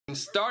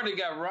Started,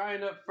 got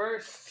Ryan up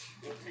first.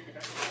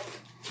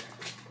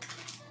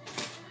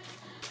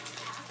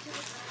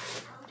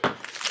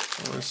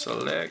 We'll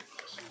select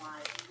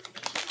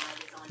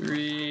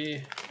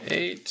 3,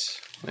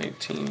 8,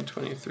 19,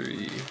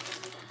 23.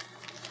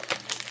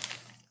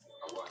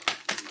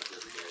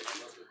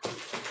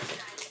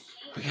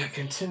 We got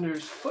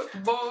Contenders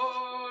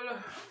Football.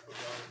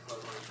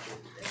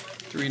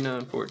 3,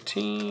 9,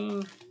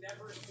 14.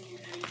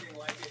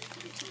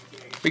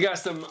 We got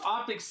some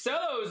Optic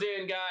Cellos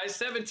in, guys.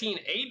 17,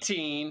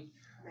 18.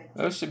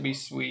 Those should be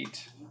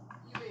sweet.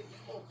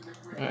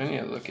 I need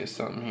to look at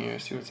something here.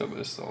 See what's up with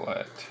this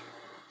select.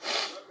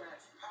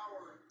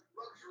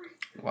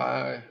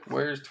 Why?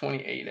 Where's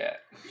 28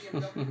 at?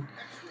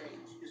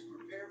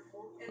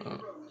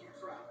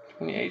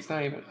 28's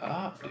not even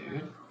up,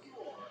 dude.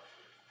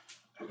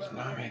 That does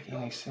not make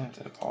any sense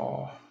at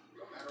all.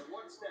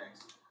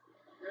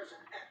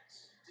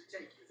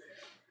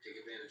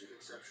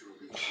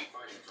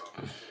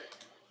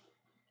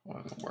 What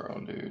in the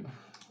world, dude?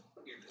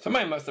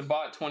 Somebody must have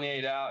bought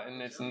 28 out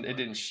and it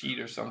didn't sheet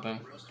or something.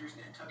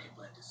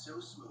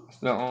 It's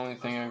the only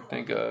thing I can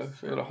think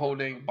of. We had a whole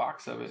dang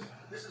box of it.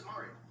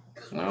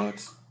 No,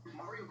 it's...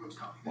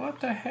 What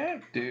the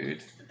heck,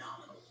 dude?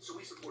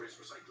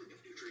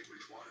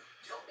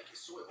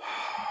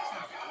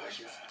 Oh,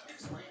 gosh,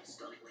 man.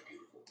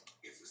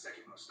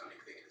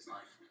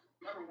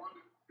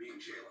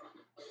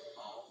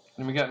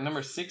 And we got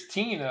number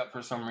 16 up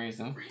for some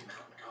reason.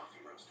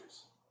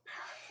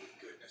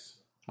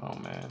 Oh,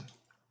 man.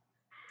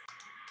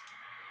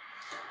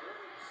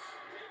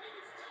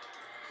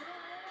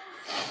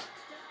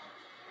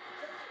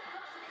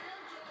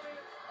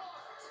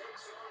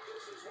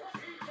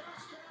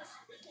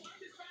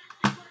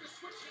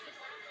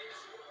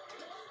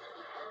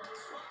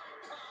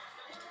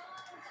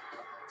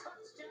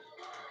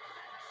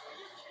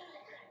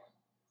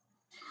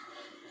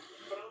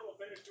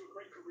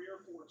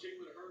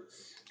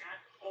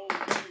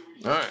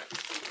 All right,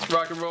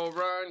 rock and roll,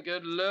 Ryan.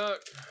 Good luck.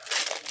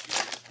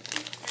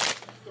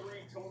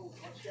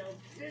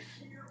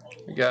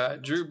 We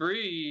got Drew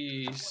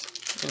Brees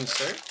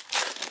insert.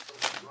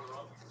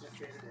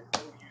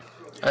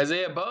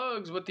 Isaiah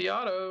Bugs with the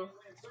auto.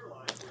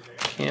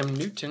 Cam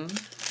Newton.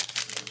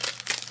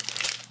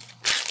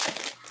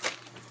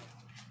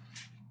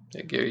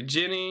 Got Gary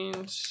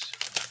Jennings.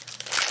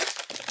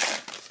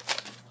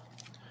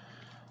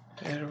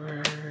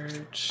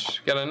 Edwards.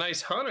 Got a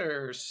nice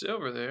Hunter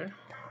silver there.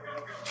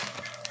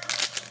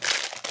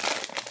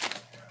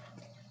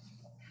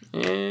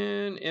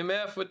 And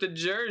MF with the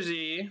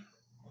jersey.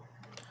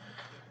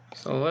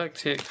 Select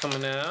hit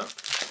coming out.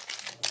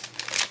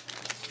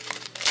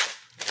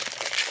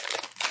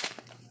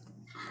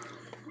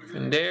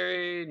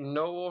 Fendary,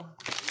 Noel,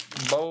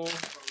 Bowl,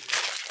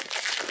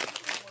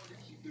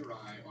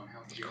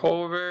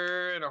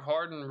 Culver, and a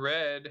hardened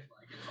red.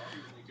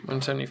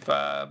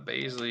 175,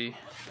 Baisley.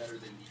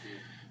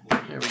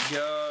 There we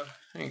go.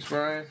 Thanks,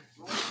 Brian.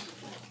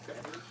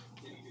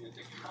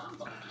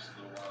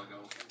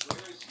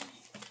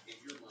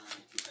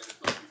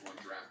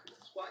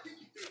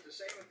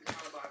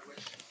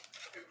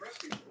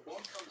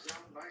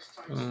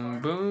 Boom,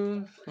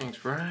 boom. Thanks,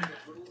 Brian.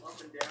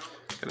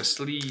 Got a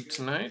sleeve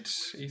tonight.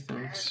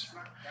 Ethan's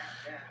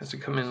has to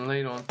come in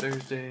late on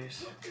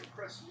Thursdays.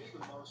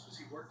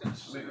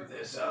 Let's move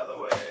this out of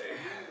the way.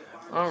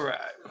 All right.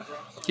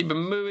 Keep it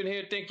moving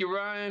here. Thank you,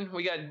 Ryan.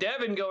 We got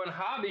Devin going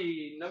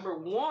hobby, number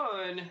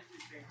 1.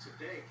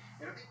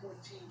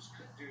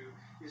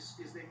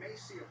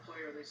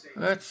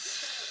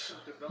 That's,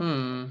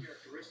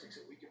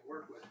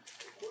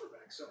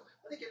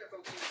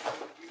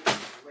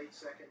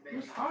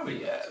 Where's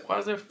hobby at? Why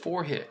is there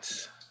 4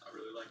 hits?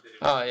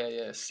 Oh,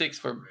 yeah. 6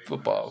 for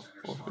football.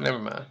 Never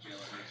mind.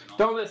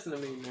 Don't listen to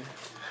me,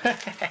 man.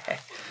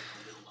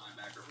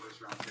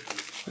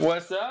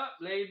 What's up?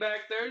 Laid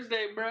back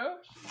Thursday, bro.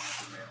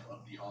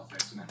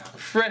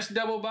 Fresh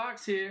double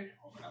box here.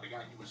 The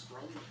guy he was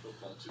throwing the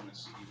football to in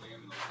CD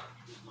Lamb in a lot of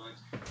people's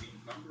minds, the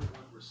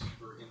 #1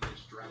 receiver in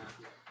this draft.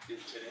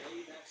 Did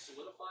today that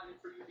solidify it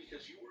for you?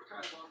 Because you were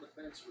kind of on the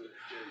fence with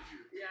Jerry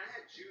Jeudy. Yeah, I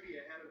had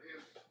Jeudy ahead of him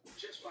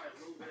just by a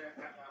little bit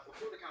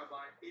before the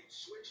combine. It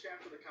switched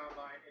after the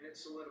combine, and it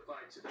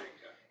solidified today.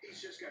 He's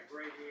just got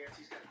great hands.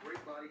 He's got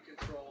great body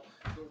control.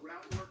 The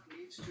route work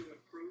needs to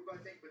improve, I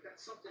think, but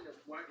that's something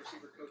that wide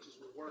receiver coaches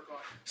will work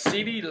on.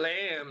 CD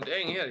Lamb,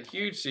 dang, he had a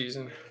huge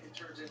season. It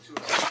turns into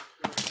a...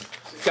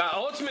 Got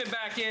Ultimate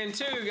back in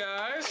too,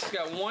 guys.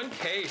 Got 1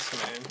 case,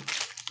 man.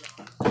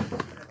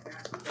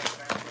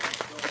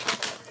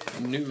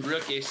 New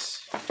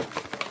rookies.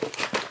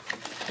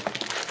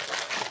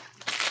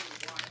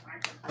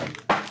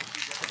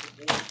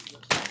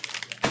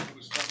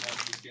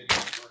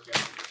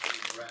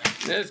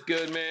 That's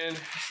good, man.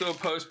 Still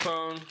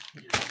postponed.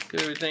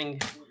 Get everything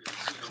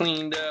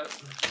cleaned up.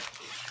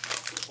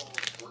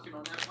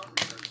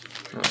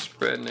 Not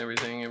spreading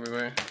everything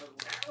everywhere.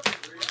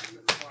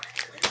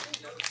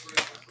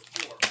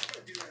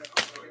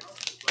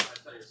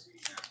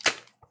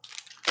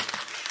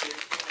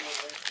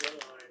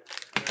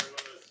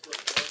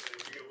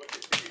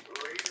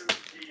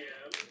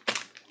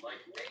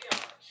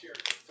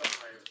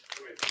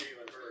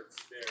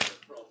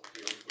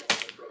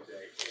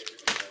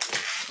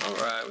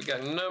 Alright, we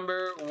got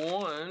number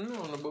 1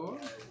 on the board.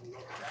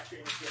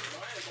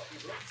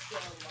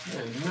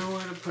 There's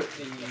nowhere to put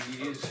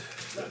these.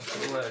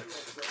 Select.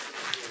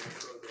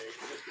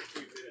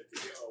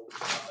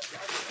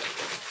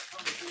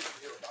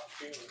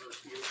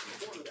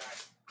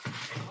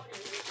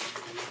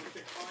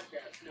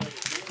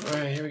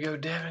 Alright, here we go,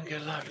 Devin.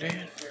 Good luck,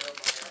 dude.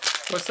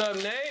 What's up,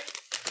 Nate?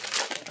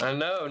 I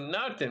know,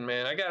 nothing,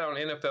 man. I got it on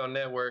NFL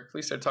Network. At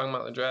least they're talking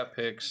about the draft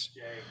picks.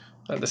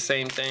 Not the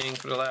same thing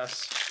for the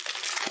last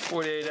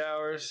 48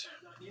 hours.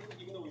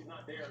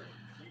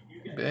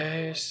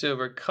 Bay,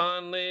 Silver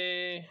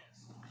Conley.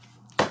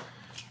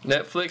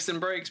 Netflix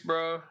and breaks,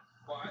 bro.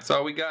 That's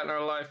all we got in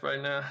our life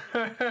right now.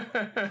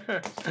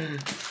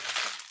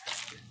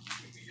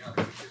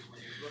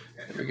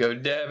 Here we go,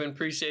 Devin.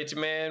 Appreciate you,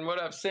 man. What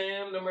up,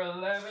 Sam? Number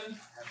 11.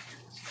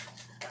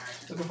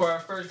 Looking for our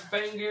first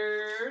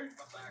banger.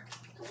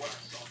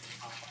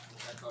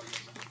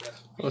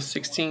 Well,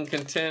 16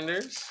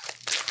 contenders.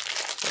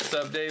 What's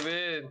up,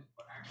 David?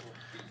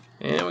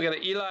 And we got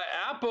an Eli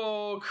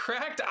Apple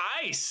cracked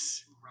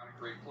ice.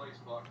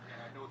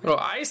 Little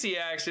icy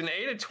action.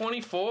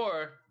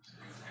 8/24.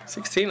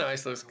 16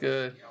 ice looks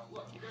good.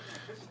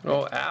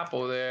 Little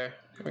Apple there.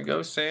 Here we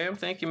go, Sam.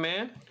 Thank you,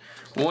 man.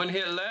 1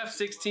 hit left.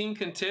 16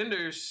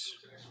 contenders.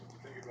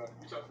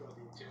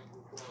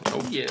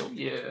 Oh yeah, oh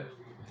yeah.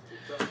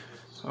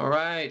 All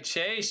right,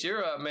 Chase,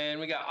 you're up, man.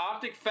 We got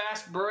Optic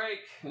Fast Break,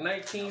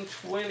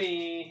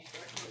 1920.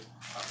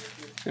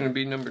 It's going to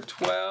be number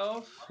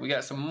 12. We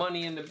got some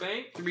money in the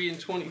bank,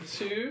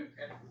 3/22.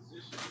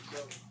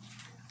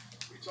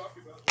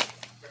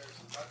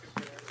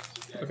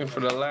 Looking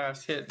for the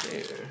last hit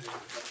there.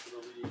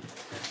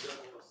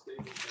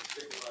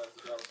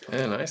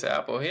 Yeah, nice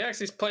Apple. He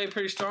actually played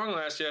pretty strong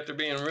last year after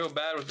being real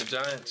bad with the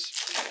Giants.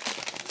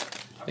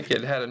 I think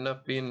he had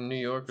enough being in New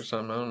York or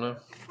something. I don't know.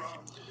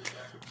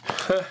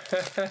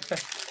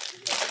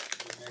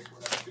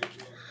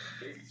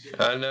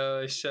 I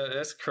know,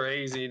 that's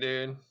crazy,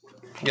 dude.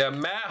 You got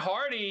Matt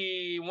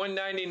Hardy,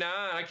 199.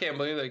 I can't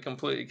believe they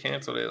completely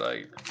canceled it.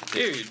 Like,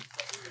 dude,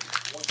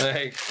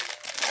 like,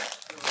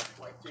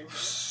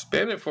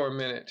 spend it for a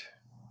minute.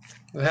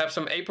 We'll have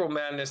some April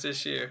madness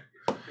this year.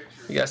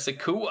 You got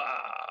Sakua.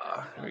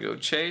 Here we go,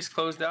 Chase.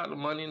 Closed out the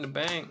money in the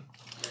bank.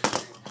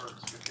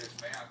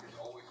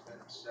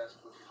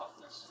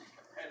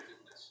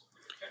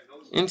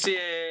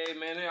 NCAA,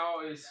 man, they're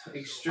always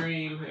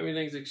extreme.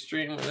 Everything's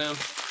extreme with them.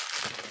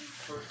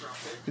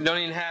 You don't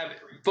even have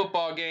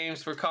football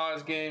games for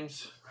college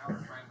games.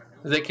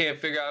 They can't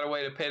figure out a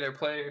way to pay their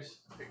players.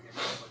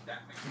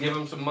 Give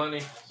them some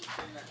money.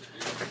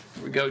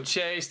 Here we go,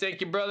 Chase.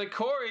 Thank you, brother.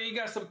 Corey, you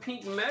got some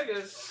pink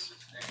megas.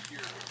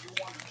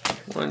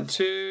 1,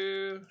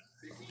 2.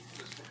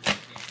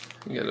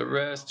 You got the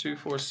rest.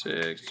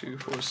 246,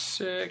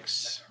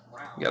 246.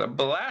 You got a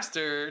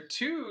blaster.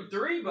 2,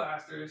 3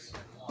 blasters.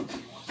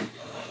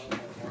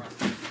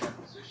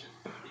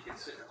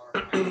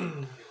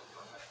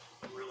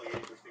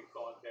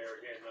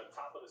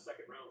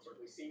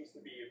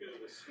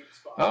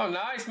 Oh,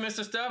 nice,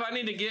 Mr. Stuff. I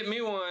need to get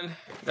me one.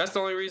 That's the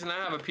only reason I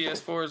have a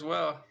PS4 as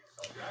well.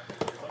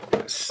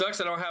 It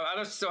sucks I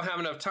just don't have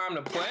enough time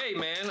to play,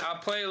 man. I'll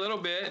play a little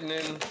bit and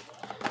then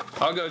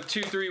I'll go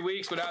 2-3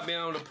 weeks without being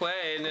able to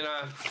play and then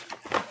I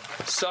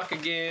suck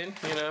again,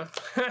 you know.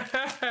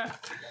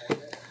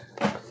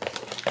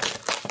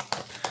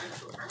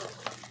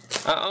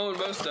 I own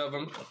most of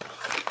them.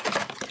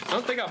 I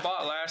don't think I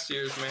bought last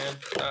year's, man.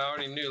 I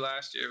already knew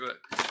last year,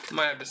 but I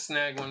might have to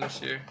snag one this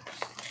year.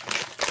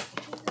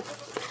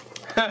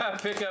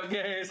 Pickup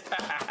games.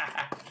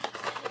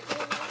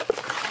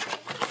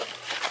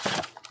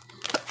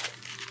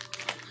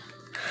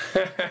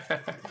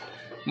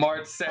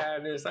 March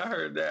Sadness. I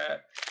heard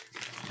that.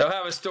 They'll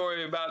have a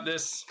story about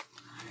this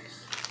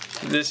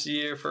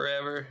year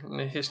forever in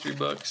the history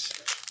books.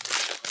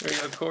 There you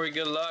go, Corey.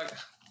 Good luck.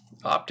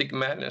 Optic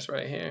Madness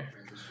right here.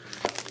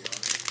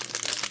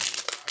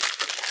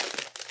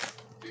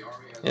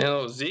 Yeah, a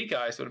little Zeke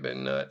ice would have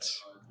been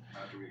nuts.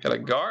 Got a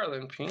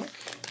Garland pink.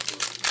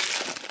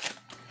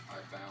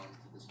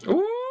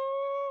 Ooh,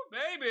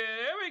 baby,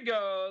 there we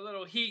go. A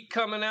little heat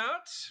coming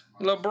out.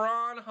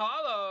 LeBron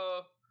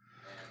Hollow.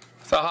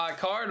 It's a hot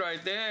card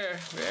right there.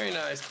 Very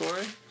nice,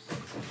 Corey.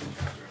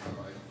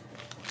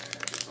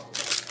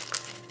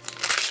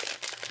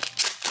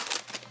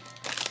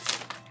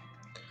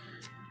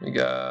 We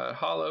got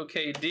Hollow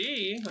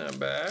KD, not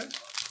bad.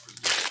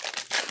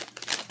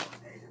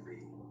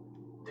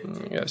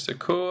 We got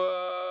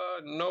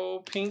Sakua, no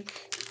pink.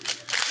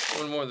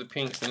 One more of the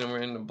pinks, and then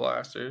we're in the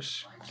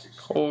blasters.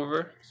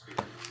 Culver.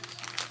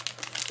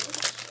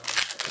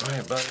 All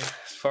right, buddy.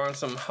 Let's find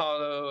some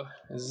Hollow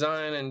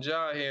Zion and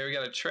Ja here. We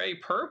got a Trey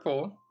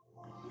purple.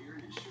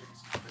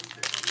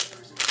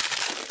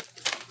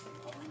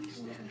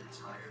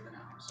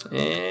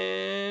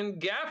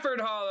 And Gafford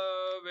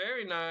Hollow.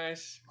 Very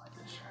nice.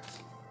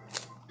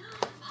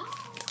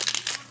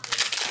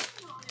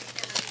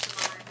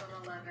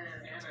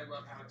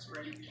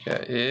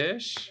 Got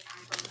Ish.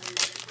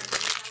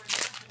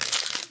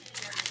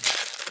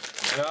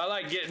 I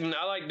like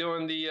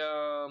doing the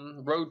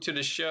road to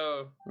the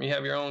show. You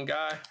have your own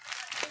guy.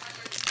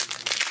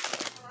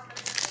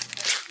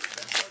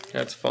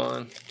 That's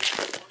fun.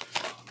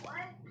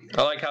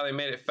 I like how they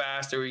made it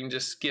faster. We can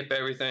just skip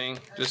everything,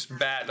 just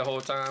bat the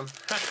whole time.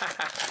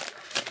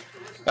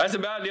 That's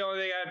about the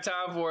only thing I have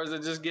time for, is to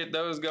just get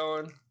those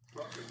going.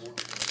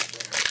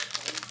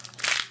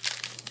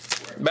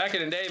 Back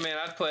in the day, man,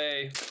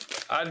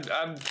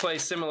 I'd play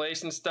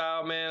simulation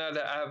style, man.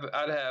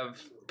 I'd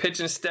have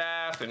pitching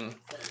staff and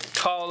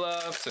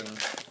call-ups and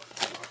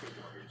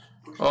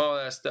all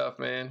that stuff,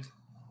 man.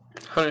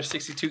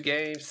 162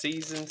 games,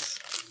 seasons.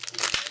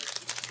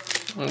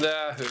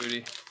 Nah,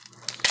 hootie.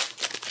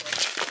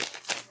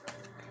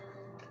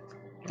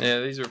 Yeah,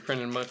 these were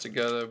printed months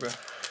ago, though, bro.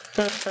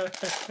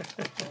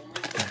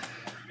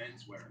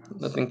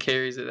 Nothing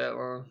carries it that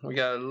long. We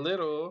got a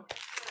little.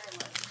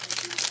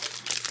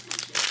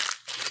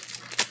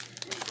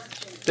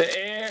 The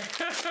air.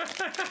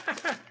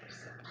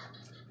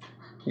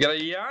 We got a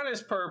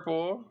Giannis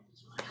purple.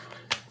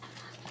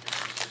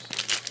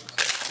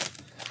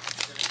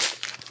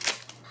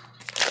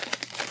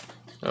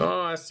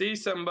 Oh, I see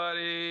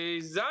somebody.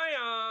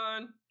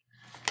 Zion.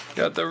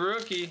 Got the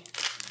rookie.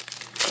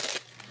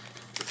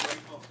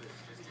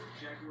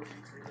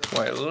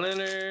 White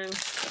Leonard.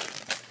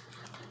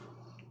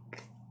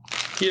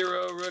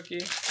 Hero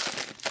rookie.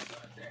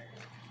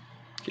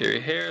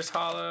 Gary Harris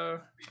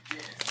hollow.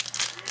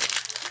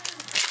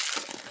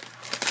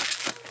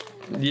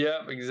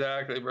 Yep,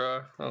 exactly,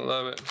 bro. I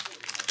love it.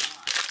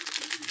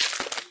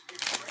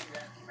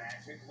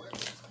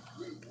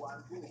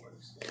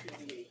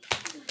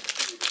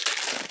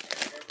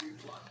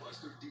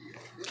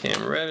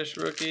 Cam Reddish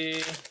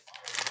rookie.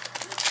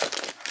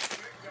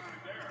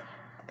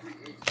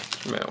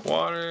 Matt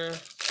Water.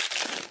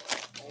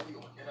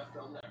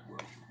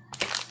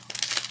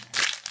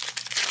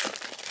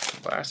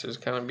 Blaster's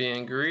kind of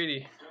being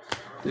greedy.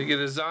 Did you get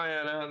a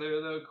Zion out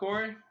there though,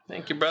 Corey?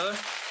 Thank you, brother.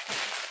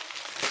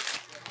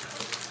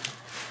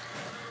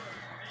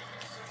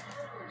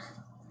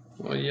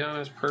 Well,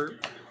 Giannis perp.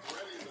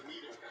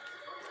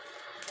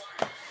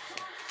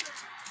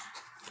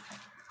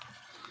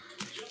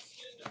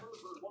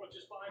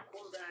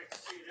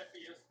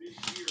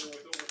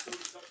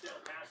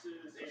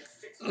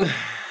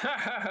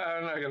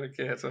 I'm not gonna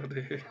cancel,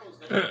 dude.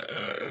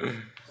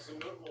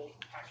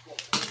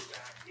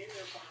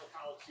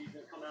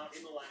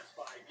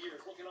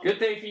 Good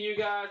thing for you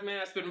guys,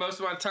 man. I spend most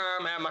of my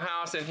time at my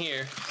house and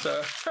here,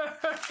 so.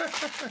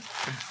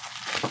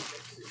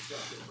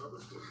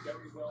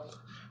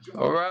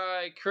 All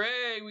right,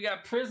 Craig, we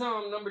got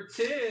Prism number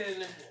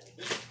 10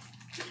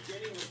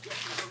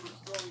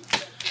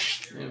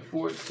 and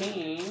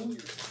 14.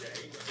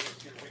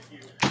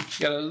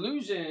 Got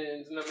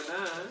Illusions number 9.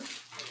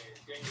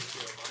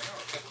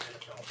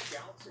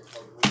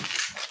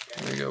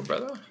 There you go,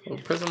 brother.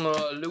 Little Prism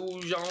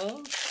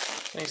Illusion.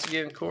 Thanks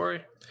again,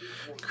 Corey.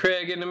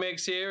 Craig in the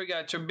mix here. We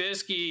got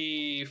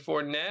Trubisky,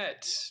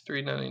 Fournette,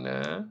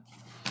 $3.99.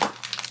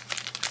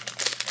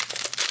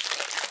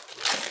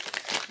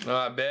 No,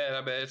 I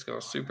bet it's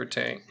gonna super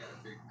tank.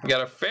 We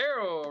got a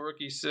Farrell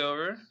rookie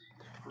silver.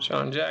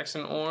 Sean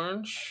Jackson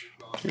orange,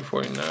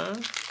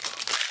 $2.49.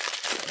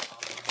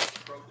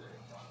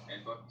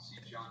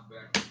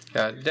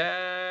 Got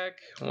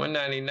Dak,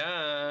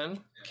 $1.99.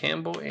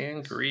 Campbell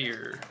and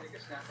Greer.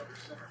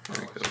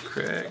 There we go,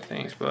 Craig.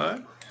 Thanks,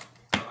 bud.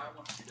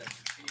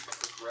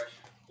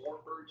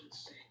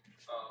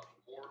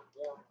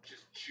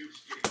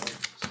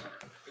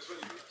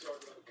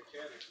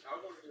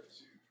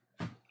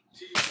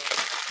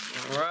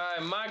 All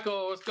right,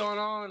 Michael, what's going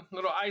on?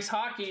 Little ice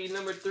hockey,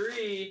 number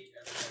 3.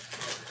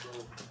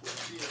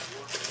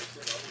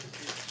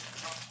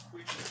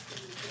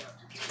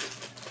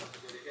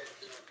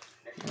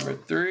 Number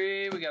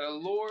 3, we got a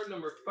Lord,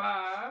 number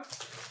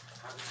 5.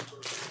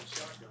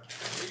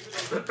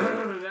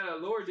 That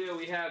Allure deal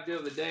we have deal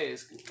of the day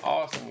is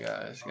awesome,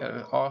 guys. Got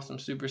an awesome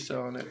super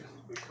cell on it.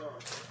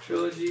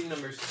 Trilogy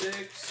number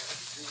 6.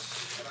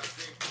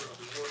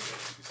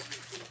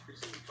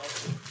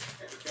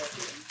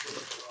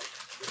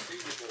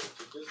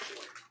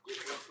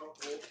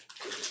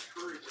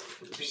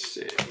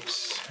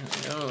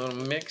 A little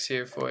mix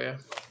here for you.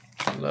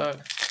 Good luck.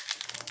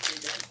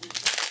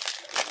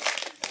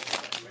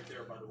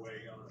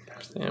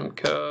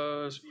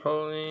 Stamkos,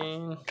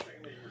 Pauline,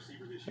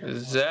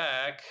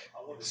 Zach,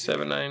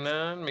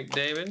 $7.99.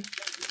 McDavid.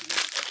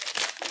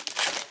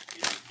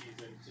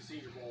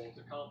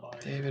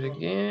 David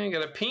again.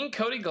 Got a pink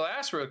Cody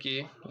Glass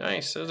rookie.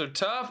 Nice. Those are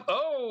tough.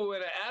 Oh,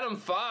 and an Adam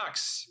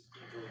Fox.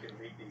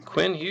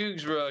 Quinn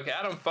Hughes rook.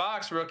 Adam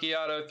Fox rookie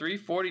auto,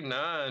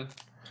 $3.49.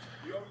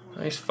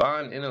 Nice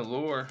find in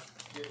Allure.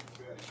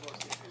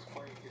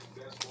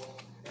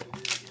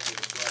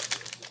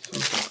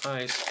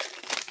 Nice.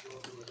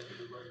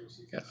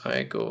 Got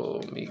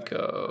Eichel,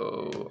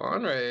 Miko,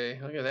 Henry.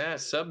 Look at that.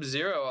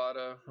 Sub-Zero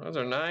auto. Those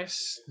are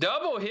nice.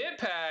 Double hit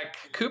pack.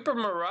 Cooper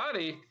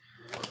Marotti.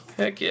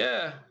 Heck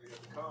yeah.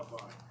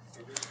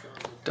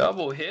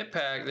 Double hit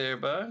pack there,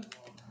 bud.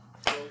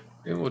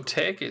 We will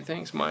take it.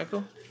 Thanks,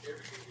 Michael.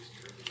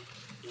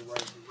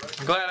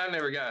 I'm glad I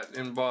never got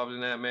involved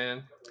in that,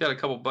 man. Got a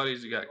couple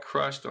buddies who got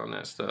crushed on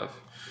that stuff.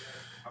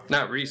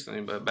 Not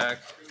recently, but back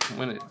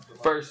when it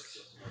first,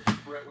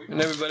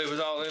 when everybody was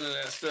all into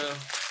that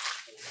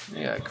stuff.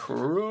 They got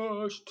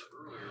crushed.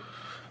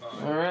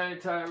 All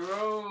right,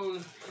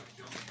 Tyrone.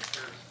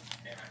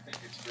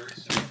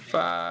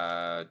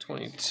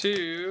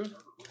 522.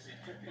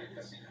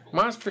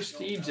 Mine's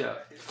Prestige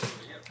up.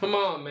 Come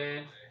on,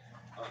 man.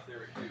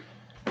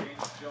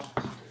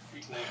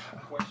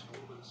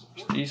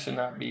 Prestige should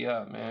not be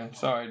up, man.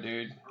 Sorry,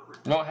 dude.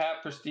 Don't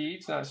have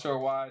Prestige. Not sure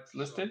why it's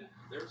listed.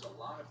 There's a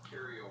lot of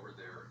carryover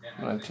there,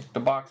 And I took the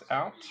box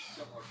out.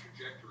 Similar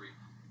trajectory,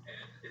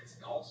 and it's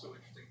also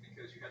interesting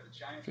because you had the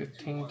Giants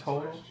 15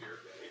 total.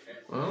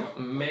 Well,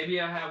 maybe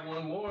I have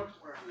one more.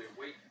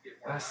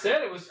 I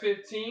said it was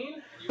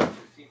 15.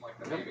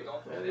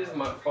 That is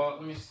my fault.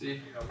 Let me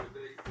see.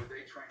 Would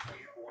they try and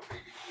clean it, or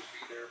maybe he would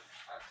be there?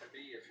 To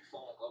me, if you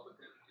fall in love with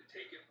him, you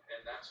take him,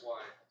 and that's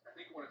why I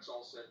think when it's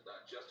all said and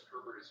done, Justin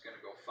Herbert is going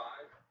to go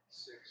 5,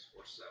 6,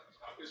 or 7.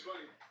 It's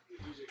funny.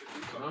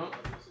 Well,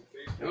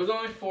 it was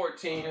only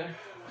 14.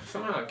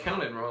 Somehow I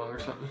counted wrong or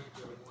something.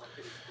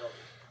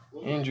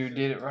 Andrew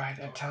did it right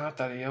that time. I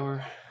thought he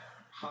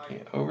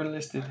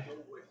overlisted.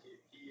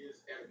 He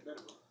is at a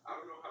minimum. I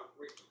don't know how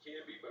great he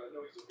can be, but I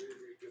know he's a very,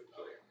 very good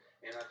player.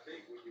 And I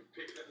think when you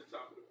pick it at the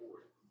top of the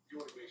board, you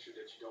want to make sure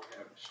that you don't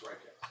have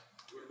strikeouts.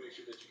 You want to make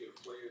sure that you get a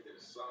player that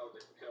is solid,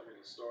 that can come in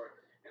and start.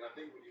 And I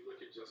think when you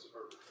look at Justin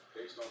Herbert,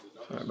 based on the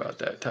numbers, sorry about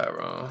that,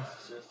 Tyrone.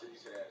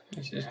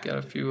 He's just got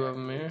a few of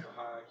them here.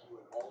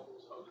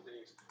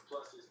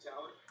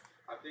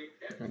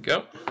 There we go.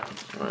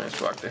 All right,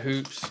 let's rock the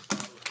hoops.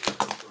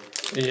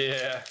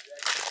 Yeah.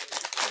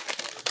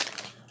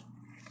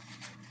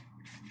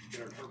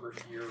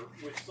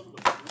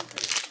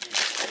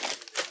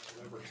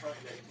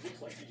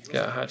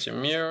 Got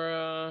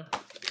Hachimura.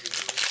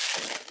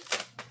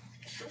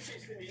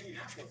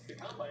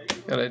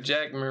 Got a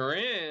Jack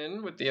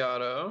Marin with the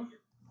auto.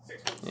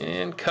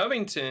 And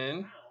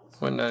Covington,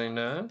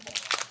 199.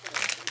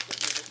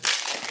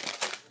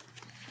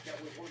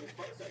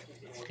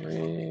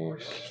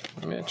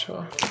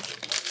 Mitchell.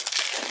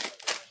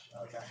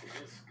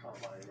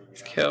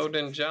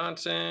 Keldon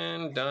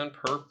Johnson, done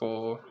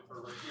purple.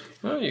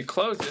 Oh, you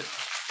closed it.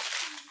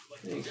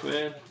 Thanks,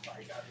 man.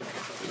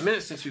 A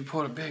minute since we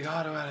pulled a big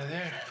auto out of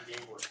there.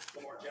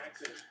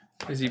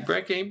 Is he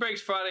breaking? He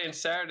breaks Friday and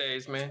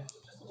Saturdays, man.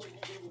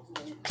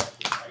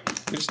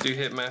 We just do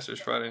Hitmasters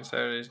Friday and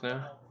Saturdays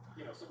now.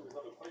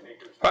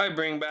 Probably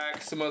bring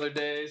back some other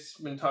days.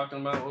 Been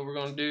talking about what we're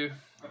going to do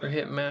for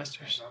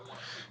Hitmasters.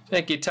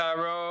 Thank you,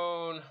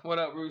 Tyrone. What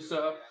up,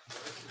 Russo?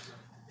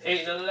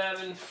 8 and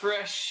 11,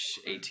 fresh.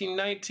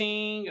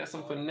 18-19. Got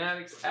some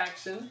Fanatics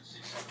action.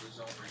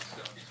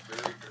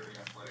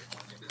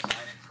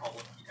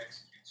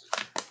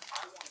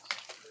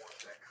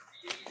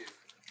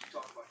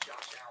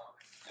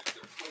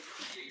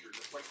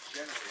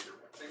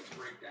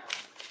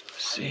 Let's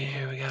see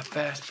here, we got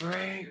fast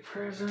break,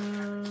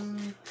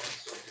 prism.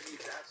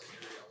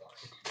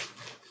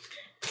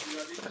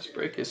 Fast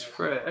break is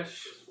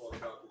fresh.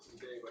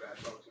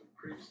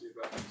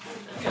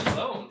 Getting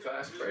low on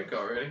fast break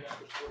already.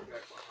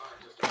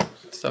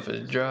 Stuff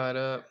is dried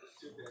up.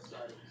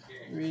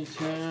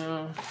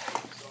 Retail.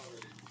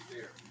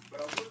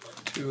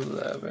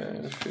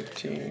 211,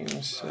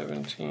 15,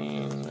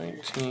 17,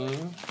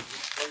 19.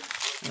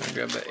 I'll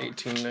grab that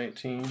 18,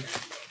 19.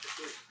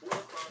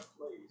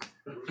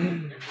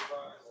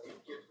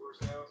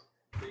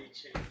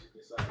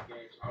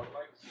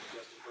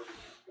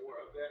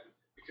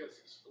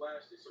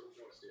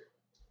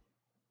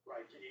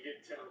 Right, can you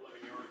get 10 or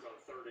 11 yards on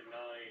a 3rd and 9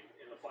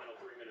 in the final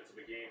 3 minutes of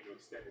a game to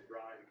extend a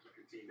drive and keep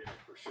your team in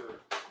it for sure?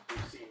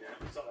 We've seen that.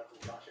 We saw that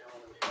from Josh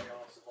Allen in the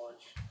playoffs a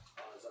bunch,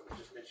 as I was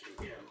just mentioning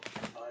him.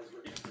 As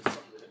we're getting to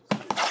some of the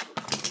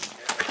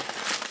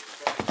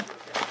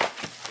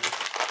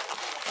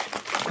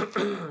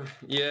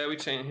yeah, we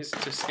changed.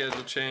 His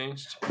schedule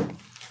changed.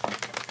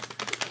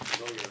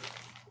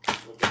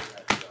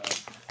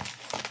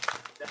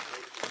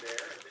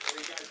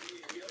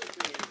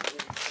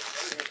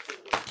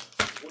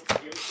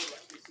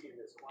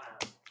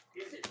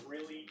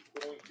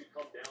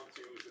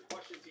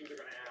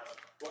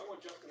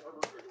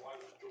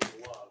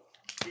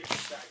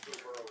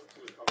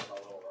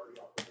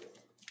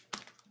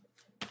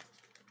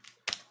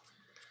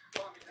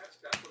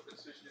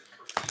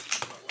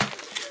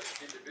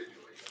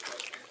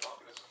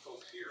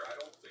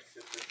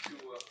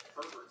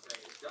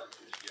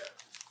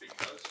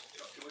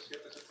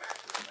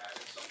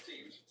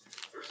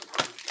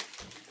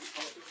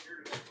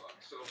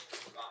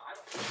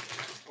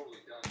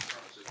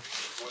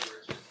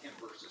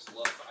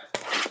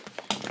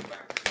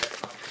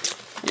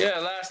 Yeah,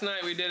 last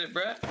night we did it,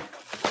 Brett.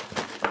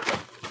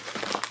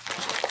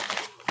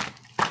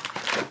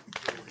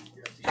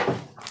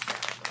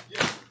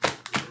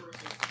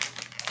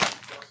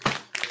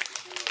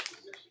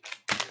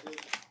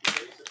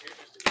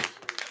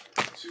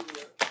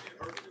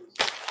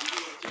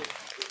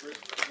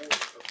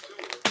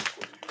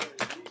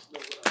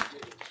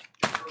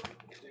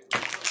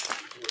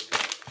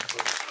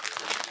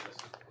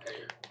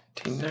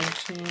 18,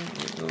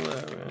 19,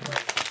 11.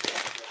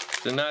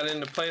 They're not in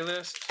the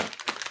playlist.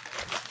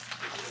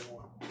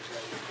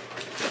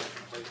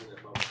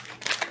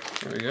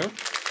 There we go.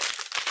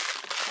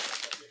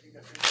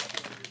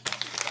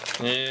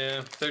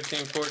 Yeah,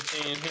 13,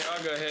 14. Here,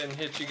 I'll go ahead and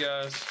hit you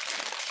guys.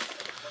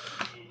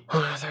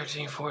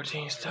 13,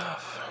 14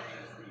 stuff.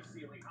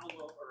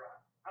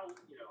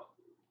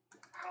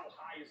 How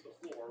high is the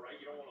floor, right?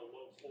 You don't want a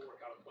low floor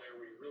kind of player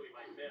where you really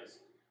might miss.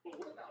 But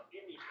what about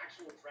in the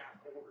actual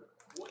draft order?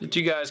 Get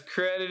you guys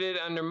credited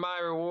under my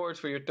rewards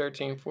for your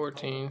 13,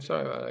 14.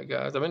 Sorry about that,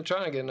 guys. I've been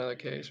trying to get another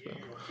case, but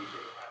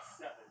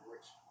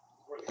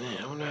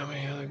yeah, I wonder how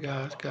many other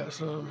guys got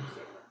some.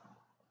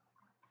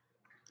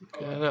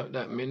 Okay, not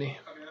that many.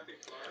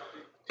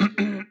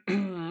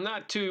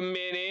 Not too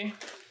many.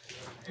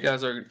 You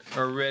guys are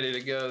ready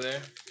to go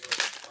there.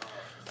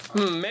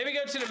 Maybe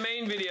go to the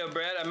main video,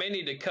 Brad. I may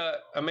need to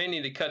cut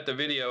the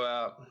video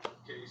out.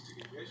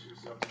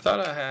 Thought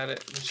I had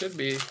it. It should have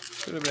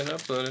been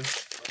uploaded.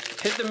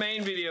 Hit the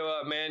main video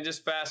up, man.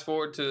 Just fast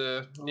forward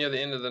to near the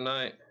end of the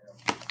night.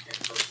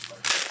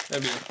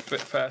 That'd be the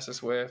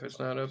fastest way if it's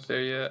not up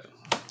there yet.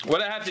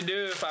 What I have to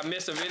do if I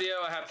miss a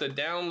video, I have to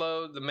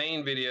download the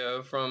main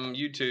video from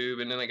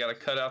YouTube, and then I gotta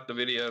cut out the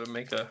video to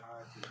make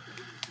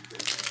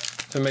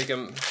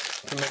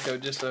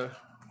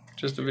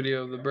just a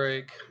video of the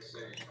break.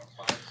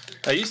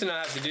 I used to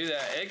not have to do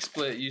that.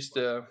 XSplit used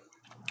to,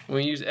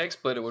 when you use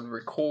XSplit, it would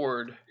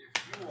record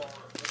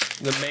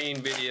the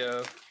main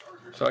video,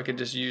 so I could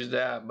just use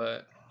that,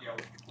 but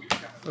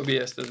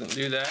OBS doesn't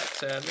do that,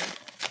 sadly.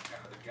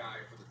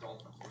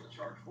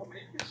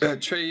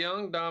 Trae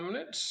Young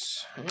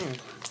dominance.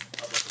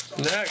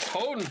 Next,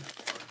 Holden.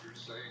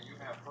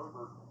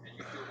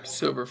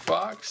 Silver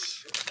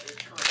Fox.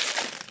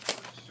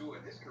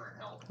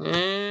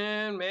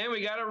 And man,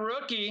 we got a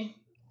rookie.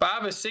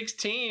 5 of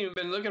 16. We've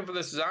been looking for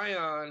this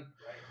Zion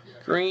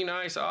Green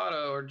Ice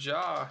Auto or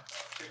Jaw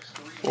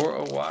for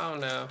a while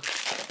now.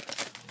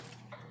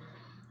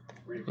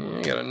 And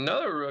we got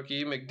another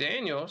rookie,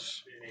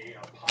 McDaniels.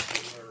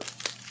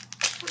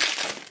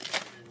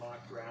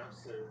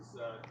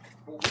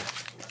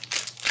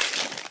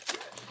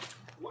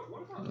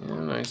 Yeah,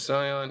 nice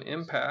Zion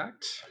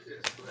Impact.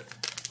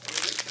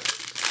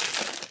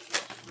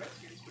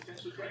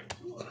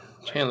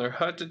 Chandler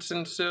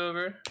Hutchinson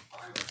silver.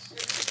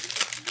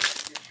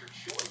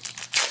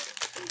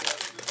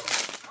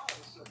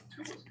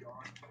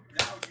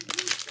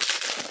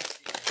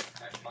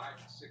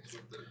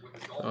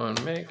 On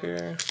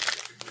Maker.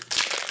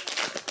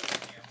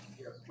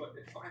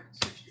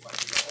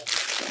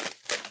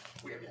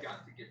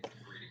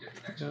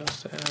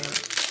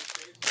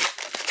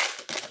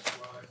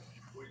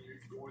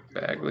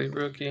 Bagley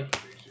rookie.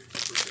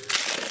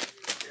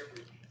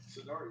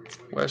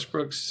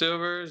 Westbrook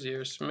silver.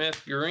 Zaire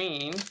Smith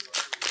green.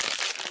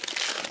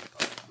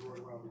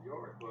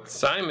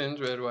 Simons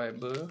red, white,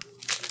 blue.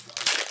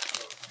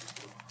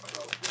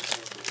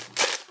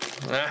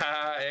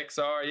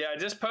 XR. Yeah, I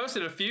just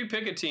posted a few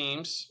pick-a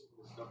teams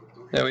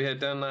that we had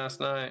done last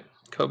night.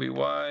 Kobe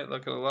White,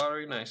 look at the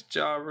lottery. Nice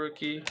job,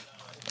 rookie.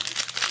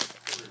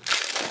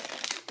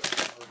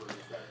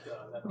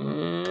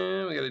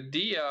 And we got a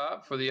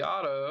Diop for the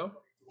auto.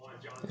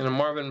 And a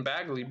Marvin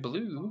Bagley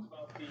blue.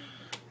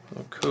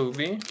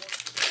 Kobe.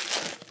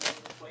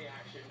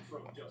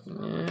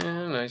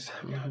 And nice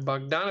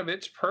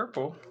Bogdanovich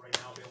purple.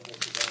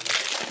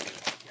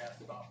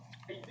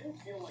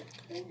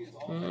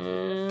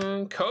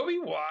 And Kobe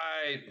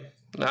White.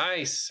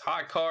 Nice.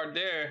 Hot card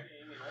there.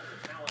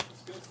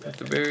 Got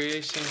the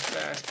variation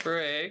fast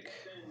break.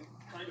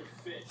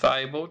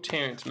 Thibault,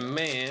 Terrence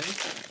Mann.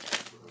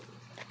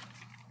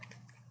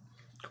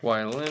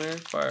 Kawhi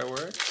Leonard,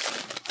 fireworks.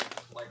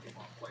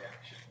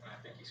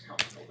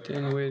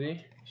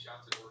 Dinwiddie.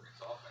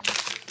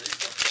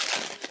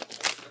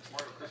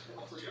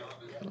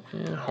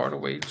 And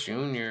Hardaway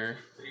Jr.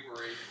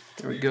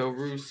 There we go,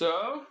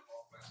 Russo.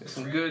 Got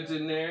some goods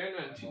in there,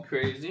 not too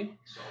crazy.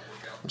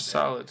 Some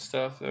solid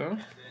stuff though.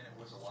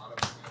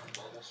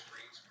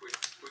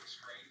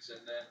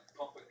 And then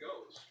pump and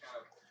goes,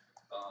 kind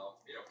of,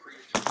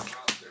 predetermined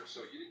routes there. So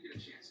you didn't get a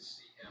chance to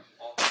see him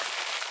off.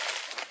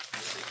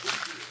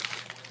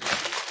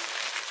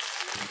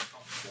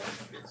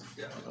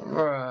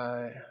 All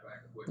right.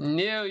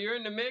 Neil, you're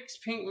in the mix.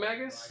 Pink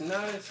Megas, 9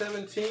 and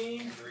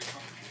 17.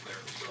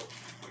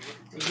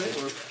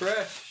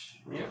 Refresh.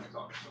 Yeah.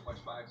 So much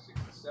 5, 6,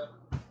 and 7.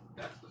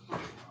 That's the first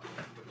one.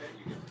 But then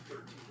you get to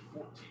 13 to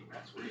 14.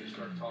 That's where you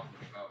start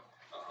talking about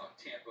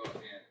Tampa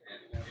and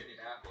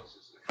Indianapolis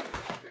is the kind of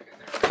pick in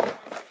there.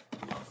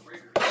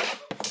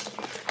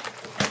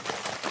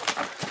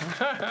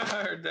 I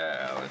heard that,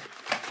 Alan.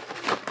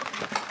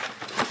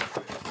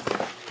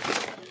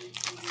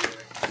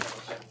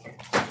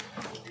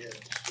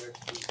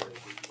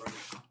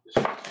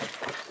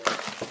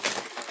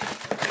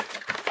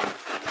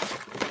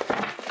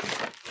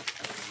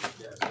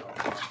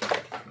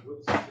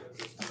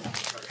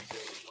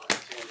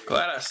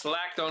 Glad I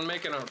slacked on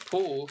making our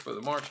pool for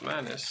the March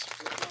Madness.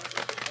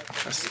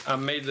 I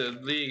made the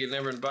league and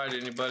never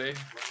invited anybody.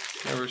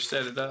 Never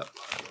set it up.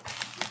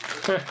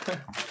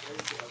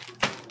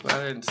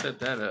 I didn't set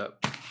that up.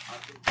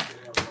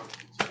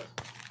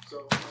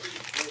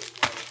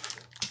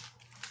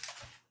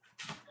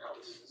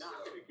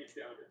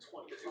 Down to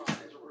 25.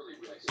 It's a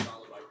really, really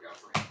solid workout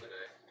for him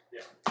today.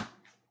 Yeah.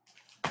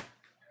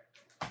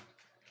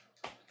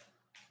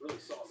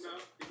 Really saw some.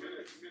 No,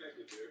 he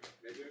connected to it.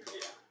 Maybe they'll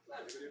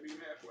be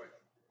halfway.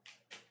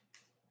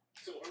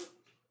 So,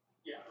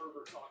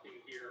 Herbert talking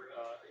here,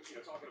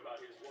 talking about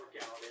his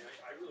workout, and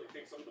I really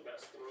think some of the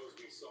best throws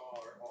we saw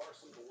are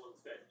some of the ones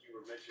that you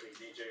were mentioning,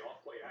 DJ, off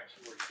play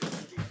action where he's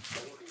just being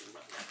authority and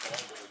letting that ball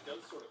go. It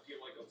does sort of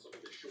feel like on some of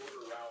the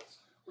shorter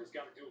routes where he's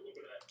got to do a little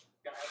bit of that,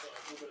 got to have a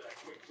little bit of that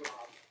quick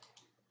drop.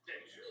 And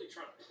he's really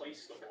trying to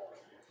place the ball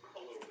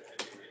a little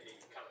bit, and you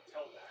kind of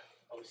tell that.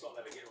 We saw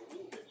that again a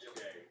little bit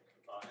today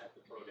at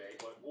the pro day,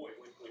 but boy,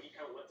 when he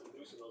kind of lets them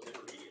loose in those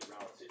intermediate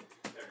routes,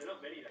 there are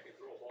not many that can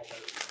throw a ball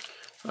better than that.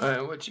 All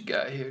right, what you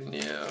got here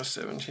now?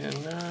 17 and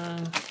 9. Yeah,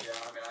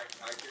 I mean,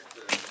 I get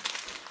the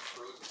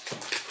pros and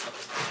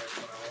cons.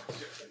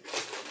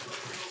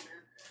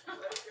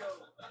 Let's go.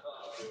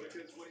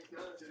 Because what he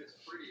does, and it's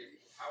pretty, and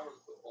he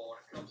powers the ball,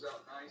 and it comes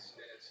out nice,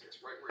 and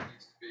it's right where it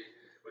needs to be.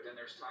 But then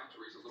there's times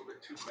where he's a little bit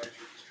too measured.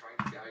 He's trying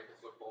to guide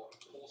the football and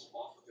pulls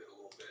off of it a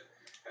little bit.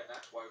 And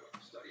that's why when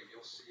you study him,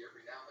 you'll see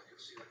every now and then, you'll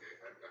see like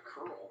a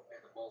curl,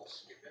 and the ball will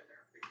skip in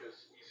there.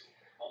 Because he's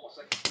almost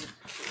like he's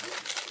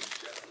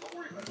all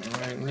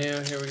right,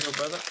 Neil, here we go,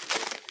 brother.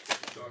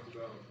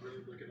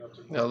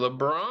 Now,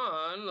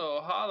 LeBron, a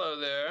little hollow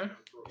there.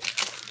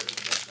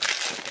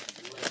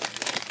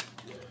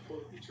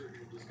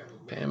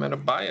 Bam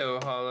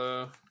Adebayo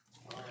hollow.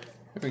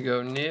 Here we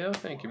go, Neil.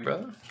 Thank you,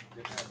 brother.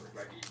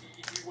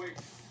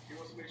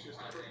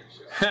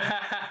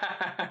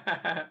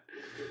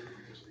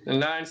 The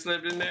 9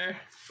 slipped in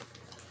there.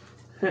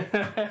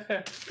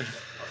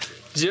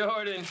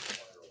 Jordan.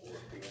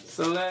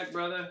 Select,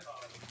 brother.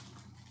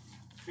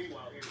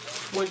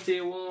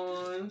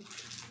 21.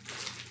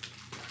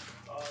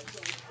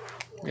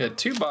 We got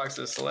 2 boxes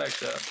of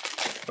select up.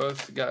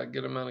 Both got a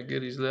good amount of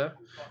goodies left.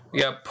 We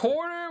got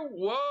Porter.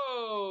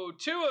 Whoa.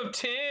 2 of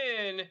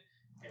 10.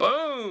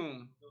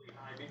 Boom.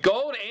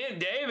 Gold and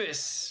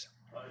Davis.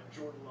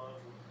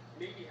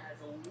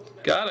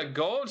 Got a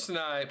gold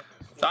snipe.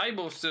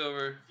 Thibault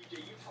silver.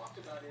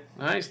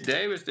 Nice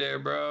Davis there,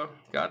 bro.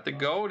 Got the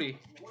Goldie.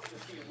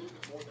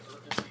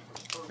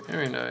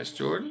 Very nice,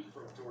 Jordan.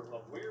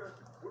 Where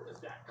does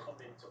that come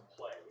into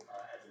play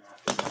as an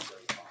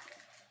athlete?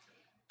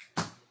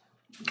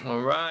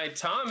 All right,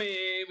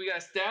 Tommy. We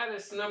got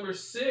status number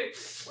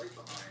 6.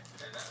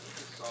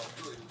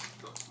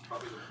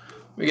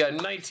 We got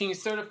 19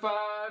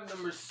 certified,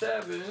 number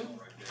 7.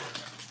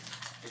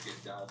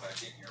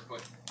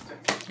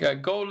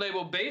 Got gold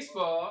label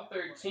baseball,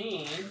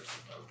 13.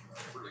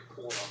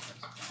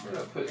 We're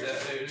gonna put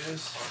that, there it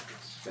is.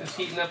 Been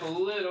heating up a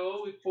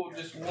little. We pulled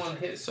just 1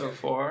 hit so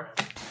far.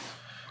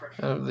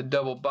 Out of the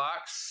double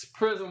box.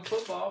 Prism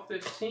football,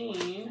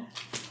 15.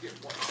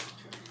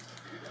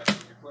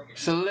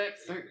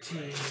 Select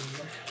 13.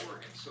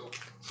 All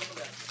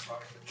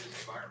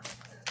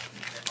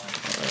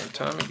right,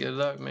 Tommy, good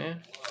luck,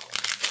 man.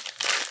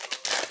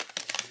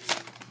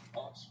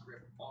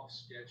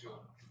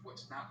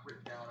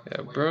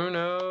 Yeah,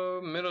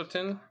 Bruno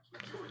Middleton,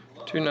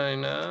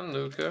 299.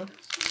 Luca.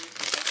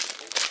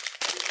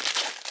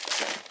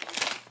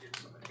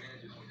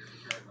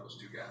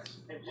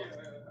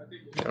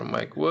 Got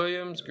Mike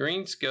Williams,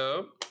 Green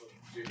Scope,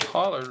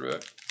 Pollard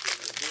Rook,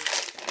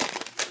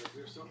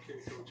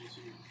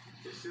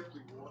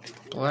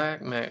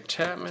 Black Matt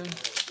Chapman,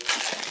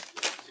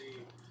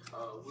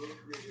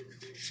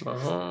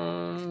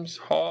 Mahomes,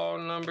 Hall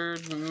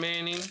numbered,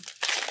 Manning,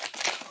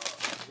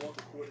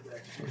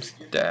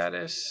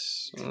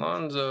 Status,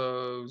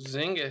 Alonzo,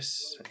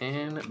 Zingas,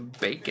 and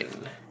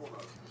Bacon.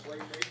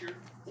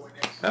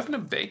 Having a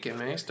Bacon,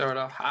 man. He started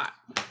off hot.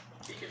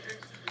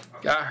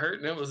 Got hurt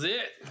and that was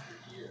it.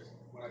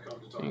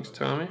 Thanks,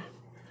 Tommy.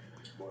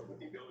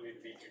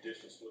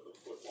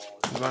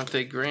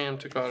 Devontae Graham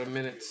took all the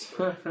minutes.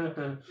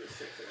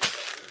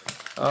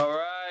 All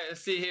right,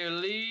 let's see here,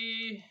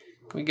 Lee.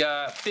 We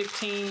got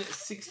 15,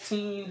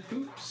 16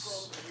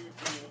 hoops.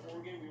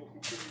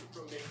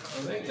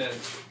 I think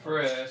that's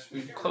fresh.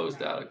 We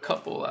closed out a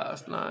couple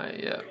last night.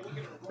 Yep.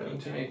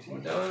 17,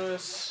 18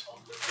 donuts.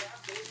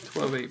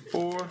 12, 8,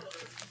 4.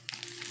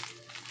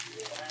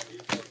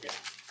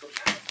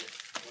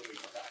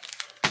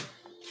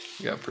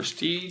 We got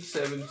Prestige,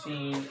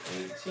 17,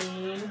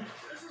 18.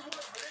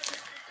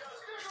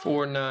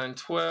 4, 9,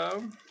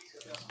 12.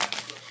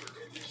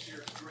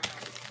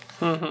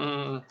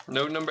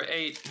 No number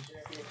 8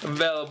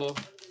 available.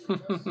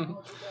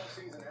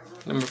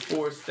 Number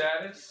 4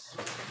 status.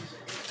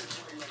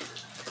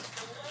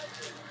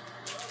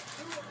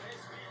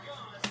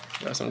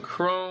 Got some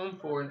chrome,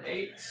 4 and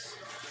 8.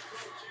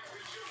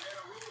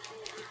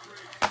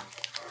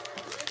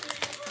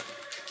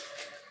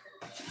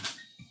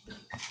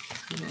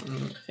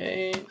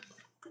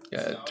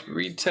 Got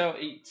retail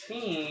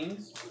 18.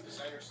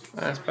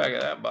 Last pack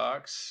of that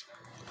box.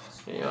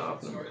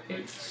 Payoff number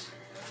 8.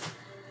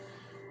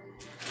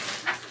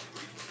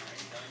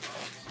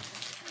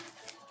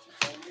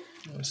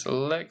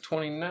 Select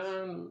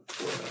 29.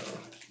 12.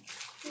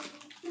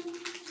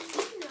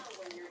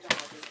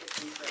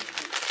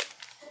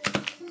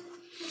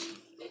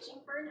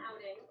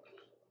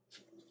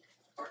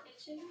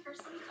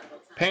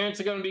 Parents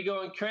are going to be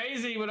going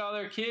crazy with all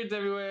their kids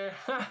everywhere.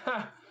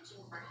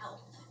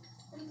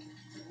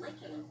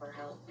 Licking for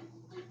help,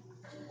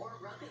 or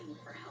rubbing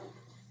for help.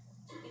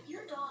 If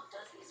your dog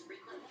does these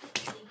frequently,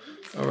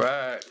 All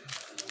right.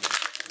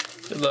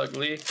 Good luck,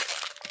 Lee.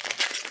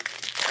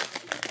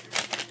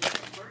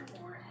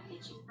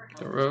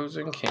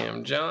 DeRozan,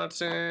 Cam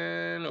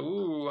Johnson.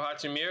 Ooh,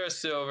 Hachimura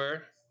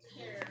silver.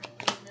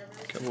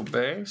 Couple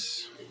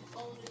base.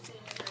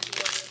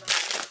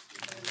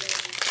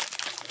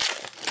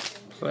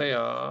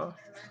 Playoff.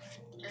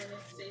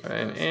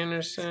 Ryan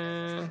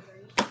Anderson.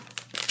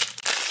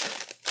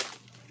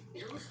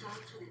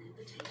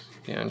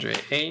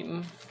 DeAndre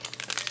Ayton.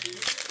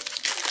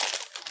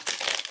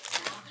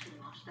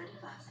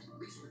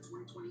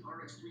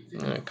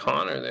 And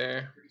Connor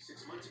there.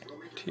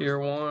 Tier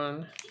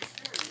 1.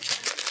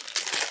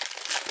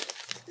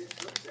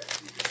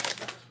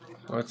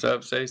 What's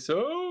up, say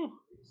so?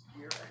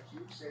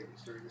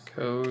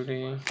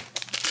 Cody.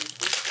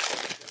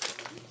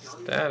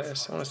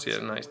 Status. I want to see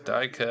a nice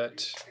die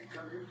cut.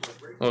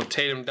 A little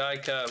Tatum die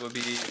cut would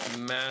be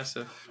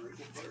massive.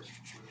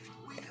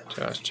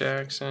 Josh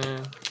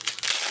Jackson.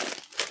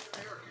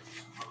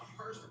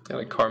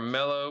 Got a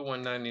Carmelo,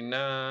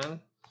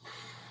 199.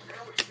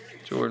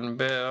 Jordan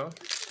Bell.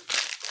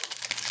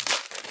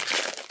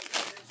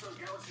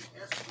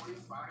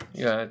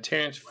 You got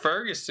Terrence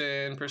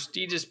Ferguson,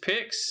 prestigious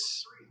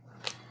picks.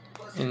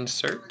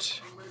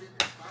 Insert.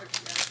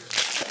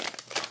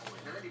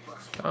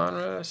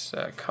 Donruss,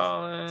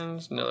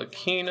 Collins,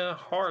 Ntilikina,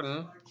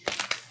 Harden.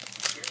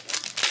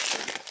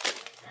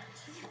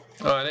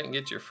 Oh, I didn't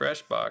get your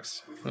fresh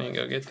box. I need to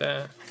go get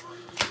that.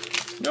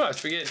 No, I was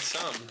forgetting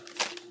some.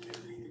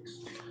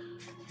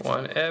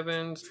 Juan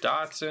Evans,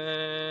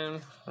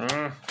 Dotson.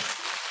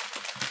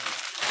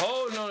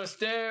 Holding on us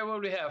there. What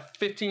do we have?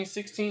 15,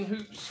 16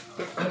 hoops.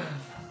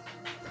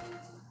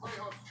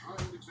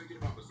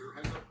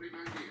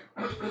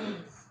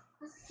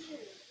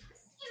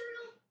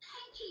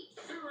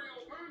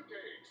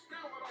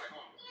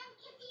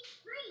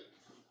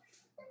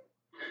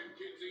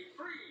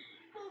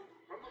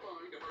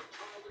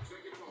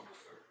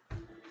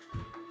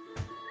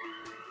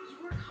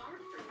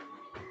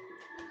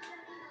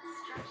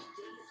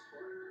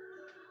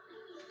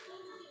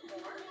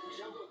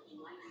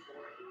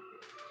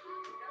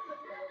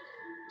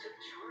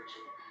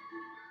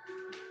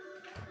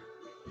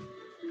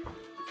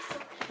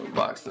 What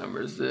box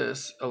number is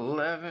this?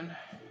 11.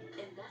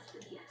 invest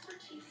in the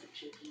expertise of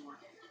JP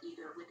Morgan,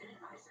 either with an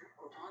advisor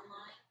or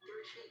online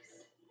through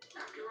Chase.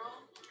 After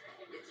all,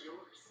 it's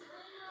yours.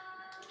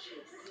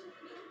 Chase,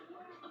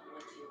 of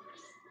what's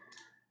yours.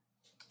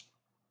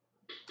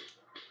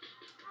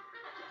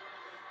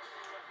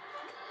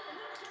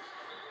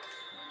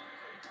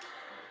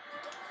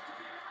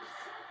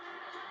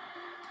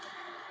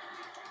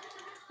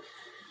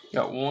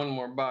 Got one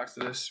more box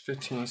of this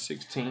 15,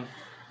 16.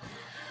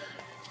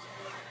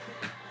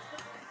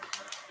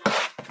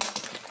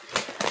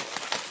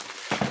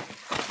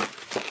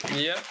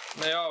 Yep,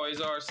 they always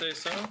are, say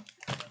so.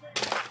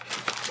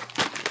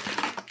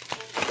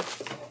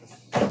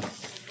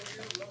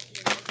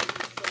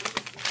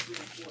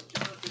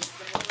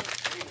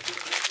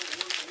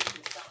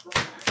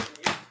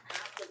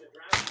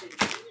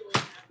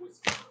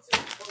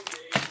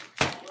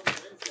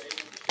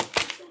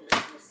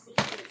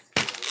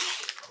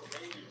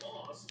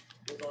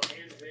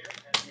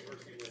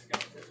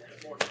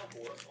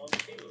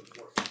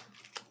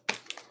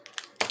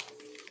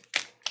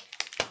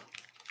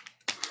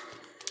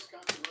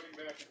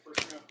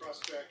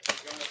 Prospect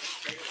Jonathan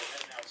Taylor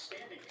had an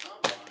outstanding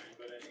combine,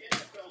 but an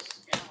NFL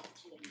scout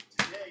told me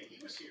today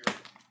he was here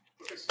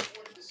because he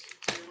wanted to see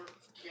Taylor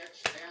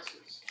catch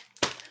passes.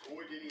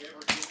 Boy, did he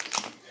ever get to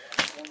see that.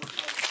 Former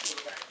college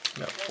quarterback.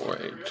 Got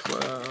 4, 8,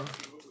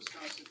 12.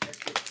 Wisconsin head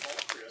coach Paul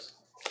Chris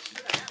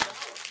spent a half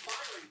hour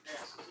firing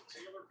passes at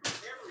Taylor from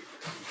every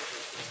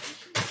conceivable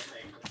formation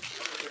and angle.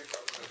 One of the things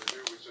I wanted to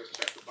do was just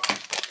check the box and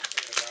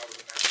it out of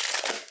the match.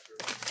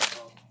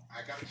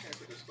 I got a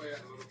chance to display that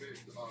a little bit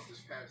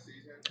this past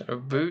season. Got a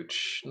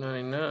Vooch,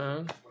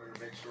 99.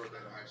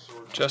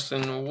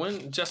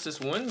 Justice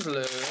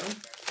Winslow.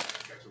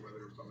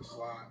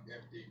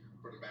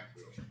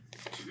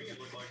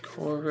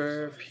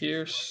 Corver,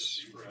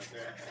 Pierce,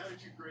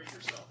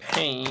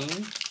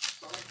 Payne.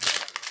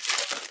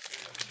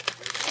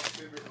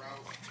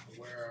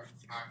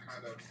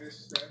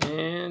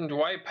 And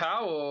Dwight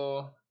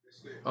Powell.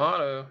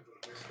 Auto.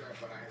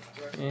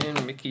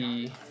 And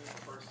Mickey.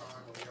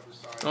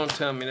 Don't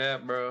tell me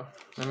that, bro.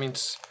 That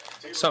means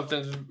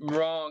something's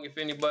wrong if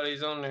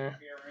anybody's on there.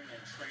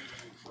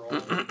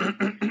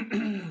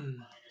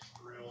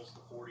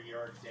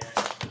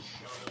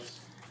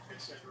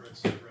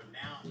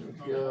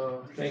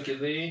 Thank you,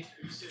 Lee.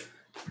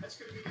 That's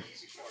going to be the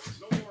easy part.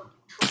 There's no more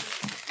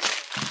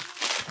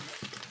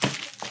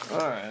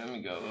Alright, let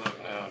me go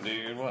look now,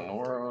 dude. What in the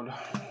world?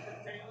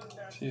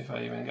 See if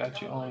I even got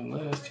you on the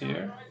list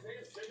here.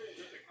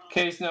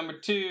 Case number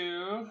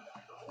 2.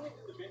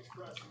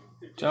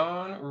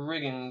 John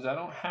Riggins. I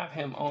don't have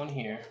him on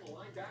here.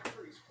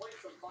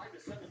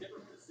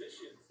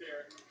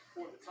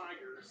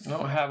 I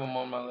don't have him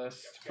on my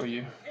list for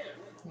you.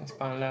 Let's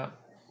find out.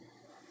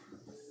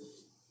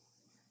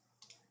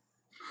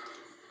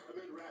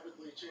 Amid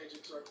rapidly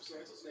changing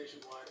circumstances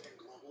nationwide and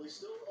globally,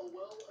 still a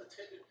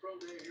well-attended pro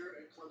day here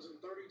at Clemson.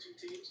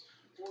 32 teams,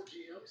 4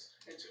 GMs,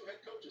 and 2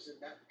 head coaches in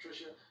Matt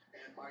Patricia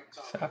and Mike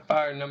Tomlin.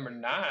 Sapphire number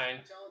 9.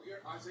 Talent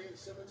here, Isaiah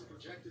Simmons, a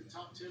projected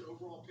top 10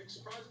 overall pick,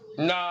 surprisingly.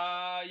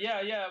 Nah,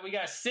 yeah. We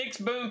got 6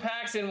 boom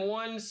packs and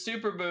 1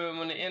 super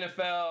boom in the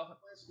NFL.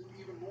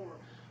 Even more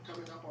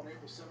coming up on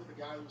April 7th. The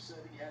guy who said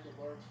he had to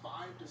learn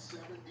 5 to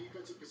 7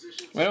 defensive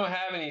positions. We don't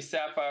have any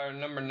Sapphire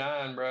number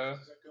 9, bro.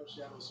 Coach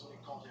Shadow Sweeney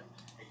called him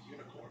a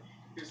unicorn.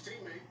 His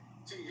teammate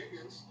T.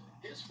 Higgins,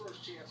 his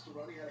first chance to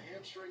run, he had a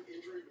hamstring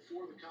injury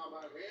before the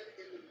combine, ran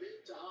in the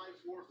mid to high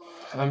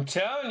 4.5. I'm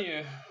telling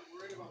you,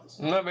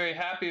 I'm not very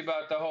happy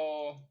about the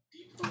whole.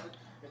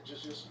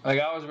 Like,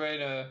 I was ready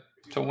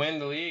to win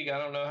the league. I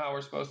don't know how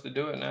we're supposed to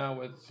do it now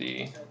with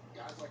the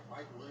guys like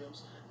Mike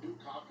Williams, Duke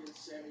Hopkins,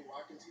 Sammy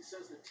Watkins. He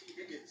says that T.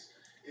 Higgins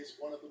is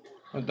one of the more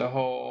with the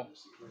whole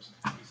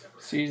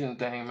season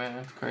thing, man.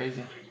 It's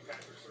crazy.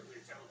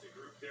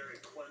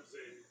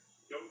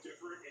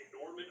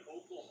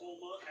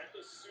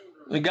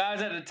 The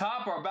guys at the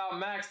top are about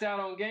maxed out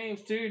on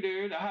games too,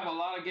 dude. I have a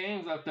lot of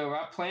games left over.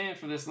 I planned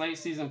for this late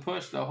season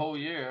push the whole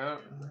year.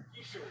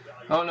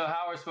 I don't know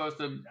how we're supposed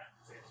to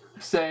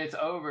say it's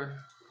over.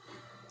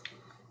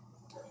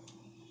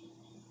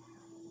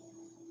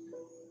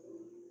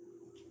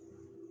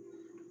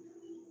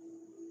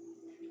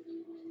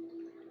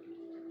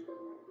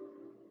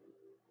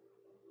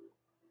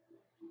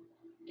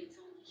 It's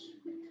only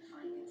human to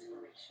find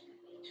inspiration in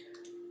nature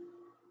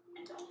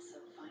and also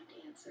find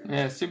answers.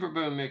 Yeah, Super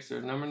Boom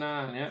Mixer, number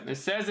 9. Yep, it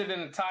says it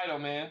in the title,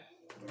 man.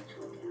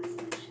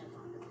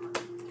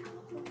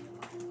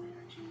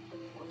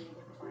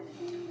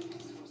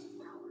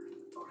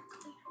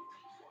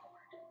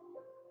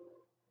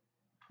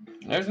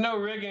 There's no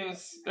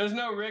Riggins. There's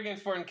no Riggins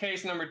for in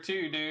case number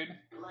 2, dude.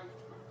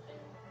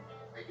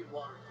 make it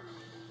waterproof,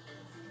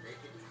 make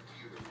it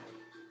beautiful,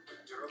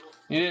 durable.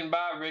 You didn't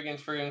buy Riggins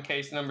for in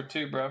case number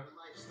 2, bro.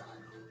 Lifestyle.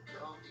 The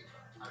Home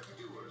Depot. Our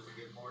doers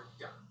get more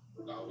done.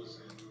 I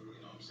was in,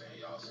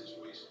 y'all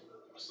situation.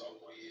 My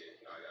sophomore year,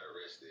 I got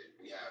arrested.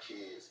 We have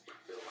kids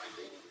feel like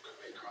they need to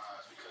commit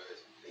crimes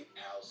because their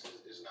house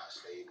is not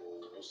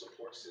stable, no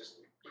support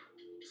system.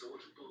 So what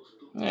you supposed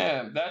to do?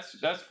 Yeah,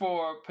 that's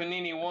for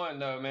Panini 1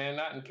 though, man,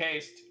 not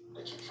encased.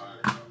 That you're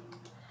trying to do.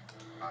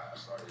 I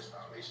started this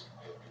foundation to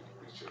help you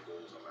reach your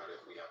goals, no matter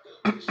if we have to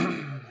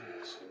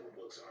school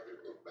books and our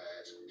book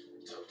bags,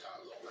 tough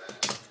times on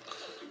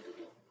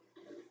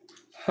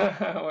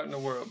that. What in the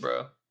world,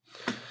 bro?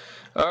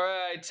 All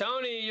right,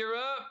 Tony, you're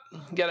up.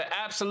 You got an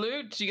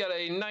Absolute. You got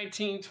a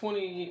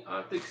 1920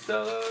 Optic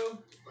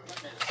Cello.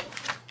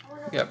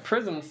 You got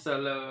Prism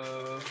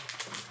Cello.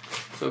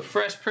 So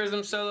fresh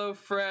Prism Cello,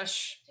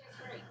 fresh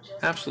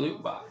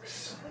Absolute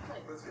box.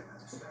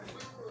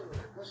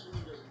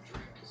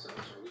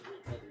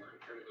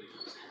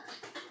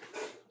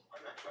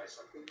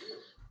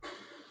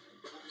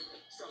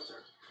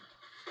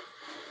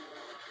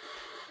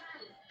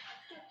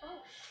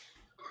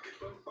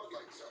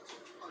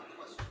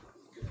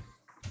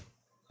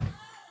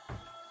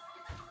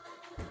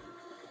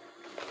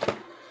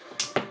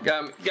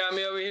 Got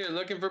me over here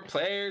looking for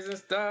players and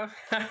stuff.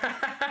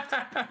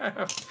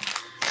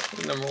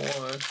 Number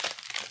 1.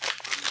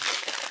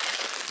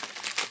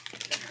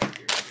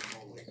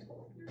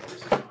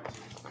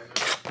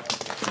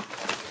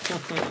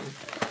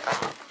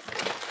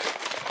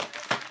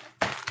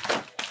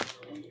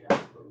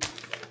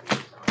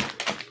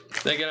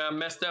 Thinking I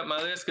messed up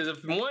my list, because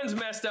if one's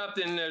messed up,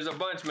 then there's a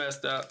bunch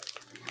messed up.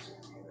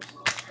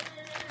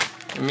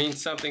 It means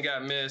something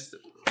got missed.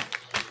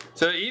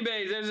 So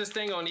eBay, there's this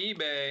thing on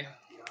eBay.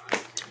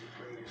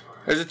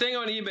 There's a thing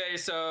on eBay,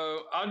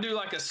 so I'll do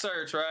like a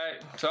search, right?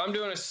 So I'm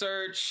doing a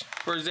search,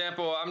 for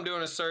example, I'm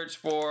doing a search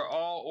for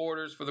all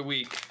orders for the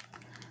week.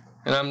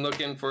 And I'm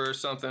looking for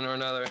something or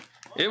another.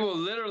 It will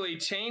literally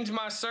change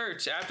my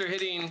search after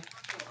hitting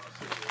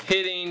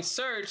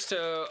search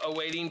to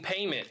awaiting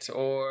payment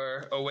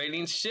or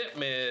awaiting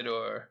shipment,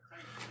 or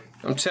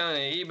I'm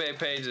telling you, eBay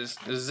page is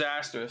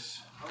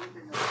disastrous.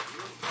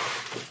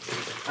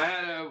 I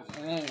had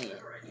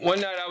one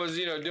night I was,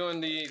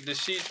 doing the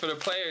sheets for the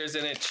players,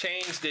 and it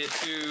changed it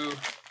to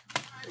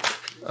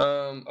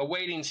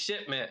awaiting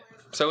shipment.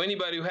 So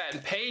anybody who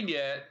hadn't paid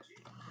yet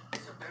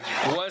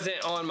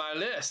wasn't on my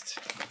list.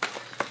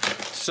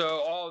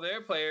 So all their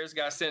players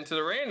got sent to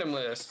the random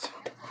list.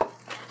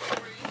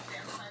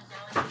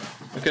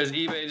 Because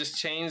eBay just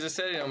changed the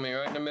setting on me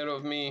right in the middle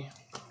of me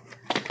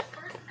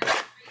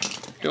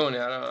doing it.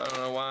 I don't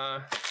know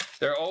why.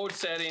 Their old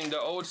setting, the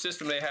old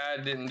system they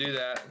had didn't do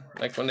that.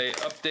 Like when they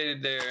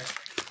updated their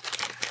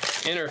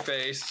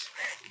interface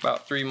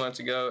about 3 months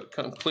ago, it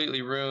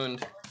completely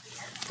ruined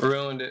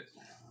it.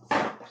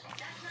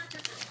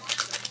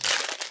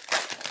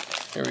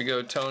 Here we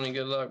go, Tony.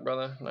 Good luck,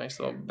 brother. Nice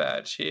little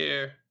batch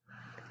here.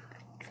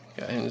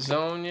 Got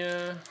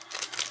Inzonia.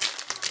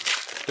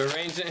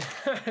 Derangement.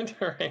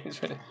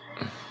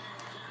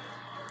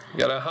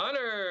 Got a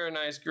Hunter.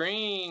 Nice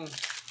green.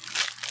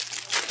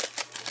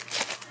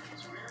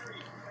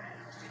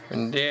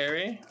 And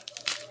Derry.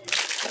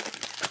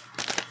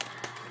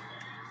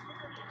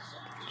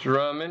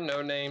 Drummond.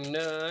 No name,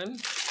 none.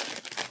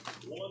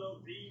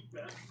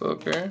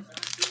 Booker.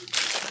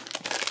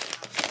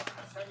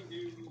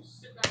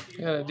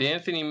 Got a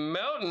D'Anthony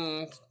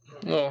Melton.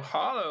 Little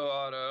hollow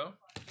auto.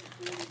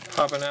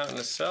 Popping out in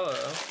the cello.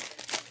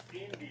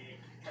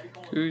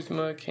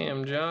 Kuzma,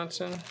 Cam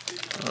Johnson.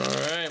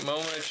 Alright,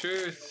 moment of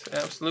truth.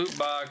 Absolute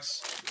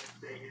box.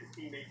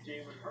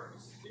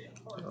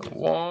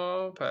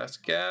 Wall,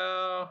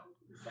 Pascal.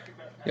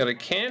 Got a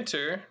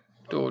Cantor,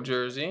 dual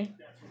jersey.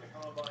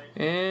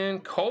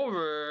 And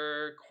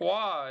Culver,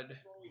 quad.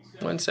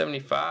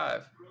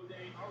 175.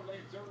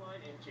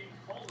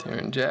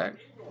 Taryn Jack.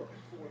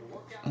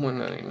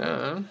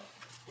 199.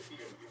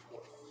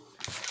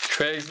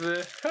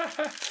 Craigslist.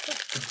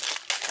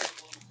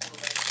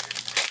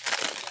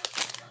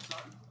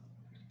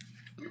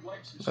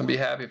 I'd be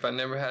happy if I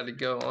never had to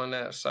go on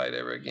that site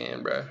ever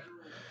again, bro.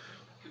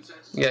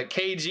 You got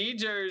KG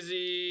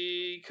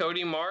jersey,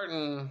 Cody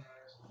Martin.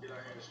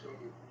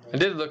 I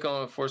did look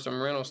on for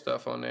some rental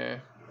stuff on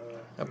there.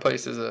 That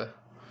place is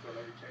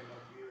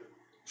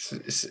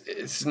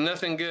it's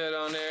nothing good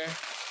on there.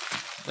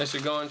 Unless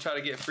you're going to try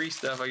to get free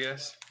stuff, I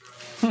guess.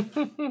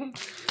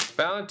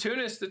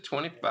 Valentunas to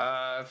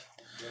 25.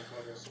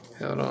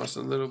 Held on just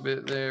a little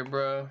bit there,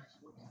 bro.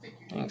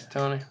 Thanks,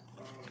 Tony.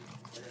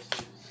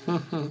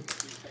 You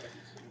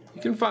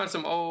can find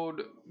some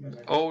old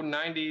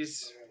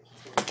 90s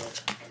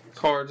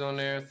cards on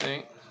there, I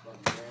think.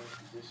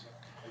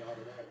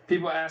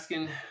 People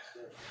asking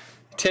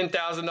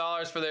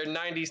 $10,000 for their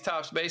 90s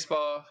Topps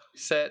baseball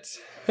sets.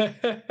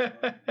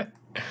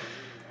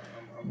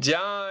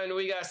 John,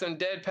 we got some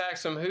dead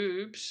packs, some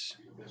hoops.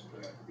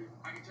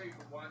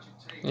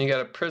 You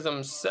got a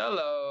Prism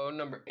Cello,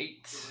 number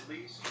 8.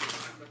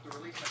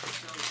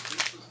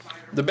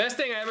 The best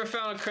thing I ever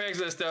found on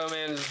Craigslist, though,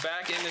 man, is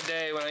back in the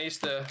day when I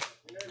used to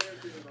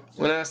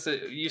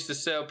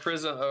sell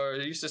Prism, or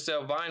used to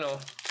sell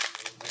vinyl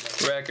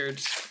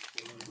records.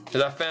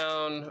 Because I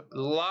found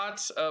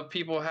lots of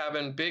people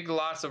having big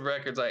lots of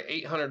records, like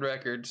 800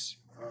 records.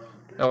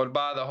 I would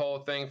buy the whole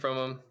thing from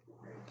them.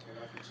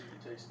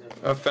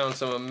 I found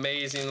some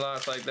amazing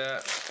lots like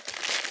that.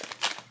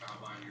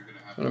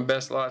 One of the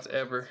best lots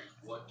ever.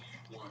 I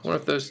wonder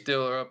if those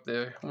still are up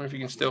there. I wonder if you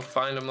can still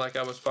find them like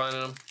I was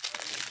finding them.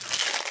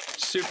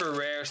 Super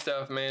rare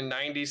stuff, man.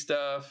 90s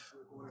stuff.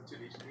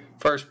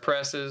 First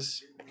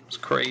presses. It's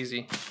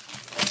crazy.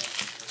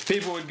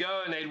 People would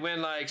go and they'd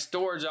win like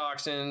storage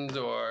auctions,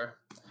 or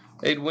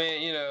they'd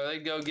win, you know,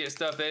 they'd go get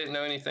stuff they didn't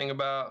know anything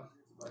about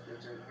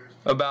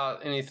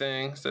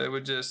anything. So they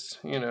would just,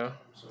 you know,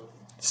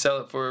 sell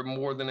it for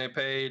more than they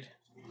paid.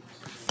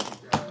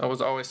 I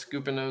was always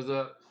scooping those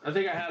up. I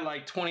think I had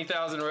like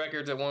 20,000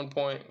 records at one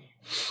point.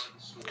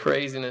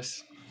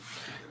 Craziness.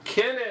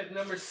 Kenneth,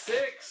 number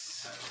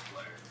 6.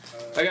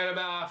 I got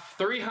about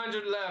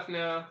 300 left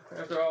now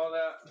after all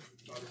that.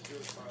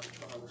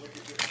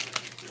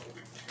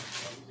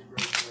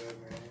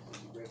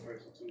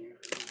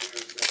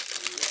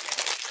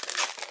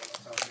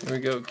 Here we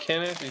go,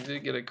 Kenneth. You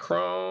did get a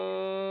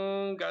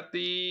chrome. Got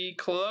the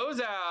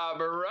closeout,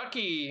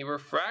 Barucki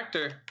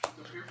Refractor.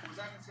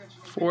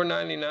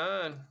 $4.99.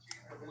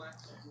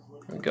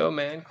 There we go,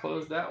 man.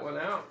 Close that one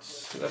out.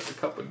 That's a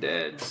couple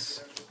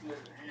deads.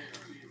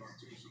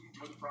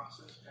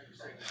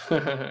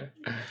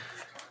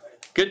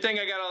 Good thing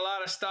I got a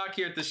lot of stock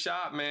here at the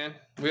shop, man.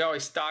 We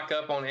always stock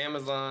up on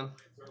Amazon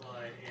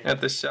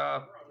at the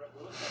shop.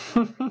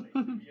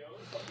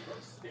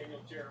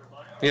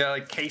 Yeah,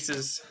 like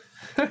cases.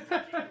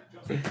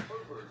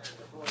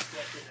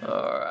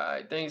 All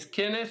right, thanks,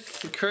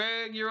 Kenneth.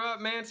 Craig, you're up,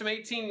 man. Some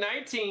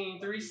 1819,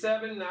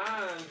 379.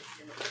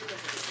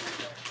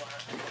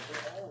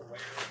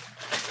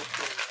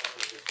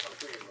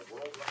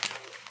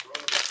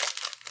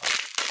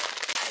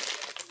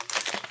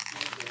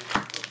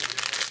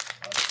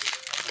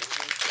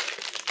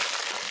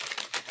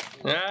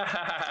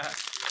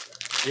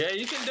 Yeah,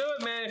 you can do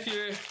it, man,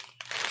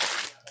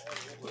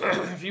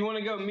 if you want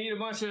to go meet a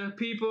bunch of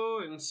people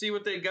and see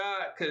what they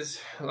got, because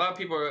a lot of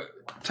people are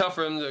tough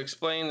for them to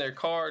explain their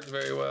cards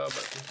very well,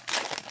 but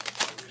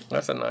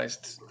that's a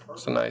nice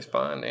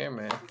find there,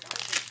 man.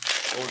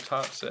 Old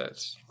top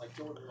sets.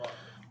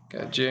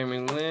 Got Jeremy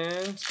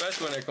Lin,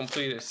 especially when they're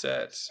completed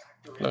sets.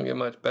 Don't get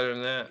much better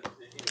than that.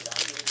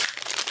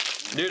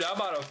 Dude, I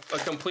bought a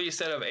complete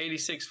set of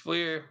 86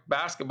 Fleer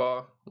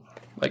basketball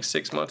like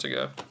 6 months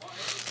ago.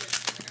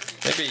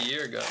 Maybe a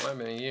year ago. It might have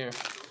been a year.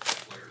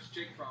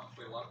 Jake Fromm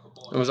played a lot of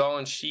football. It was all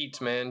in sheets,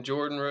 man.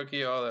 Jordan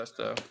rookie, all that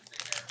stuff.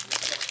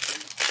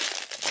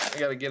 I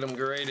gotta get them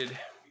graded.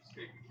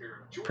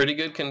 Pretty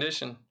good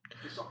condition.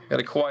 Got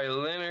a Kawhi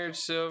Leonard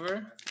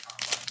silver.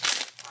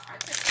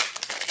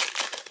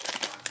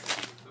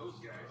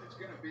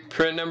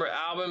 Print number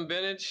album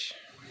vintage.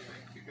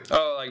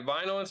 Oh, like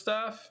vinyl and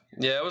stuff?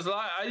 Yeah, it was a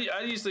lot. I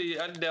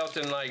dealt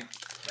in like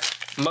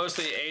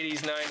mostly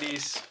 80s,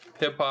 90s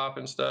hip hop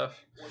and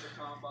stuff.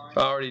 I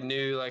already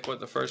knew like what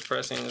the first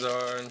pressings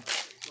are and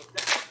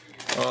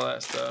all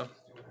that stuff.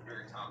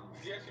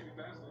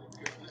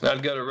 And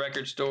I'd go to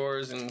record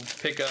stores and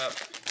pick up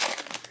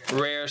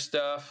rare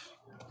stuff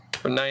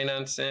for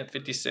 99 cents,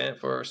 50 cents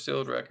for a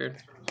sealed record.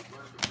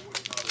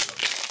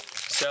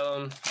 Sell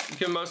them. You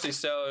can mostly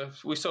sell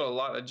it. We sold a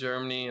lot to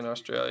Germany and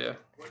Australia.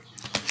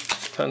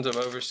 Tons of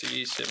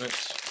overseas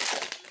shipments.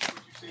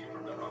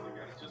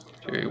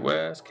 Jerry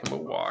West,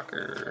 Kimball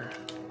Walker.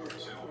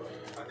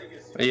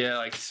 Yeah,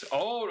 like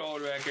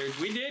old records.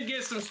 We did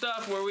get some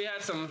stuff where we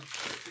had some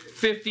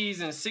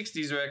 50s and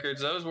 60s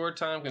records. Those were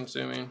time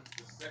consuming.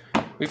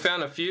 We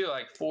found a few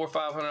like $400 or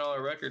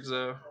 $500 records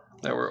though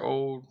that were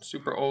old,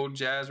 super old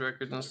jazz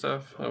records and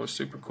stuff. That was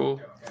super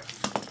cool.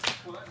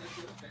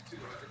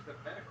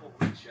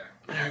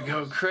 There we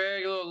go,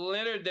 Craig. A little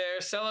Leonard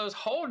there. Cello's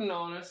holding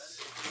on us.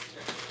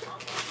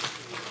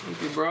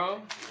 Thank you,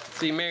 bro.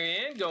 See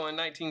Marianne going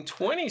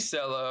 1920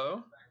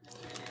 cello.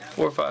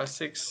 4, 5,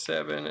 6,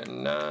 7,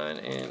 and 9,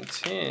 and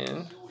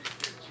 10.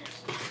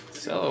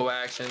 Cello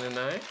action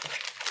tonight.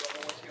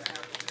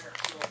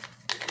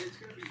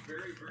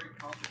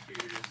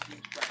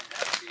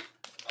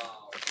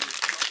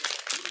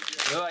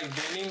 They're like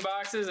vending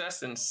boxes?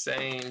 That's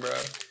insane, bro.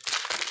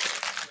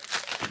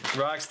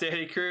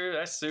 Rocksteady Crew,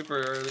 that's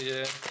super early,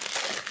 yeah.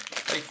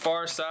 Like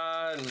Far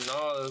Side and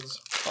all the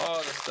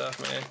stuff,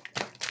 man.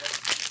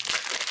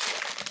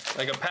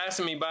 Like a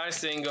Passing Me By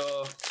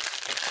single,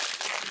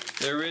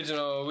 the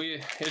original,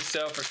 it'd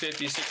sell for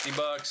 50, 60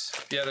 bucks.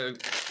 If you had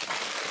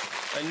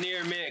a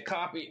near mint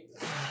copy.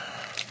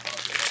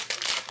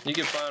 You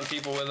could find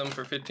people with them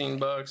for 15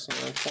 bucks,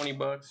 20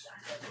 bucks.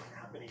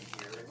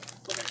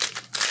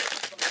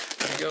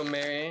 There you go,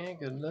 Marianne.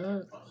 Good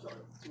luck.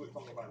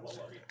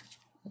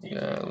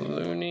 Yeah,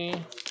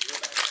 Looney.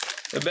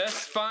 The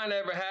best find I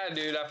ever had,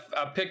 dude,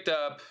 I picked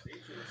up,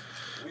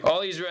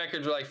 all these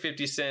records were like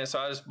 50 cents, so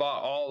I just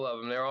bought all of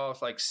them. They're all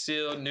like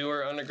sealed,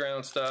 newer,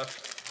 underground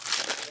stuff.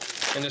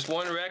 And this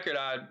one record,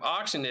 I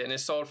auctioned it, and it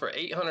sold for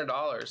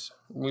 $800.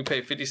 We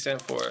paid 50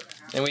 cents for it.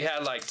 And we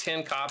had like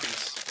 10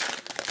 copies.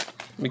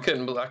 I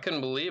couldn't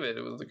believe it.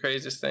 It was the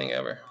craziest thing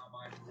ever.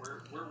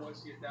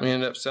 We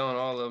ended up selling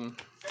all of them.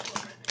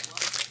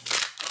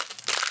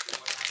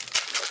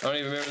 I don't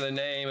even remember the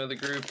name of the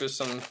group. It was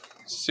some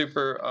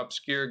super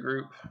obscure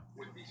group.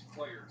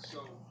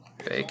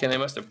 Fake, and they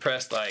must have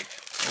pressed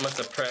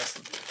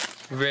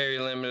very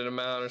limited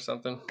amount or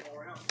something.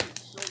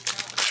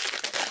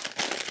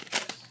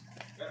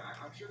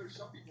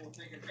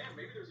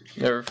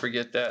 Never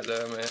forget that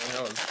though, man.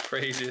 That was the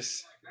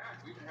craziest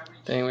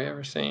thing we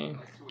ever seen.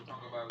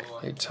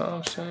 Hey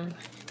Thompson.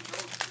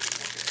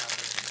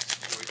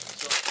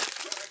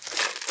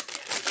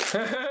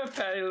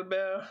 Patty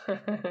LaBelle.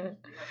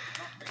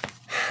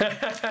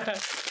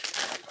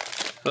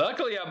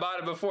 Luckily, I bought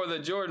it before the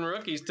Jordan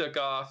rookies took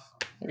off.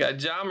 We got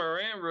John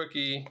Morant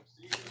rookie.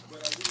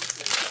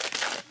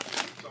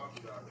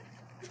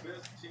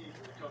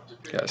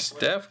 Got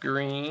Steph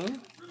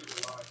Green.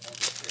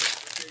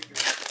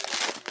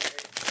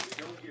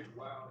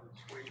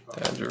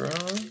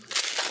 Jerome.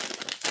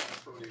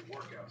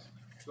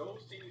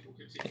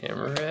 Cam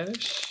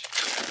Reddish.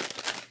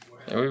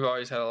 And we've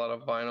always had a lot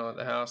of vinyl at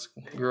the house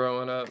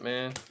growing up,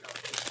 man.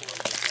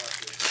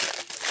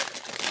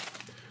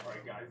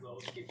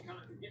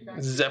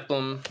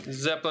 Zeppelin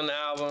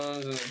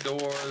albums and the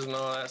Doors and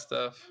all that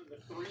stuff.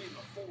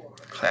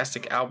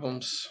 Classic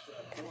albums.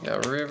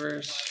 Got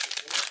Rivers.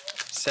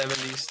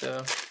 70s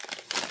stuff.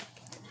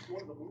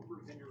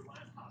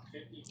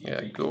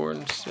 Got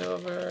Gordon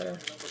Silver.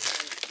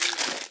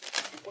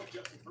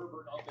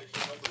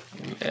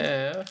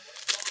 Yeah.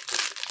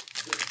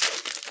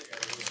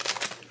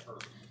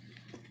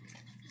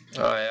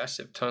 Oh yeah, I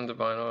ship tons of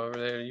vinyl over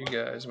there to you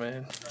guys,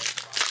 man.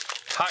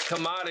 Hot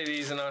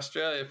commodities in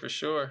Australia for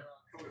sure.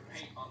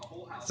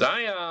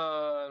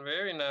 Zion,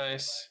 very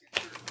nice.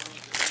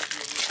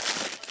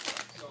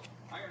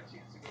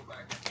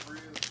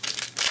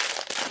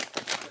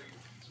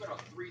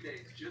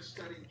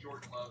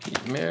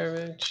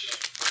 Marriage.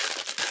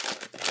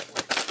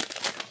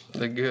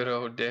 The good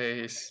old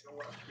days.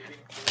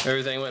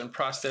 Everything went and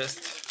processed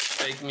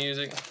fake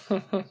music.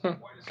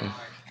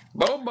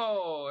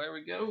 Bobo, there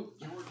we go.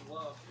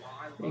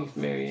 Thanks,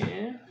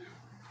 Marianne.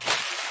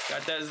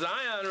 Got that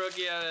Zion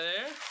rookie out of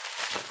there.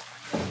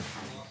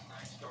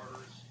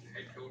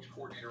 Head coach,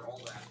 coordinator,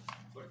 all that.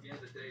 But at the end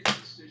of the day, the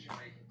decision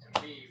making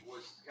to me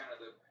was kind of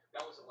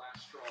that was the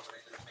last straw that I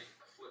ended up making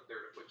the flip there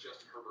to put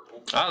Justin Herbert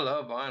over. I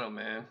love vinyl,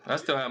 man. I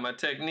still have my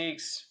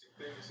techniques.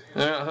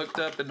 They're not hooked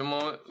up at the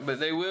moment, but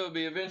they will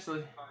be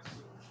eventually.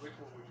 Which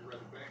one would you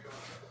rather bank on?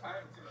 I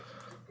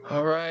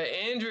All right,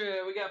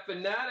 Andrea, we got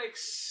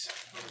Fanatics.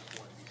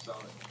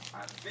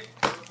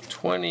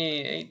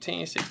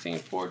 2018, 16,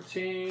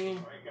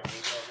 14.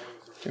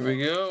 Here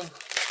we go.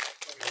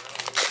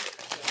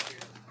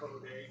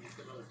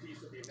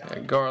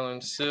 Got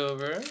Garland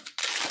Silver.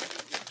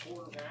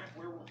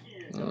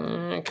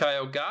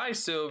 Kyle Guy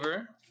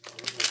Silver.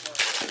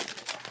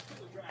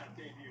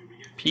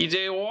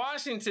 PJ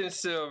Washington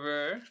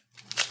Silver.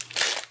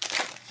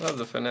 Love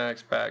the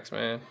Fanatics packs,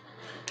 man.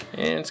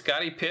 And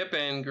Scottie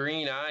Pippen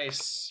Green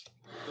Ice.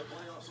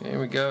 There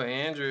we go,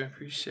 Andrew.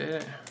 Appreciate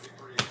it.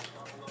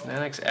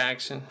 Fanatics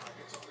action.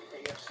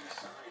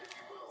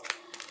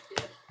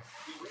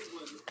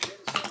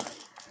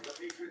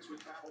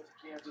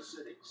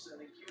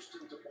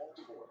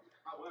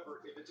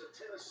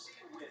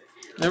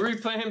 They're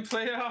replaying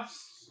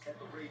playoffs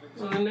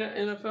on the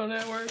NFL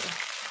Network.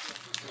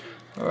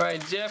 All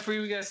right, Jeffrey,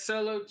 we got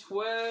Solo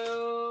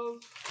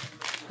 12.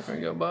 There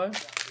we go, bud.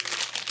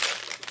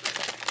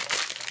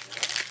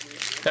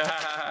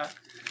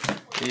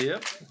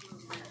 Yep.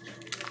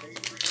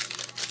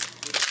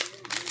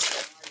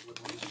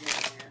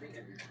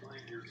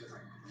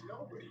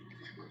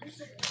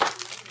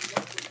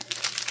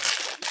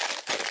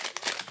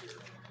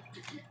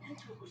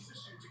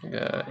 We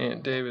got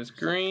Ant Davis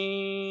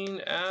Green,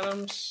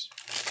 Adams.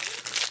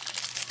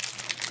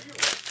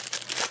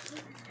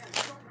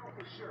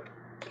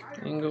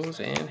 Ingles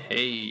and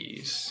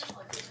Hayes.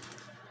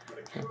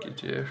 Thank you,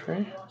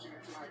 Jeffrey.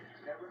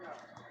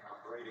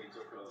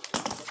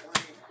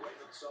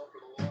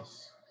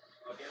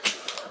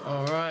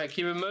 All right,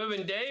 keep it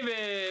moving,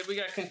 David. We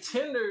got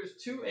contenders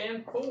 2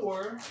 and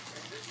 4.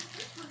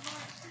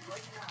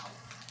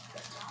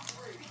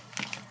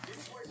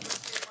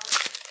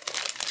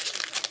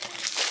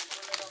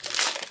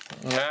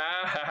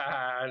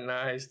 Ah,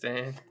 nice,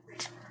 Dan.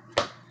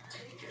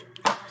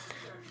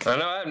 I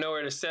know I have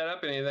nowhere to set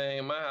up anything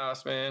in my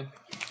house, man.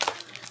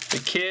 The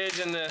kids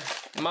and the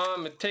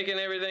mom are taking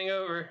everything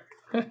over.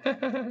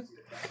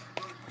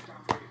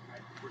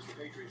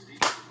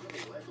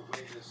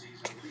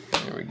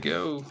 There we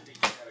go.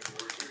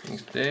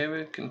 Thanks,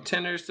 David.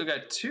 Contenders still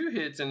got 2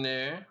 hits in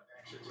there.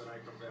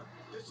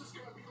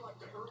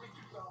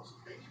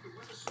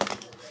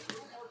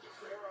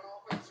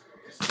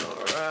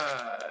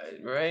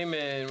 Alright,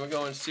 Raymond, we're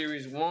going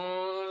series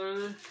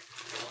 1,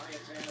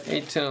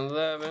 8, 10,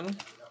 11.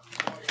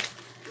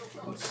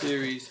 And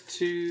series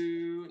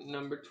 2,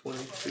 number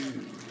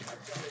 22.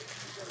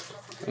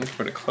 Let's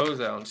put a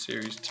closeout on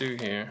series 2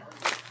 here.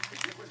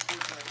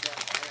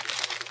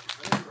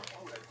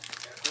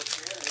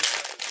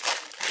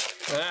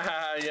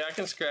 Ah, yeah, I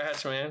can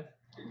scratch, man.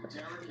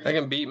 I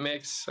can beat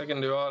mix. I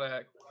can do all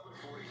that.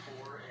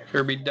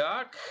 Kirby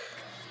Doc.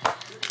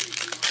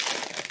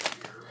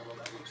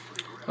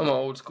 I'm an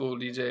old school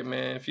DJ,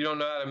 man. If you don't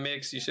know how to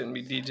mix, you shouldn't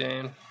be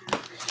DJing.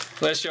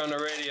 Unless you're on the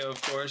radio, of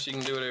course. You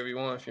can do whatever you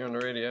want if you're on the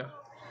radio.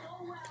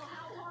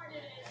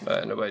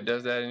 But nobody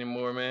does that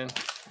anymore, man.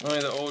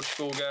 Only the old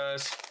school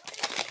guys.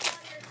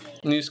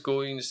 New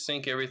school, you can just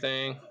sync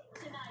everything.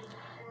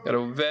 Got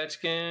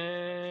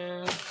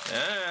Ovechkin.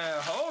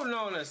 Ah, holding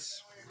on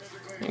us.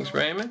 Thanks,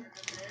 Raymond.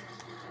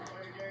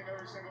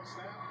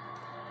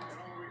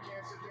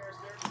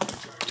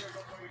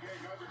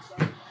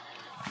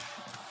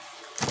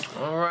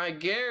 All right,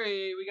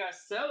 Gary, we got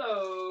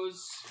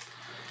Cellos.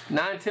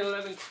 9, 10,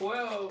 11,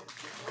 12.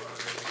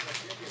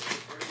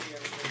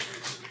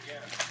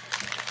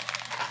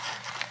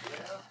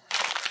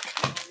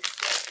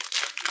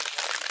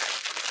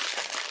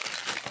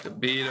 The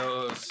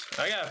Beatles.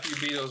 I got a few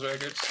Beatles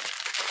records.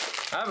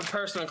 I have a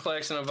personal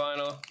collection of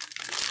vinyl.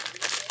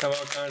 Have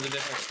all kinds of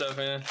different stuff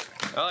in it.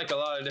 I like a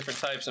lot of different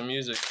types of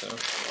music, so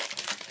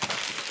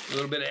a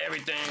little bit of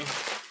everything.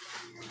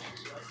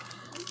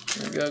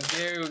 Here we go,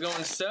 Gary. We're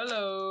going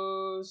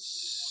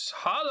Cellos.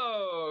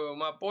 Hollow,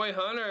 my boy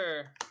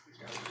Hunter.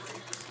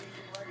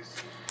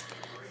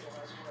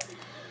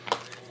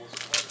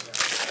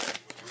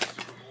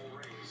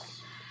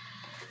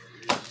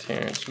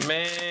 Terrence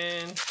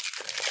Mann.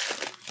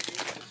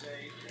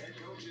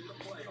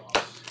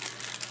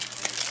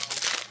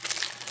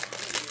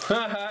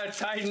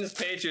 Titans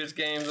Patriots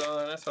game's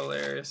on. That's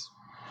hilarious.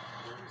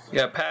 You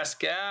got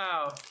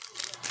Pascal.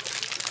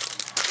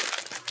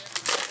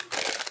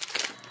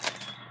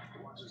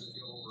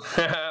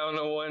 On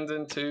the 1s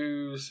and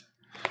 2s.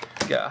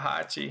 You got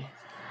Hachi.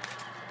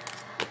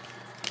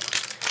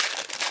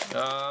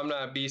 I'm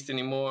not a beast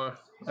anymore.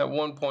 At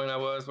one point I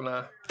was when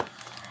I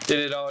did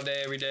it all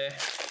day, every day.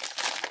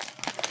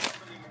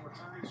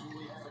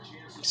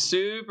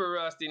 Super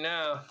rusty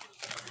now.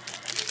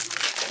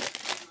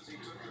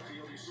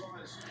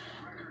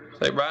 It's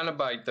like riding a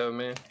bike though,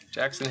 man.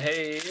 Jackson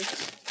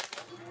Hayes.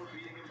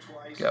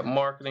 Got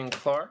Marketing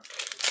Clark.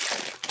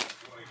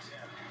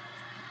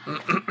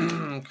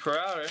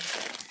 Crowder.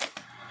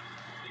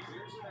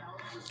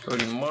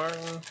 Cody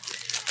Martin.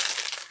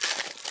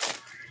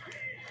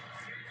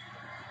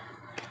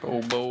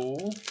 Bobo.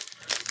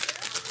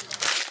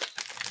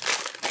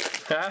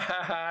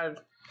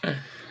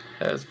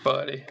 That's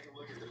funny.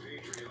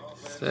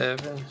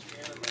 7.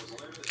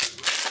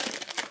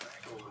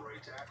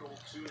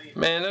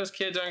 Man, those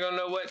kids aren't going to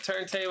know what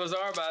turntables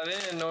are by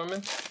then,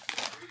 Norman.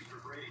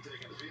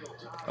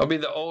 I'll be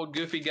the old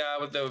goofy guy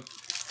with the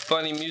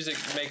funny music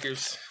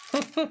makers.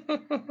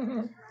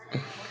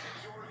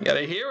 Got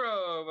a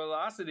hero,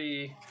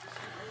 Velocity.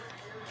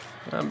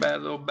 Not a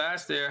bad little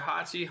batch there.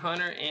 Hachi,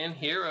 Hunter, and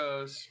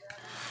Heroes.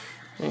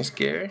 Ain't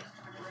scary.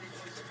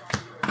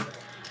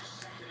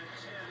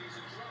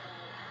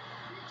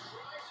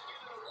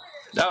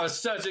 That was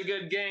such a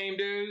good game,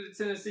 dude.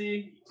 The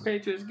Tennessee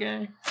Patriots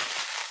game.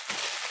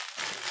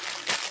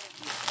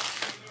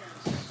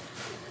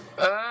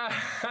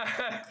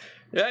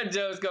 That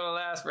joke's gonna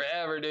last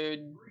forever,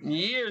 dude.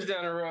 Years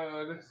down the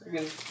road.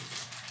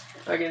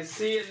 I can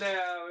see it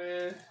now,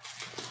 man.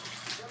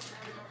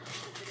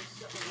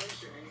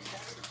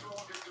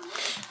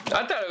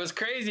 I thought it was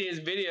crazy, his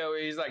video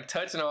where he's like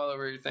touching all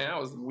over everything.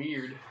 That was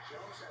weird.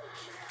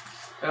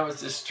 That was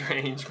just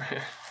strange,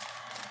 man.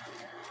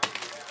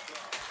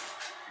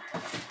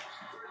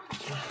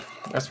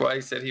 That's why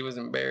he said he was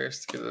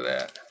embarrassed because of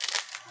that.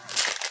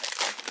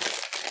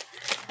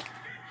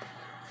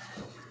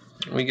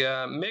 We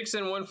got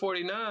Mixon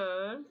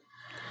 149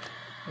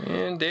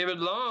 and David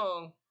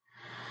Long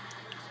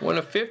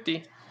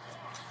 1/50.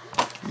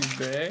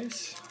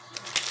 Base.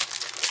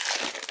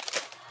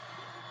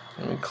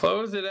 And we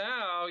close it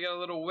out. We got a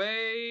little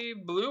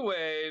wave, blue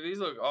wave. These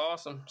look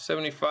awesome.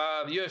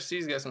 75.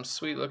 UFC's got some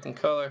sweet looking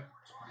color.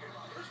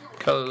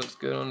 Color looks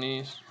good on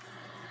these.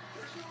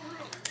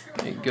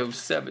 There you go,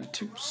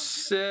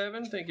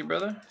 727. Thank you,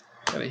 brother.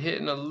 Got a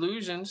hit in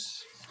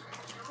Illusions.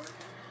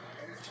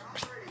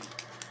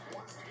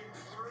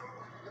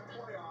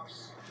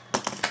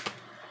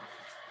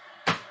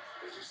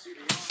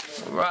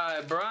 All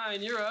right,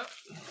 Brian, you're up.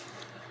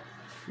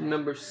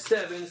 Number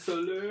 7,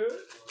 salute.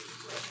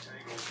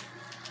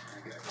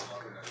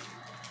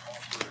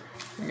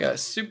 We got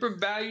Super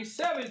Value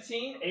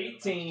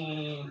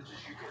 17/18.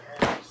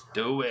 Let's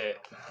do it.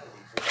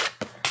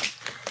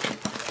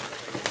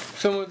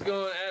 Someone's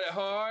going at it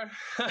hard.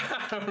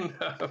 I don't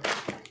know.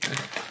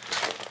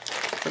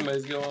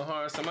 Somebody's going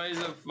hard. Somebody's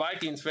a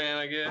Vikings fan,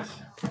 I guess.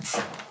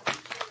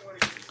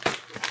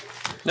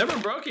 Never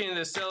broke any of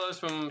the sellers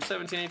from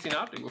 17/18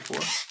 Optic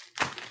before.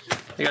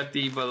 They got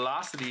the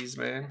Velocities,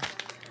 man.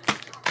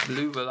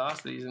 Blue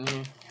Velocities in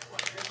here.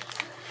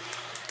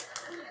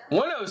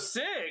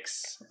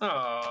 106?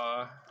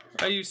 Aw.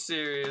 Are you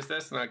serious?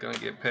 That's not gonna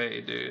get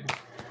paid, dude.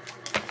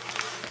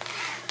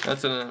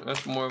 That's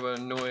more of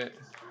an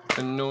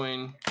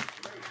annoying.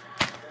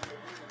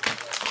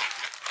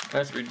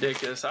 That's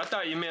ridiculous. I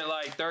thought you meant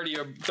like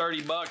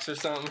 30 bucks or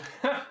something.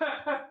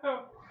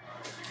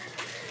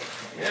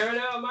 You never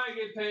know, it might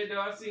get paid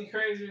though. I've seen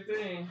crazier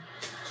things.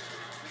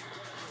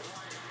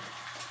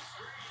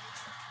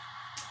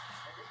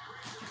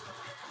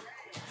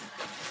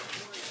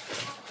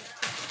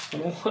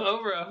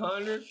 Over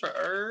 100 for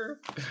Herb.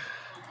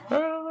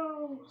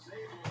 Oh.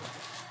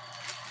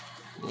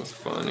 That's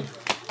funny.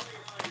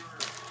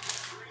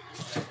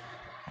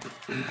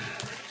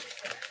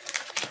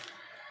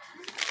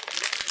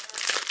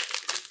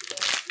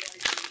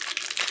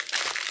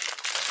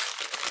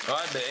 Oh,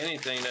 I bet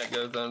anything that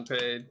goes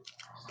unpaid.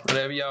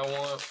 Whatever y'all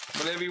want.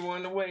 Whatever you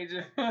want to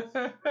wager.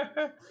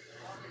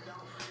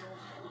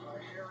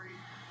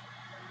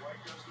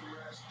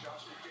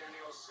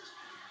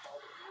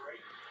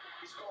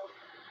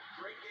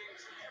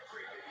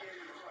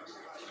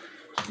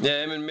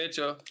 Yeah, him and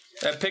Mitchell.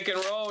 That pick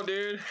and roll,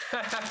 dude.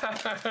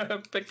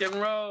 Pick and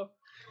roll.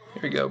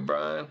 Here we go,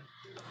 Brian.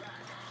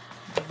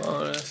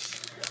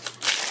 Bonus.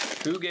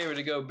 Who gave her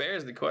to go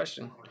Bears is the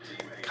question.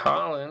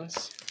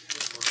 Collins.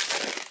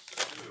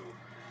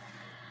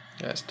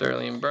 Got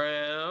Sterling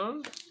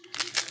Brown.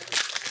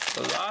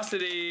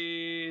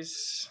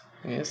 Velocities.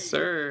 Yes,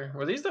 sir.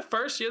 Were these the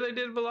first year they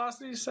did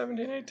Velocities,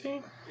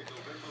 17-18? I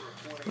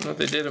don't know if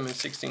they did them in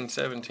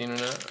 16-17 or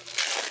not.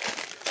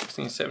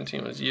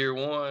 16-17 was year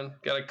 1.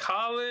 Got a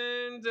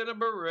Collins and a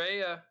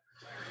Berea.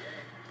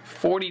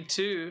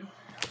 42.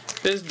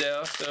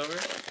 Fisdale, silver.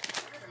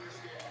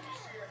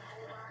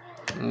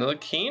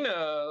 Lakina,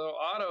 a little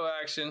auto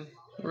action.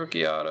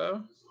 Rookie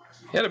auto.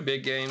 He had a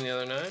big game the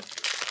other night.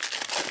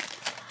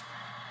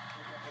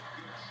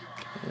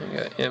 We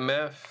got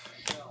MF.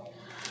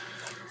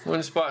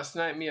 One spot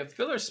sniped me a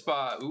filler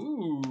spot.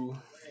 Ooh.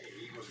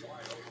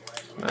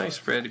 Nice,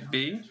 Freddie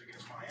B.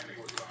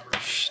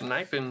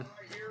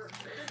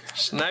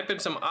 Sniping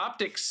some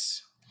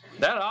optics.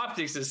 That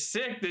optics is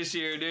sick this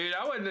year, dude.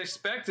 I wasn't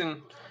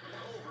expecting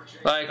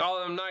like all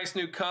of them nice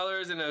new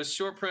colors and those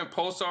short print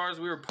pulsars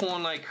we were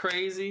pulling like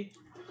crazy.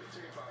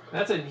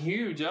 That's a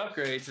huge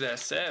upgrade to that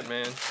set,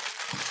 man.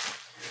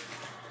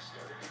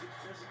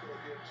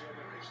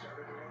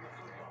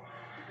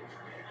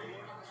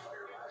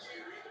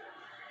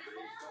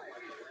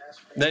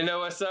 They know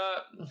what's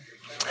up.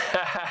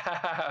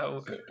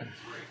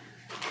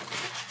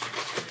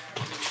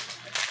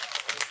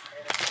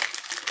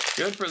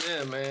 Good for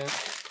them, man.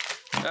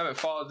 I haven't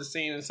followed the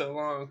scene in so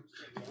long.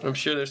 I'm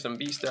sure there's some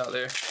beast out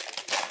there.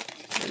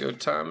 There you go,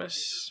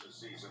 Thomas.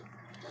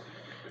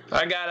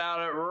 I got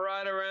out at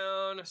right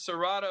around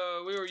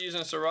Serato. We were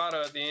using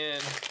Serato at the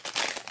end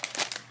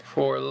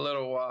for a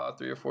little while,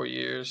 3 or 4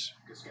 years.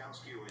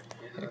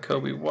 And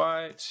Kobe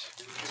White.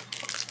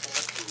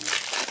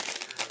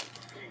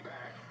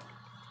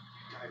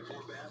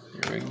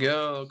 Here we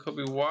go,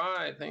 Kobe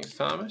White. Thanks,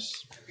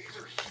 Thomas. These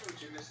are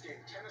huge in this game.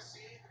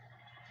 Tennessee,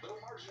 little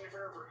margin of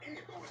error for any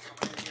opponent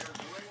coming in here.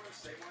 New England,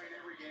 same way in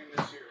every game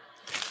this year.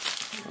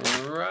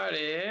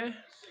 Alrighty.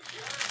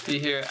 See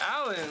here,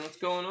 Alan, what's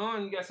going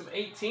on? You got some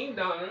 18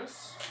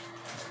 dollars.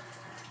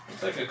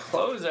 Looks like a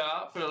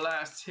closeout for the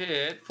last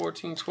hit.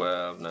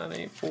 14-12,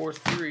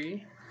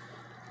 9843.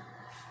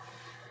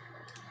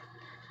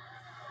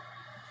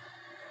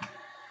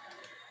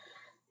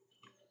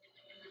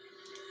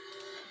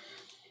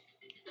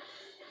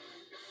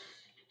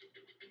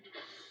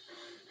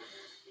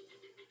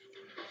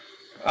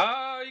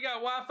 Oh, you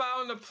got Wi-Fi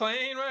on the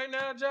plane right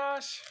now,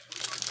 Josh?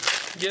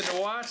 Getting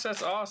to watch?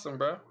 That's awesome,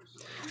 bro.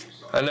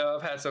 I know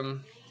I've had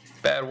some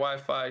bad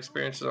Wi-Fi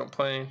experiences on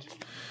planes.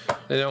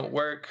 They don't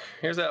work.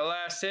 Here's that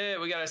last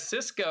hit. We got a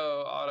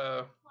Cisco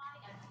auto.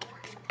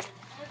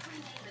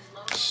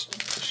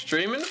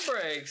 Streaming the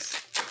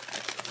brakes.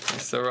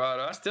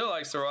 Serato. I still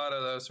like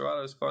Serato, though.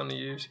 Serato's fun to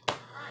use.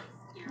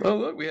 Oh,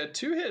 look. We had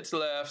 2 hits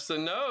left. So,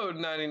 no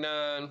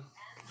 99.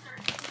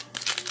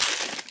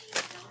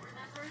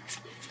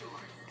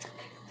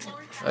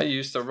 I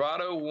used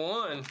Serato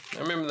 1. I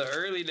remember the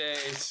early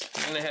days,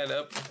 and they had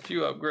a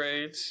few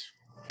upgrades.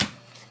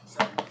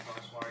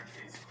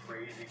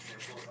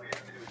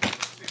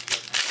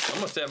 I'm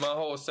gonna set my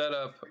whole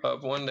setup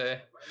up one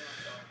day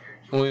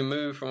when we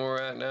move from where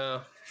we're at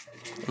now.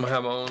 I'm gonna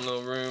have my own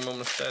little room. I'm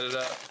gonna set it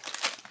up.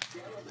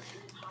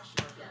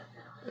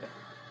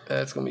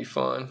 That's gonna be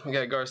fun. We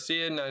got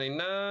Garcia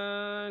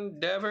 99,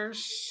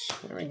 Devers.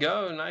 There we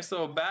go. Nice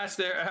little batch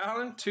there,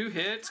 Alan. 2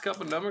 hits,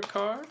 couple number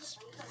cards.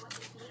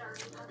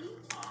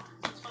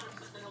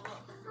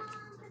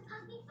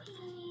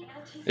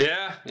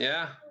 Yeah,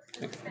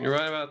 you're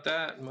right about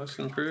that. Most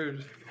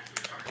improved.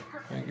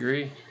 I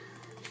agree.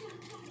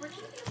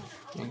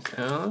 Thanks,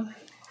 Alan.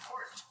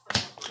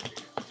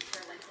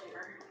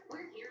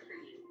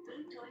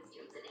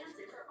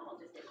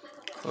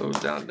 Close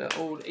down the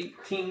old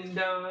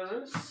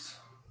 $18.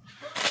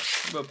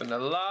 We've opened a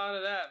lot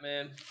of that,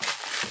 man.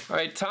 All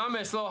right,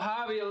 Thomas, little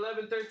hobby,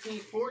 11, 13,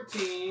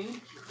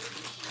 14.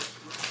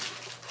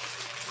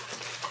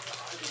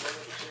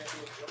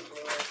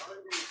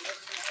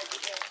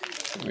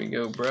 Here we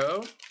go,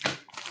 bro.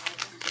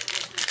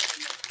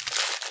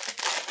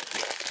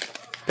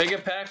 Pick a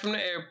pack from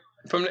the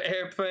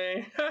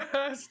airplane.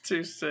 That's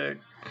too sick.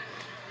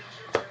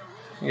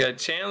 You got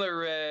Chandler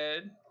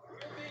Red.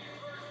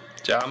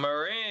 Ja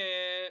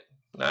Morant.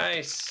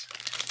 Nice.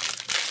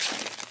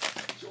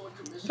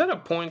 Is that a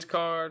points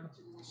card?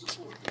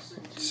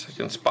 I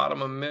can spot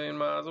him a million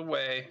miles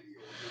away.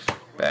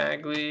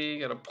 Bagley.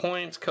 Got a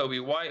points. Kobe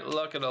White.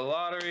 Luck of the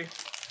lottery.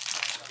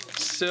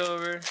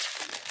 Silver.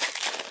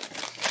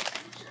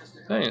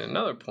 That ain't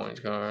another points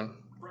card.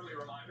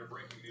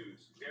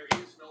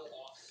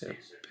 Yeah,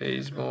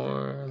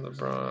 Pagemore,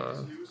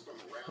 LeBron.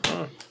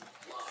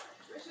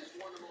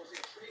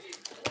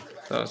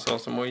 Thought I saw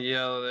some more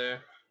yellow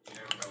there.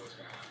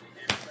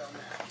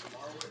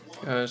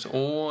 There's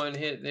 1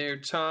 hit there,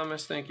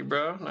 Thomas. Thank you,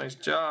 bro. Nice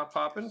job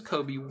popping.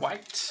 Kobe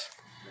White.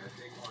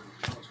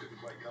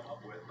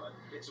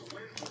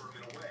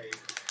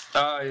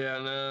 Oh, yeah,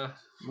 no.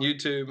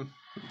 YouTube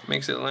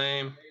makes it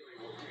lame.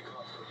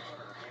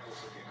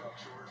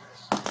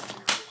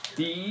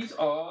 These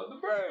are the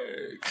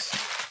breaks.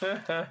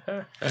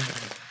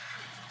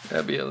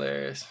 That'd be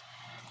hilarious.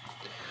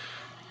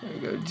 There we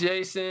go,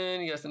 Jason.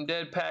 You got some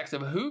dead packs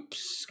of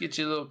hoops. Get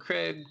you a little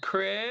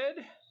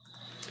cred.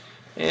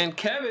 And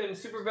Kevin,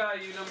 super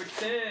value number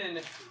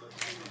 10.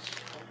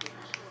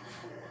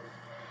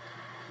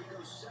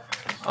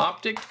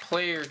 Optic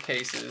player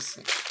cases.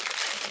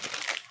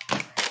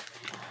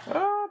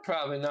 Oh,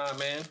 probably not,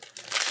 man.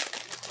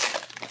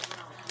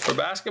 For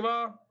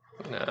basketball?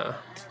 Nah.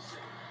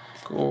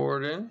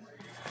 Gordon.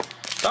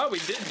 Thought we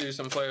did do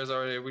some players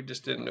already. We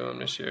just didn't do them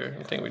this year.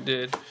 I think we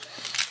did.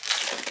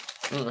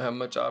 I don't have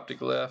much optic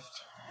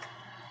left.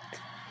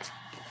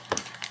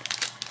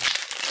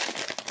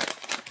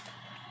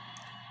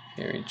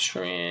 Harry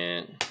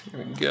Trent.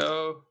 There we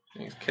go.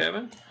 Thanks,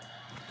 Kevin.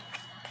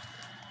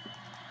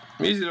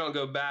 We usually don't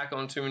go back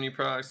on too many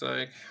products.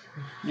 Like,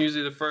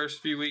 usually the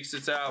first few weeks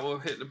it's out, we'll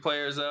hit the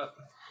players up.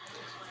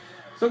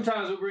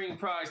 Sometimes we'll bring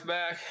products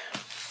back.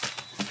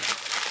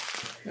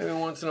 Every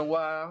once in a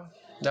while.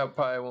 That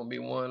probably won't be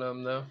one of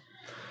them, though.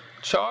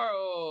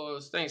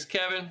 Charles. Thanks,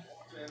 Kevin.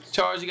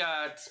 Charles, you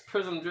got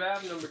Prism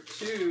Draft number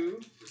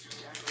 2.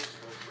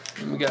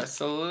 And we got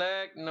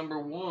Select number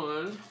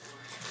 1.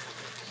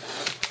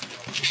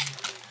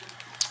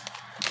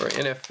 For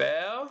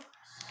NFL.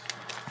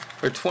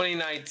 For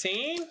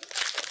 2019.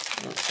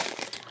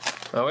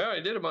 Oh, we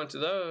already did a bunch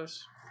of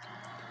those.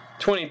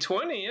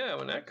 2020, yeah,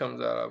 when that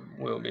comes out,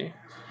 I will be.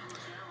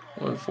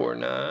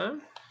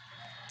 149.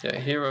 Got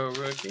Hero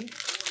Rookie.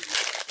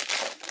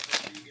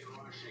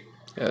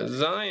 Got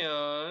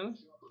Zion.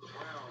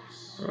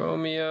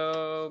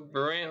 Romeo,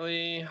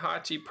 Brantley,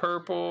 Hachi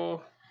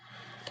purple,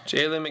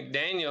 Jalen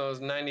McDaniels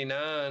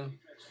 99,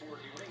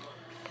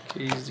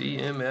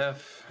 KZMF.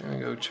 There we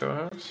go,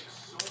 Charles.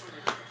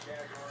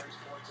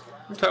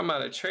 You're talking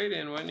about a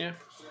trade-in, wasn't you?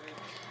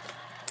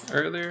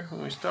 Earlier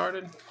when we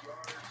started.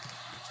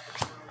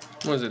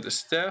 Was it the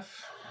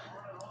Steph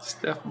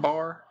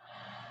bar?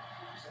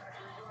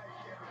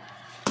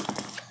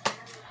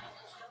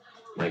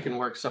 I can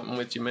work something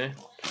with you, man.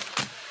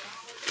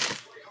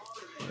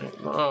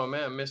 Oh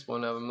man, I missed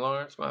one of them,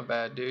 Lawrence. My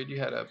bad, dude. You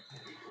had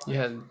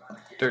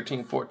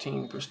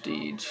 13-14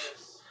 prestige.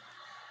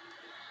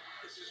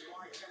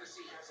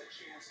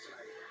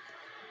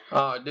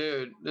 Oh,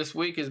 dude, this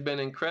week has been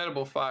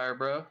incredible fire,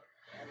 bro.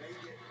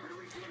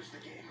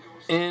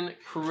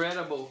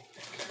 Incredible.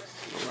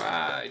 All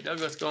right,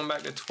 Douglas going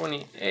back to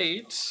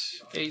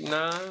 28, 8,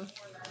 9,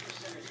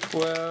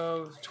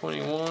 12,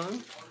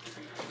 21.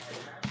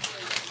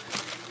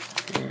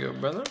 There you go,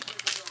 brother.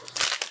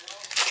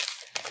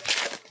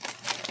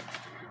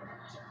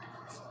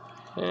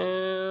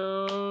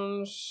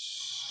 And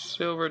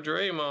Silver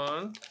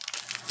Draymond.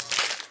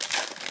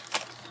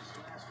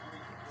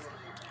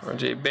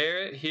 RJ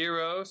Barrett,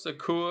 Hero,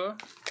 Sakua.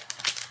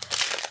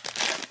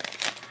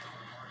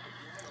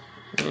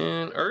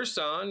 And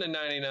Urson to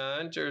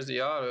 99, Jersey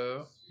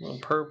Auto.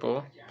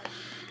 Purple.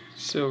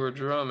 Silver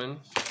Drummond.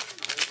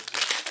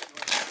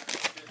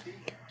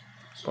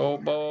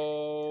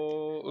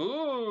 Bowl.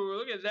 Ooh,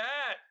 look at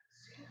that.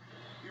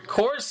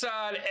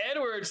 Courtside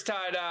Edwards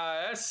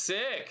tie-dye. That's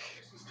sick.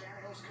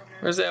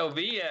 Where's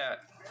LV at?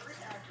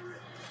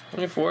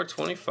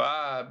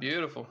 24-25.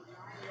 Beautiful.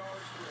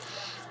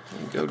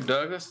 There you go,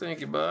 Douglas.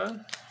 Thank you,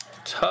 bud.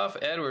 Tough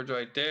Edwards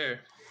right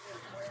there.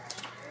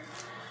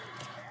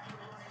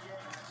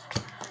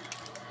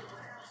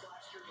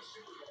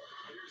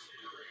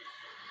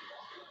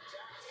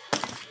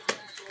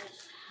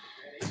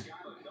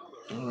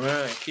 All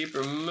right, keep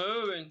her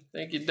moving.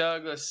 Thank you,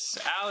 Douglas.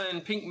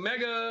 Allen, Pink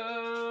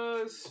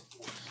Megas.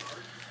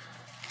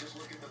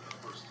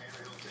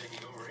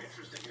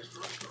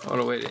 All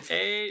the way to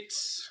 8.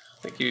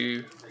 Thank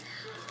you.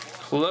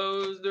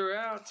 Closed her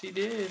out. He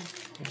did.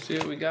 Let's see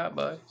what we got,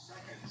 bud.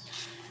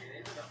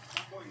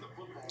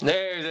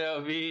 There's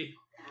LV.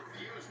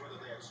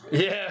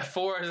 Yeah,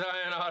 4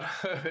 Zion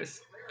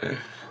autos.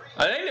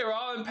 I think they were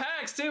all in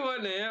packs too,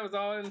 wasn't it? Yeah, it was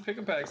all in pick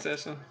a pack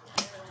session.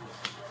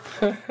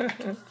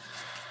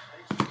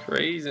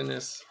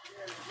 Craziness.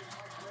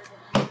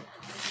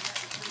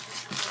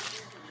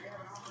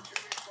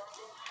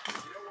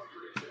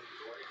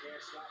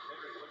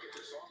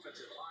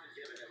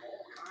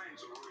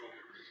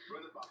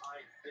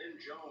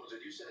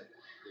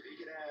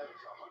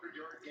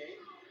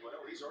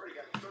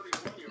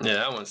 Yeah,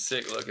 that one's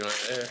sick looking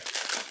right there.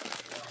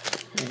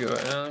 You go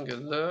Allen,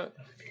 good luck.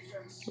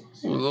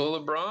 Ooh, little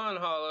LeBron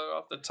hollow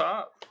off the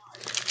top.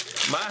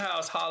 My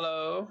house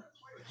hollow.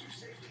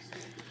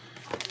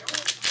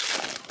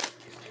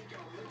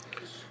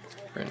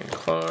 Brandon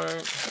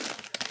Clark.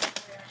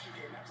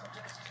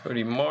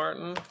 Cody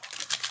Martin.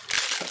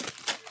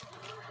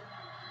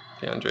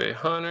 DeAndre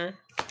Hunter.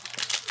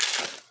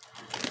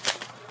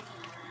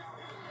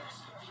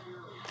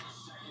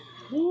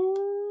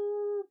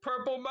 Woo!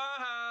 Purple my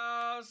house.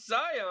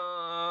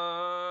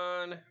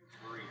 Zion.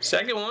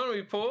 Second one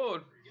we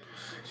pulled.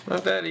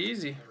 Not that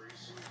easy.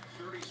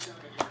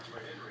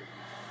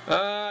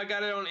 I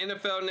got it on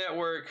NFL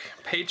Network.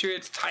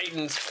 Patriots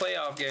Titans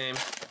playoff game.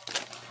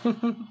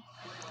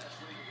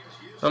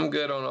 I'm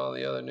good on all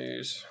the other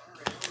news.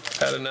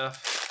 Had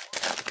enough.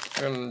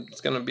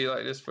 It's gonna be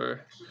like this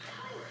for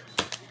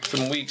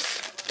some weeks.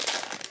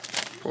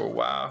 For a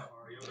while.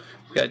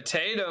 We got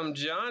Tatum,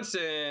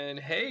 Johnson,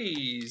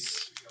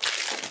 Hayes.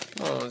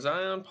 Oh,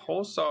 Zion,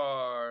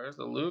 Pulsar. There's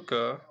the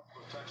Luka.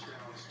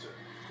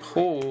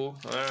 Poole.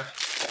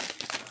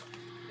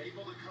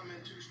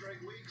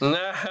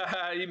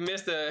 Nah, you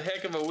missed a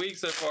heck of a week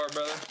so far,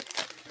 brother.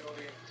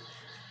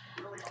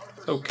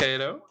 It's okay,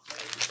 though.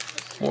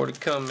 More to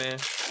come, man.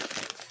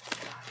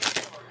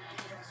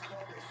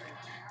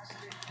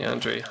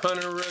 DeAndre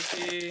Hunter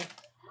rookie.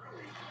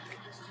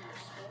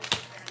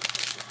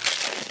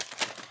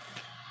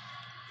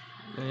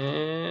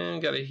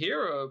 And got a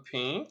Hero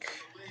pink.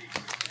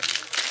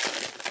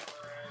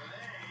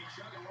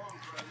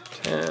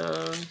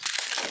 Town.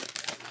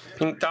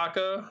 Pink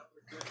Taco.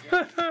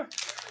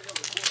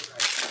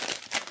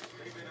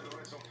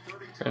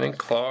 Brandon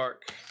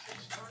Clark.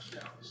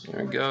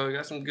 There we go. We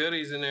got some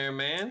goodies in there,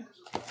 man.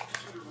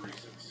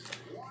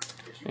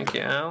 Thank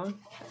you, Alan.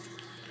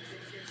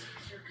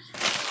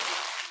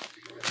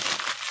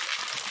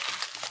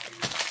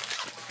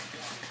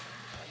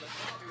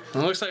 It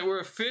looks like we're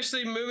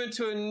officially moving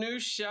to a new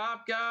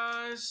shop,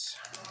 guys.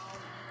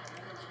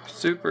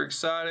 Super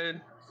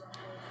excited.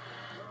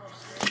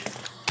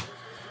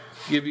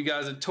 Give you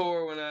guys a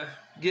tour when I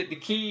get the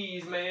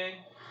keys, man.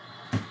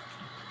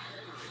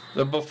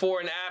 The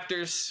before and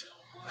afters.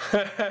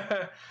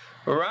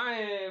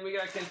 Ryan, we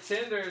got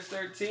Contenders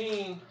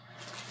 13.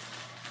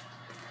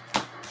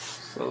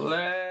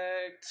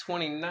 Select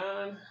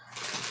 29.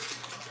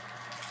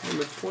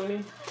 Number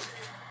 20.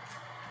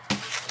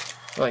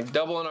 Like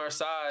doubling our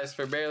size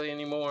for barely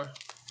any more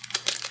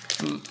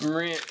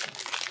rent.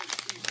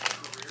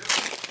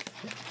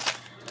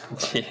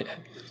 Yeah.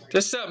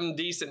 Just something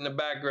decent in the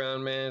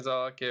background, man, is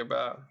all I care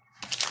about.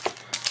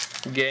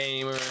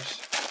 Gamers.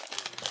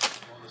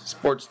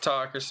 Sports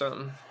talk or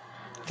something.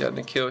 Got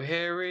to kill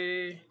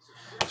Harry.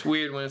 It's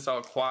weird when it's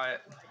all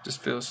quiet.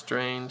 Just feels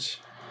strange.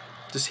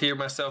 Just hear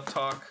myself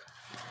talk.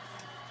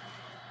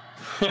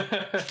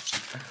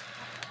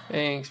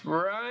 Thanks,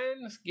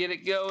 Brian. Let's get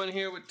it going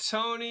here with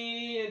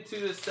Tony into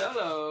the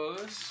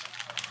Cellos.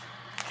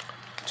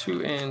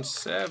 2 and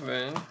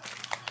 7.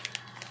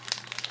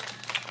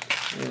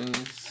 And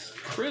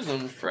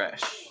Prism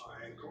Fresh.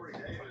 And Corey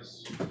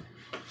Davis. Well,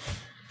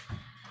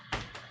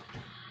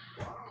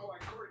 I don't know why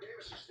Corey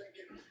Davis is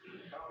thinking,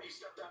 oh, he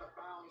stepped out of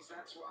bounds.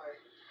 That's why.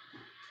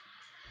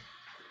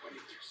 When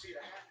you see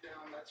a hat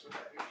down, that's what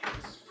that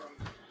means from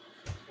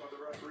one of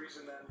the referees.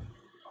 And then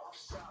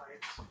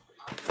offsides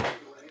out of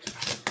England.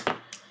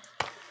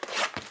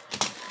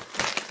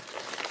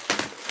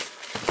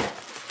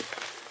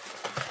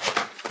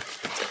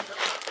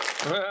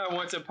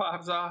 Once it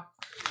pops off.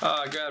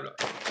 Oh, I grabbed it.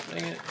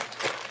 Dang it.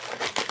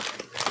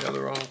 Got the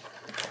wrong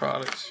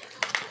products.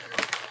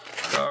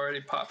 It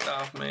already popped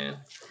off, man.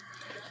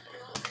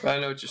 But I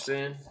know what you're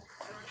saying.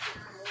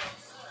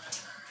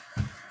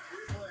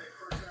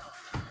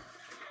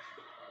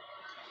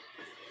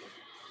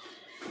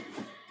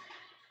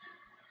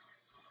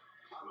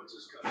 Hammonds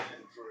is coming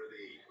in for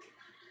the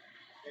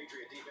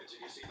Patriot defense,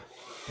 and you see the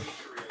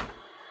Patriot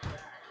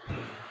back.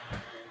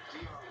 And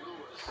Dion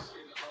Lewis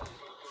in the huddle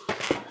for the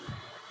first time.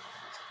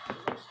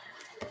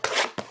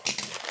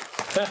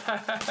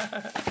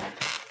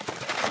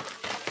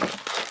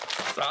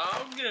 It's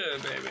all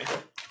good, baby.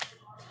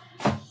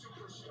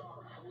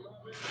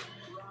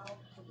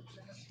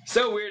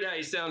 So weird how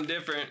you sound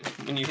different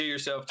when you hear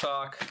yourself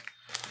talk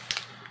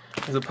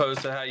as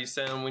opposed to how you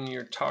sound when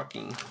you're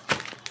talking.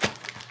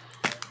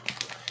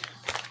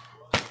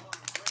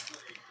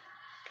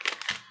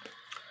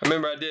 I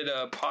remember I did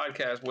a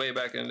podcast way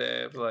back in the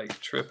day. I was like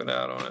tripping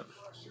out on it.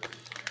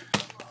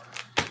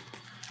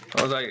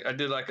 I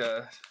did like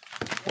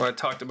where I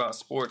talked about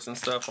sports and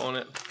stuff on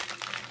it.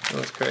 It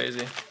was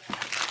crazy.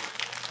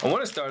 I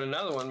want to start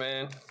another one,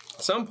 man.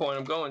 At some point,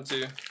 I'm going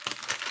to.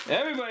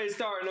 Everybody's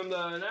starting them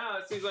though. Now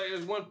it seems like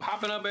there's one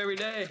popping up every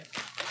day.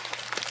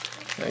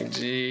 Like,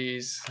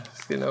 jeez,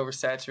 it's getting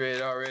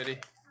oversaturated already.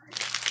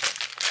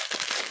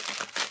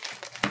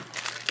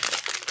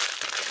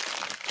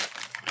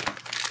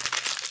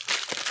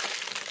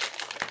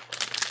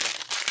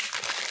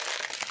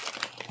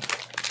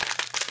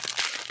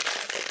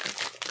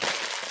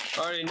 I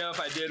already know if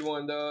I did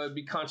one though, it'd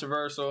be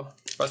controversial.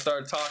 If I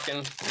started talking,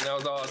 and that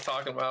was all I was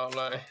talking about,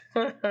 like.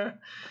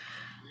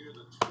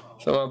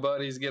 So my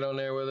buddies get on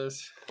there with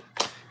us.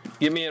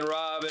 Get me and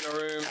Rob in a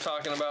room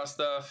talking about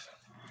stuff.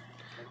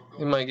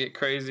 It might get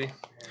crazy.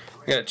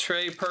 We got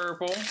Trey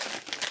Purple.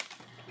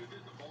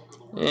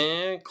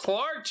 And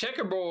Clark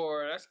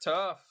Checkerboard. That's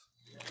tough.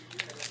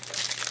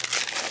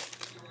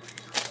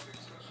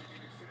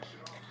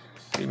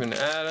 Steven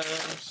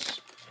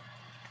Adams.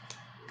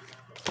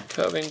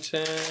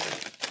 Covington.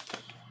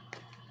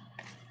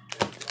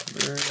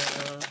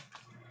 Bruno.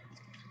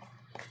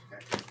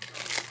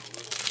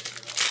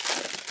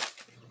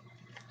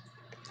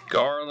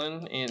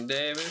 Garland and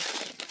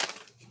Davis.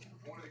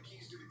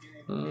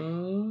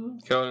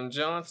 Keldon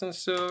Johnson,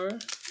 silver.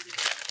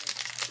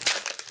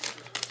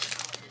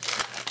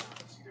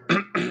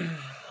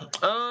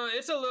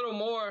 It's a little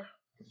more,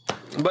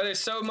 but it's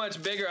so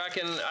much bigger. I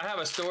have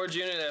a storage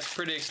unit that's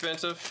pretty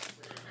expensive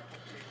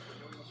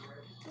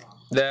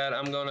that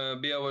I'm gonna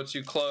be able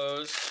to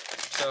close,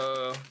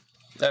 so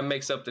that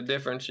makes up the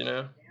difference, you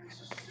know.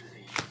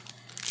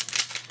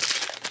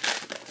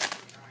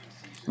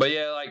 But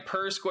yeah, like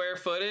per square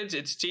footage,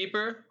 it's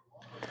cheaper,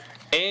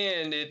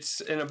 and it's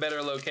in a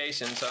better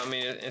location. So I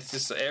mean, it's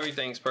just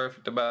everything's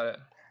perfect about it.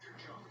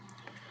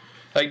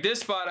 Like this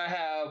spot, I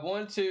have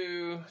 1,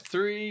 2,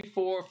 3,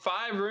 4,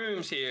 5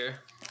 rooms here.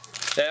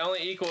 That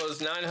only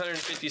equals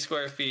 950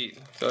 square feet.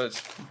 So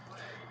it's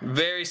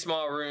very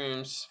small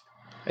rooms.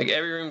 Like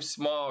every room's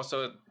small,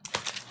 so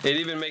it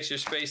even makes your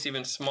space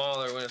even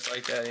smaller when it's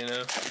like that, you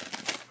know.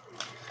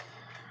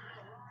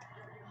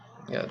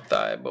 You got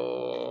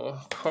Thibault,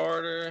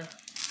 Carter.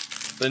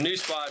 The new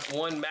spot's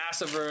 1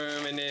 massive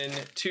room and then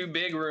 2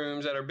 big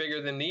rooms that are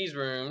bigger than these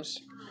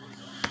rooms.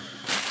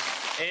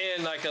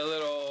 And like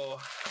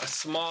a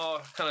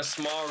small, kind of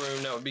small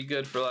room that would be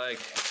good for like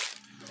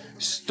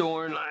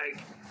storing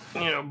like,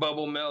 you know,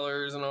 bubble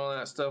mailers and all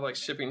that stuff, like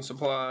shipping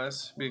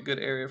supplies. Be a good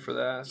area for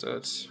that. So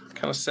it's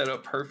kind of set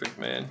up perfect,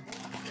 man.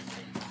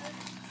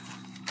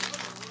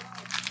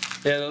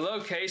 Yeah, the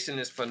location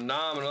is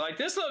phenomenal. Like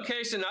this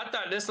location, I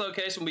thought this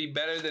location would be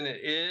better than it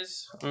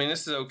is. I mean,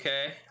 this is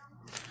okay,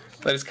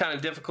 but it's kind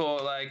of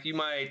difficult. Like you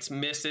might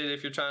miss it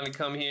if you're trying to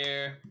come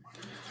here.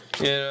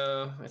 You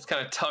know, it's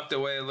kind of tucked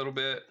away a little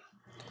bit.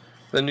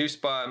 The new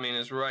spot, I mean,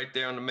 is right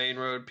there on the main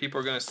road. People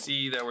are gonna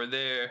see that we're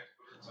there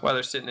while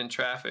they're sitting in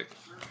traffic.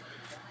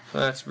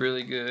 That's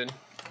really good.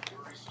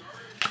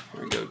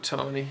 Here we go,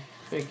 Tony.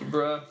 Thank you,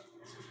 bro.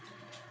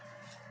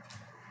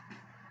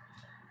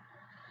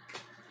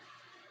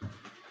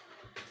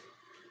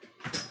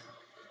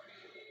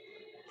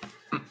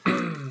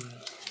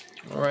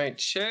 All right,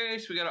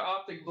 Chase, we got an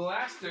optic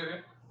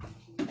blaster.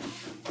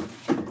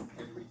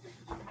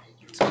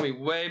 It's gonna be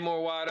way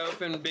more wide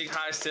open, big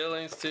high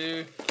ceilings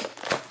too.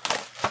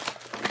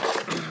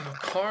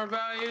 Car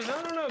values,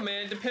 I don't know,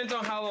 man. Depends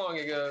on how long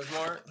it goes,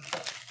 Mark.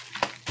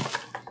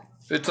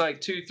 If it's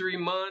like 2-3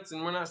 months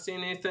and we're not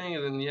seeing anything,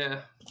 then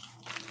yeah.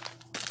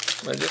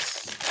 But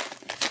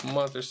just a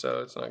month or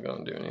so, it's not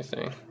gonna do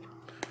anything.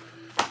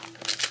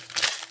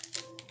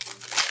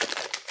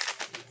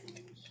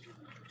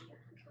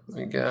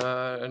 We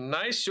got a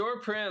nice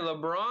short print,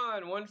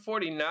 LeBron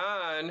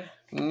 149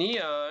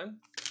 neon.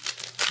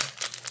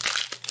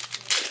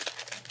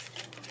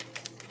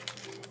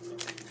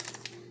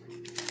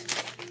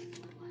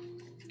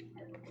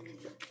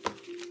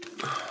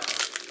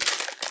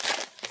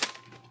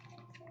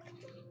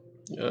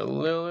 Got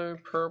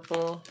Lillard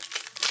purple.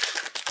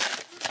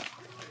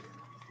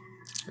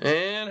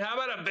 And how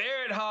about a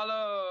Barrett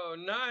hollow?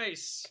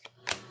 Nice.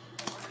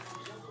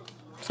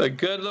 It's a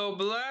good little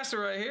blaster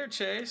right here,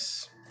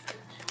 Chase.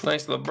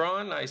 Nice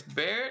LeBron, nice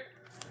Barrett.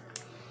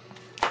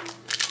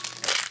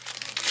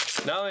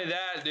 Not only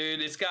that, dude,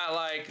 it's got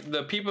like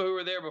the people who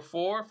were there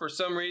before, for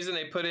some reason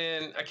they put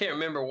in, I can't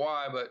remember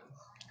why, but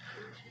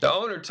the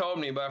owner told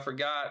me, but I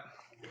forgot.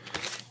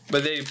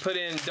 But they put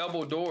in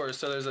double doors,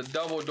 so there's a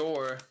double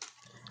door,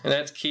 and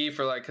that's key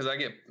for like, cause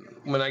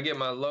when I get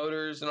my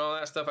loaders and all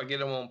that stuff, I get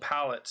them on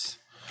pallets.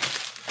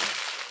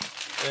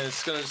 And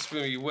it's gonna just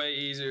be way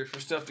easier for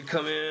stuff to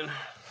come in.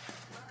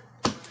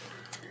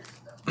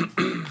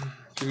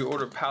 If you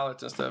order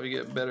pallets and stuff, you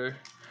get better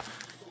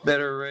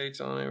rates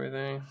on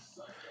everything.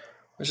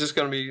 It's just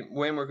gonna be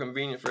way more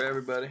convenient for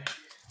everybody.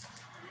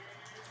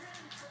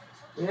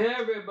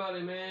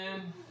 Everybody,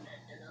 man.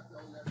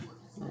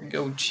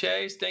 Go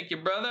Chase, thank you,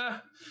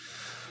 brother.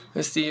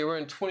 Let's see here, we're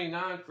in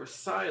 29 for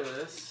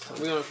Silas.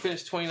 We're gonna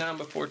finish 29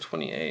 before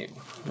 28.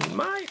 We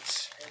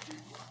might.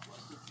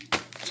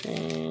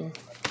 15.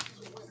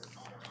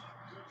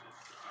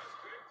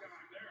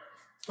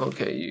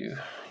 Okay,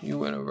 you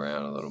went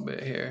around a little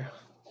bit here.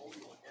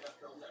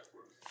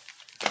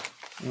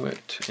 You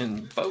went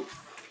in both.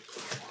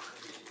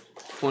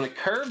 Want a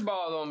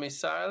curveball on me,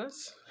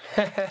 Silas?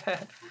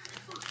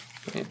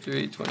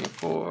 23,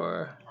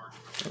 24,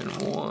 and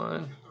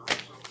 1.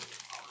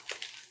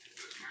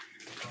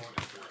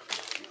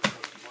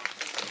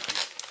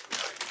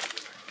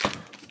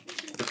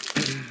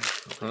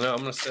 I know I'm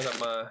gonna set up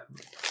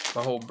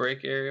my whole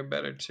break area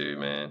better too,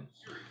 man.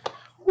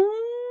 Woo!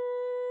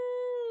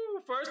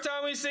 First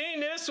time we seen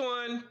this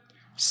one.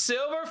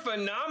 Silver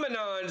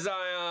Phenomenon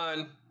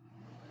Zion.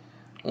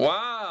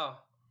 Wow.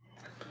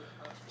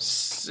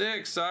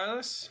 Sick,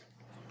 Silas.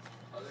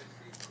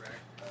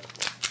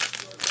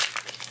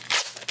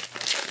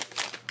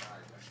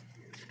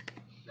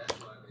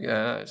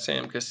 Yeah,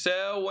 Sam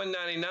Cassell,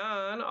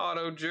 199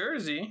 auto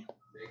jersey.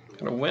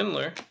 Got a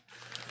Windler.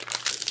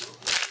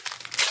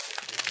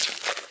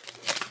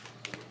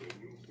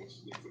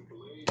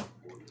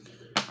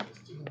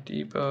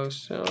 Depot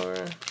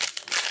silver.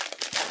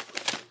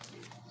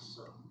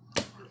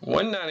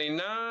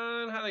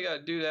 199. How they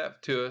gotta do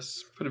that to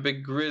us? Put a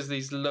big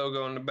Grizzlies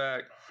logo on the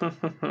back.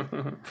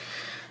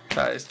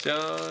 Tyus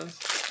Jones.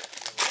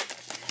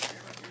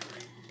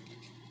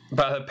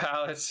 By the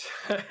pallets.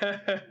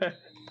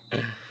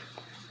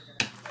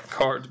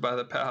 Cards by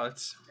the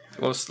pallets.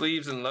 Well,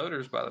 sleeves and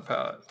loaders by the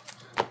pallet.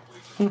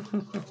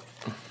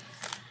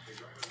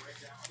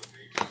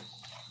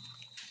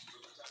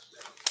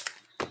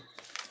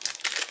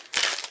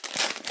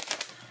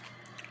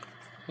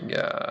 We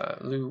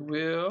got Lou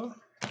Will.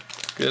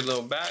 Good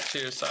little batch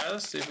here,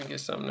 Silas. See if we can get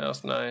something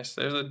else nice.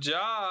 There's a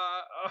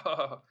jaw.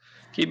 Oh,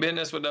 keep hitting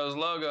us with those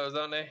logos,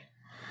 don't they?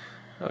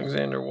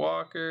 Alexander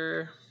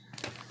Walker.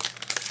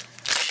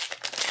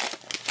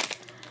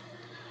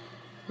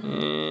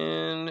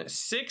 And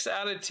 6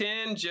 out of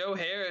 10, Joe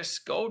Harris,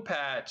 gold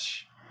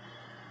patch.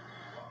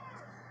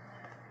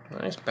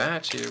 Nice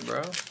batch here,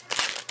 bro.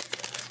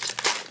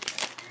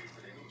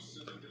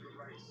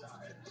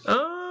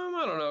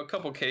 I don't know, a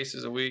couple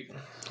cases a week.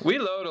 We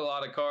load a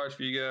lot of cards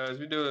for you guys.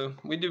 We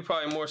do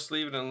probably more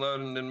sleeving and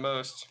loading than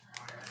most.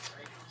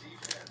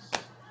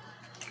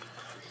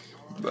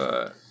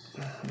 But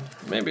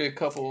maybe a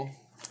couple.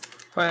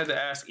 If I had to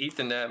ask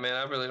Ethan that, man,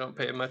 I really don't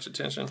pay much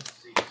attention.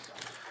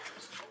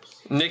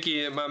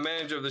 Nikki, my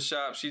manager of the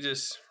shop,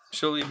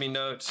 she'll leave me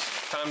notes.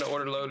 Time to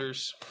order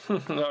loaders.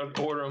 I'll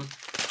order them.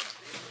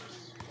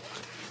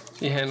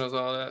 He handles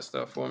all that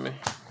stuff for me.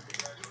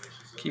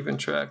 Keeping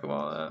track of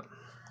all that.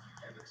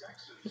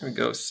 Here we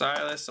go,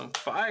 Silas, on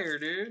fire,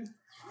 dude.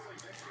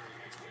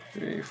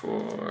 3,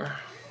 4.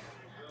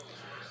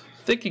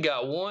 I think he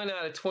got 1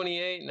 out of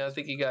 28, and I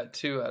think he got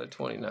 2 out of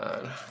 29.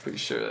 Pretty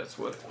sure that's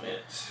what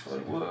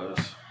it was.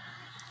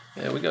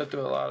 Yeah, we go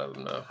through a lot of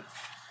them, though.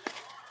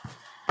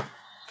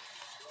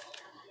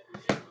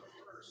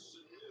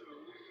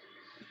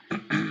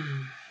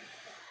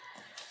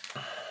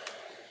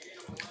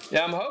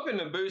 Yeah, I'm hoping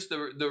to boost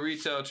the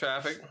retail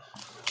traffic.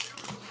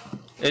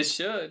 It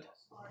should.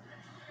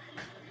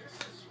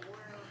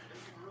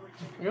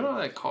 Look at all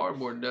that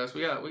cardboard dust.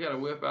 We gotta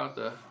whip out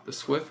the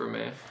Swiffer,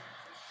 man.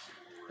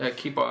 Gotta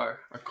keep our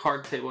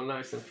card table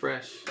nice and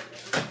fresh.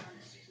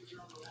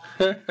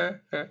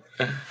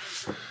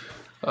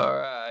 All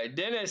right,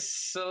 Dennis,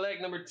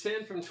 select number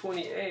 10 from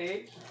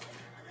 28.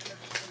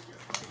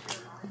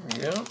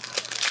 There we go.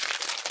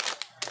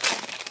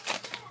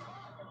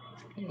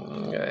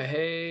 We got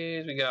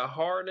Hayes, we got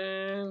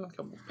Harden, a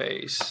couple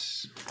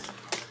pace.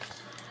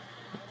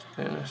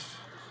 Dennis.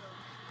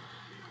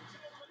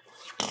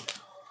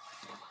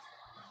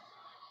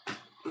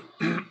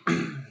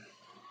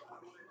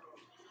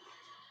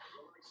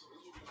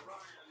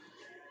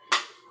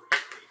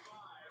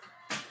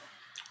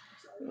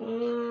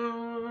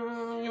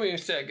 Give me a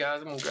sec,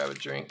 guys. I'm gonna grab a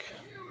drink.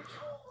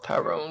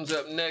 Tyrone's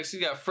up next. He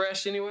got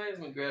fresh anyways.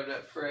 I'm gonna grab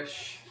that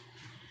fresh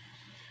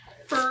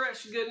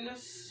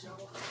goodness.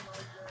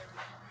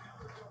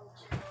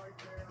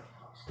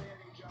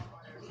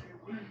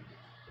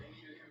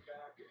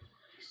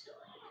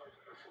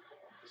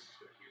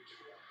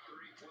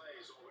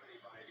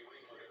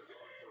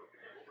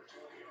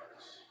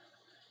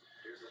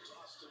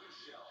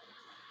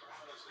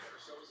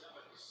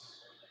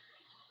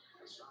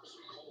 Stops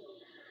him cold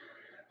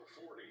at the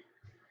 40.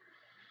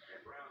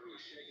 And Brown, who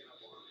was shaken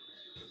up on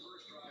the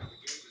first drive of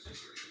the game, is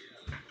injured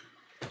again.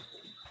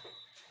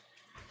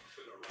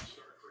 Been a rough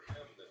start for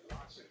him that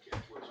Watson kicked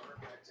to his arm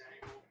back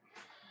tangle,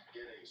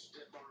 getting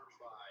stiff arms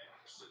by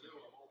Sanu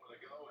a moment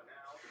ago, and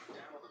now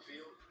down on the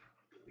field,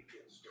 the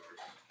weekend starts.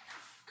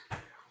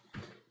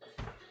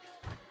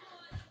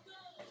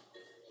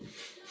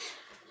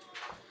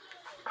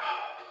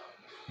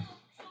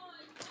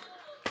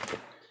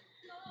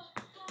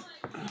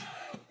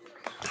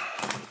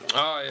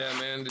 Oh yeah,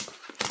 man. The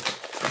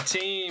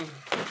team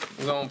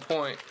is on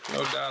point,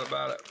 no doubt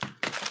about it.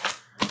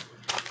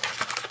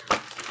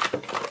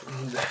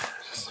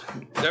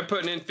 They're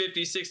putting in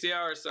 50, 60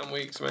 hours some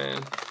weeks,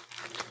 man,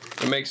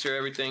 to make sure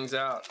everything's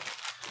out.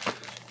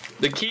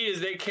 The key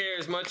is they care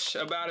as much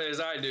about it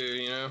as I do,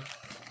 you know.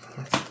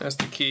 That's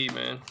the key,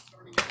 man.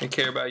 They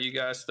care about you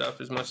guys'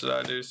 stuff as much as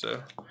I do,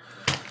 so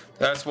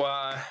that's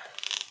why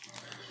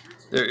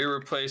they're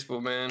irreplaceable,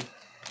 man.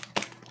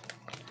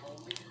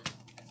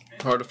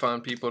 Hard to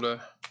find people to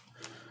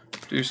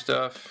do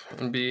stuff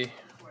and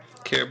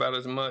care about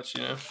as much,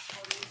 you know.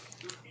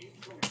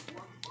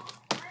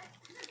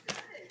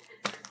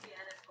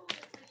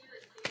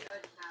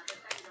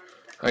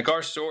 Like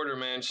our sorter,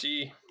 man,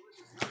 she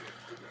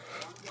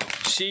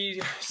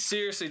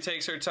seriously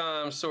takes her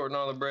time sorting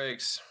all the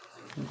breaks.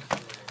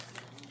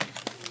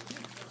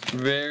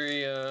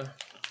 Very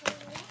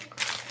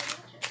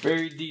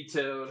very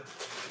detailed.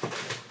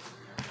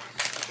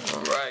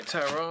 All right,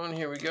 Tyrone,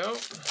 here we go.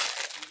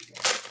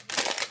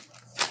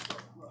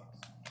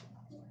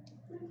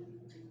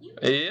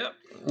 Yep.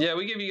 Yeah,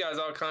 we give you guys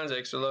all kinds of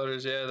extra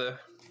loaders. Yeah,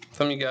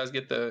 some of you guys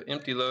get the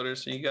empty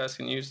loaders, so you guys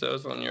can use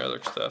those on your other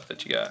stuff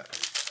that you got.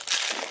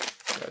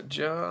 Got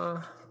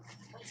jaw.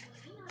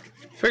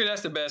 Figure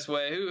that's the best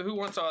way. Who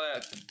wants all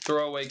that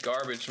throwaway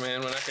garbage, man,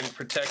 when I can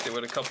protect it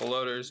with a couple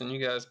loaders and you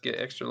guys get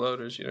extra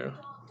loaders, you know?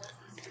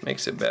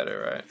 Makes it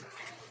better, right?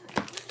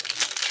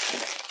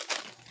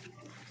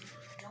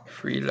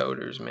 Free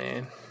loaders,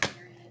 man.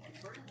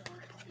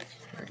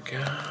 There we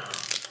go.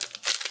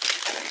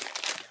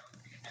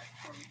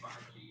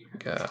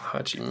 Got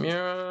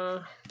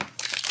Hachimura,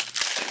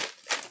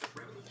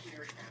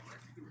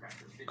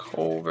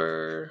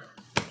 Culver,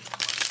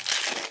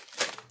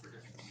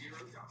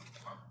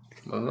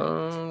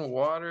 Malone,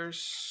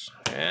 Waters.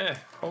 Yeah,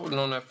 holding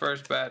on that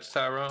first batch,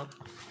 Tyrone.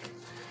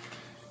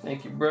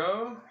 Thank you,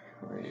 bro.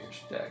 Where's your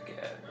stack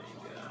at? There you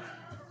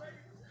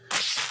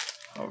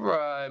go. All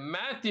right,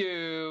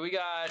 Matthew. We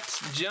got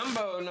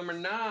Jumbo number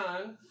 9.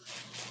 I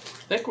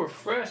think we're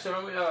fresh,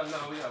 aren't we? Oh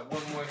no, we got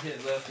one more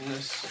hit left in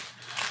this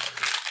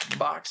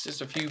box,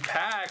 just a few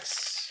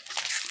packs.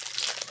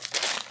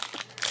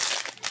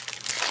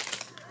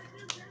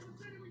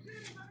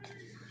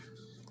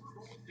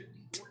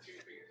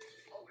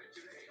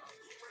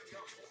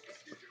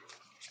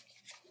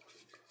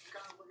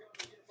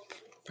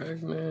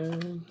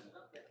 Pac-Man.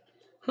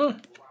 Huh.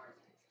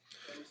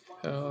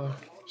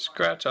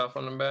 Scratch off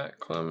on the back.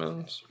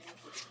 Clemens.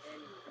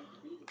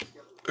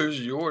 There's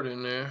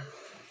Jordan there.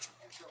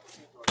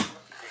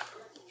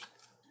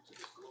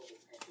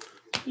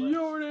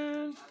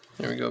 Jordan.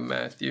 There we go,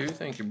 Matthew.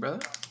 Thank you,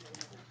 brother.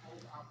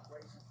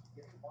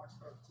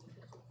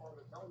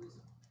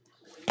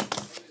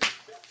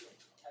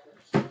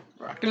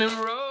 Rocking and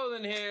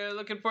rolling here.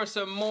 Looking for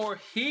some more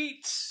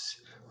heats.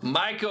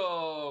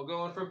 Michael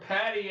going for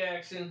Patty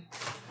action.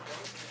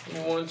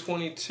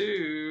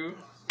 122.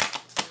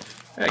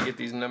 I gotta get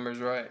these numbers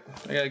right.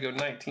 I gotta go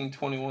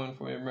 1921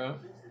 for you, bro.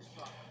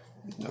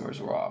 These numbers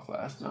were off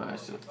last night. I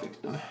should have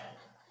fixed them.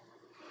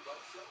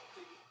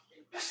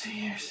 Let's see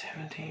here,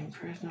 17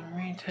 Prisoner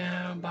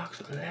Retail,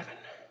 box 11.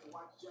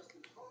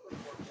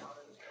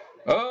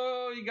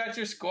 Oh, you got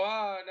your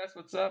squad. That's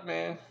what's up,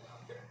 man.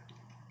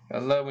 I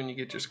love when you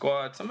get your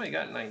squad. Somebody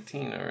got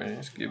 19 already.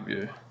 Let's give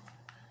you.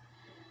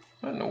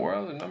 What in the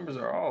world? The numbers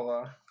are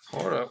all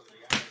hold up.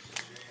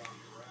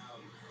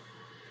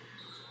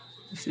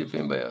 Let's see if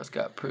anybody else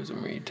got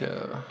Prism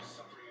Retail.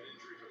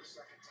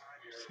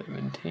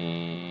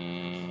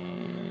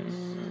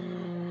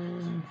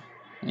 17.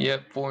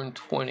 Yep, 4 and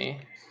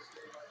 20.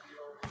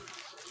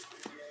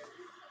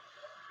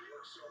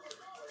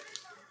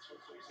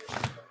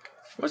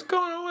 What's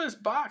going on with this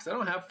box? I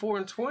don't have 4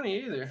 and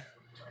 20 either.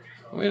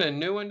 We in a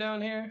new one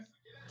down here?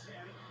 I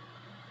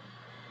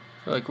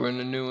feel like we're in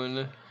a new one.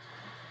 Where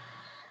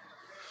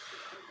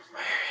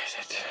is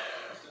it?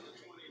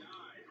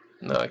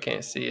 No, I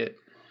can't see it.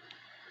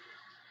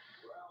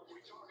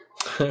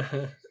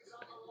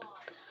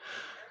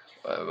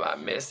 What am I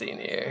missing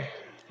here? I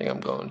think I'm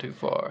going too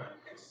far.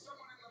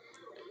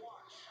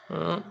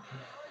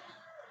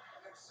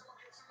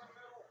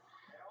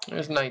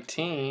 There's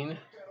 19.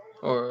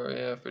 Or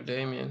yeah, for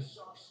Damien.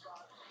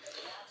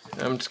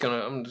 I'm just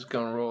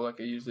gonna roll like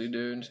I usually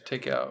do and just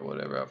take out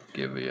whatever I'll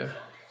give you.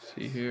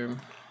 See here.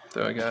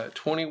 So I got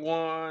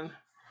 21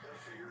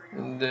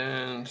 and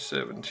then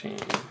 17.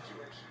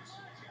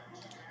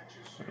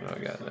 I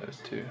got those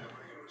two.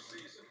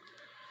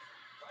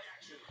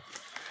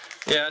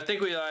 Yeah, I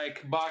think we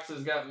like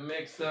boxes got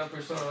mixed up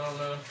or something.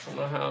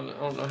 I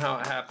don't know how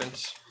it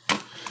happens.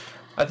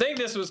 I think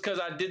this was because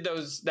I did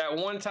that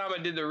one time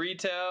I did the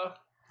retail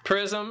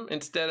Prism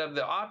instead of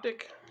the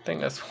optic. I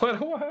think that's what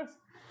it was.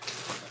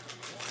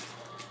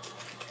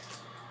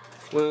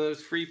 One of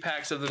those free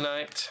packs of the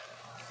night.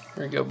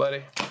 Here you go,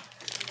 buddy.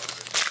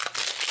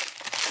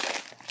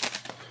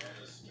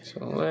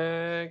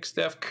 Select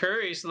Steph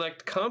Curry,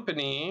 select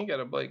company.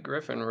 Got a Blake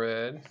Griffin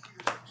red.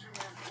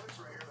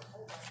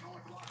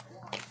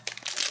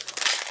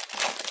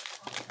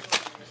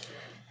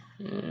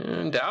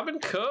 And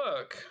Dalvin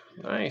Cook.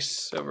 Nice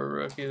silver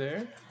rookie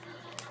there.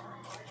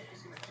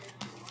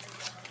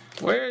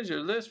 Where's your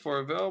list for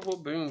available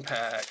boom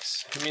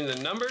packs? You mean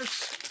the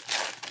numbers?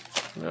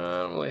 No,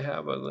 I don't really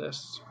have a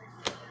list.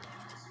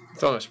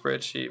 It's on a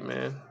spreadsheet,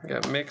 man.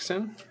 Got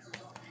Mixon.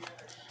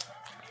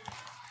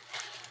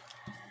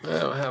 I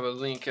don't have a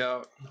link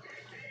out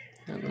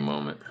at the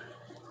moment.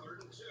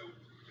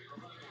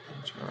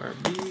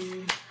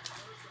 RB.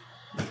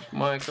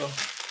 Michael.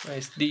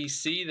 Nice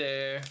DC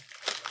there.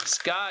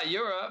 Scott,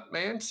 you're up,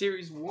 man.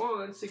 Series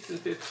 1, 6 and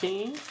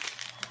 15.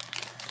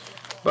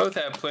 Both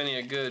have plenty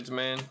of goods,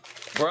 man.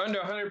 We're under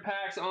 100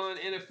 packs on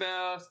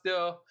NFL.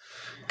 Still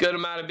good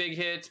amount of big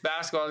hits.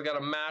 Basketball's got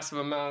a massive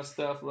amount of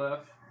stuff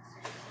left.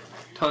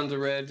 Tons of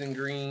reds and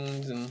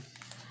greens and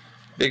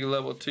big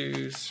level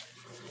 2s.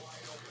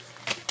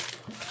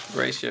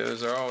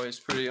 Ratios are always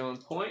pretty on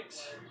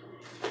point.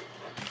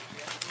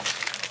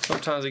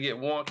 Sometimes they get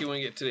wonky when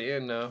you get to the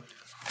end, though.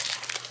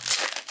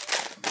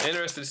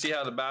 Interested to see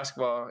how the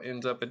basketball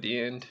ends up at the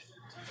end.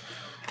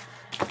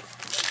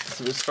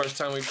 So this is the first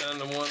time we've done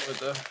the one with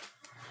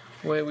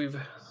the way we've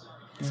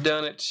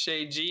done it.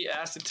 Shay G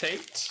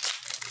acetate.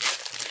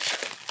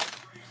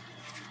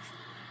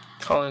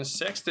 Colin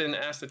Sexton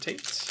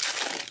acetate.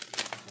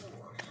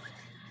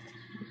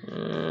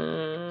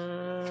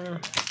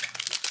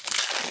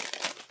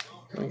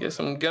 Let me get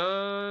some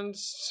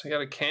guns. I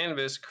got a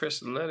canvas.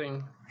 Chris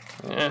Letting.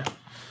 Yeah.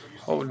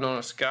 Holding on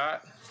to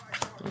Scott.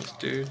 This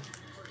dude.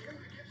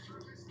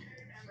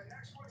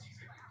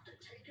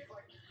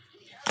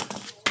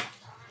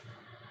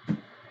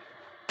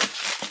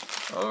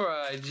 All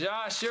right,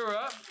 Josh, you're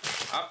up.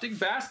 Optic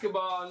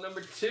basketball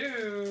number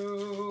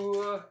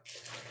 2. Are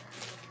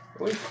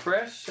we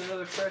fresh?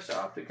 Another fresh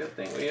optic? I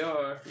think we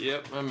are.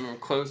 Yep, I remember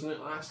closing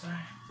it last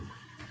night.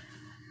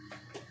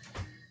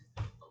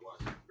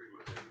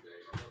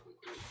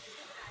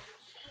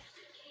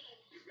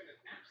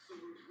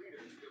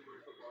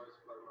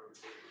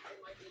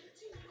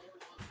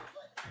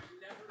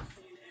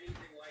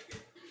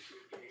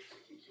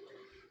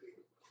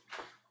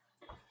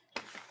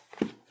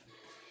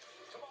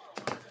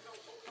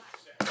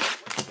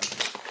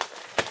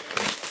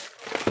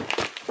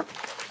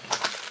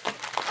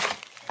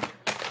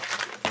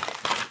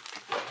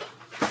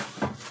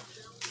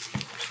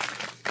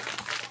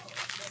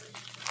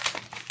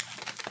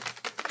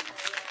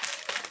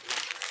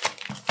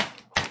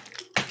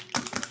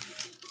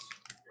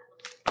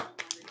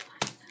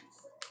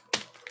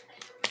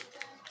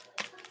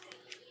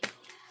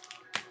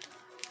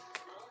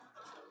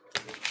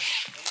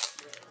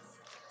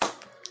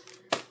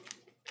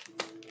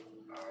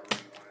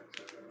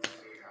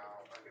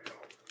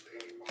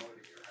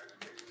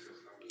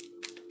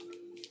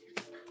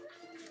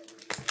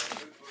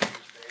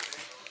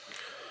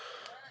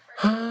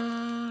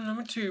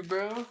 Number 2,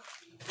 bro.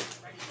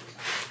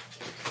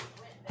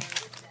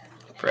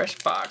 Fresh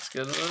box.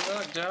 Good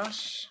luck,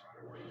 Josh.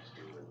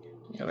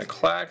 Got a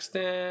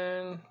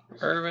Claxton,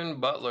 Irvin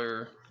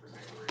Butler.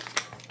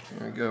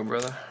 There we go,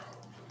 brother.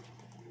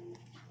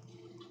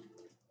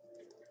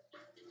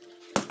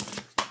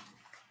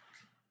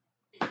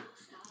 All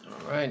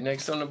right,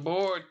 next on the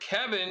board,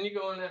 Kevin. You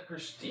going at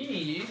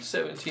Prestige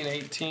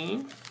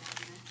 17-18.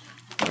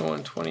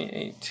 Going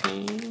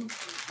 2018.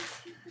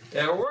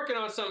 Yeah, we're working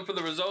on something for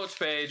the results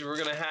page. We're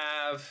gonna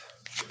have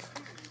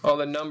all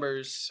the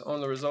numbers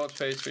on the results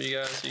page for you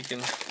guys, so you can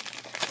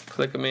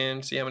click them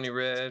in, see how many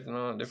red and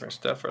all the different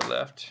stuff are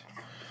left.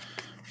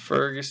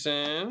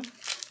 Ferguson.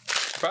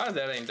 Surprised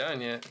that ain't done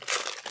yet.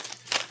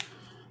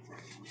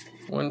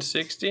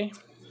 160.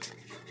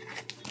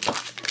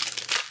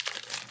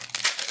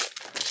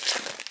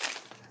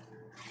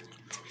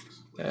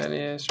 That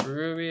is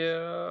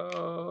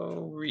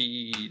Rubio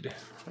Reed.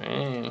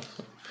 Man,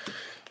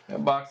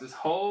 that box is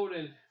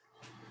holding.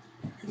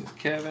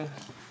 Kevin.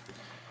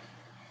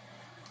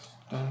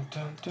 Dun,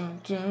 dun, dun,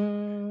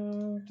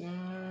 dun,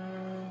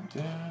 dun,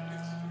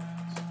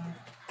 dun.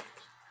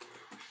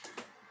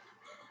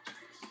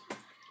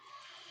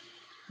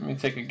 Let me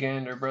take a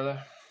gander,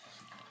 brother.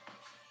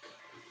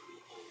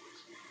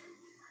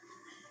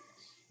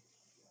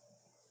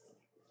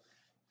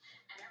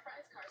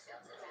 Enterprise Car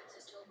Sales has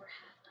access to over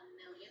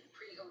 500,000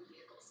 pre-owned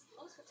vehicles,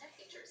 most with tech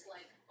features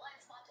like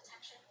blind spot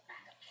detection,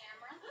 backup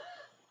camera,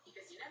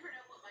 because you never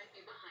know what might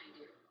be behind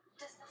you.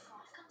 Does the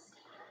sauce come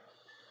standard?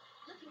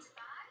 Looking to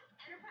buy?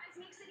 Enterprise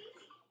makes it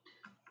easy.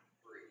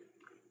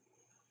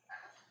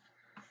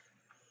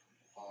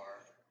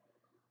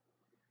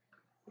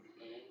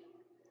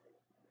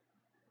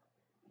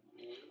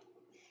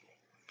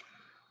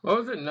 What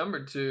was it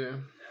number 2?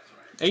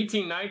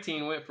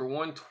 1819 went for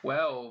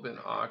 112 in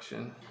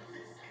auction.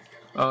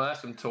 Oh,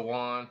 that's from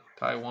Taiwan,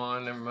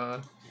 never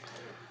mind.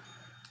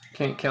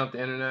 Can't count the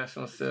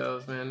international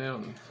sales, man. They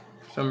don't,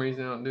 for some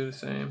reason, they don't do the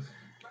same.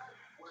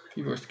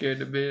 People are scared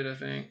to bid, I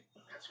think.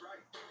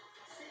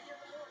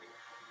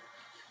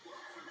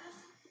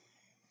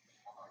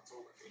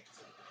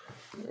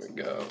 There we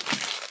go.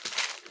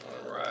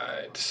 All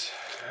right.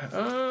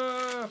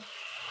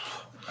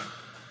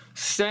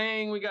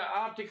 Saying we got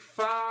Optic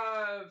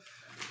 5.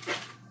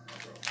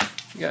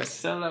 We got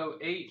Cello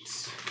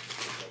 8.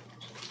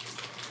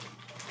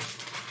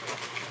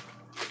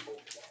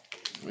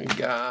 We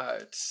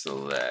got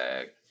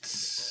Select.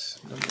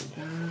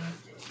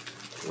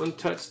 One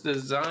touch the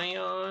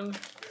Zion.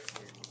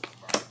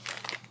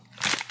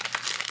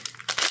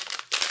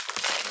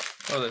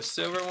 Oh, the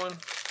silver one.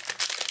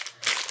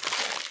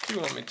 You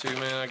want me to,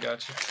 man? I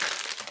got you.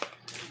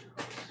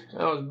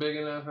 That was big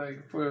enough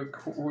for a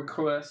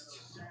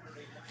request.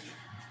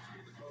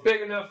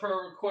 Big enough for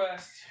a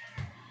request.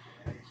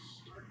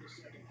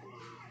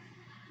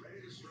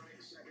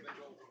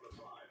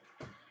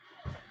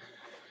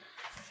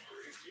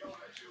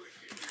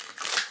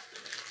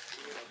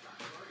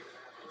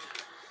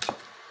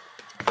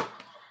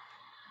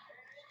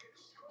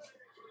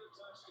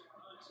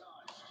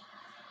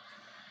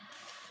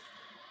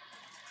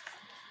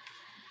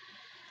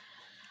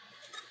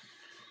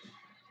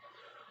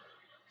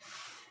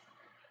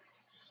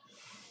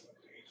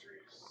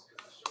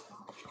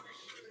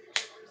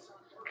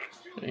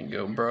 There you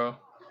go, bro.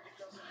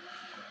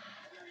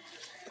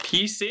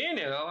 Keep seeing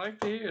it. I like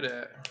to hear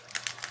that.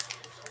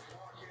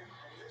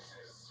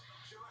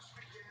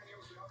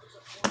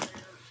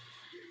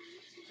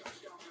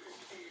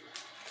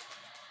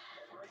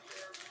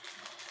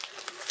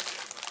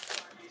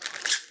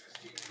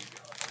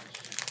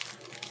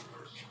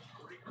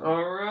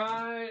 All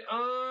right.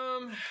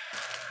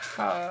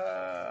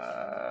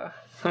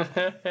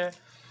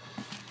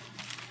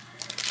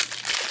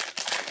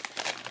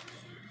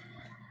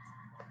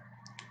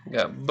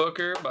 Got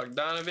Booker,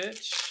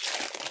 Bogdanovich,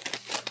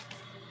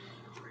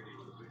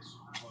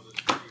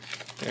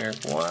 Eric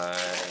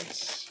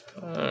White.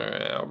 All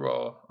right,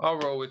 I'll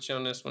roll with you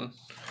on this one,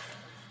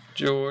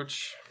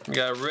 George. We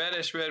got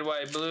reddish, red,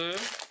 white, blue.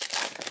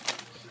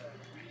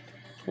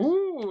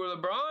 Ooh,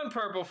 LeBron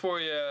purple for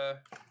you.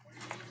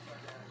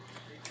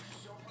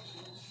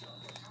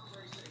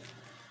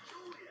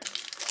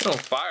 They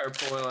don't fire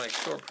pulling like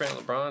short print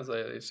LeBrons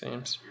lately, it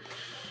seems.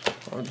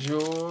 Oh,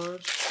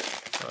 George.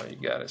 Oh, you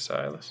got it,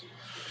 Silas.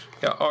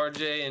 Got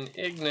RJ and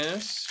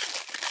Ignis.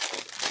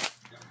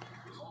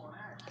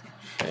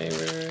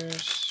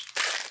 Favors.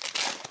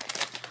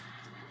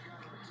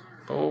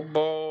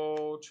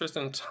 Bobo.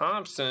 Tristan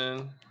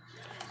Thompson.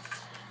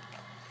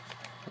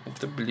 With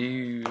the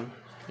blue.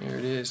 Here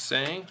it is,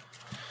 Sang.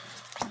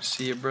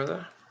 See you,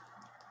 brother.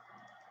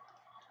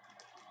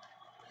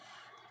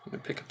 Let me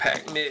pick a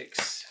pack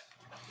mix.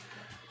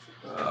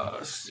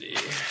 Let's see.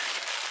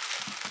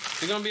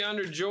 It's gonna be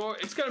under George.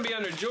 It's gonna be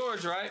under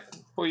George, right?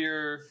 For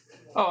your.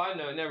 Oh, I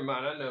know. Never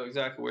mind. I know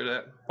exactly where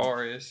that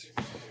bar is.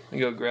 Let me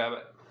go grab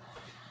it.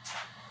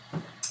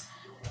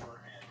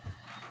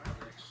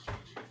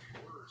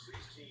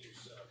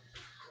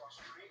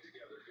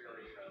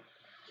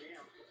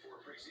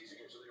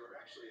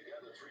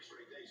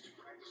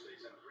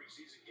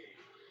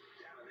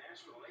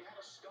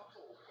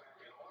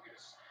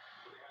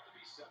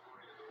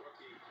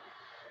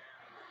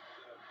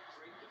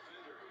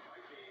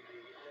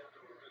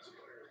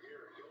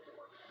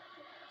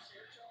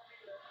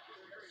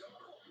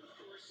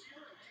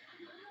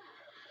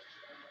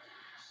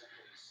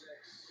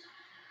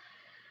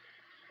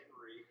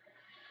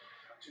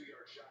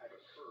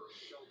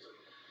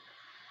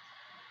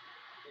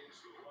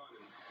 into the run,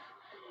 and out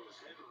goes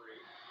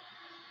Henry.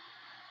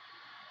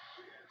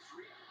 We had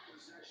 3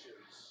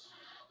 possessions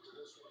up to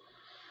this one,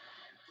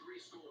 and 3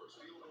 scores: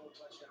 field goal,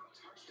 touchdown,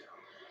 touchdown.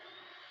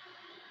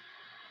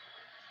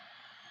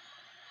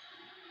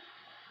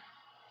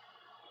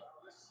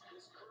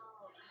 This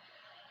crowd,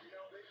 you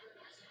know, they've been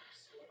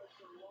spoiled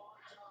for a long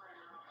time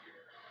around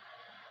here.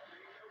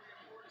 They know the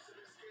importance of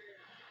this game.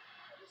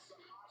 This is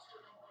a monster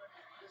moment.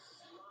 This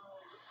is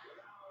loud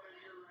without in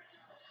here right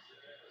now.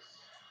 It is.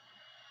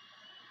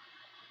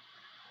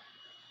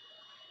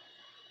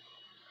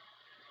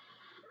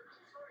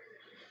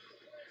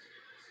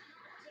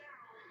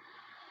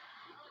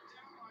 Knocked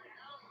down by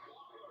Alan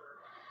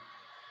Butler.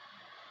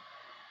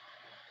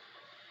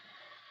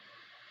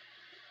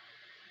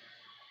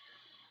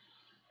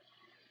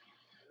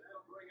 And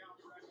that'll bring out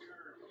Brett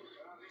Kern.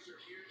 These are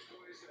huge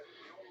plays that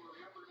you'll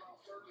remember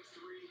about 3rd and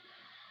 3.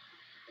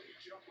 And you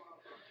jump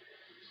up.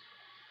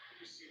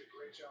 You see the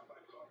great job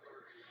by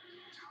Butler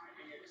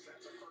timing it, because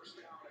that's a first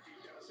down if he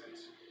doesn't.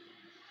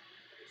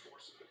 They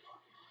force him to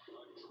punt.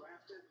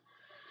 Undrafted,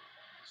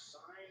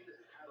 signed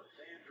out of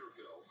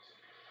Vanderbilt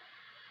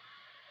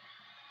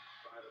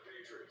by the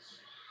Patriots.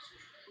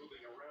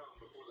 Moving around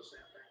before the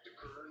snap back to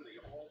Kern, the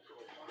all-pro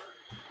punter.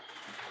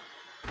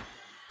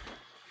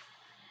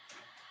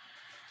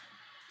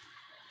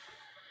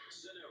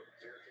 Sanu,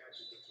 fair catch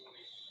at the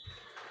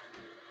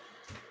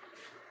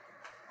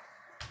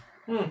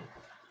 20.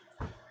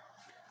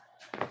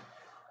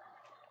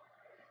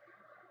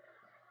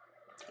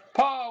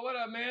 Paul, what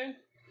up, man?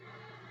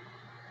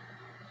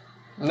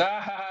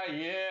 Nah,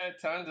 yeah,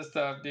 tons of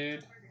stuff,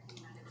 dude.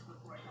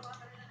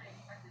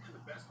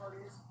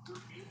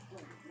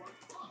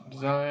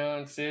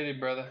 Zion City,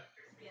 brother.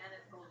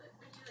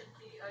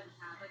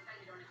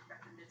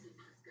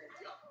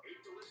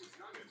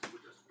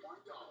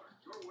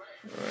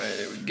 Alright,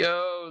 there we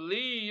go.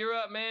 Lee, you're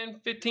up, man.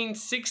 15,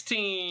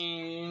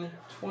 16,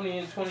 20,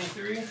 and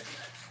 23.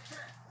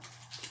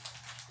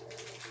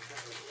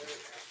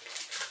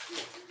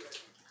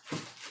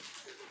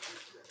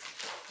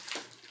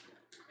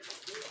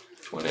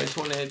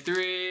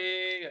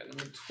 got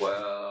number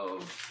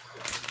 12.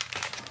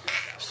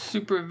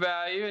 Super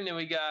value. And then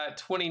we got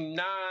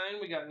 29.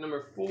 We got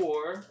number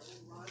 4.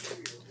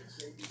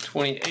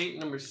 28,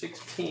 number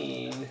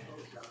 16.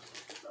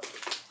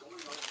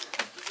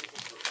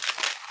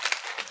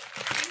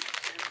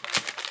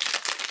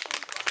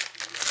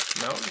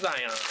 Mount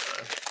Zion.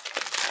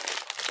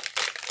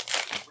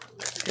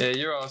 Yeah,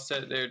 you're all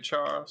set there,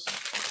 Charles.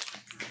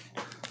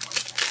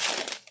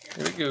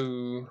 Here we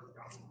go.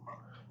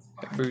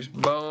 Got Bruce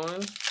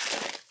Bowen.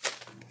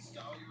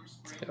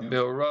 Got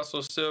Bill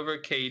Russell, Silver,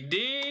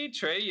 KD,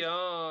 Trey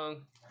Young.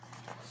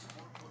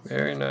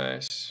 Very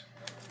nice.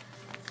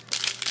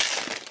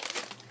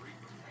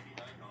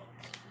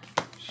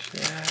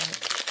 Shaq.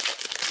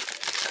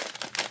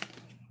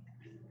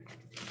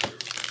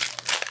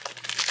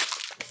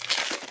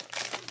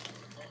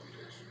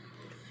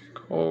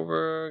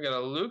 Over, got a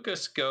Luka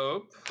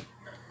scope.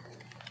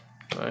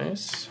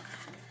 Nice.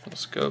 Little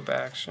scope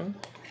action.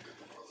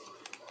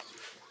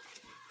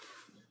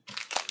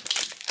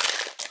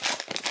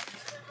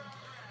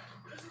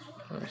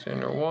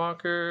 Alexander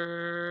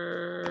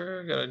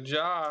Walker. Got a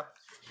Ja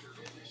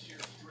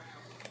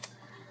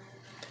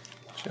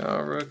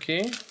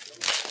rookie.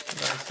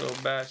 Nice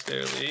little batch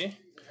there, Lee.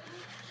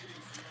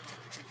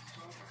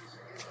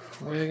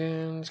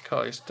 Wiggins,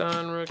 Cauley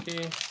Stein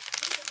rookie.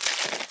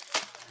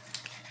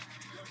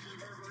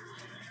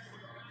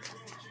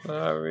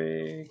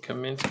 Lowry,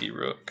 Kaminsky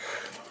Rook.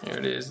 Here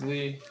it is,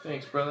 Lee.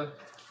 Thanks, brother.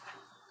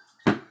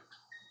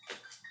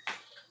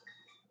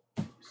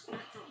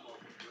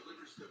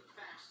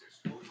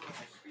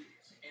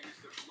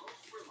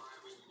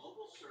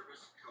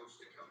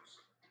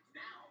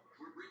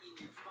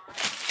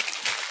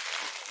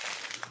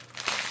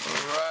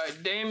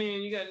 Alright,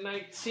 Damien, you got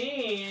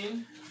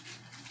 19.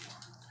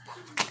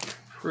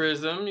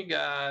 Prism, you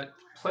got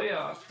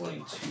playoff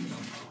 22.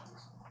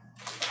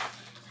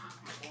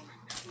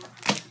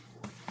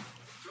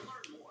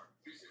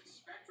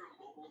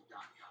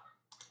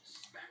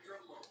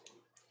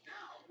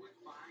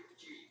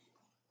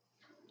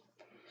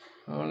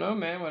 I don't know,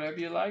 man. Whatever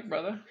you like,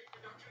 brother.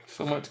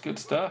 So much good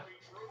stuff.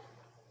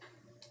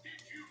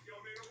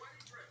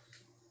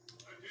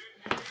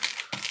 All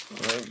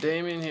right,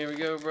 Damien, here we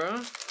go,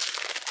 bro.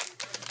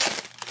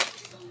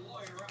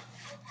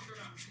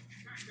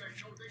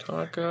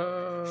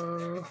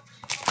 Taco.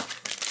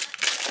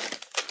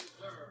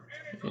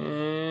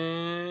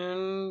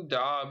 And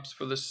Dobbs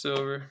for the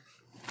silver.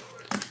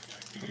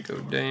 Here we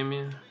go,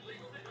 Damien.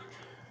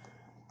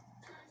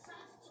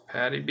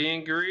 Patty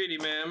being greedy,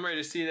 man. I'm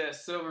ready to see that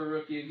silver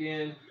rookie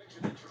again.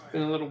 It's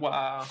been a little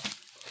while.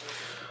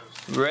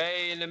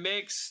 Ray in the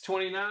mix,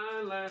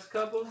 29, last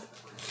couple.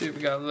 Let's see what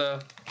we got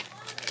left.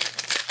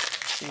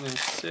 15 and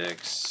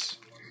 6.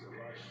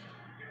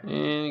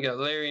 And you got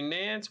Larry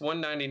Nance,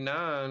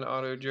 199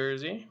 auto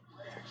jersey.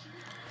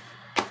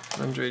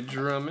 Andre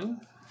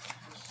Drummond.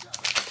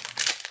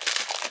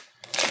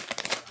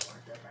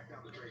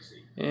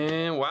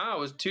 And wow, it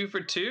was 2 for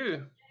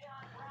 2.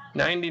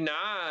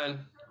 99.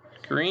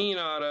 Green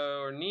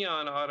auto or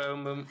neon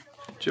auto.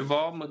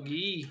 Javal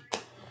McGee.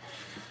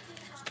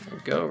 There we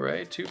go,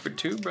 Ray. 2 for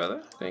 2,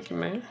 brother. Thank you,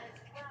 man.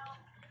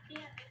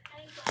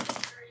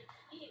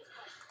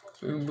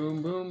 Boom,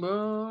 boom, boom,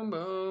 boom,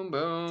 boom,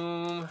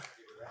 boom.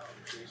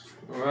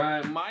 All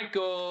right,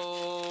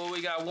 Michael.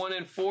 We got 1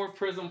 in 4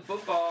 Prism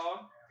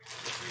football.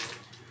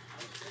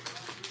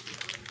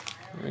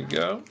 There we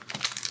go.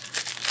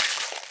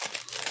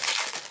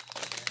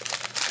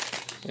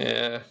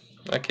 Yeah,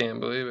 I can't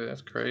believe it.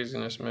 That's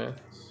craziness, man.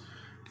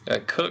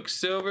 Got Cook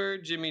silver,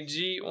 Jimmy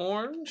G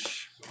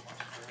orange.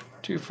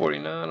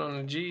 249 on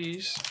the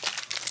G's.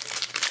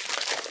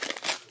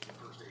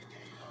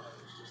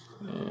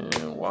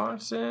 And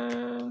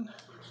Watson.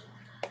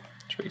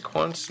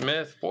 Traquan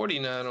Smith,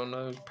 49 on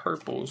those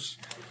purples.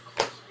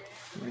 There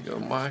we go,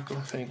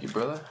 Michael. Thank you,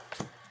 brother.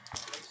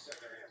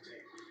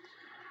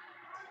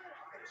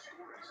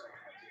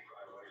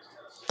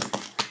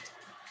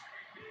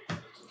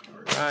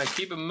 All right,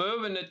 keep it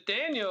moving.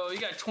 Nathaniel, you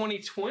got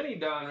 2020,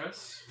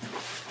 Donruss.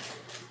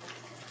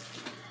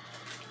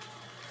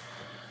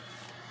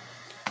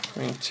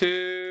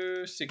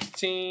 22,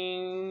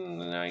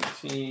 16,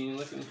 19.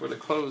 Looking for the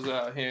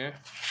closeout here.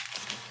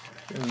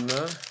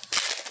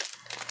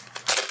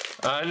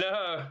 I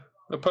know.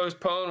 The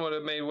postpone would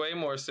have made way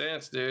more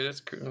sense, dude.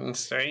 That's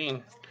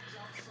insane.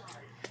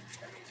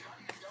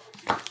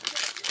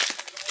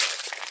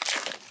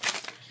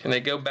 Can they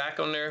go back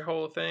on their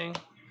whole thing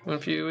in a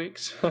few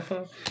weeks?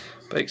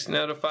 Blake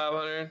Snell to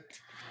 500.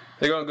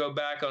 They're going to go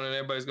back on it.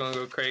 Everybody's going to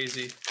go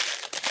crazy.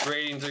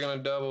 Ratings are going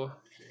to double.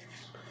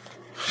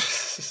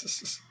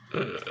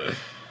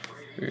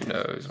 Who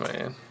knows,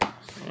 man.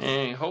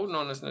 Ain't holding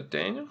on this,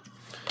 Nathaniel.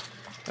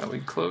 How we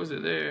close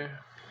it there.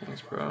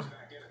 Thanks, bro.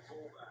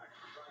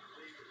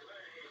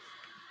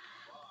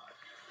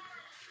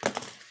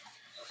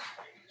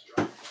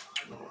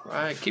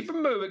 Alright, keep it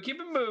moving,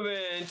 keep it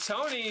moving.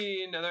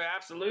 Tony, another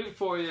absolute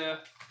for you.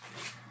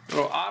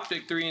 Little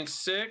optic 3 and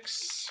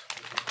 6.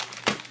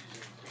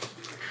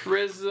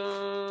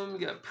 Prism,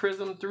 you got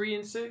Prism 3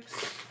 and 6.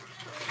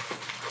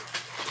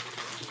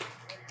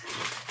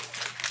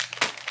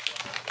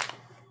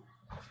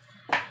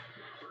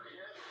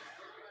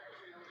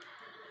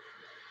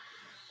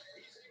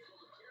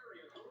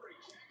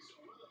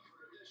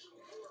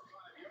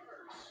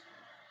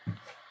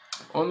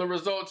 On the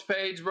results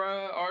page,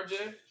 bro,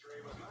 RJ.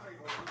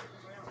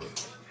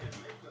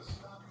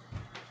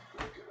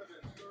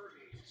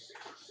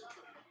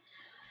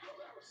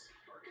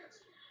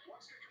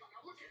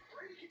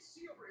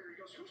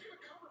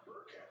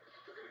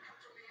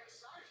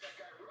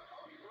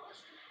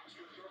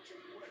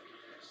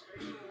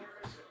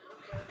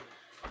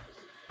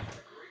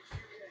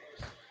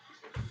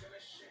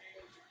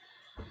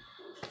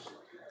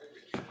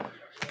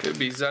 Could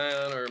be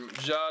Zion or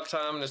Ja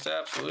time in this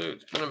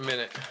absolute. It's been a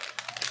minute.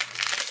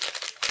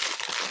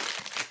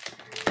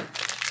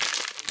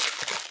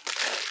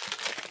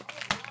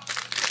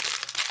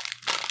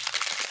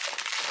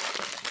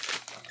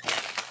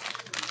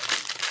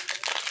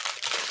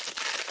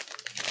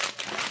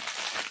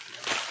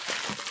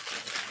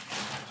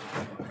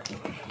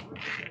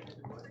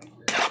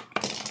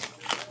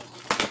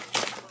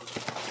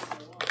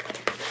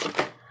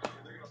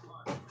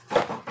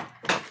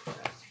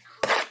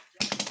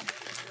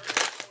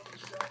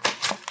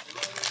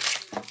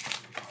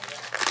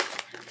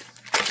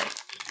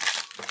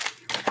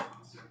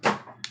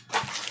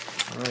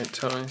 Alright,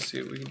 Tony,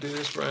 see what we can do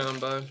this round,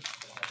 bud.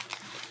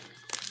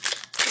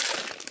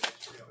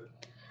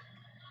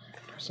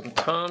 Some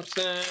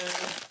Thompson.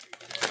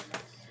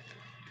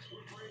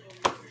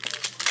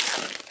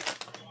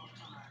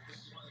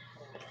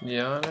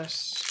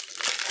 Giannis.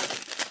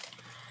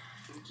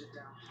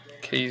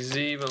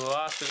 KZ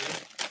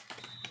Velocity.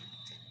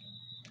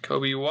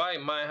 Kobe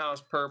White, My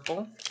House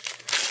Purple.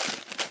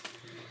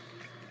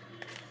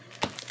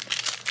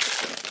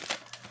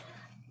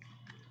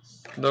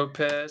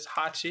 Lopez,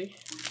 Hachi.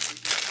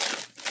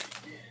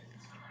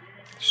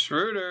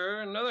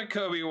 Schroeder, another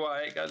Kobe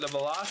White. Got the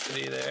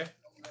velocity there.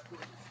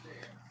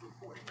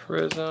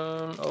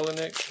 Prism,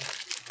 Olenek.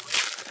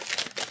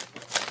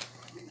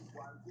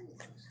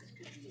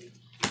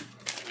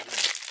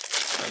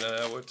 I know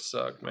that would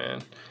suck,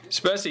 man.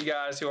 Especially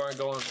guys who aren't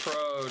going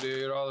pro,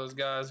 dude. All those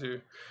guys who,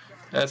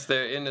 that's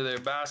their end of their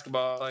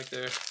basketball, like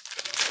their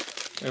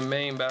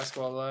main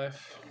basketball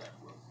life.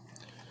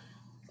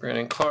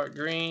 Brandon Clark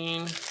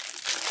Green.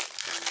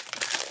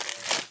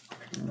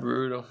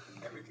 Brutal.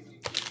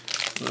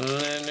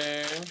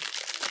 Leonard.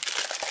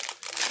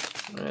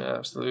 Yeah,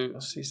 absolute.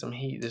 Let's see some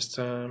heat this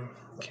time.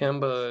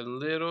 Kemba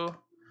Little.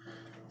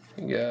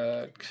 We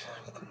got.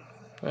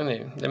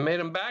 They made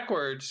him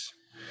backwards.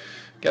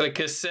 Got a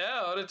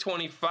Cassell to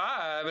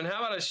 25. And how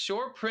about a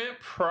short print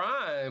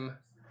prime?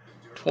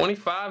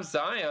 25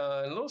 Zion.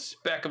 A little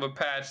speck of a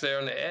patch there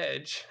on the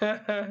edge.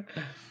 And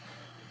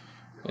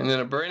then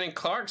a Brandon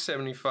Clark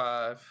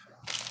 75.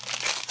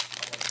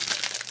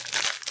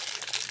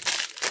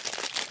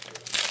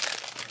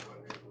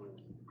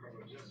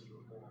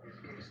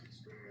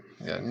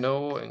 Got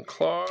Noel and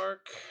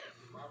Clark.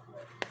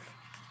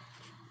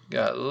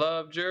 Got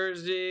Love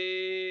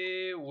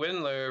jersey.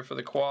 Windler for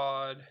the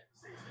quad.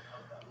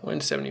 Win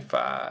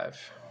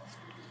 75.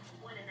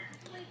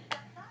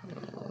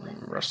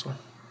 Russell.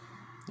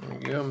 There you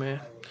go,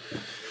 man.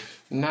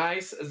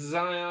 Nice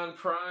Zion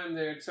Prime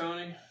there,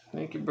 Tony.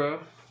 Thank you, bro.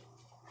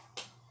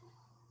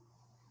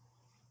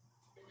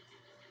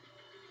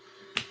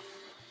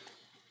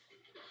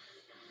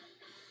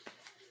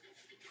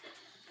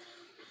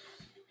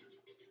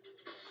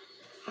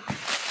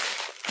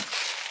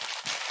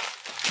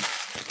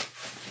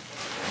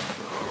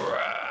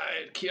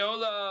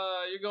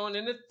 Keola, you're going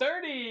into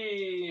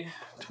 30.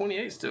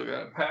 28 still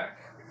got a pack.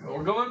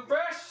 We're going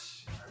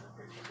fresh.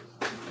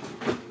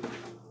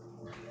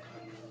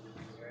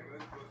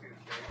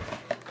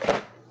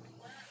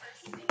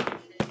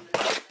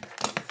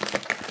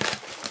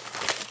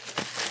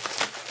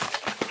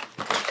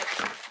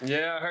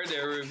 Yeah, I heard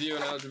they were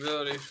reviewing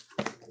eligibility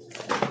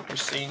for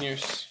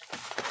seniors.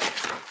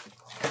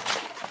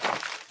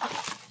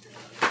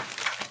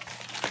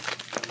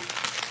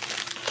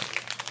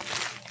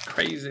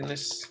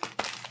 Craziness.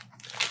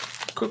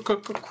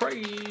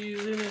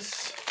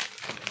 Craziness.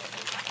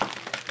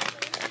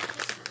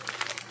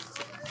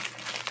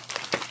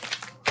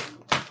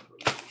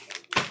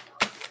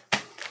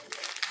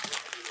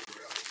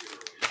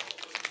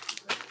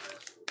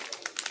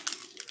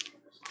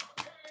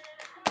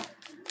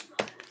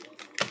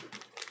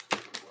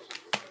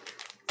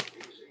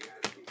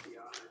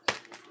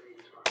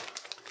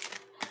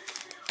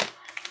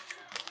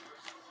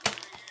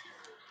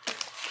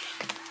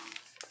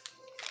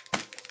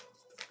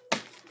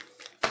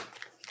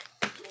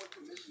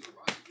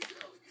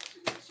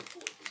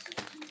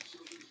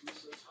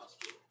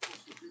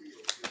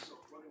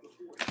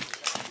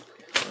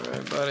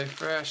 Alright, buddy.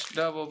 Fresh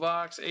double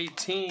box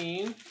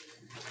 18.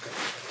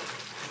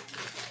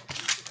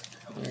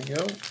 There you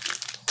go.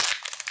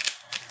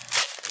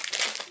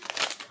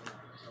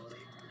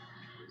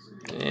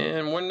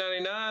 And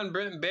 199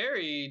 Brent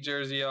Berry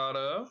jersey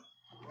auto.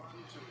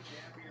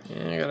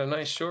 And I got a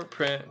nice short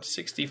print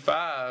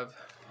 65.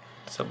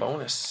 It's a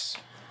bonus.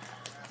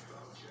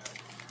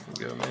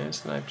 There you go, man.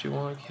 Sniped you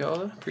one,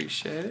 Keola.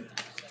 Appreciate it.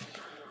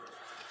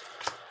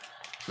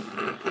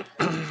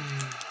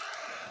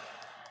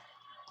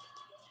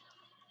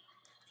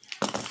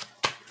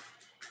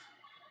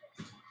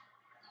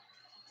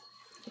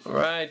 All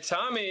right,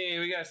 Tommy,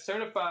 we got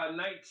certified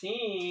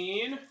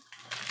 19.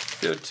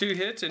 Still 2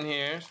 hits in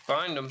here.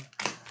 Find them.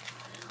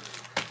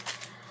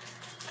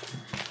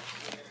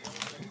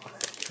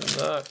 Good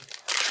luck.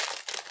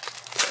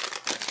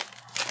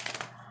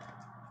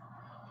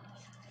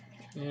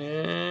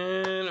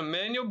 And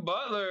Emmanuel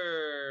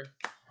Butler,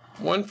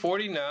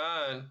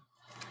 149.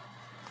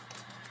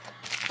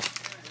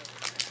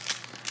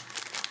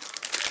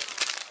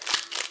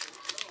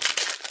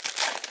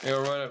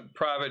 We'll run a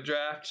private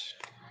draft.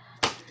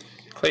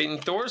 Clayton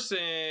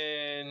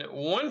Thorson,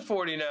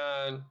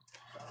 149.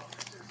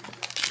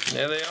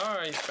 There they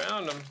are. He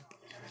found them.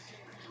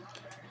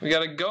 We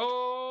got to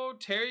go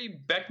Terry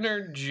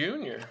Beckner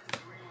Jr.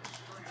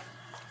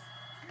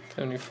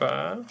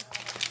 75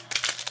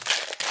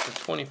 to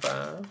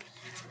 25.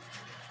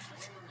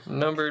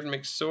 Numbered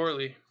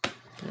McSorley.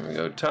 There we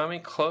go. Tommy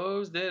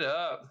closed it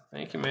up.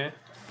 Thank you, man.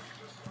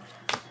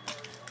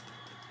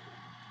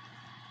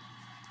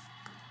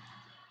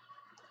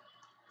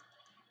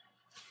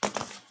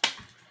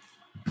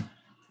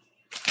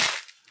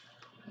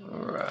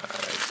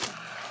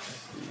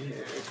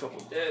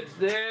 Couple deads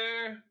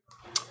there.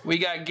 We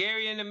got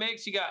Gary in the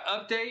mix. You got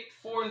update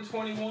 4 and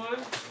 21.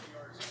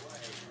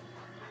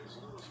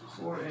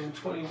 4 and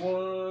 21.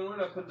 Where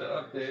did I put the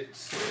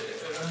updates?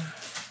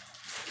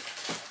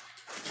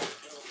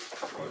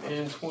 4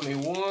 and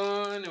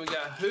 21. And we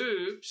got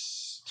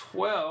hoops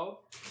 12.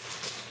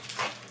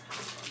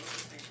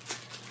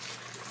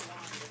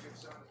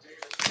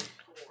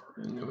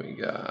 And then we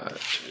got.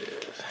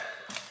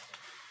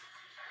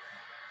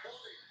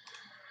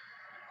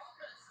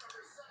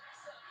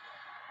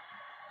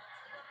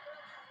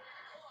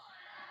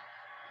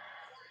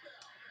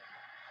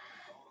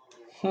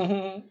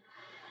 Here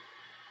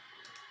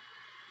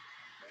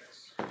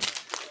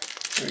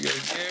we go,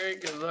 Gary.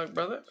 Good luck,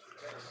 brother.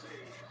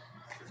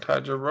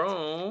 Ty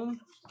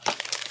Jerome.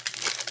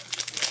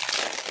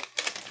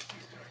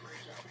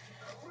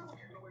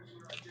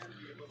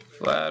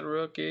 Vlad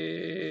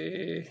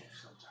rookie.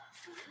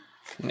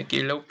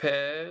 Nicky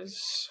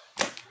Lopez.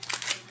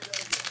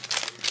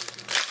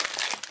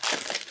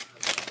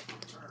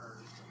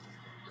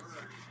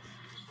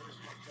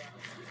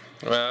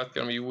 Wow, that's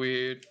gonna be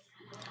weird.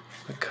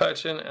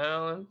 McCutcheon,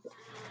 Allen.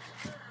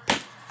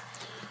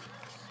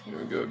 Here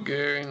we go,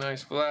 Gary.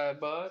 Nice Vlad,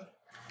 bud.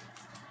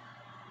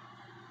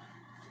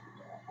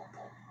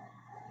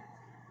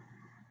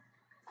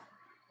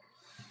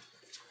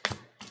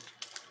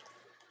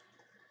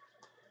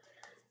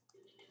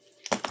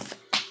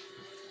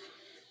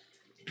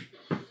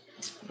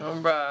 All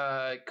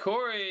right,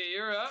 Corey,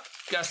 you're up.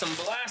 Got some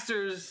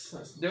blasters.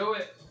 Let's do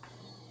it.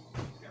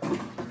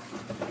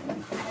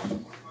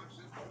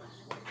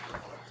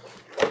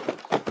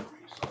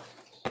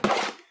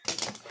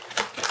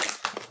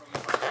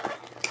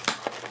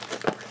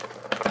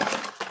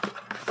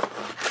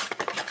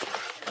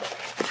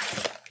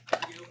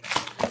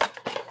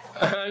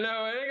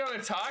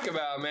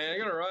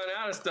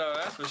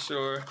 that's for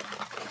sure.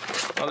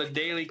 All the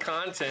daily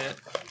content.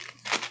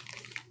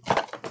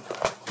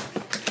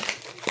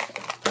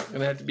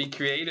 Gonna have to be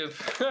creative.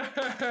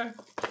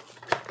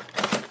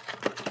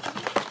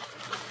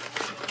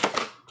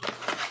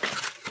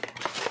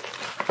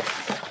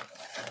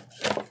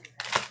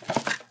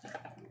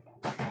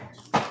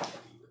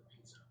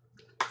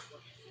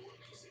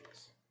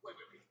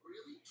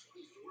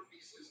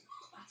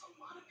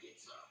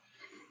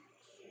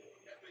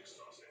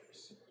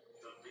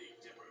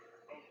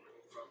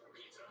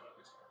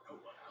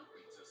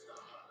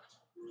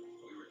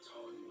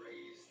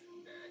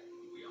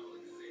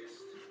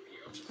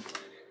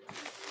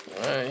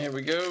 Alright, here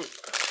we go.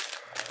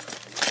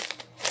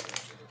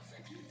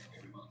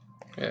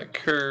 Got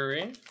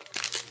Curry.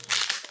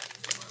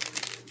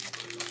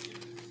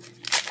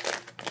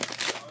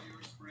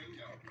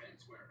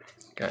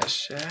 Got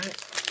Shaq.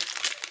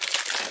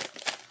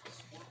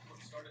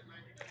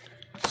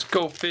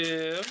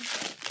 Schofield.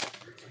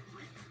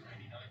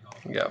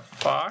 We got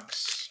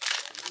Fox.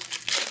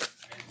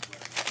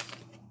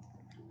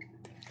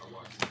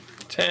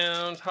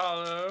 Towns,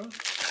 Hollow.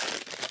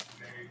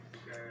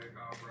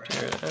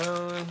 Jared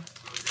Allen.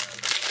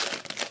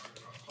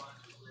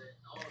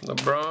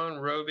 LeBron,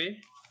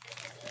 Roby.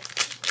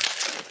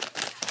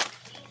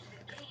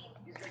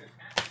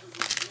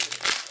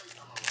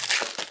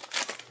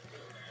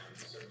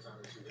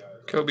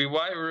 Kobe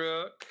White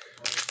Rook.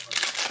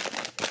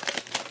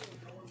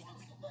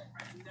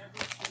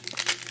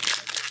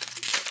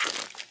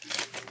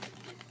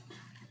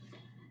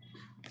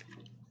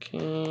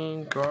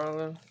 King,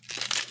 Garland.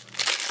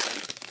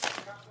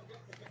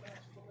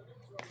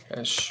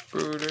 Got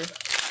Spruder.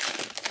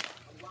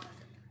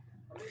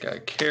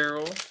 Got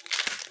Carroll.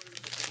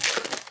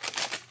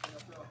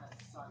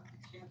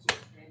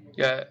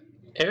 Got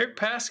Eric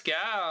Pascal,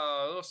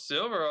 a little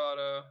silver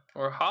auto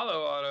or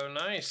hollow auto,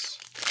 nice.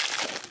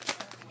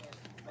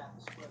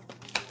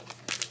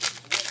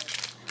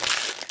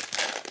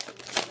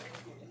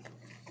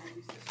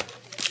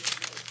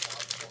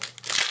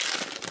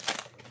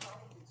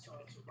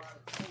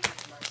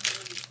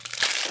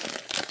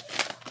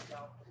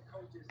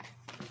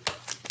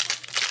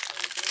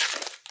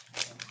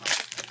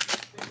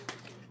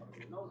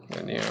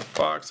 Got De'Aaron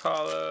Fox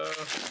hollow.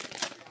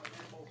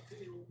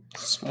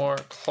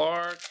 Smart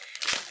Clark.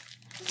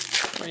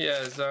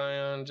 Yeah,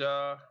 Zion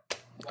Ja.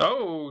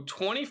 Oh,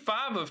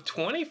 25 of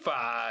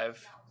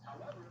 25.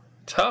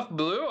 Tough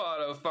blue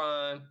auto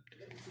find.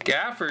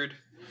 Gafford.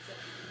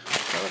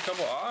 Got a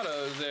couple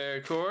autos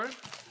there, Corey.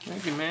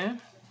 Thank you,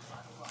 man.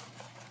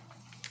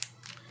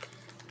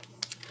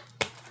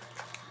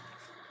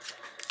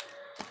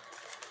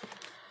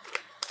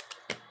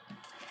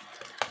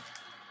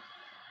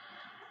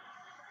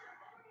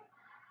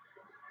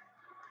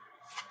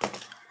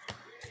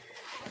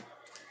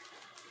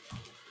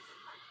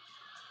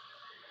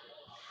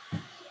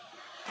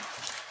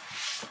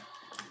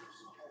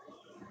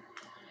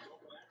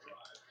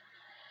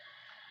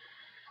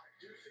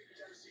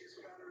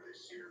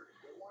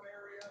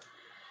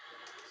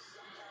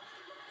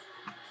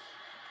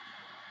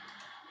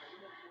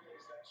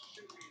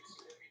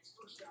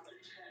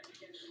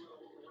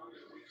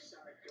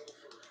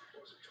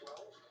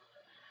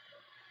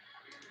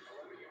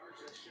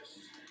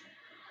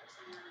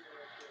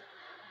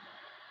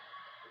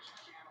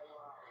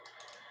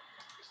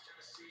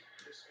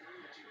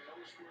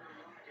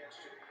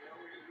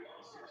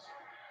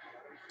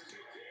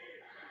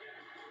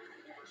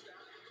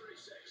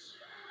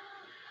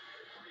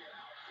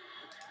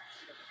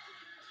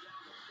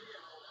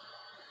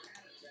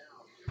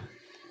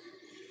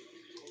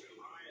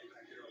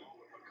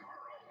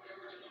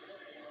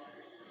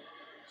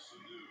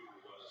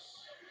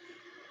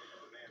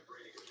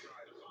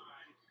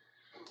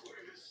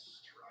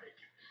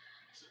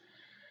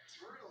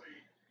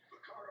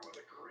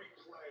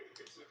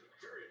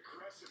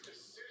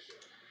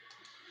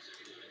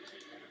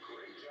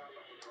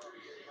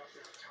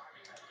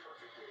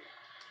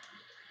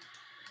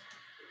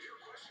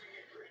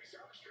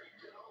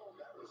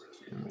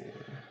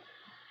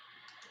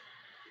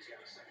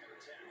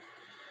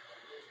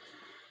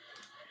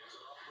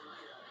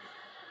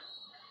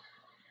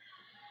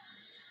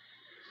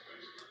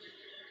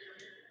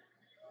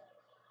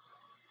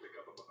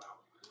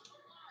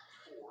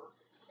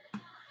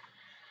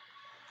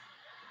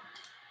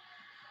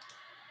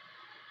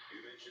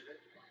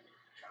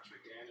 Josh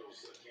McDaniels,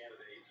 a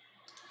candidate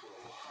for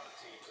a lot of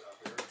teams out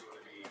there, going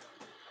to be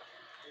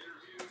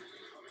interviewed in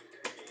the coming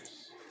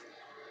days.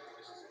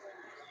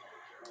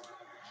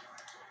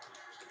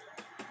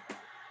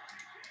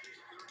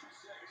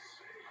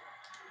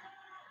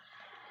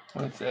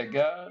 What's that,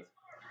 guys?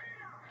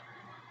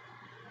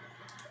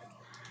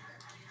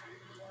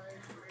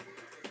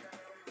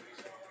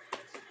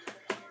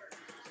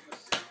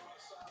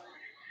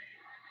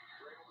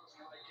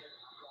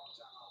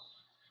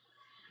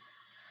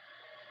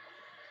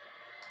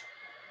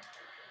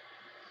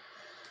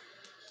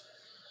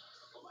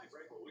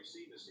 We've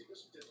seen this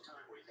fifth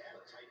time we've had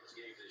a Titans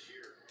game this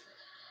year.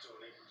 So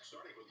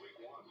starting with week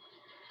 1,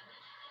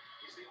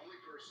 you He's the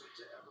only person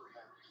to ever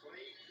have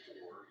played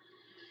for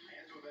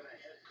and to have been a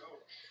head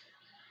coach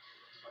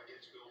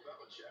against Bill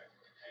Belichick.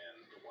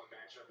 And the one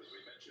matchup, as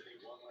we mentioned, he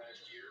won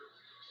last year.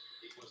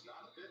 He was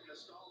not a bit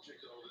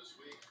nostalgic, though, this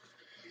week.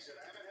 He said,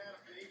 I haven't had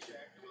a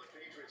paycheck with a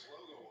Patriots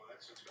logo on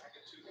it since back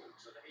in 2008.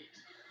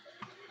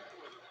 We met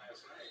with him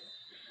last night.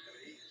 I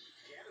mean, he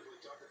candidly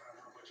talked about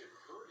how much it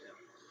hurt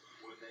him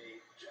when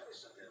they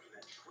jettisoned him in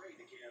that trade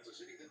to Kansas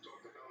City. Then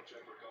talked to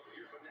Belichick for a couple of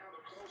years, but now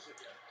they're close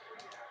again.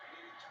 Yeah,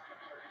 anytime a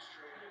player gets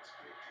traded, it's a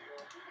big deal.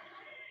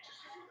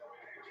 Just you feel that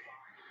way when you're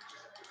fine. You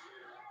just have to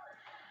clear it out.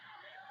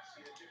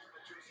 See the different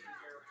adjustment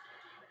here.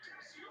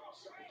 Tennessee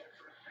offside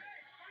different.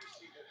 You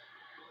see the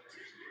blitz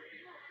is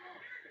great.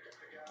 Pick up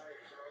the guy,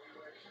 throw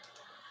quick.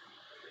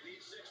 They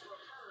need 6 for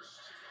a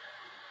first.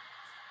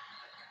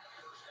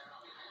 First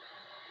down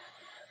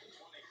at the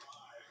 25.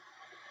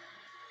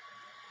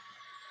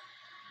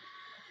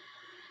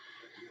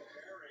 Nikhil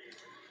Harry,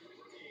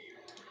 rookie.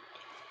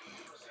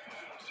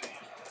 Reception.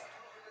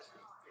 In his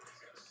pocket. He's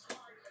got a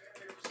slide back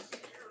there.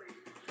 Harry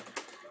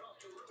got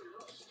off to a really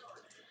rough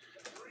start.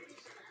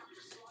 Brady's going to have to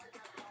slide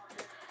that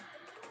pocket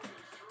and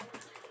go and throw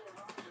people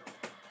around him.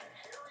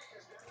 And Harry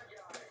has been the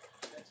guy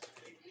that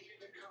they needed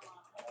to come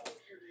on all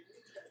year. They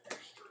need that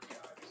extra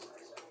guy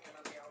besides Elkin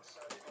on the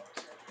outside. They've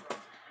always had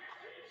Brown.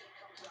 If he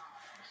comes out.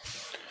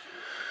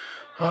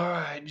 All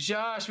right,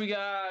 Josh, we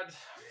got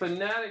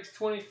Fanatics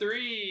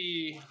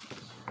 23.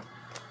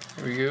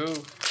 Here we go.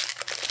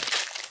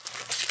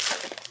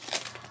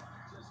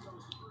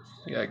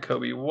 We got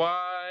Kobe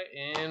Y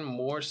and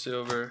more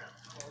silver.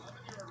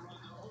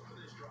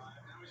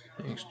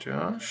 Thanks,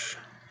 Josh.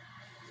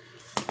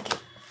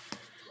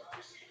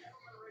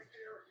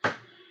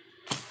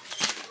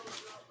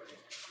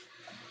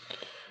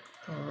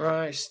 All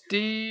right,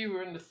 Steve,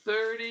 we're in the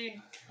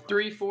 30.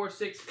 3, 4,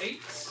 6,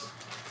 8.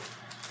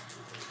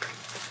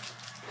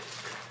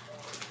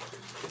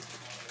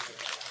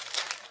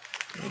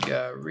 We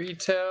got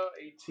retail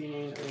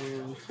 18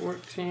 and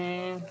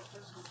 14.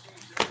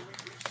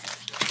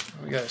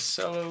 We got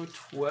cello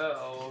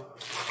 12.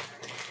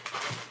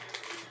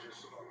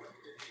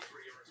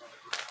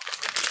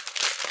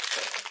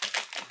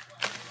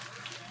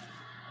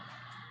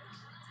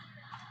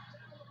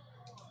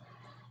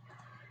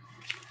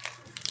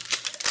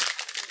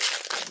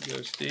 There we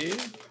go,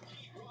 Steve.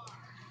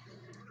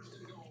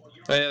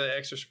 Oh yeah, the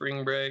extra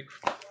spring break.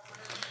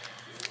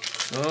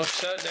 Oh,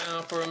 shut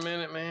down for a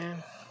minute,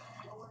 man.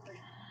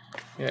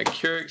 We got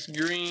Curix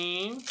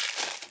Green,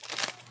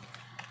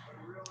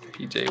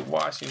 PJ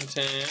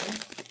Washington,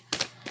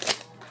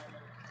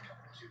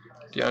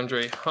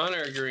 DeAndre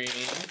Hunter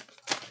Green,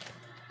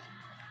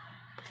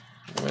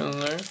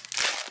 Windler.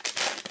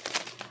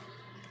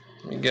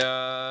 We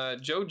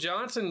got Joe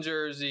Johnson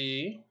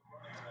jersey,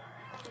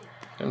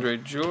 Andre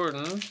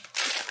Jordan,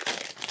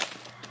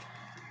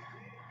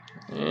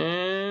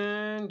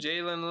 and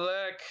Jalen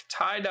Leck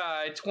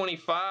tie-dye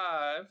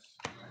 25.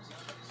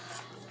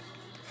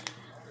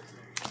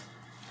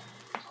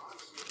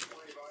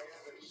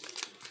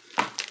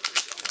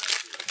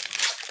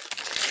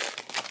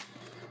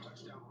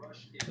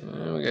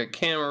 And we got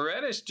Cam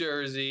Reddish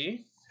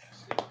jersey.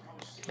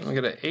 And we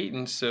got an 8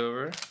 in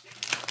silver.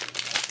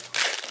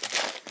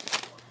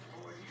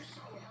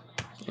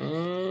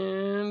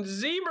 And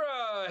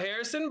Zebra,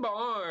 Harrison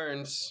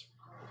Barnes.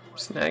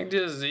 Snagged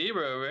his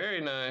Zebra,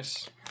 very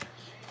nice.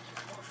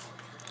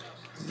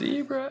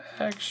 Zebra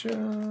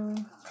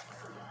action.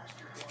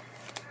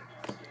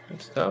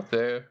 Good stuff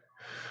there.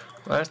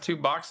 Last 2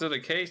 boxes of the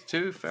case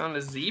too, found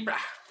a Zebra.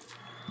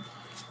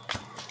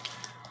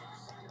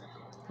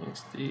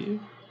 Thanks,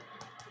 Steve.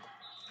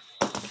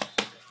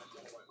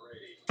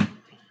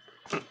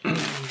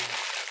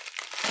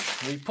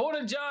 We pulled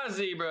a Jaws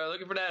Zebra,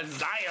 looking for that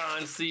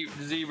Zion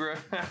Zebra.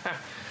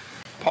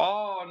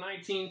 Paul,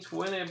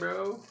 1920,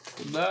 bro.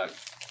 Good luck.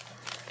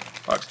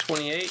 Box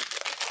 28.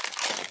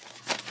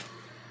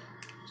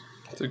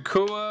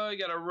 Takua, you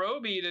got a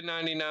Roby to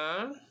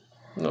 99.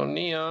 No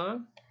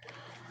neon.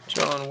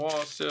 John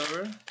Wall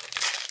silver.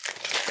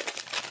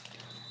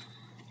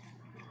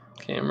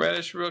 Cam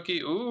Reddish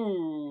rookie.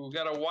 Ooh,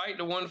 got a white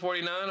to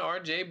 149.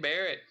 RJ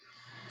Barrett.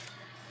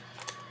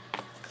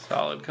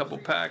 Solid couple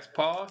packs,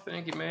 Paul.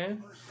 Thank you,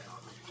 man.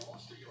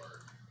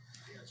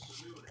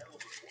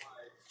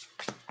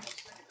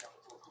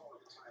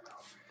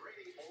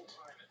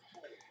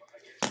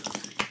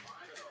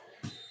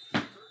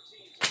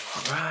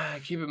 All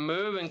right, keep it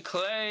moving.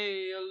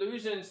 Clay,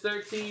 Illusions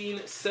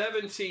 13,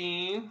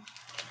 17.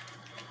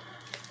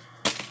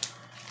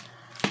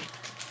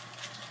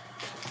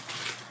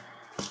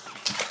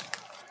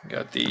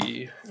 Got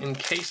the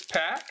encased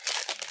pack.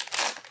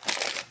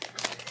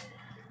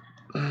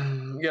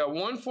 We got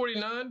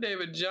 149,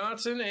 David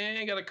Johnson,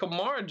 and got a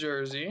Kamara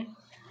jersey.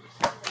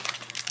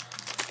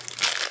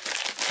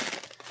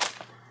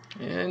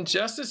 And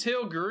Justice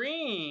Hill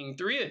Green,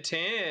 3 of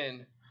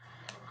 10.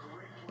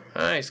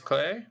 Nice,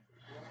 Clay.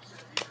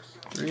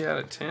 3 out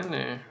of 10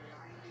 there.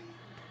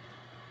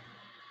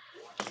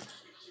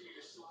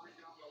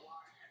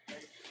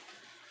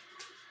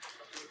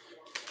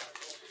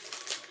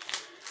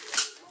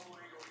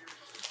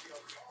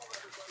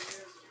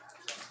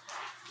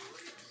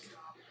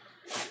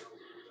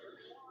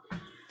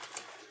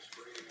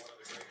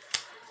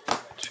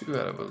 2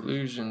 out of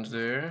illusions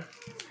there.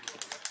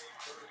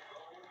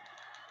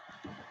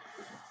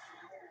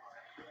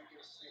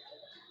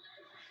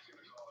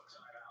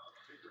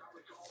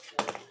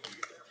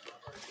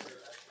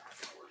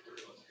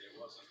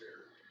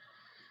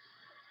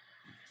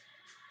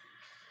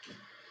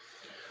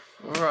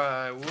 All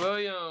right,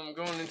 William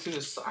going into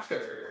the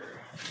soccer.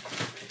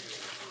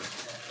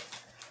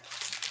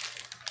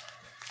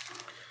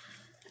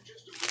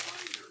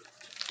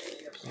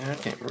 Yeah, I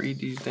can't read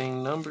these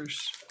dang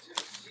numbers.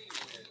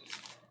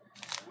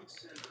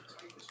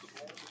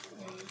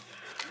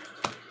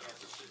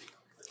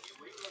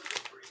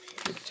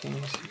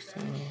 15,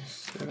 16,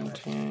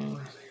 17.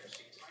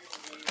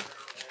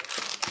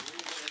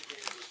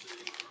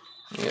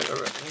 You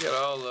got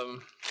all of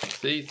them.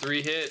 See,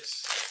 3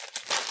 hits.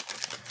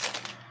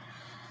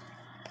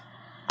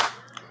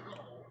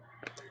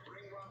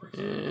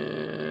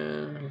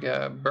 And we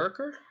got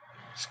Burker.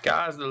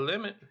 Sky's the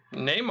limit.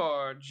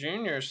 Neymar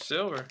Jr.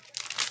 silver.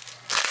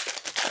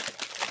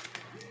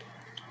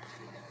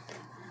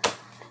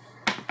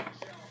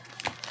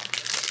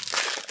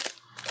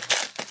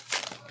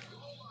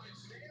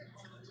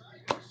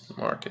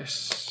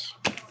 Marcus.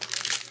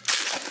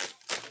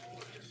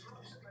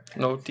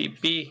 No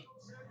TP.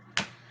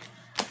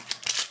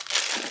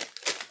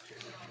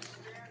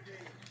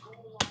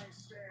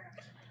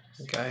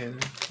 Guy in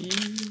the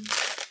key.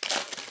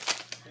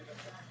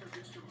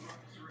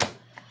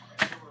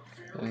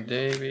 And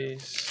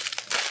Davies.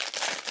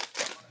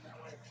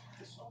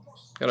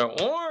 Got an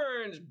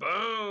orange.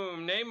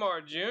 Boom.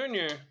 Neymar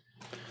Jr.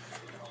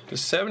 to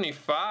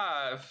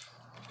 75.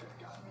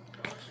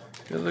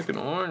 Good looking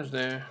orange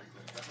there.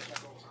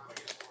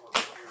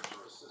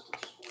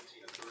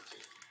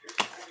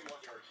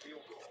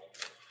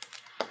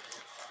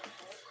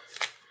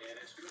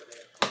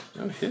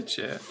 No hits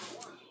yet.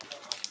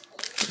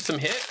 Some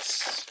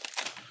hits.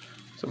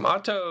 Some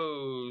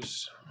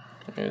autos.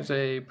 There's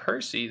a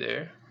Percy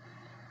there.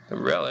 The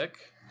relic.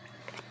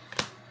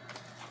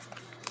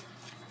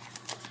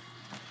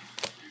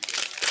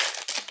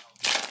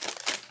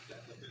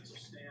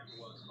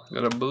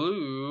 Got a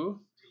blue.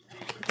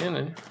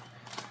 Inning.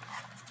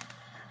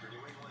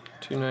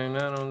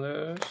 $2.99 on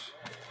those.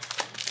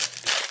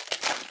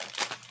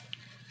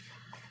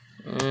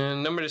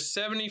 And number to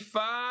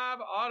 75,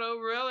 auto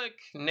relic,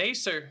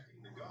 Nacer.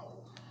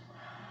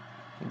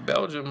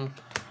 Belgium.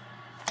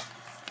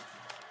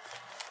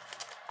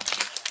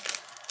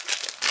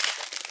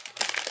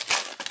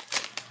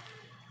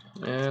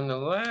 And the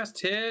last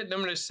hit,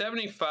 number to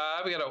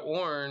 75, we got an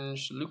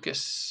orange,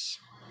 Lucas.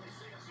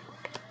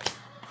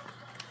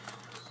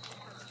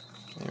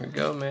 There we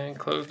go, man.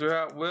 Closed her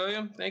out,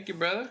 William. Thank you,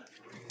 brother.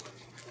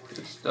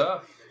 Good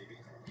stuff.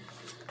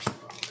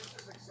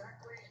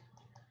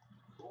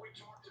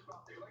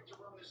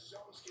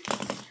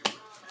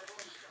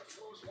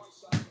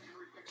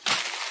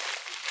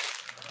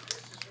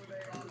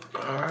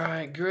 All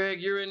right,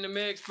 Greg, you're in the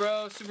mix,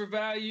 bro. Super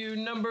value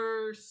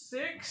number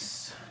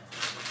 6.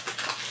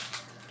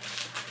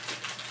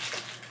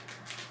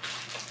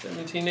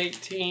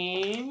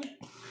 17-18.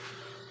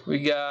 We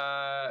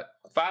got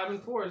 5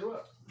 and 4 as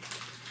well.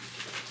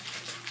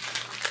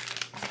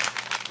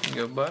 There you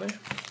go, buddy.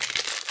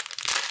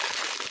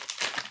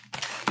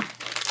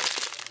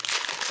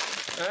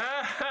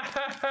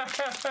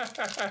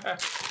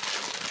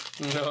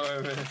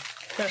 Norman.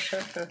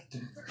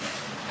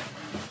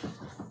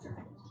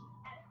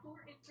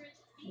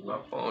 My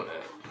phone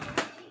at?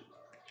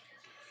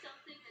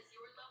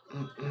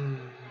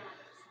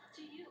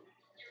 To you,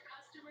 your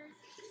customers,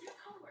 your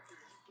coworkers,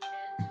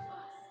 and to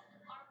us.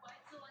 Our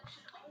wide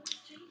selection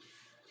always changes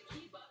to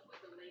keep up with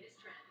the latest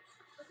trends.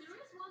 But there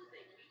is one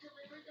thing we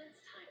deliver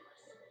that's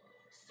timeless: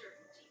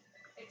 certainty.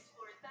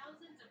 Explore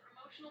thousands of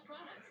promotional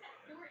products at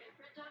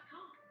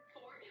 4imprint.com.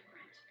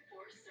 4imprint,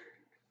 for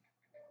certain.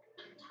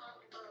 On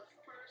top of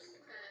first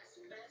class,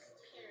 best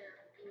care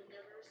you would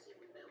never receive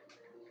with them.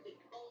 The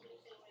only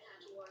thing we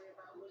had to worry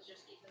about was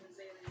just keeping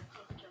Azalea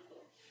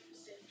comfortable.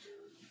 Saved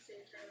you,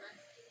 saved her life,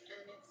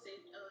 and it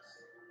saved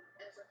us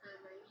as a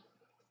family.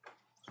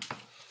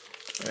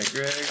 All right,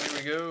 Greg, here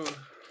we go.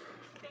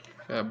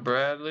 Got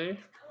Bradley.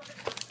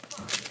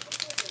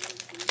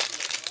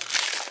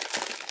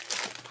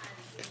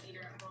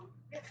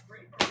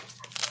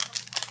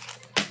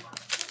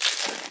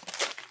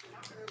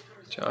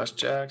 Josh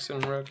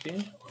Jackson,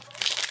 rookie.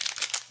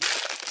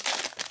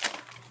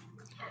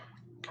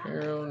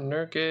 Carol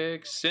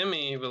Nurkic,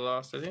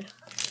 semi-velocity.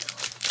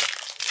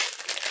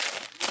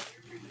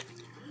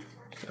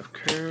 Steph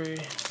Curry.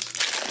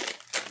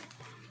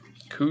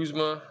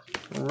 Kuzma,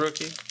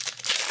 rookie.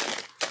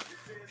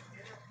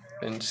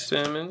 Ben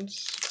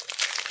Simmons.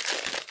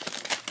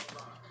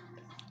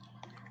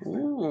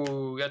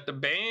 Ooh, got the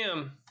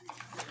Bam.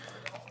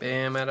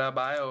 Bam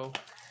Adebayo.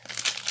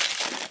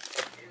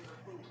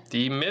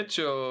 D.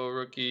 Mitchell,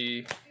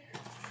 rookie.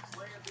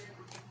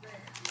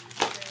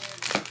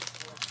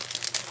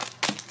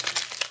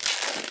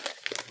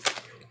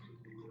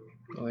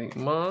 Malik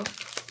Monk.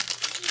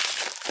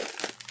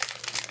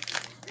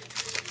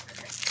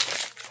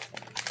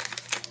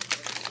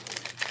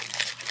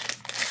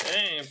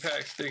 Game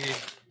Pack sticky.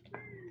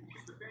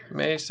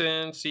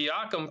 Mason,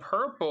 Siakam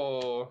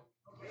purple.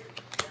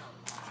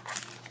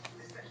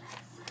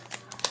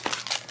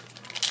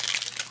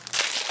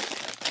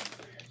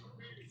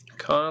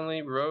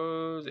 Conley,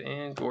 Rose,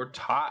 and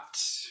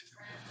Gortat.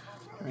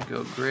 There we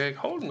go, Greg.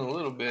 Holding a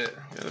little bit.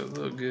 Got a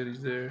little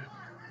goodies there.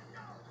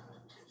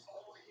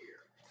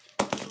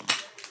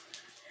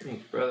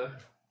 Thanks, brother.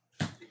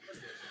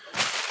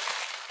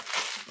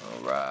 All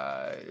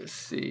right, let's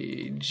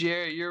see.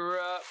 Jarrett, you're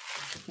up.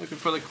 Looking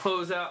for the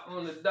closeout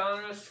on the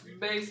Donruss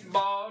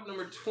baseball,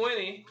 number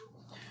 20.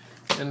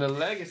 And the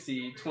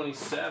Legacy,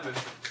 27.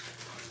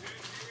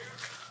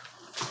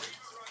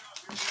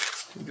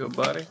 Go,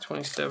 buddy.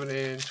 27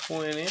 and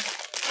 20.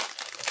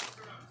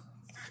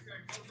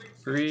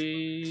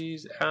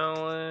 Breeze,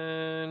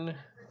 Allen,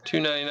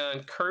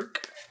 299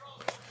 Kirk.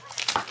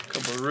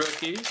 Couple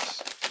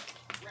rookies.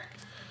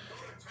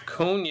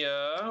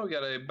 Cunha, we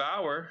got a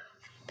Bauer.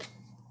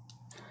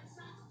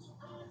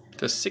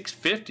 The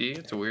 650,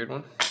 that's a weird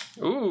one.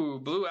 Ooh,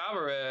 Blue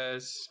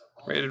Alvarez,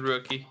 rated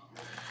rookie.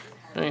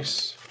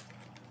 Nice.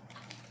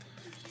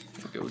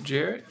 There we go,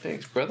 Jarrett.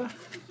 Thanks, brother.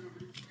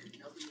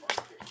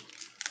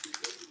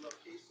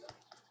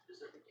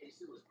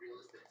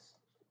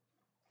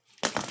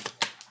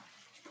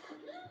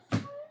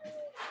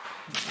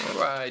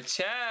 All right,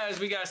 Chaz,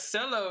 we got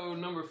Cello,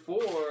 number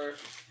 4.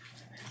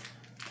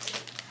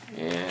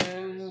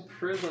 And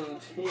Prism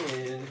 10.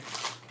 There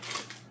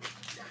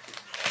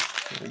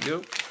we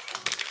go.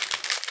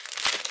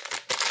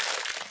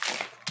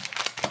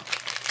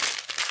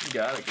 You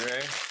got it,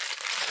 Gray.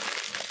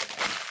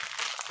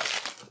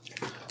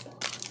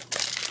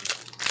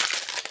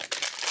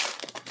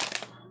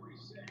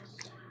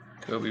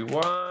 Kobe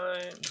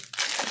White.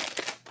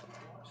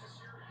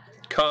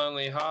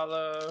 Conley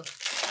Hollow.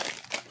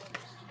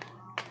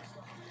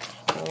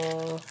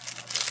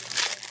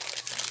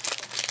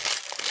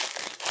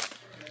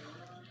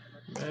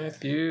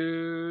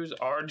 Matthews,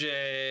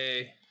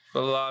 RJ,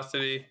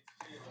 Velocity.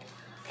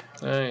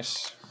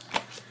 Nice.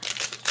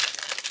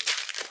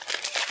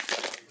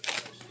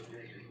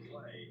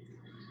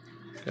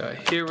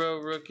 Got Hero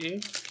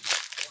rookie.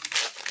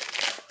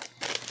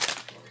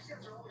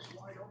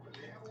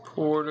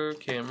 Porter,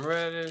 Cam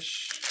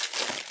Reddish.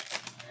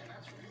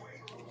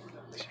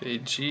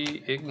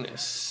 JG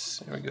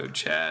Ignis. There we go,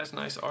 Chaz.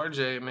 Nice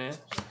RJ, man.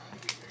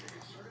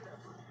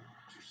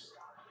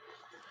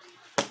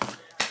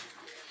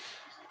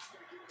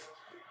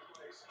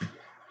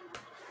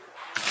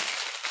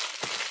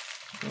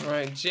 All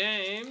right,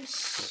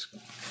 James.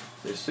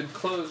 This should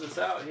close us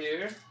out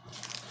here.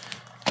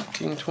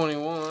 Team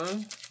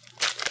 21.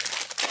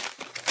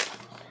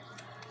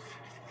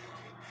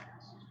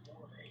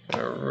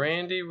 Got a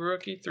Randy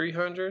rookie,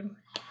 300.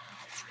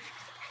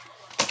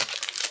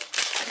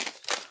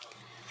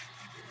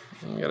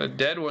 And we got a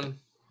dead one.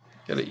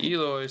 Got an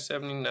Eloy,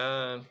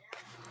 79.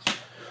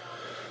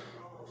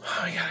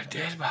 Oh, we got a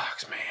dead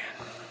box, man.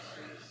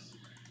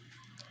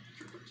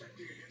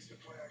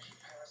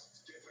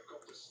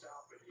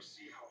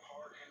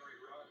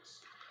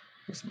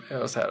 Somebody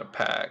else had a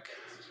pack.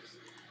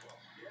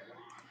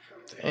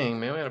 Dang,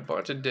 man, we had a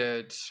bunch of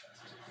deads.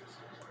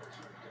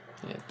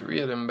 Yeah,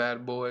 3 of them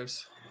bad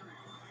boys.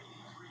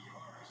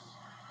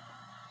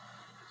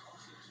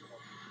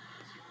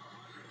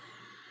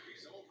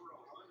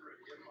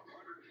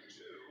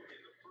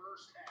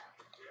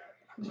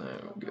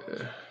 No,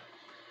 good.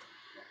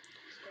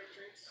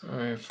 All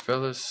right,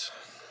 fellas.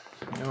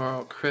 Now we're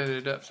all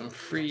credited up some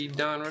free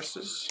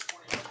Donrusses.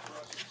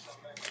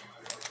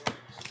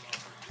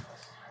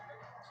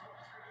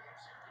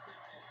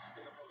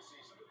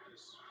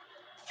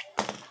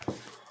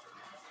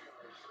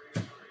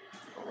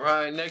 All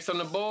right, next on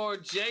the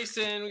board,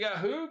 Jason. We got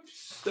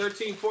hoops,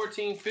 13,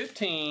 14,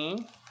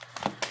 15.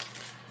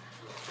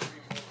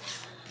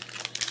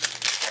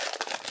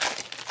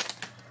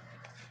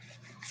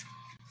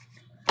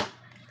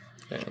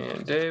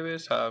 And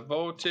Davis, high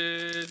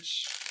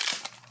voltage.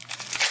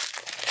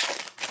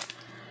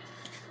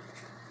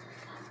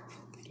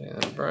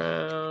 Jaylen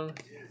Brown.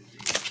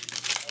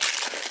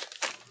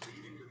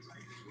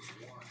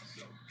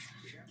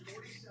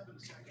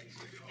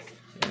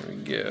 There we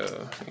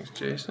go. Thanks,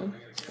 Jason.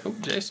 Oh,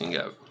 Jason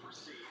got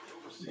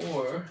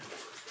more.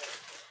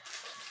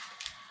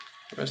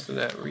 Rest of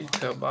that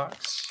retail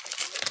box.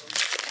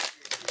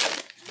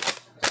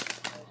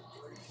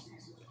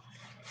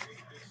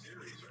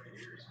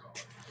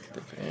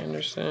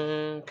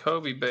 Anderson,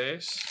 Kobe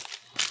base.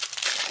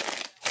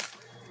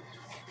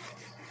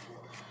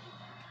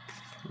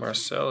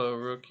 Marcelo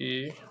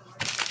rookie.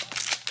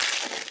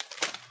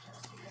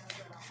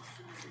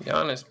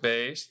 Giannis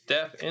base.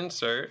 Def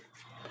insert.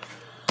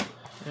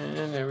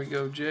 And there we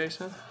go,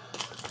 Jason.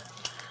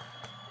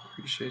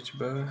 Appreciate you,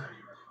 brother.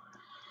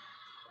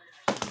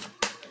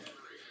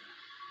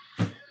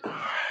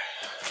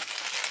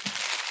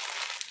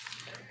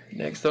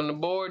 Next on the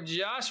board,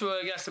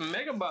 Joshua got some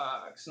mega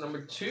box.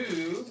 Number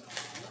 2.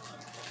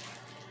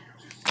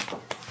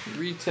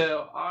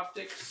 Retail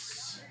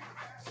optics.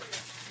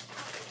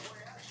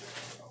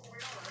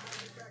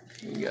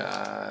 You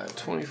got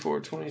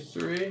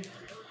 24-23.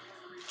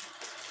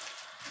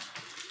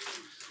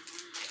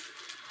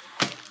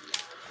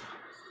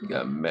 You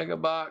got Mega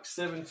Box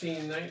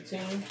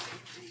 17-19.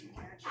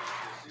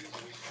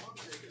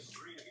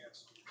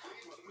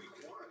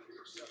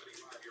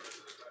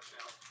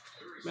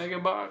 Mega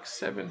Box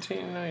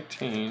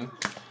 17-19.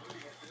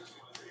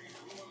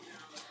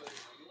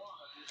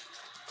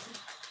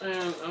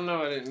 Man, I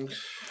know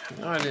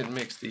I didn't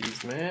mix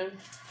these, man.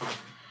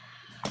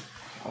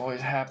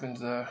 Always happens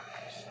though.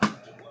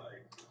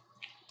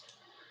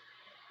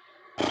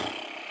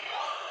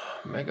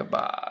 Mega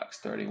Box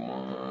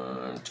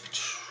 31.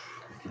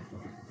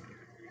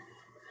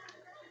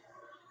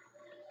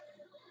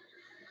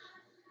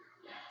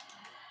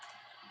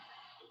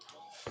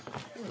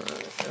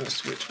 Alright, gotta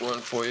switch one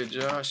for you,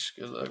 Josh.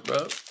 Good luck,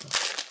 bro.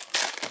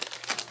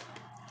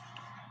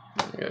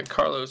 We got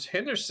Carlos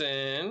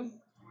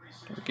Henderson.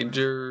 Rookie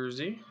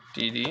jersey.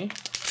 DD.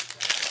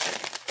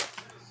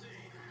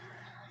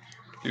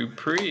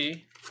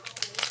 Dupree.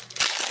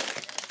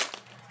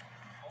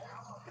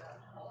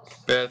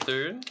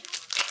 Beathard.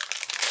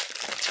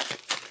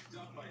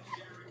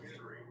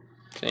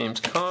 James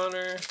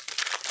Conner.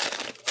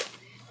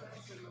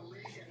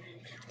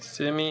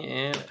 Simi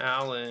and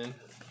Allen.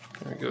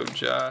 There we go,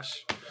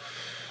 Josh.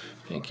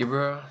 Thank you,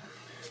 bro.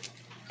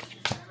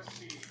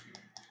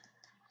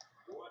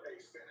 What a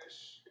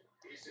finish.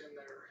 He's in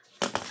there.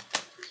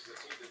 This is a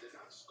team that did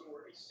not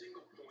score a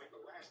single point in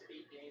the last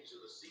 8 games of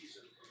the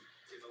season.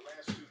 In the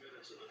last 2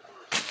 minutes of the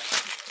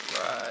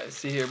first. Right,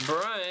 see here,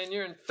 Brian,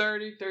 you're in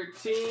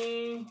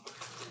 30-13.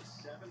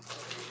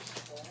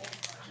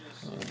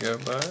 There you go,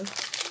 bud.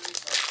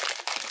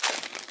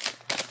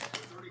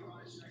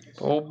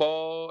 Old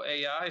ball,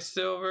 AI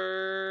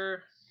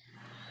silver.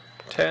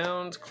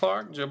 Towns,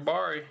 Clark,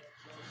 Jabari.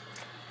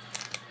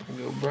 There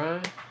you go,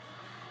 Brian.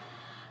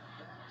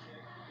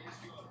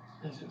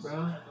 Thank you,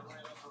 Brian.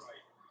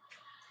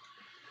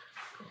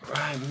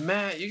 Right,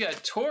 Matt, you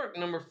got Torque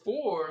number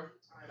 4.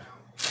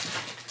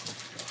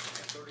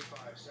 35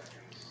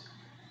 seconds.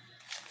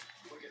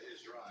 Look at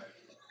his drive.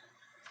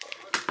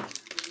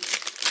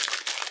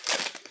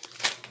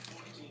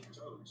 14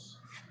 toes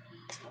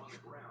on the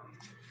ground.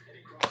 And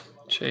he crossed him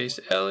up Chase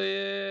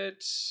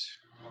Elliott.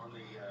 on the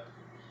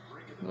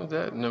What's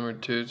that number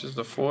 2? Just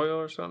a foil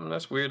or something?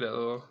 That's weird, that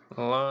little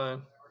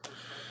line.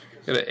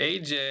 Got an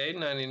AJ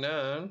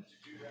 99.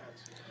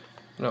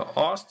 No,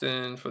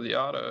 Austin for the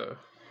auto.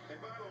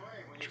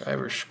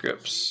 Driver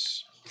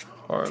scripts.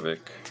 Harvick.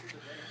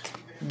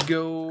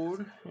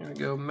 Gold. Here we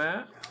go,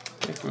 Matt.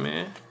 Thank you,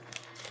 man.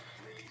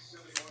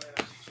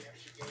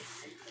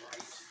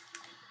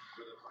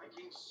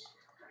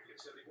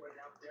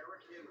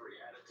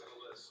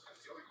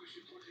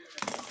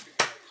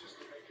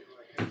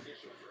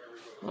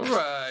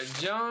 Alright,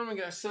 John, we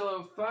got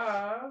Cello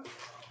 5.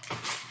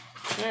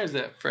 There's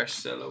that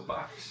fresh Cello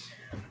box.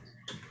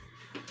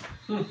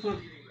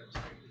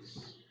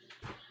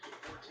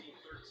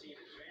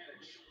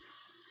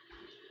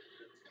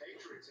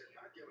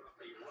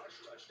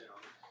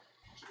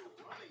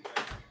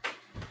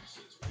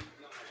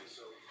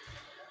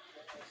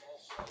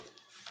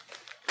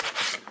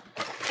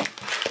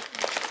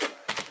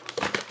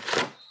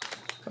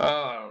 Oh,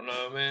 I don't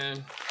know,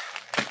 man.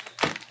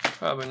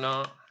 Probably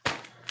not.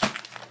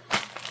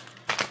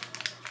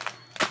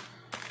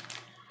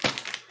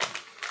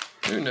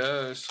 Who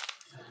knows?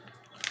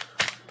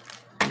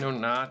 No,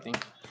 nothing.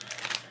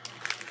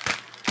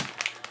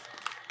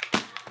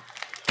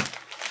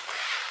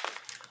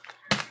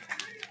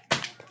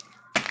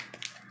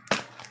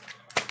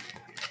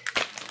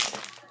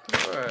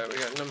 Alright, we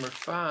got number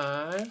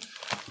 5.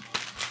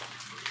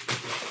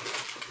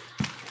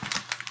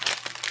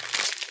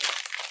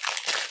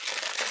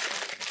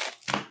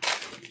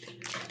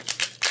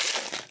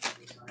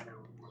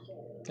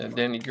 Got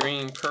Danny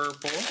Green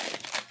purple.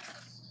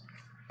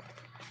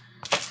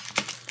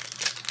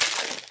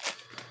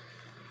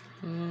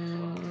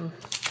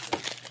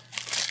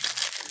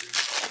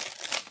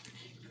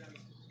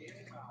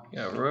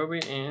 Got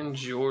Roby and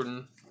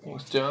Jordan.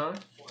 Thanks, John.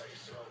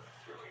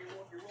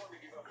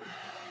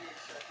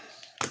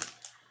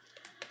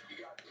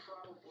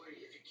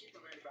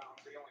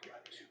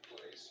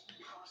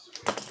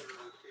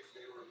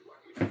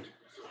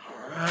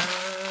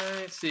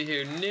 Alright, see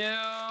here,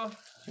 Neil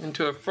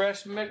into a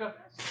fresh mega.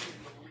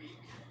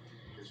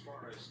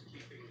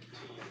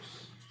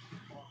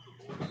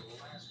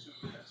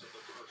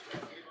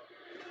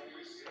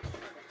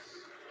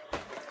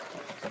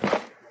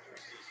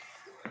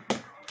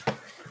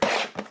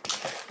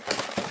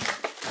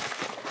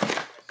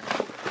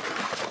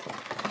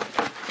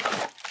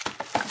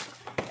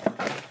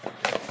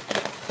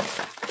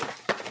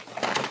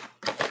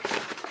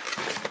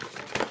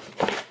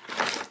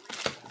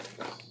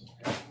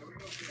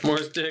 More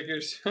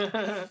stickers.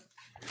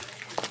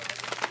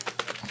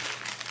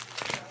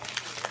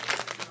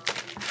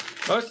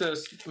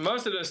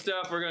 Most of the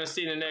stuff we're gonna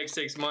see in the next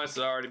 6 months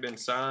has already been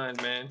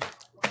signed, man.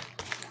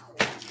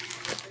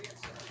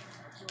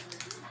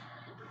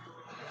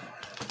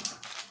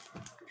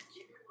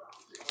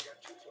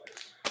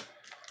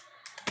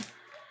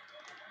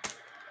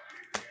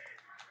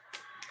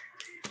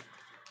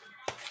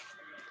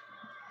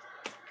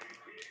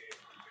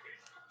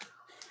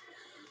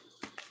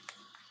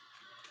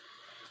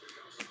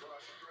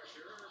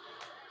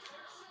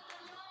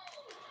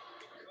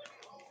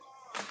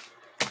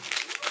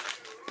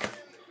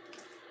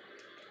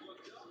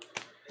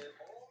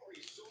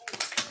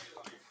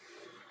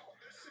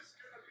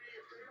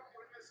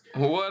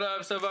 What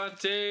up,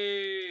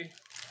 Savante?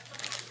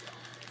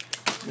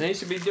 They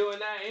should be doing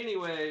that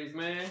anyways,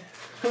 man.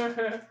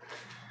 That's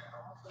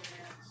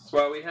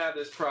why we have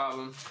this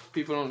problem.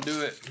 People don't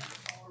do it.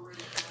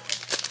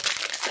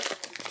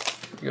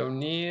 Go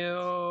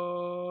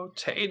Neil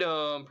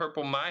Tatum,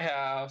 purple my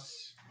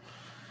house.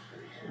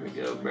 Here we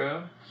go,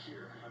 bro.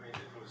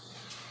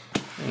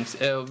 Thanks,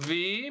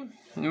 LV.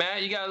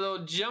 Matt, you got a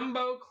little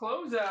jumbo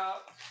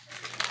closeout.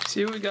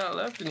 See what we got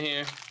left in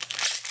here.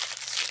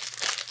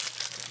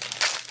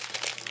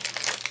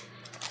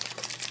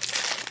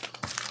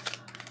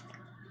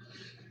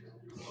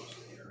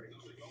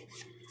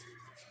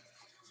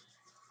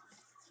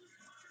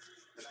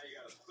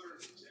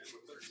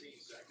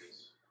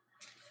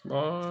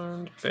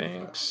 Bond,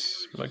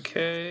 Banks,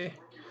 McKay,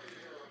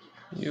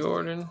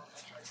 Jordan.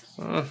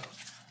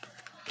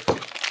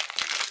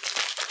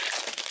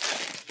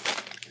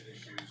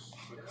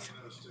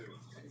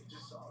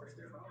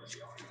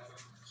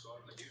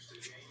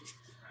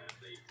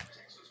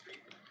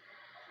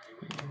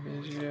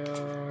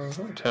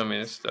 Don't tell me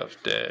this stuff's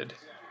dead.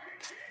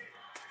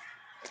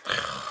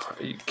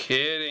 Are you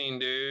kidding,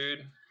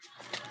 dude?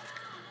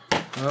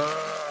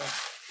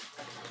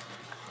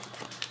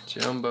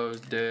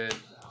 Jumbo's dead.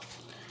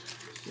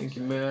 Thank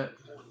you, Matt.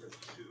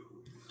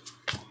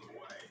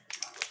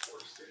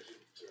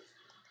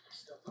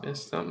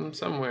 Missed something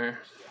somewhere.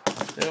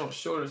 They don't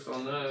short us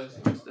on those.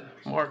 Missed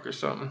a mark or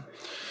something.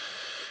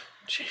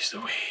 Jeez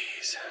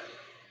Louise.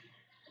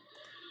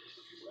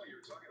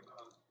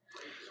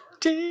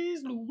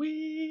 Jeez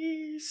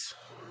Louise.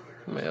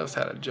 Somebody else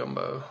had a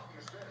jumbo.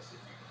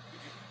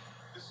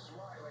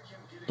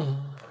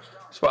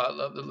 That's why I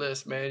love the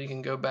list, man. You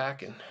can go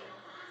back and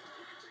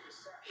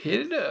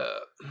hit it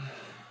up.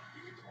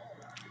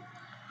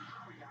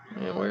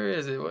 Man, where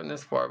is it? Wasn't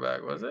this far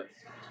back, was it?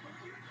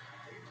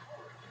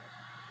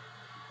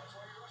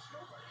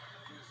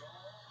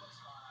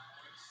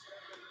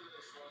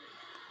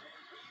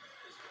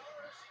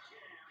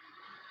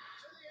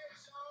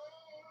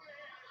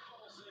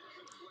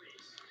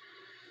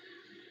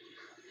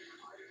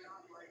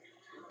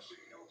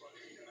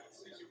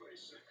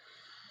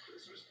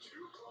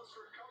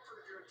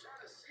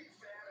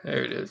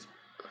 There it is.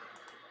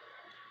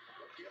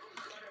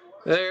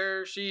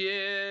 There she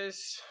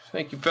is.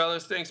 Thank you,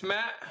 fellas. Thanks,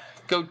 Matt.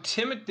 Go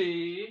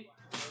Timothy.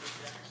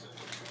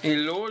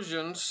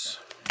 Illusions.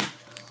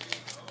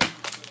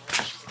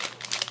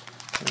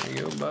 There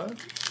you go, bud.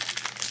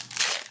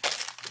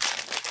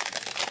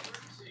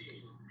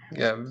 We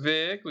got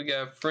Vic. We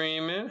got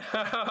Freeman.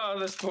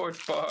 The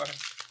sports bar.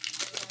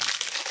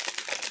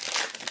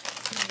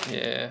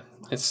 Yeah,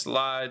 it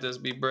slides as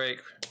we break.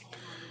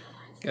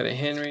 Got a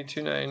Henry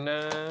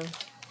 299.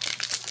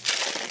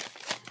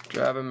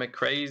 Driving me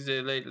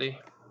crazy lately.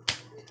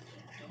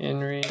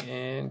 Henry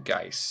and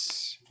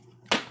Geis.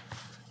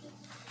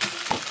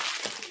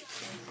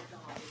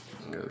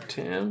 Go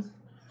Tim.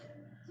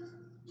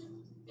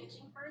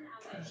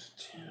 Where's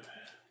Tim?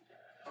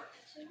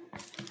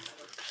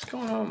 What's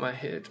going on with my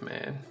hits,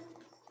 man?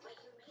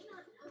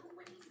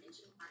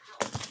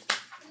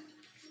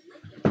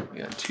 We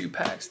got 2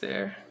 packs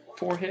there.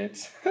 4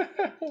 hits.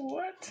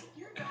 What?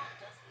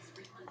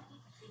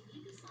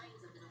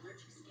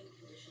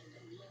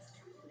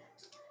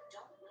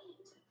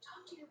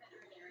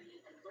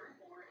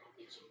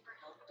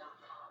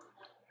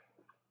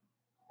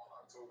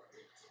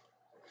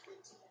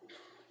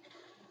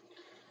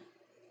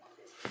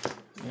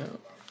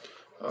 Yep.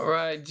 All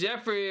right,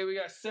 Jeffrey, we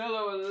got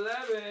Cello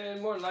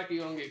 11. More than likely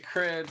you're going to get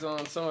creds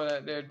on some of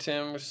that there,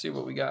 Tim. Let's see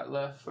what we got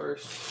left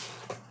first.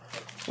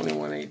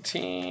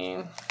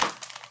 2118.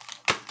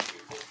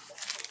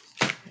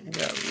 We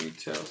got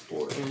retail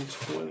 4 and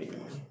 20.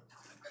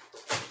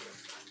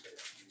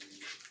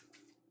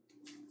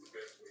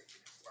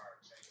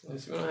 We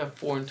don't have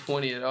 4 and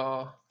 20 at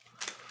all.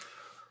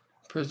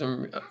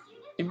 Prism.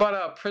 You bought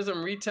out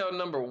Prism Retail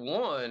number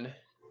 1.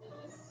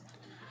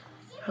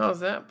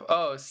 How's that?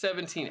 Oh,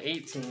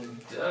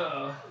 1718.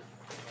 Duh.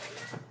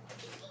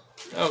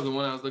 That was the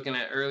one I was looking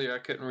at earlier. I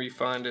couldn't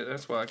re-find it.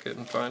 That's why I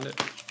couldn't find it.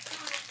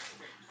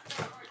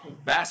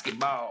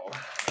 Basketball.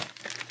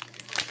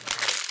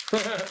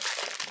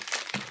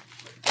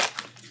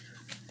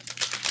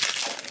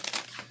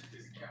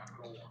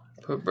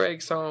 Put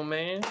brakes on,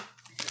 man.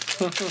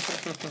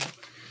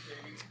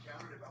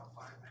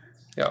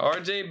 Got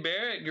RJ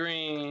Barrett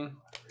green.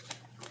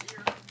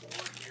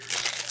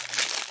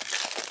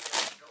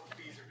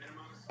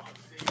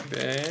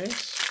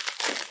 Bags.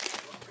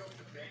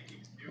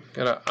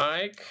 Got an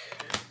Ike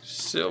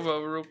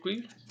Silva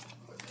rookie.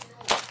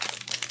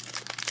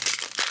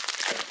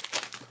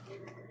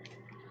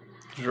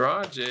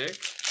 Dragic.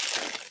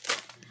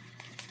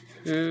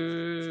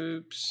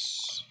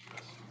 Oops.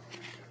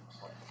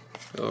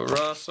 Bill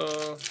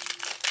Russell.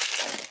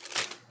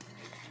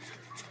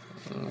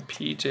 And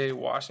PJ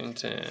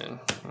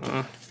Washington.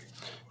 There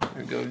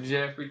we go,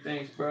 Jeffrey.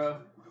 Thanks, bro.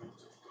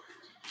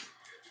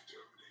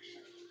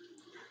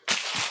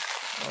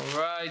 All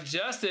right,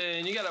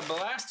 Justin, you got a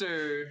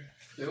blaster.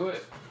 Do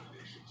it.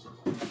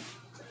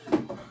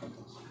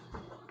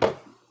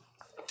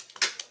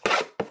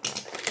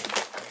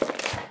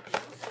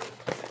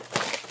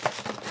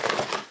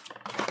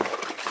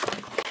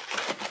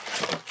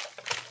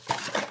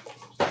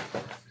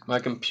 My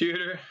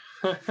computer.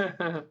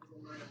 That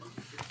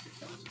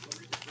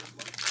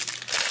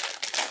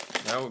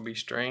would be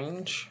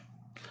strange.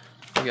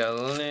 We got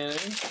Lennon.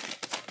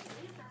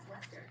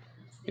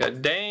 We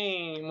got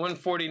Dame,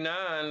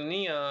 149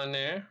 neon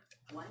there.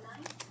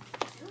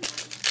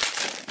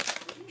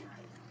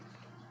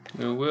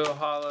 New Will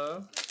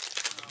Hollow.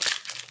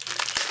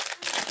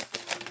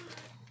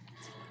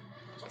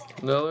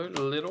 Lillard,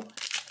 Little.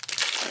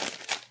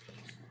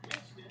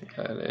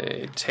 Got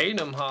a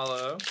Tatum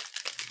Hollow.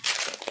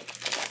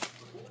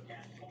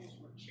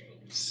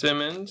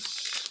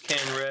 Simmons,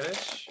 Cam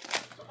Reddish.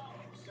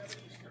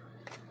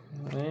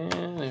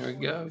 And there we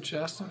go,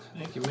 Justin.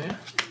 Thank you, man.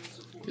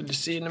 Good to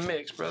see you in the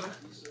mix, brother.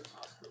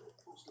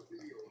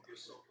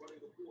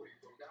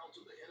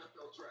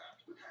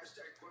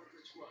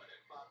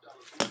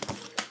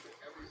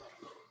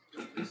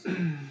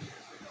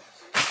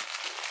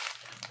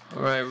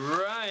 All right,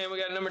 Ryan, we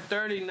got number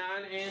 39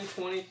 and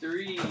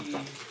 23.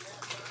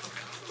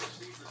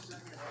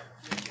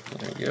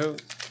 There we go.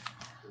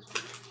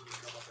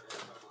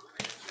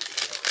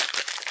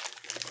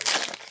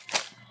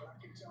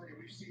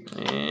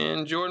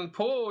 And Jordan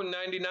Poole,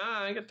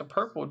 99. Got the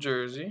purple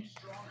jersey.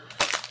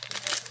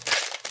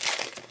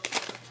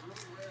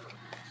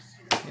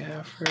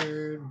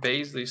 Gafford,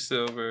 Baisley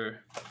silver.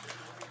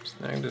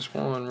 Snag this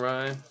one,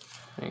 Ryan.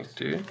 Thanks,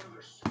 dude.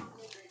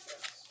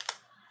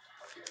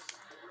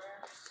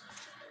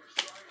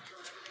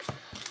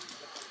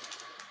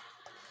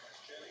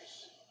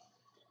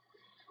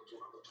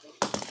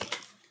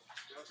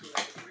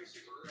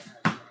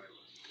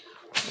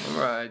 All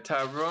right,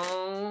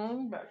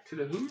 Tyrone, back to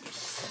the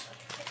hoops.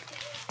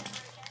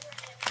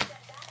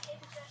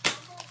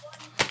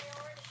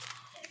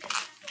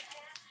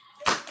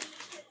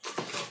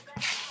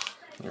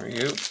 There we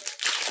go.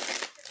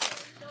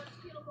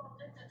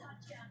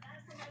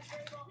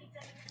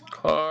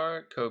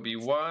 Clark, Kobe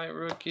White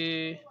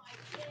rookie.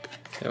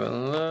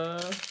 Kevin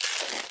Love.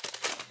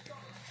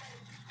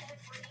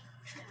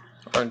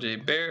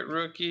 RJ Barrett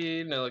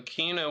rookie.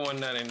 Ntilikina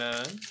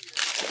 199.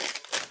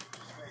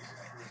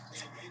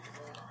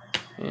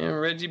 And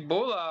Reggie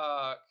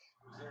Bullock.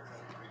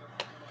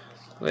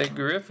 Blake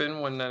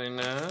Griffin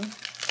 199.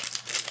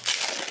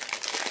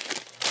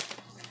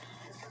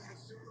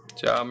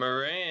 Ja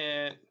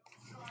Morant.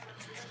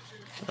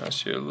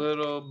 That's your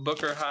little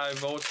Booker high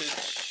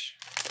voltage.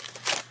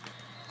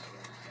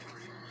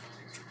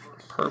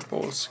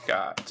 Purple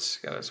Scott.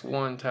 Got us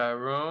one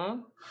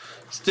Tyrone.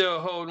 Still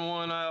holding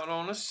one out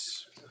on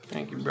us.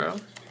 Thank you, bro.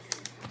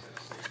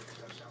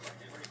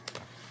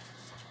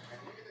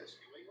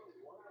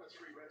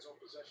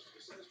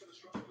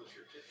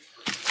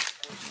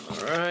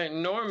 Alright,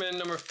 Norman,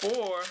 number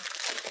 4.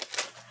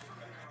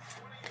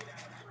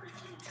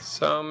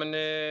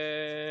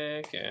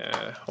 Dominic,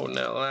 yeah, holding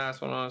that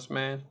last one on us,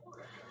 man.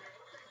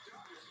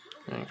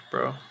 Thanks,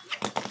 bro.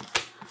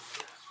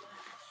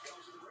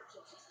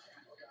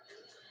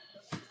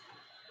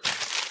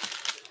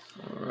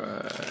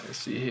 Alright, let's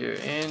see here.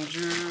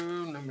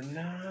 Andrew, number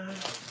 9.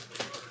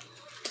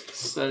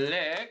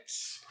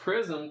 Selects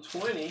Prism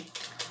 20.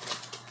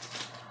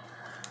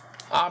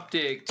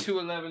 Optic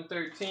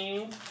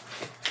 21113.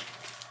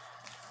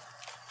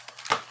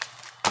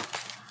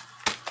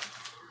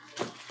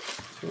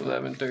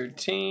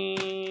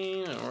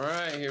 All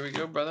right, here we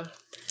go, brother.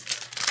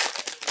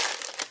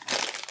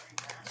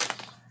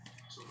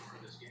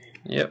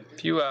 Yep,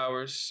 few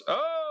hours.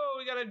 Oh,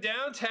 we got a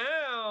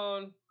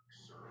downtown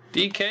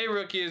DK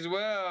rookie as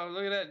well.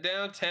 Look at that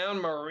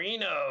downtown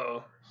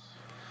Marino.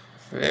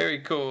 Very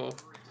cool.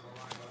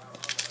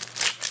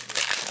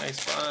 Nice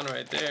find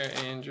right there,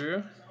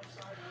 Andrew.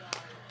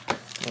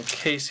 Little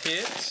case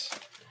hit.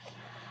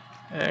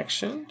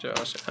 Action,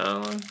 Josh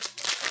Allen.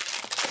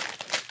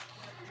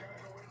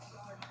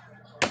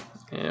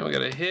 And we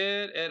got a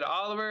hit at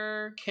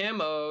Oliver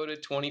Camo to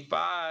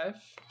 25.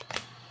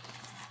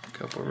 A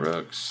couple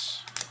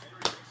rooks.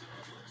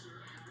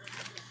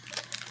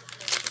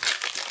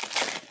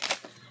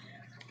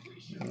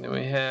 And then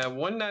we have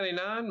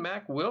 199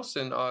 Mac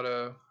Wilson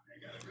auto.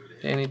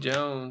 Danny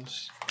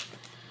Jones.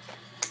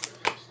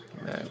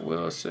 Mac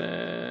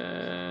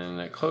Wilson.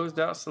 A closed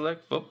out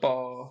select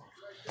football.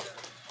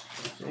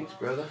 Thanks,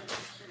 brother.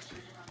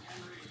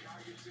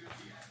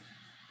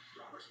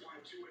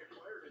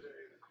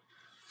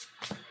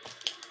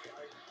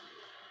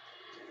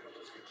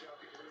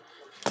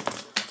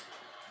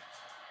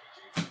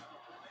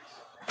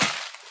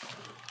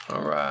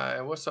 All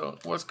right, what's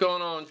up? What's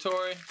going on,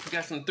 Tori? We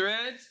got some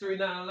threads,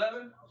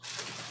 3911.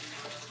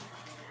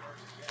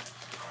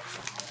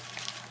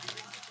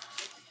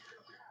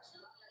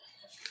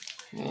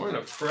 We're in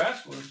a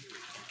fresh one.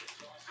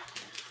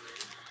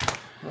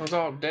 It was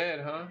all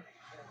dead, huh?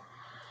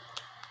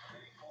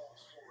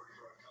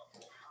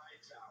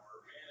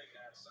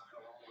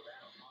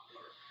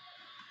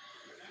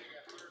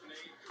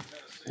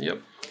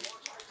 Yep.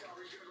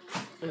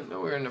 And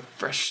then we're in the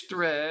fresh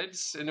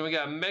threads. And then we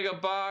got Mega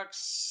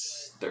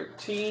Box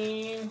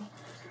 13.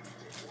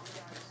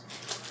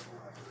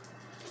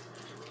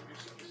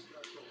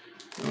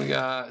 We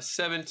got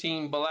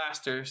 17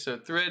 Blaster. So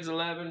Threads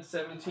 11,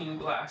 17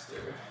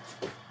 Blaster.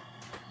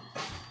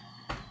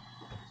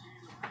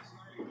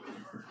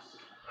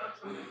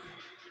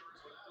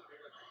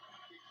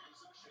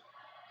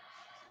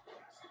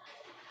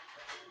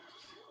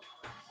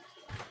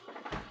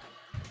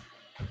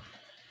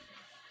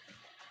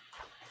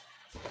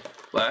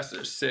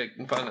 Blaster's sick.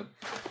 You can find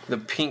the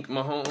pink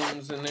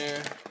Mahomes in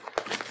there.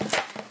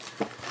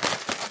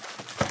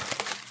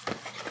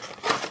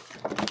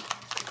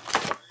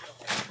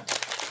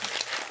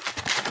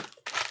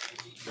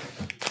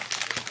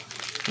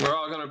 We're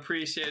all gonna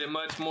appreciate it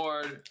much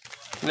more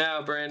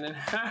now, Brandon.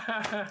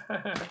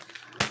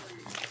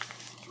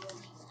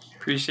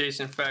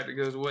 Appreciation factor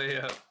goes way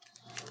up.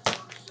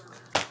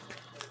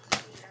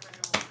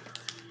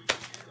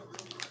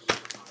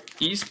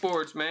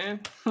 Esports,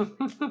 man.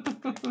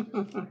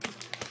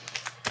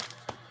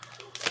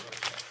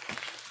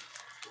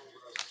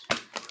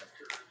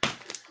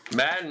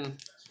 Madden.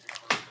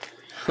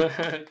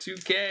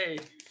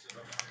 2K.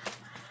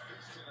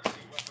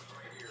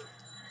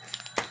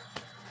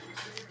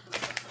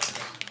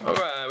 All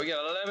right, we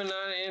got 11, 9,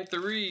 and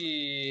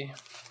 3.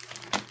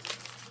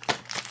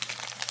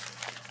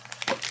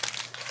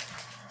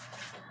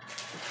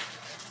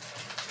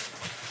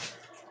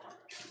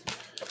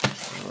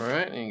 All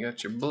right, and you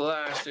got your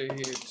blaster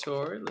here,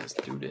 Tori. Let's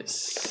do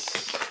this.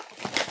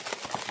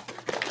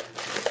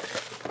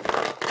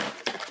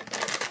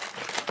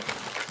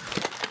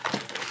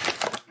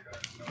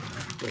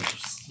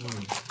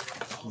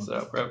 What's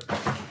up, bro?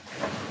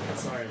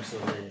 Sorry I'm so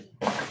late.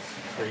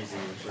 Crazy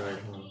ride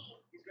home.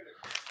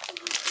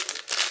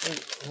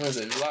 Was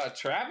it a lot of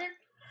traffic?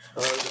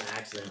 Oh, it was an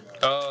accident.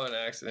 Oh, an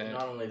accident.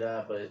 Not only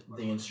that, but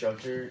the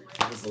instructor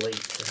was late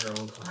to her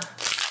own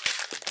class.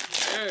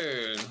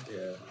 Dude.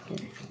 Yeah.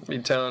 Be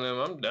telling them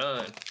I'm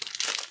done.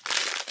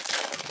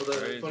 Well,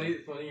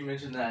 funny you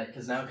mentioned that,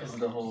 because now because of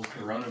the whole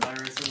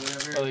coronavirus or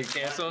whatever. Oh, they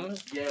canceling?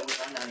 Yeah,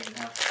 we're not even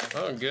half.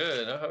 Oh,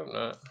 good. I hope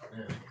not.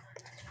 Yeah.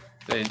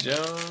 Zay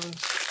Jones.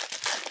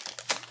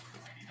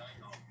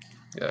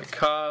 Got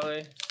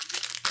Collie.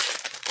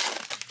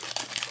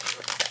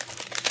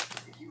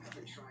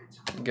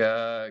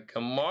 Got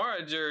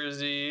Kamara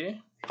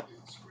jersey.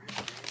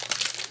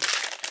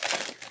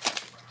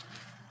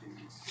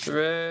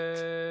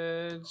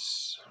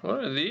 Threads.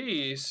 What are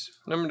these?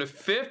 Number to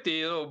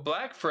 50, little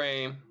black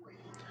frame.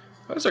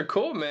 Those are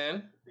cool,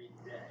 man.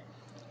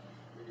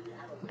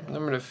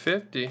 Number to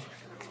 50.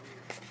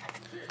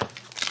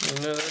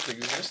 Didn't know those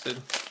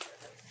existed.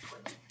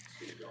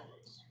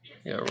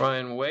 You got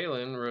Ryan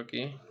Whalen,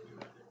 rookie.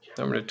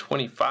 Number to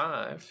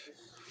 25.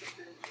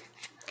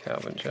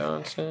 Calvin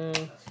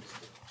Johnson.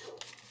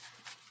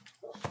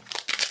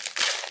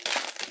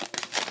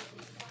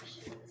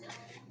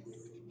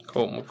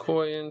 Colt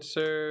McCoy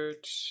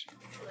inserts.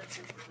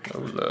 No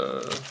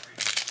love.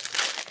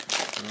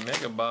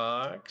 Mega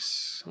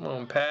box. Come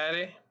on,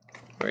 Patty.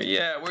 Where you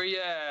at? Where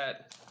you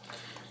at?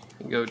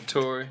 Go,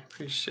 Tori.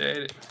 Appreciate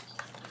it.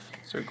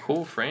 These are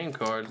cool frame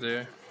cards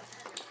there.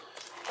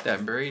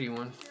 That Brady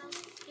one.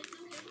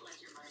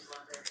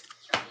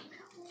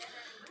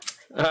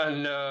 I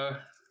know.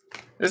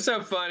 It's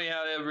so funny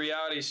how the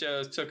reality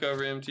shows took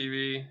over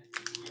MTV.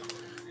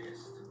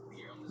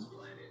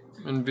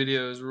 And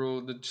videos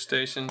ruled the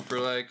station for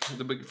like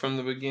from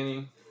the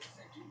beginning.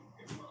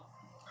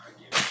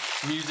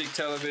 Music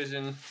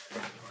television.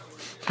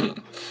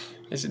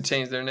 They should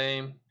change their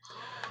name.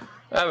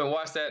 I haven't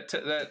watched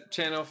that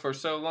channel for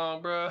so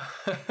long, bro.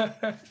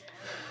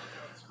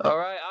 All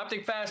right,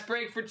 optic fast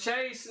break for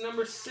Chase,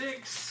 number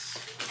 6.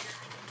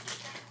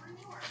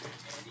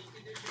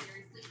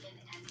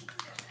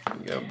 There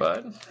you go,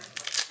 bud.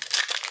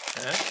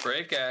 Fast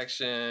break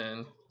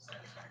action.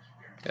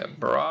 Got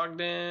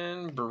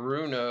Brogdon,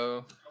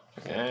 Bruno.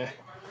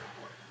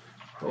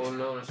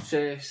 Holding on to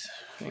Chase.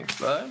 Thanks,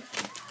 bud.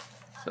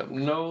 What's up,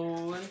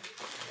 Nolan?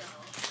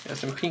 Got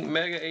some pink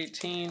Mega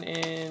 18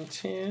 and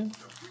 10.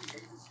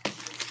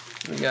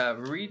 We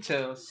got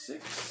retail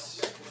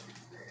 6.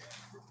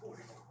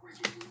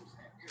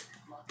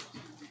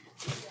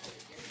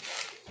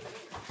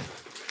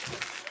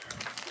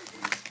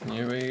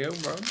 Here we go,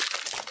 bro.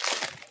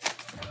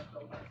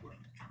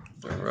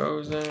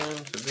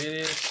 DeRozan,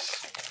 Tavidius.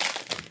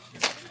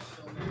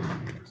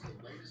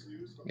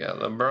 Got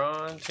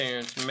LeBron,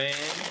 Terrence Mann,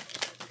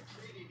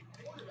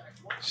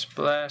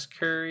 Splash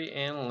Curry,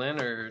 and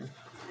Leonard.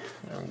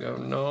 There we go,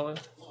 Nolan.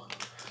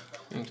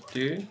 Thanks,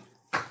 dude.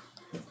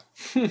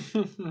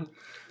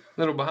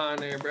 Little behind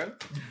there, bro.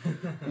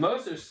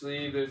 Most are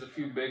sleeve. There's a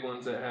few big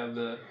ones that have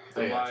the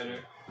wider.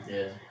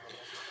 Yeah.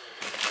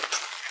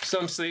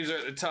 Some sleeves are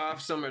at the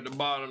top, some are at the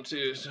bottom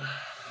too. So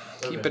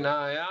keep an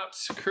eye out.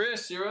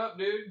 Chris, you're up,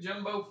 dude.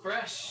 Jumbo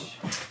Fresh.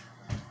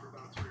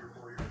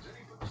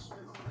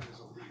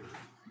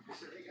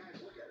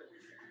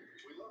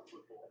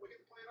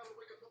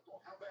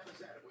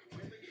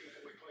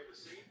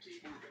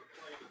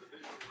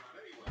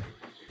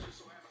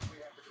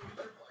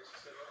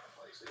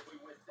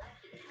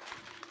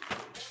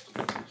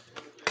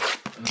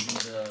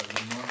 The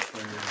month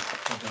or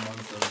couple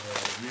months of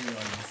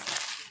rerun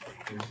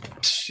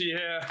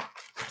Yeah,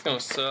 it's gonna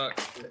suck.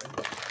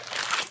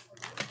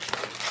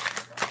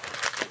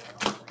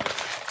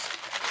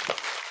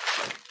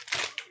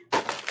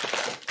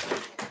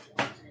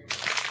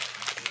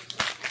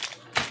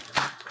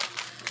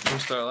 I'm gonna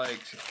start like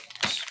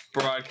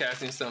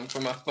broadcasting something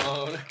from my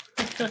phone.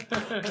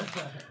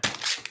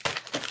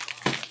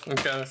 Some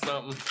kind of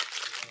something.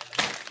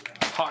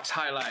 Hawks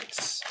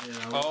highlights.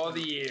 Yeah, All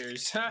the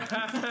years.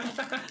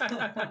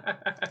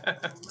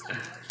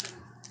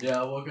 Yeah,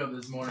 I woke up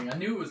this morning. I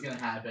knew it was gonna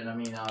happen. I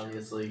mean,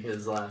 obviously,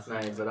 because last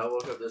night. But I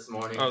woke up this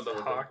morning. Oh, the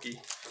hockey.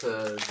 To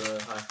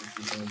the hockey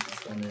season was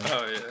suspended.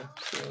 Oh yeah,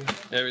 so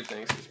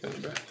everything's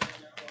suspended, bro.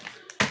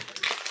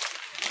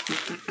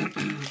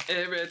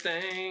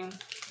 Everything.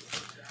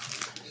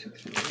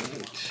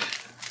 68.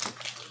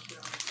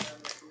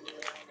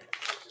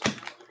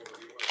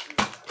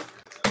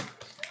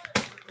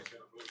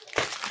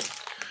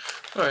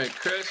 All right,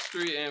 Chris,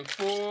 3 and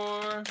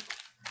 4.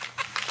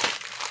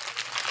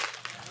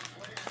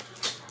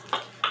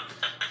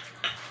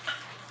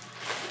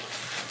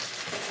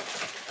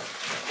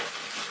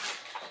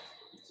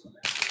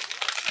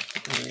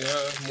 There you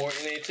go, more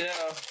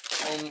NHL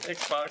on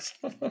Xbox.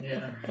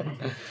 Yeah.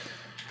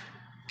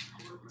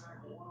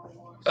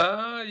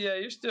 Yeah,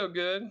 you're still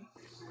good.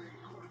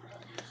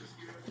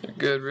 You're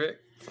good, Rick.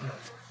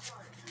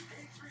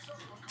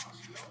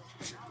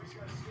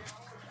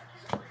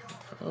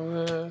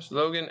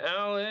 Logan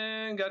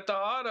Allen got the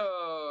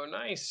auto.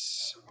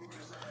 Nice.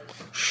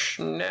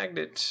 Snagged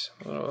it.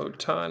 Little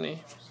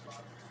Otani.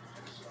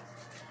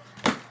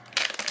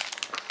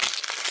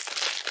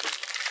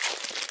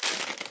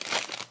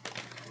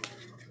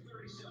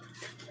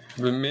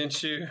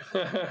 Minshew.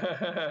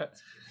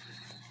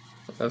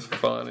 That's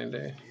funny,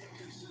 dude.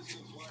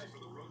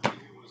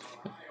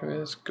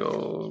 Let's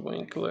go,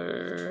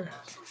 Winkler.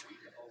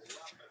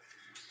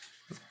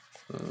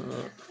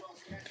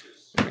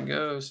 There we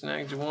go.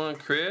 Snagged one.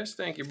 Chris,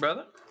 thank you,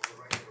 brother.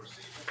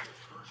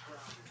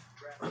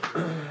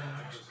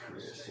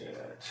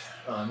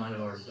 I might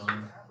have already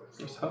done it.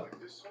 Just Hup.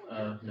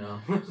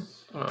 No.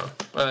 Oh,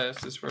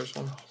 that's his first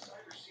one.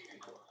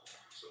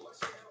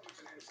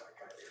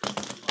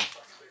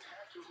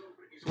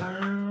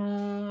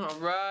 All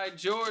right,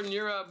 Jordan,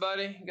 you're up,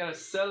 buddy. Got a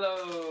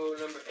cello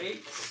number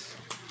 8.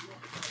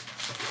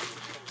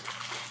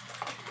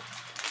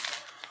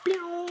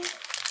 Pew.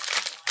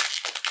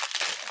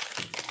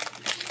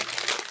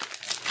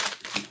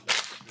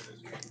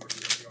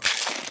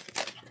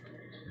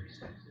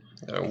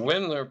 Got a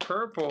Windler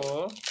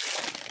purple.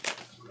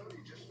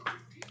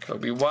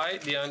 Kobe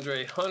White,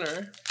 DeAndre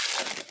Hunter.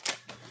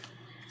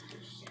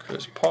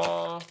 Chris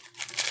Paul.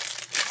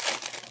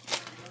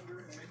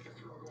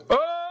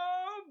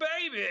 Oh,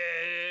 baby!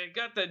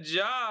 Got the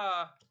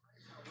jaw.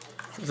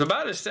 I was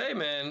about to say,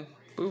 man,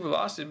 Boo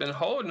Velocity's been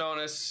holding on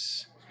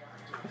us.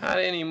 Not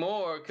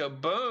anymore.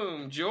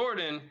 Kaboom!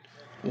 Jordan.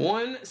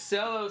 One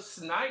cello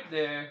snipe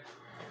there.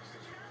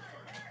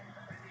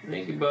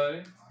 Thank you,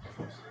 buddy.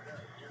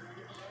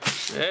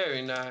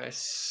 Very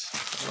nice.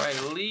 All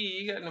right,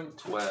 Lee, you got number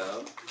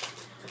 12.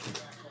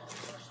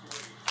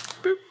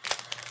 Boop.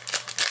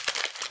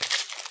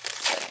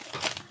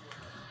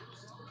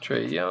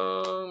 Trey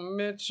Young,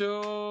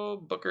 Mitchell,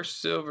 Booker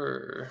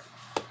Silver.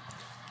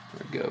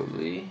 There we go,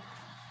 Lee.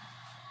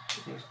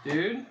 Thanks,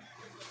 dude.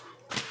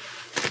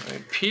 All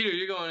right, Peter,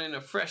 you're going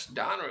into fresh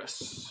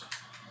Donruss.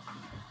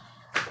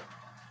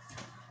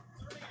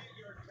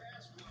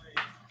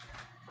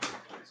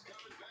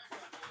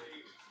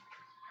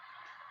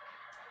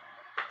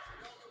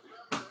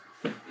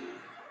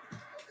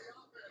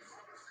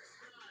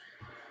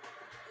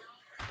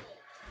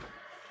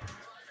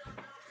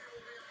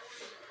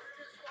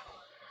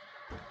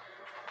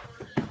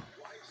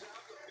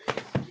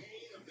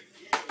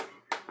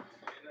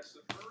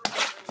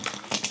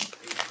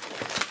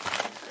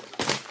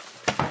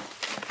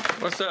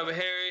 What's up,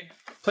 Harry?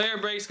 Player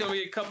break's gonna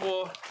be a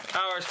couple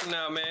hours from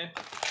now, man.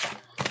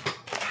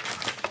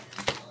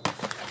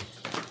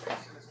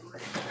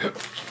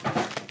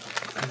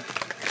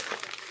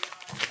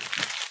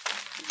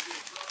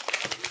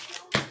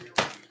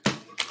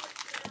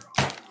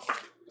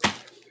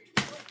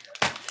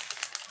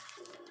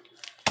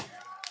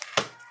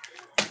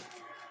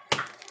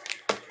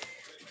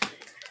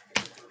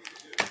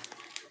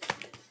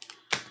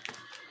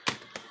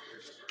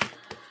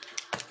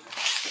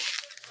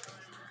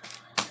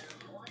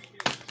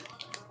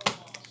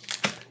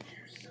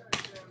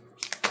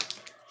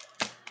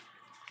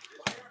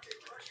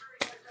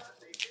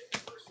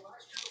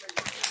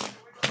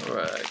 All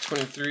right,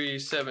 23,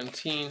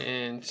 17,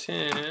 and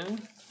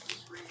 10.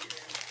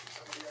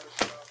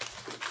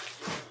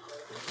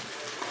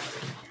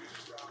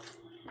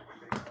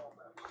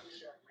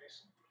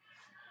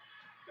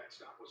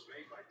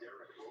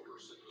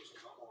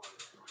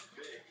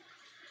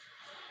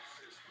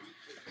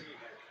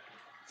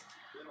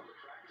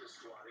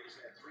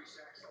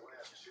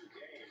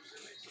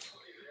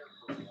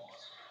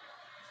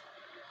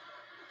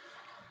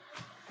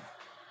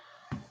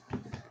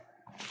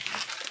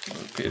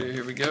 Peter,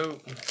 here we go.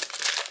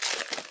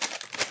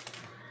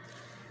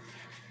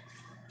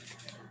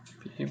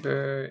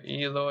 Bieber,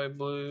 Eloy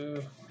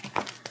Blue.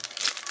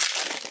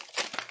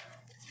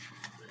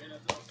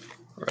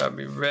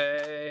 Robbie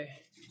Ray.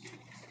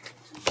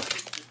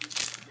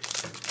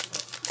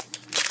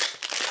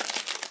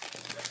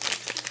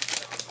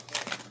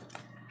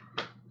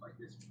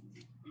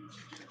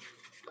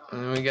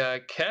 And then we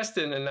got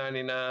Keston at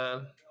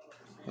 99.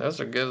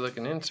 Those are good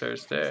looking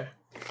inserts there.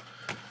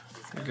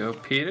 Go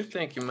Peter,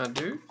 thank you, my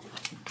dude.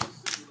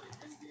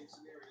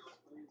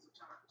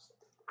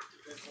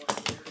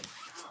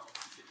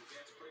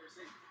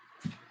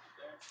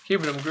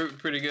 Keeping them grouped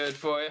pretty good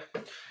for you.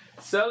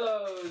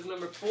 Cellos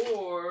number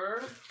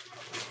 4.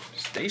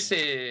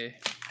 Stacy.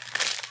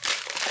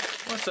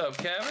 What's up,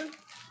 Kevin?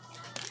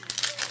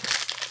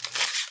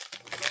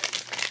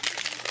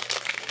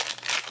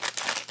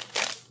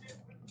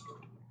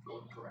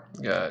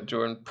 Got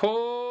Jordan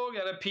Poole.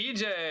 Got a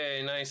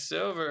PJ. Nice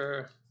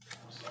silver.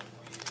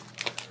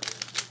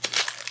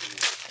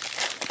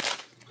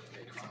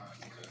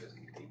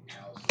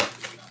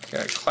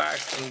 Got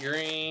Claxton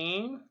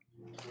Green.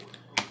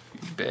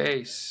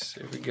 Base.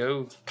 There we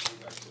go.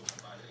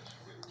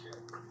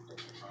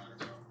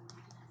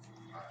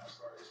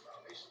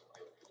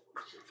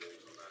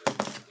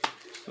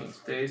 Thanks,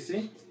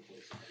 Stacy.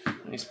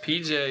 Nice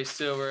PJ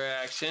silver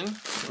action.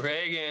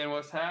 Reagan,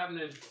 what's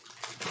happening?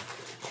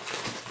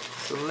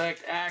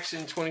 Select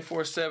action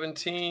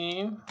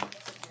 24-17.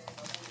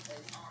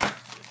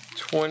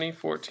 20,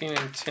 14,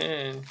 and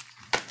 10.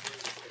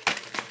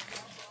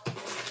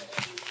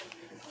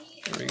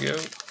 There we go.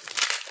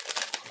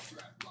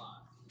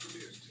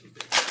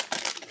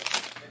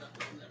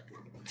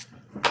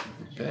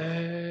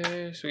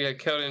 Base. We got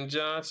Keldon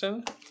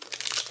Johnson.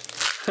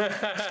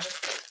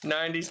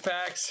 90s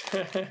packs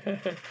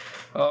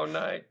all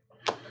night.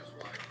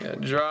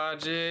 Got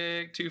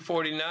Dragic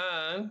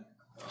 249.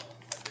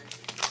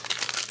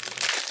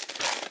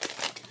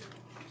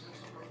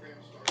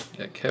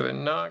 Got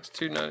Kevin Knox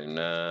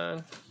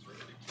 299.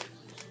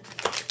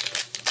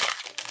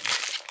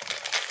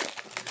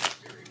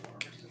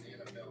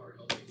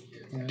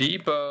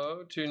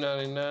 Depot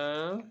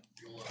 299.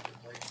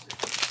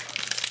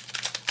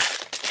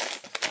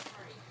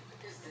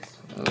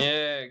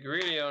 Yeah,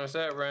 greedy on us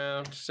that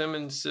round.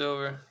 Simmons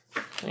silver.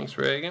 Thanks,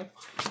 Reagan.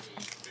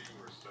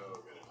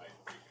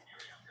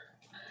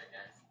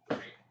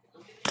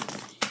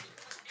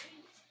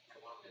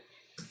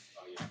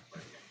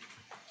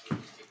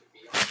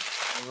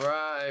 All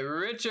right,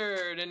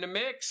 Richard in the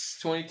mix.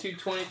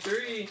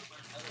 22-23.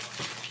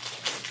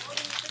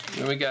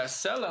 Then we got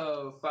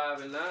Cello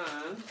 5 and 9.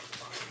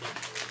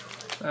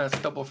 That's a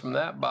couple from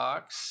that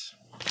box.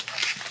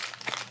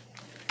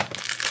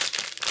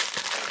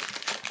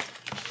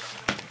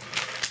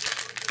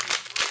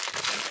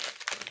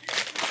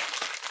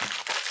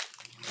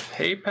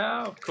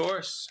 PayPal, of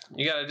course.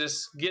 You gotta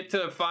just get to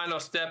the final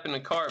step in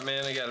the cart,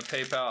 man. They got a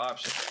PayPal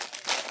option.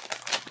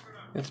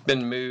 It's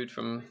been moved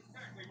from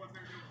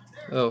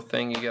a little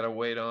thing you gotta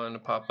wait on to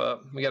pop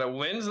up. We got a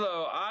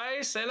Winslow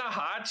Ice and a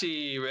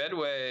Hachi Red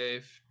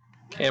Wave.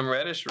 Cam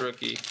Reddish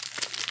rookie.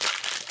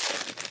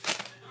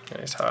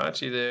 Nice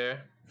Hachi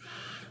there.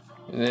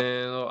 And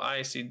then a little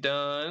Icy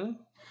Dunn.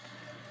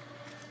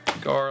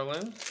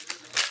 Garland.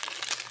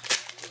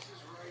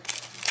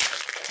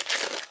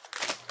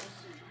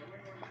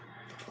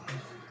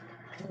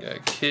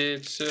 Got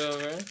Kid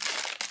Silver.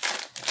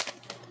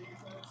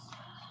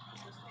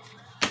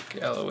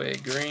 Galloway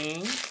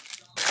Green.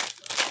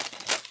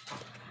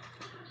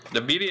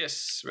 The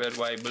BDS Red,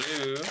 White,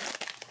 Blue.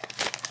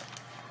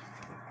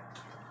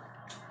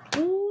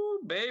 Ooh,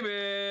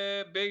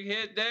 baby. Big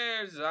hit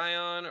there.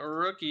 Zion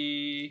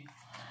rookie.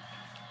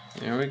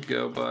 There we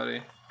go,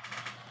 buddy.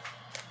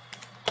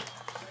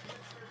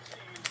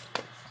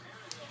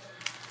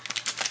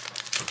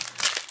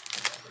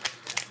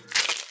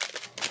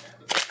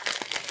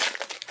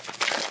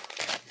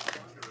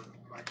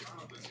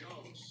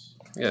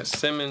 We got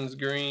Simmons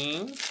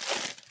green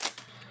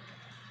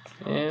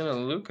and a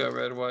Luka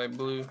red, white,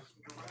 blue.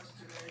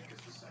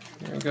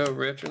 There we go,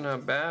 Richard.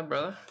 Not bad,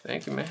 brother.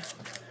 Thank you, man.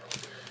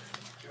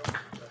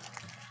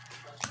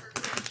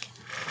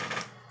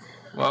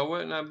 Why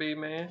wouldn't I be,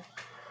 man?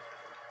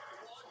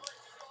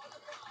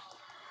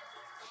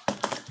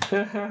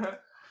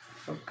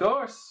 Of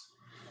course.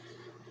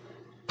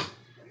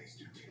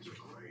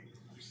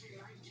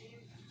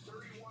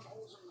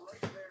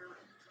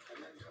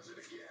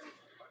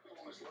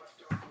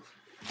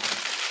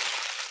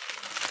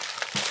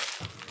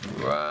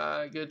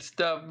 Right, good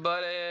stuff,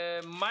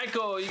 buddy.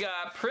 Michael, you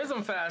got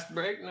Prism Fast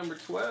Break, number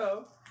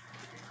 12.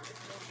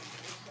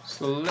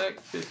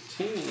 Select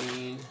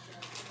 15.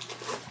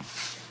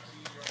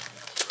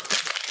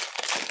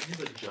 You have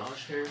a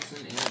Josh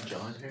Harrison and a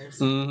John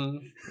Harrison?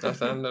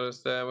 Mm-hmm. I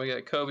noticed that. We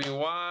got Kobe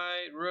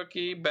White,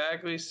 rookie,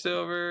 Bagley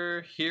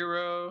Silver,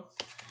 Hero.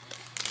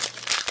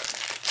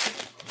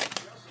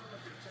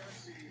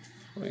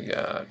 We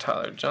got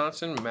Tyler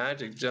Johnson,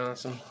 Magic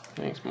Johnson.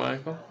 Thanks,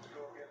 Michael.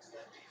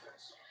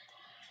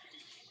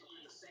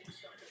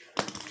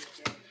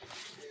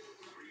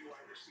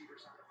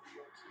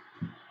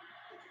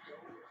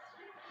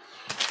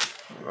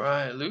 All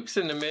right, Luke's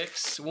in the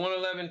mix.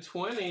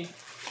 111.20.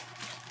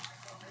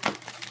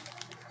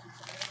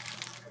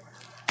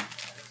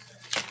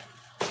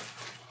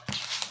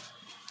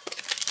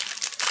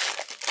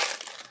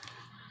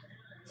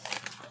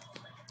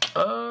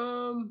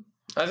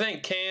 I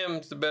think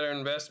Cam's the better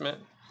investment.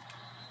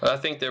 But I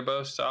think they're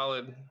both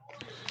solid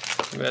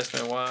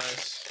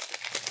investment-wise.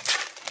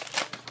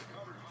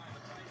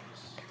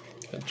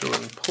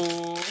 Jordan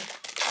Poole,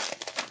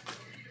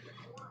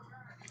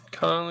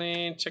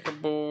 Conley,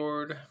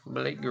 checkerboard,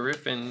 Blake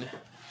Griffin.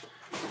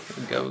 There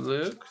we go,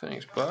 Luke.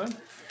 Thanks, bud.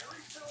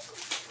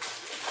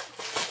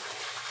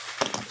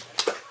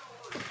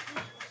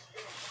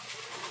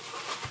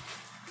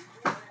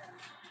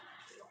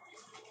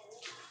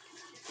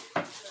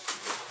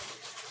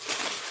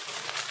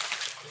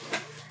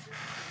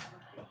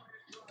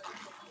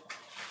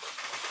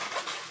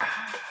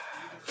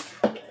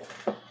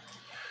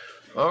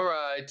 All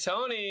right,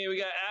 Tony, we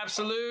got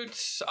Absolute,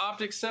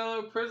 Optic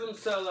Cello, Prism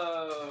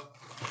Cello.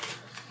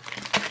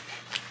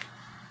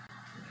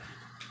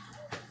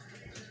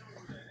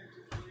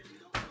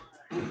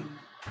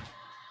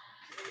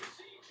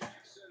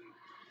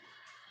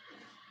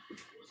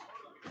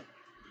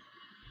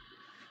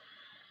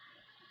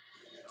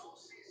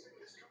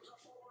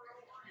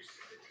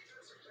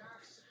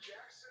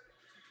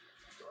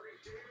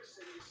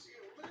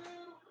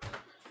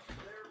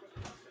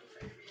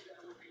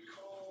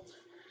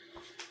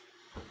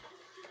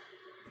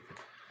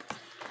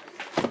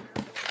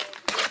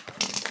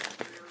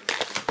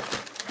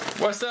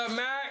 What's up,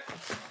 Mac?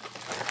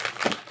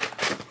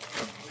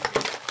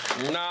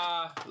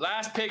 Nah,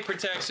 last pick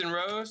protection,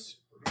 Rose.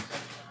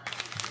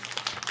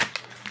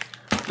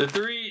 The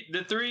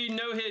three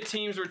no-hit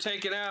teams were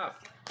taken out.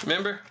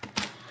 Remember?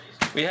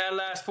 We had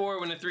last 4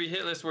 when the 3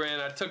 hit lists were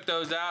in. I took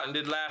those out and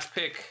did last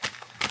pick.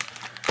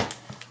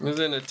 It was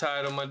in the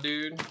title, my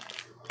dude.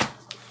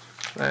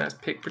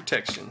 Last pick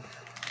protection.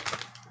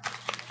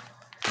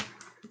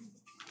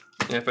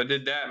 And if I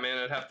did that, man,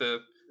 I'd have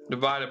to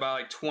divide it by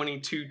like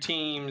 22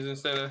 teams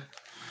instead of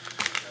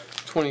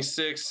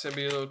 26. That'd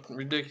be a little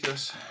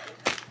ridiculous.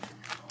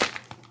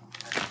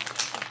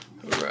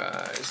 All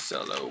right,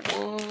 Cello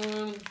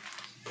 1.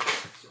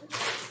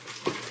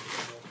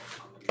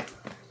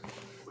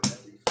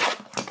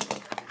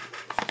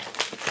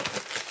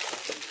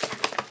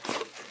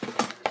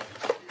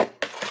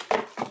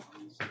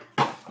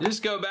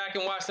 Just go back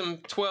and watch some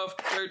 12,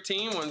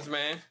 13 ones,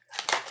 man.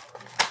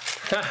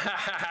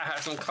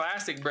 Some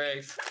classic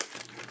breaks.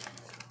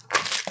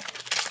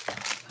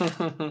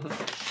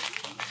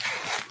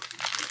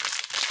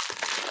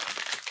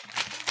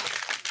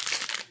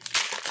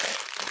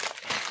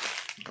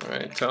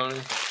 Alright, Tony.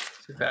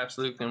 See if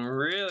Absolute can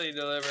really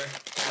deliver.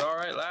 It's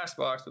alright last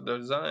box with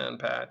the Zion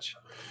patch.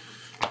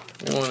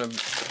 We want a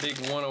big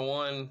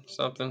 101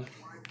 something.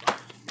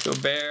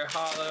 Gobert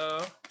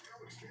Hollow.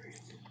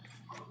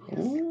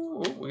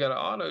 Ooh, we got an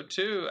auto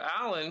too.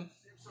 Allen.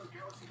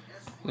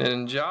 And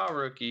then Ja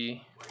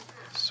rookie.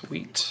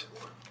 Sweet.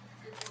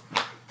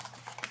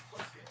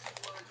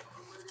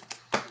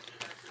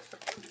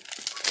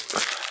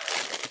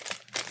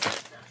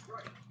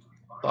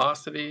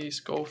 Velocity,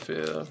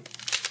 Schofield.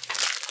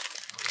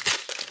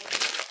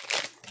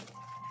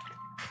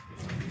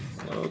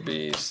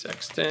 Obi,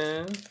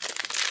 Sexton.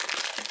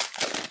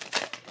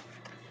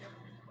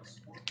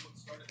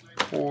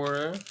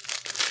 Porter.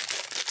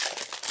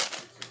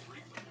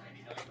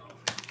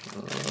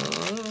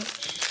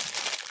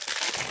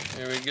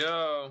 Here we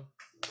go.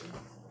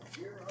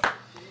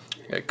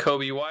 Got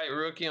Kobe White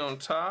rookie on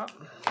top.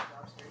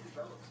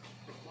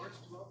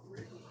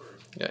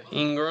 Got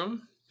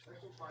Ingram.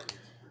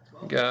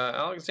 Got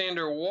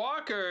Alexander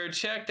Walker.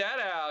 Check that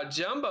out.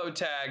 Jumbo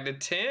tag to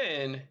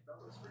 10.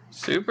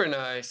 Super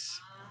nice.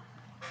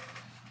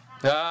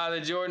 Ah, the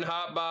Jordan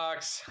Hot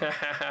Box.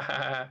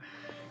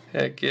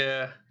 Heck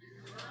yeah.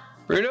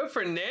 Bruno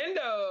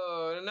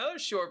Fernando. Another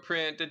short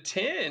print to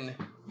 10.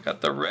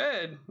 Got the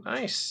red.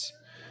 Nice.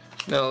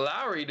 Now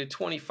Lowry to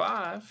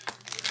 25.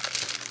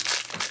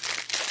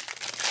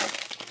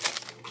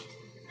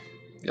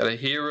 Got a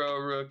hero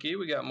rookie.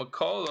 We got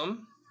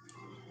McCollum.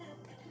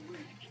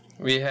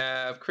 We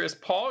have Chris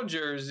Paul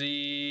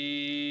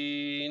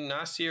jersey.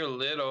 Nasir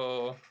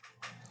Little.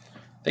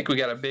 I think we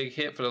got a big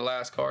hit for the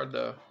last card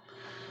though.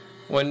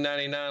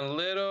 199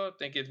 Little. I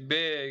think it's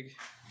big.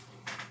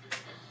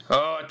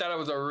 Oh, I thought it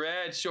was a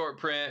red short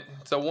print.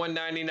 It's a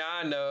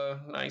 199 though.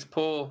 Nice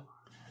pull.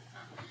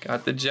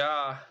 Got the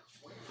jaw.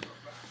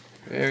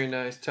 Very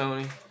nice,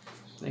 Tony.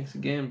 Thanks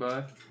again,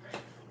 bud.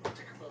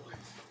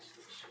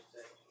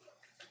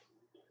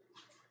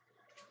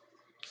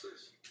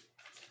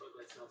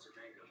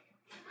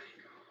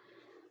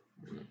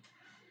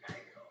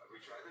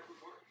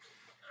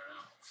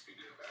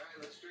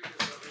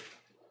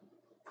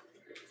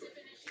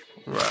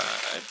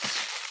 Right.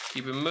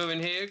 Keep it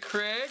moving here.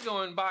 Craig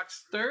going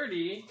box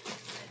 30.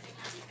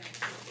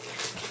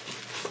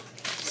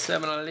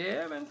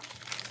 7-11.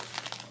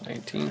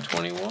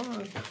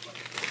 1921.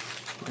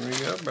 Here we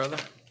go, brother.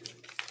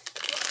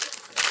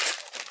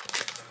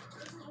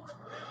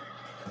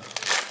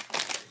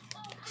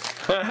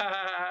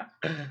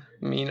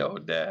 Mean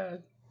old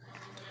dad.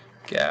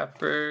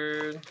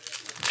 Gafford.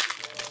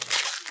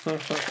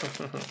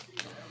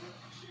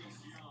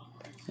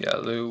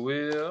 Got Lou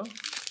Will.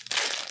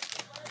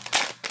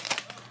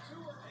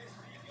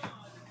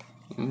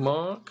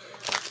 Monk.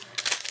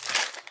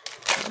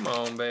 Come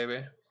on,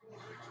 baby.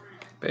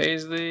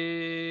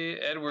 Paisley.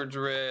 Edwards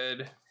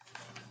red.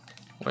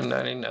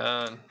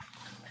 199.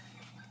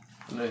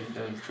 I know you've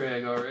done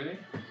Craig already.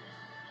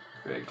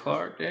 Craig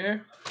Clark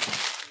there.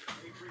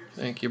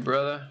 Thank you,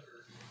 brother.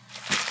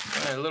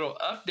 All right, a little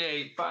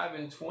update. 5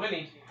 and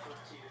 20.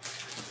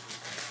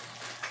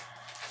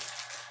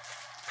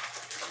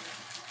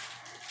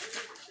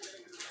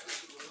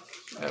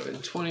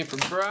 Having 20 for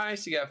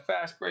Bryce. You got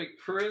Fast Break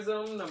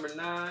Prism, number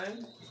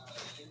 9.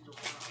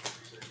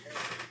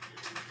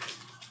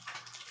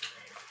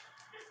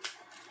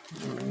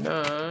 Number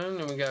 9.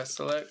 And we got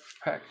Select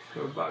Pack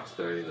or Box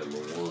 30, number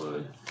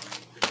 1.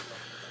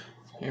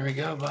 Here we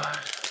go, bye.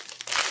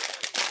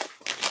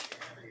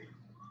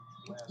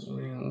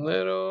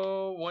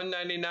 Little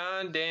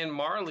 199, Dan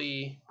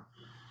Marley.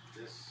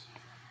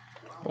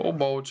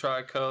 Bowl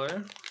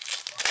tricolor.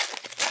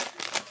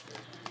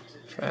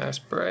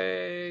 Fast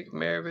Break,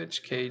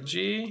 Maravich,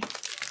 KG.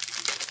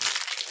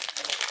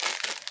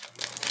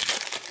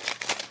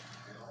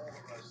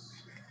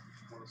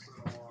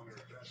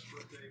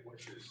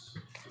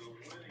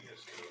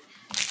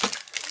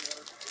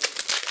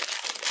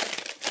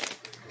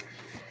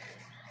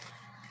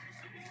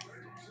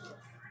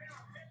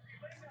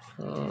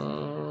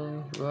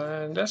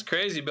 That's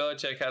crazy.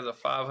 Belichick has a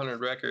 500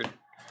 record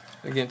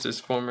against his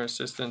former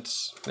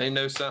assistants. They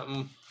know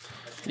something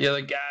the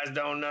other guys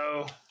don't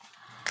know.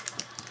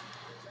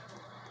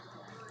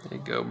 There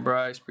you go,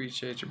 Bryce.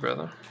 Appreciate you,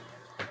 brother.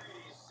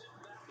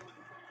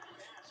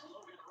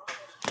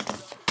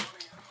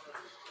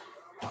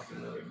 Pop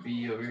another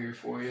B over here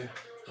for you.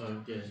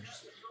 Okay.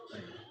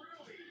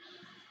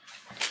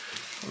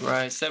 All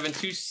right,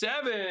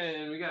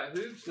 727. We got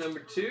hoops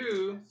number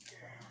 2.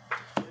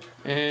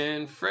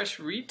 And fresh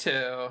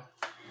retail.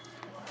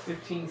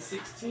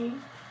 15-16.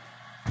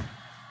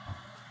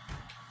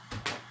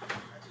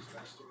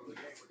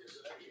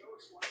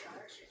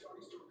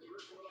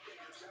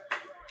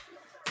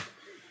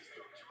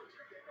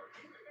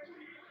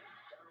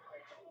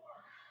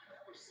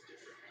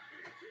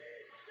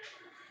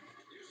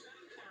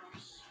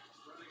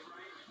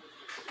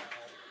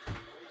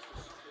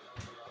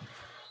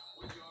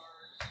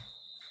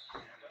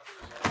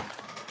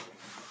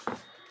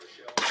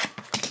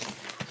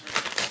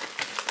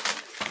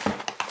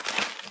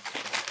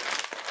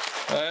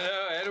 I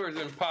know, Edwards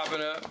been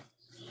popping up.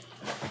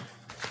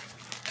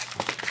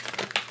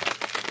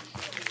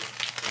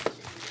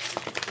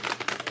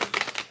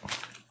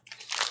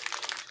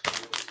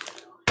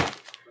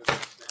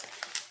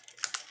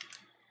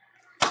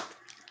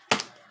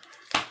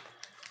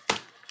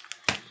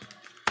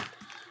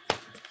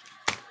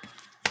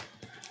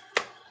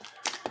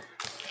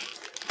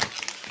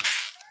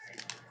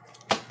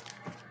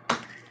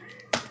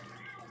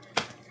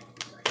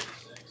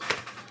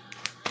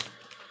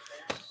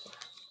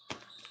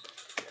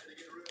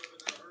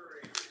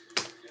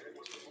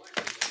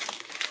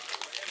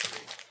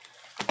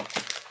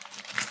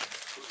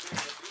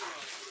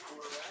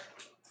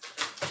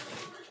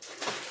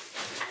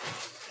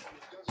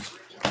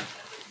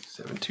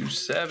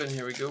 Seven,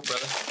 here we go,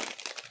 brother.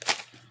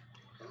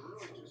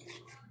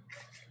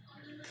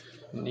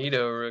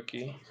 Nito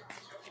rookie.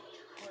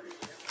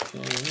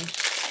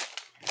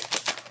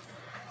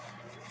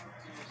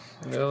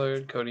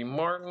 Millard, Cody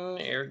Martin,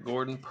 Eric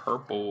Gordon,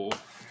 purple.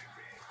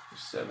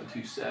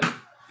 727.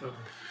 Okay.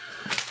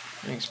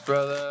 Thanks,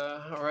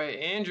 brother. All right,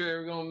 Andrew,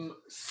 we're going to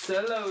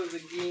sell those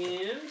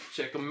again.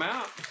 Check them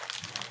out.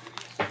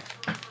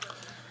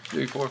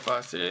 3, 4,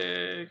 5,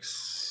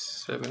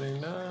 6, 7,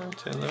 8, 9,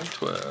 10, 11,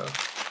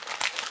 12.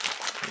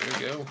 There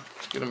we go.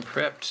 Let's get them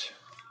prepped.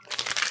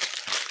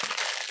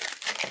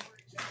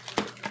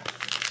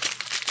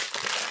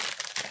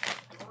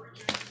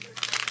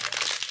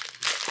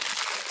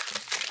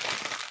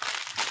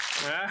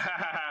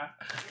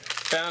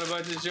 Found a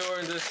bunch of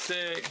Jordans. That's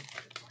sick.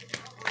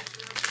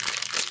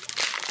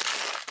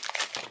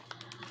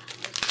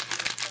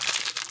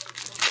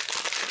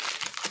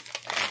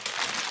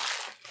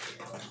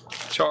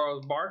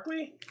 Charles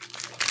Barkley.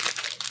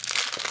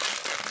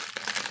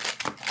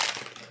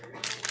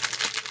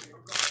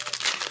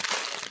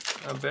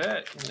 I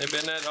bet. They've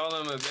been at all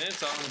them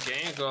events, all them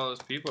games with all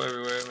those people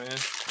everywhere, man.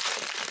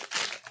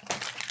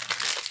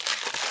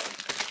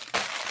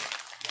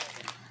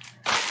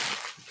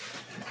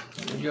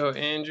 There you go,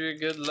 Andrew.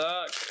 Good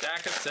luck.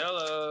 Stack of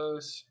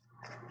cellos.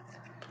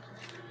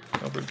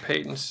 Albert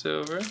Payton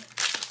silver.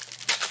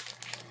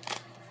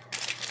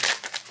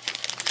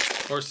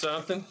 Or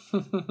something. I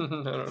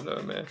don't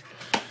know, man.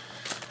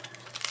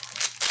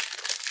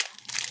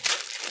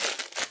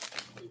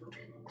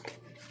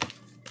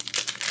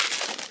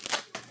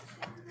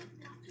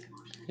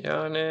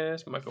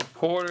 Giannis, Michael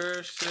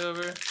Porter,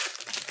 silver.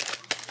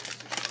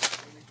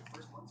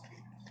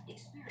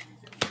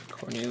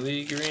 Courtney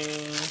Lee,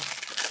 green.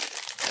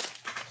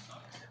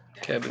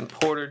 Kevin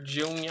Porter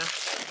Jr.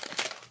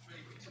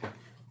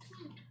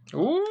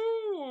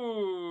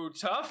 Ooh,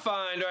 tough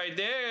find right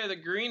there. The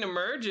green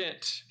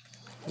emergent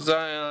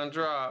Zion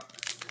drop.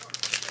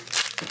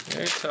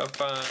 Very tough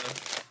find.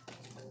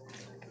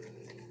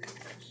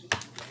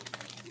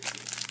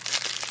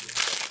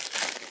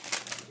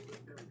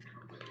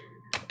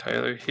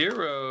 Tyler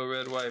Hero,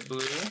 red, white,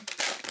 blue.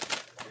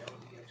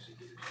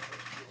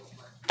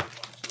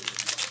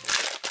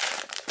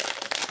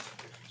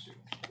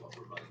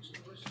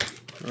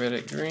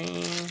 Reddit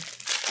green.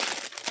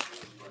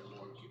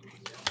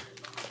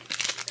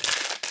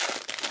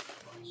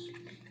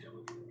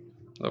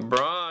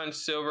 LeBron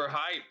silver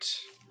height.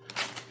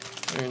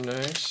 Very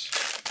nice.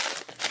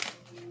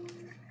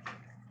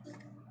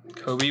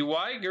 Kobe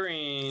white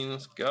green.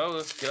 Let's go,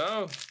 let's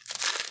go.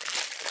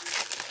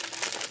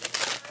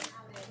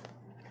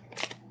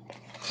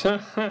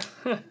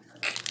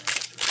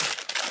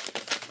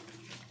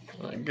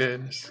 My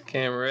goodness.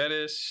 Cam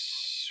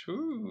Reddish.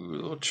 Ooh,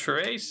 little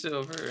Trey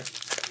silver.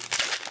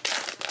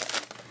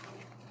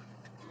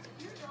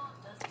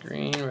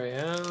 Green Ray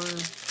Allen.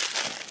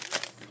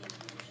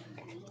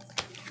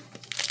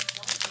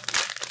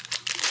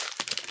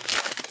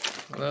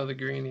 Love the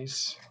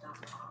greenies.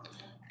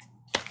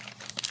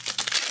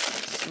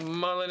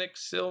 Smolenick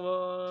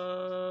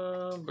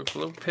Silva. Brook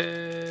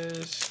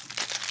Lopez.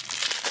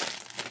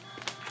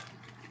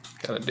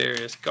 Got a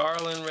Darius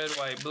Garland, red,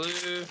 white,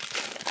 blue.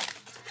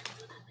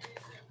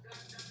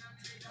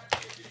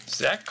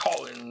 Zach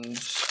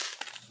Collins.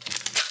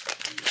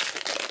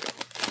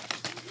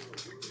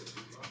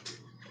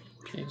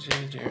 PJ,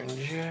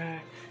 Jaren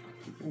Jack.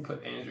 You can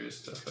put Andrew's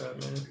stuff out,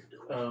 man.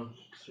 Oh,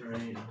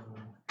 sorry.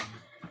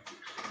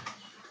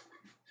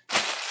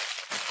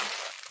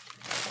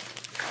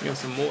 Got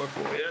some more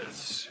for you.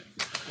 It's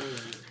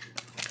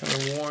kind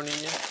of warning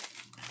you.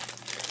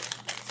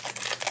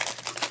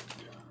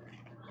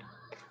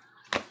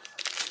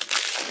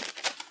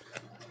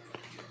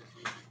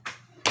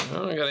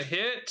 Oh, I got a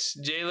hit.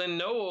 Jalen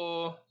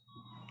Noel.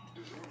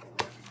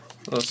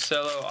 Little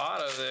cello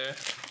auto there.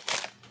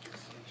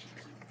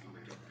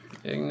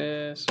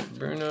 Ignis,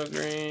 Bruno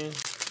Green.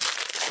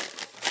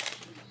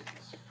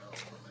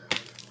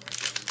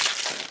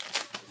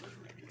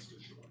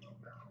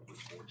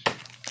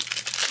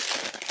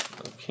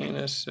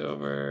 Kina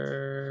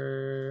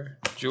silver.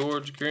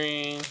 George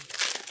Green.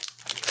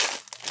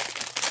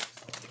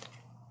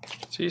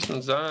 See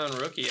some Zion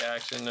rookie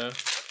action though.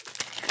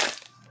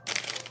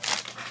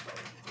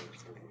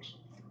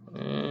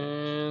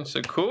 And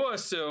Sakua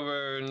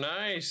silver,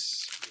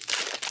 nice.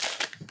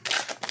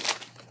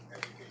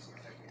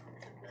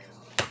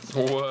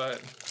 What?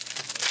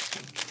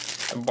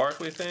 A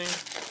Barkley thing?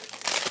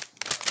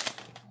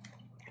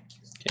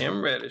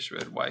 Cam Reddish,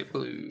 red, white,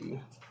 blue.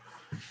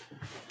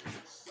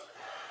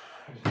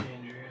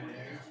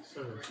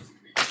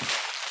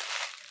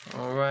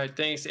 All right,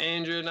 thanks,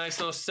 Andrew. Nice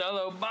little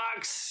cello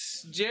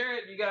box.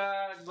 Jarrett, you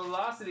got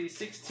Velocity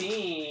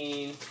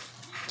 16.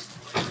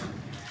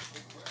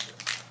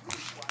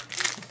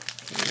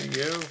 There you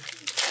go.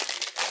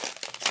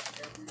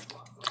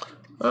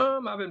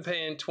 I've been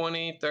paying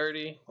 20,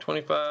 30,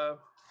 25.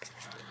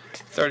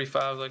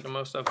 35 is like the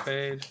most I've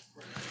paid.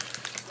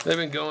 They've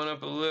been going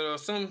up a little.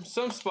 Some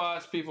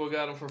spots people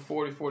got them for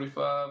 40,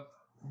 45.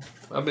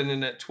 I've been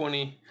in that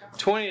 20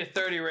 to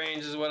 30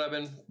 range is what I've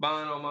been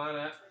buying on mine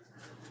at.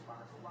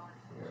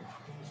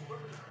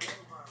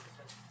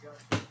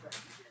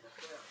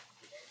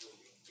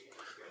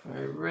 All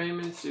right,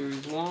 Raymond,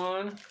 Series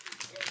 1.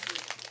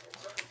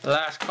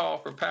 Last call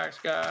for packs,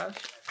 guys.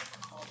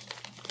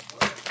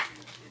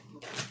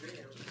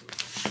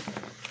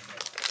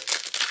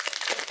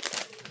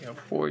 Got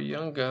 4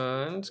 Young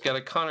Guns. Got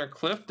a Connor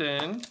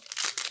Clifton.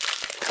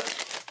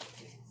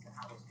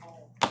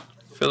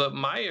 Philip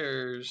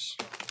Myers.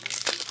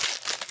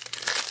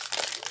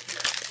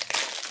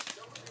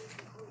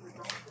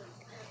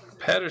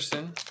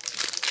 Patterson.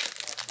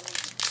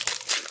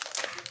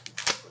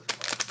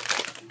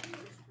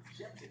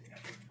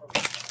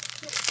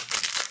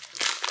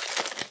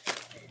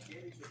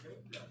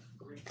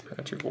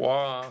 Patrick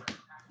Waugh.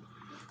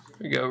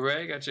 Here you go,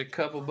 Ray. Got you a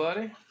couple,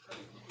 buddy.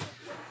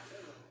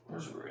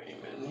 Where's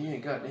Raymond? You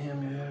ain't got to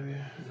him yet, have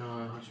you? No,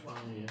 I just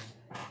found it.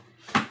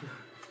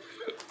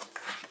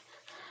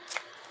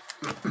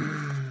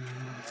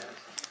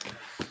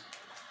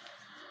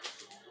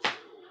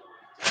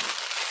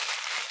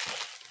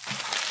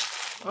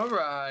 All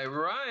right,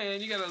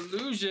 Ryan, you got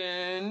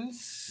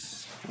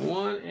Illusions.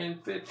 1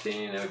 and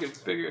 15. Now we can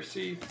figure,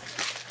 see. You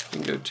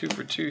can go 2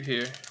 for 2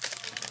 here.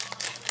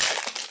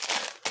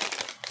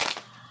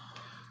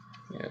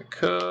 Yeah,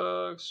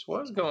 Cooks.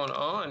 What's going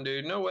on,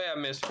 dude? No way I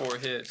missed 4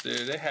 hits,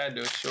 dude. They had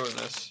to have shortened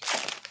this.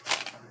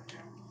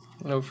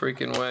 No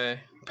freaking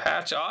way.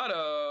 Patch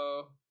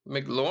auto.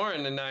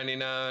 McLaurin to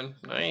 99.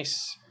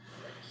 Nice.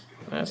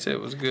 That's it.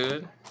 Was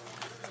good.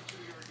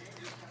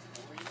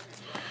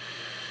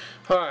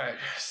 All right.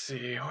 Let's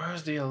see.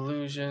 Where's the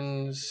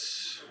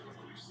Illusions?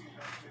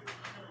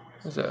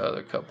 Where's that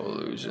other couple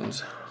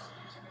Illusions?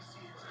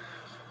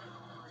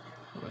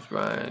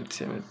 Ryan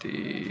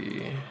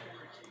Timothy.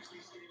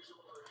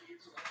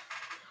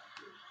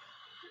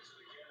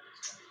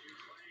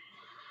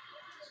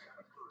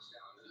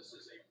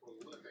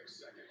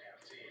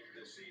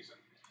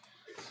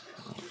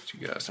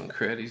 You got some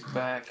credits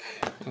back.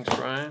 Thanks,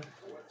 Ryan.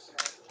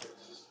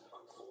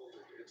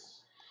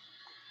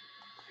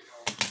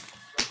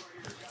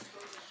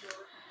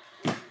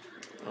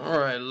 All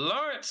right,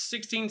 Lawrence,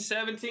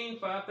 16-17,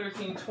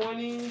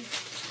 5-13-20.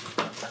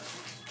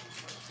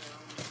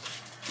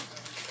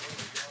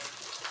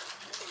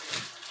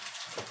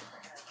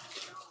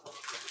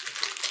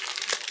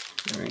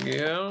 There we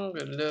go.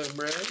 Good luck,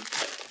 Brad.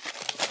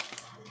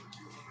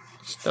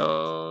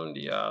 Stone,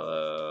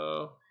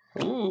 Diallo.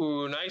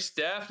 Ooh, nice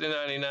staff to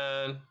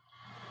 99.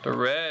 The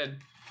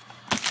red.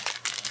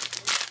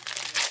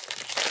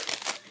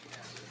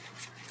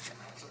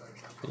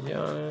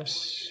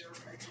 Giannis.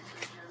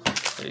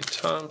 Clay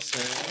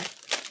Thompson.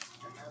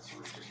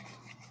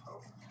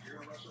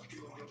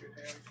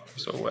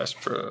 So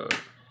Westbrook.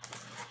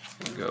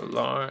 There we go,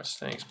 Lawrence.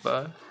 Thanks,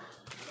 bud.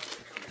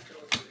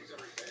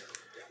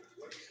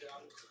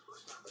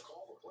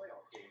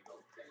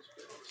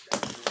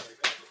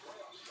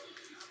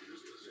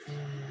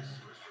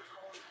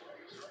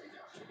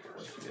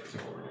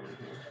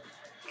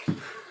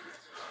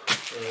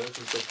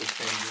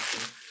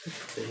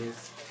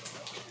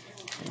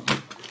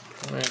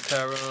 Alright,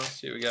 Tyrone,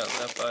 see what we got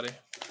left, buddy.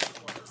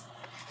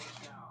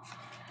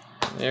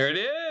 There it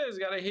is.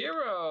 Got a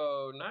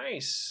hero.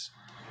 Nice.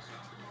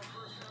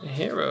 A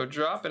hero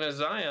dropping a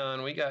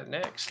Zion. We got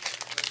next.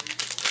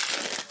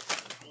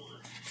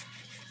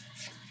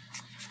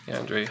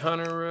 Andre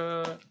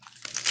Hunter.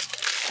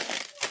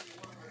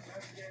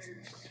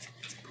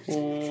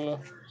 Cool.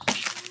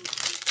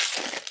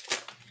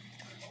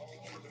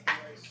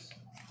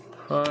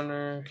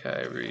 Hunter,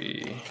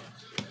 Kyrie.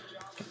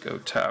 Go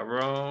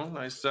Tyrone.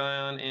 Nice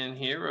Zion and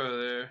hero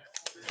there.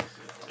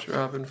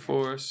 Dropping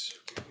force.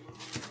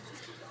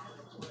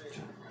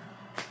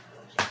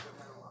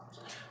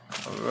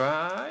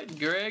 Alright,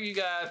 Greg, you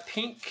got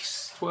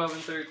pinks 12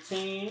 and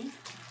 13.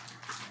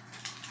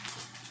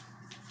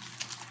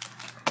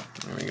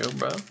 There we go,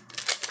 bro.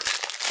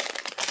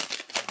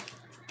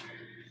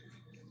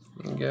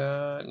 You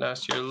got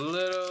Nasir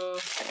Little.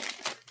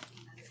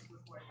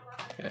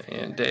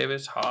 And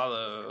Davis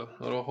Hollow.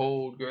 Little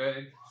hold,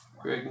 Greg.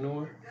 Greg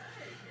Noor.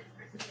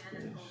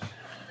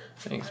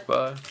 Thanks,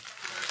 bud.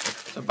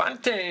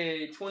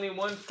 Devontae,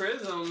 21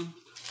 Prism.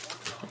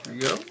 There we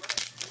go.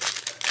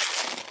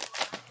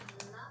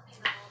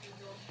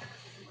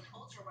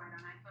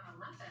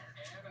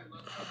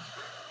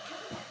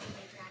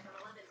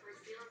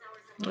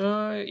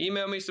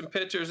 Email me some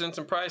pictures and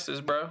some prices,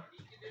 bro.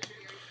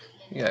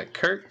 You got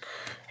Kirk.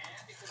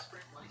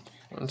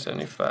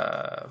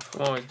 175.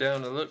 I'm always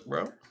down to look,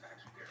 bro.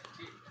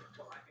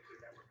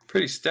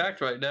 Pretty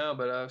stacked right now,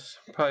 but I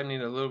probably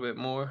need a little bit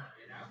more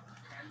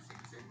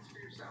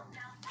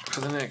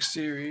for the next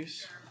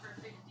series.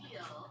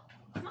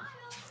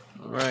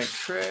 Alright,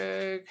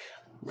 Craig.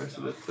 Rest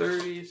of the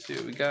 30s. See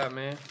what we got,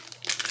 man.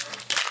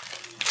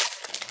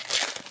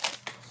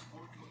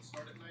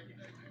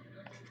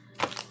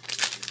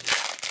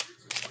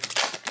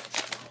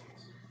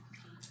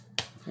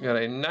 We got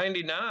a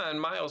 99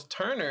 Miles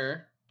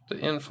Turner, the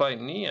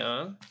in-flight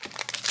neon.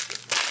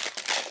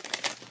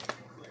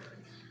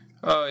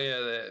 Oh yeah,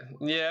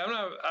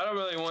 I don't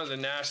really want the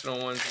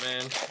national ones,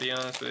 man, to be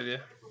honest with you.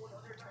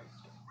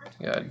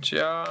 We got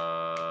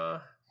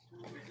Ja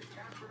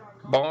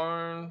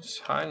Barnes,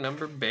 high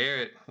number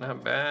Barrett,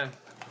 not bad.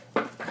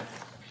 I'm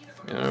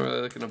not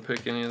really looking to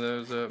pick any of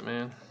those up,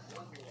 man.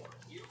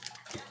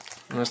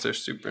 Unless they're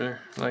super,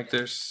 like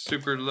they're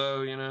super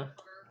low, you know.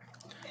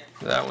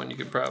 That one you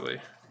could probably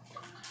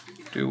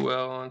do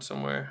well on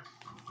somewhere.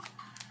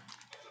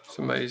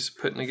 Somebody's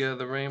putting together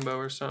the rainbow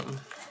or something.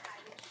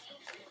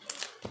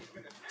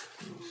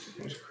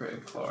 There's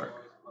Craig Clark.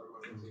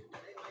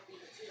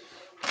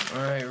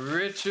 Alright,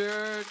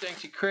 Richard.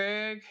 Thank you,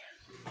 Craig.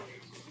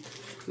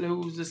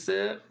 Close the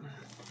set.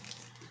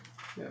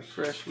 We got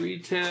fresh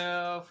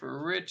retail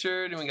for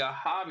Richard. And we got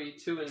Hobby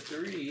 2 and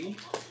 3.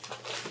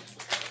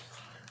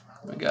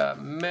 We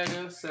got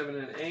Mega 7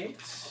 and 8.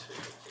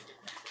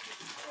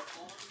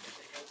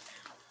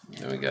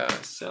 Then we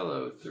got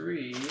Cello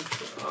 3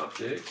 for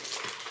Optic.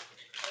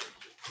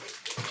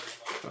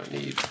 I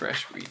need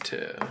fresh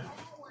retail.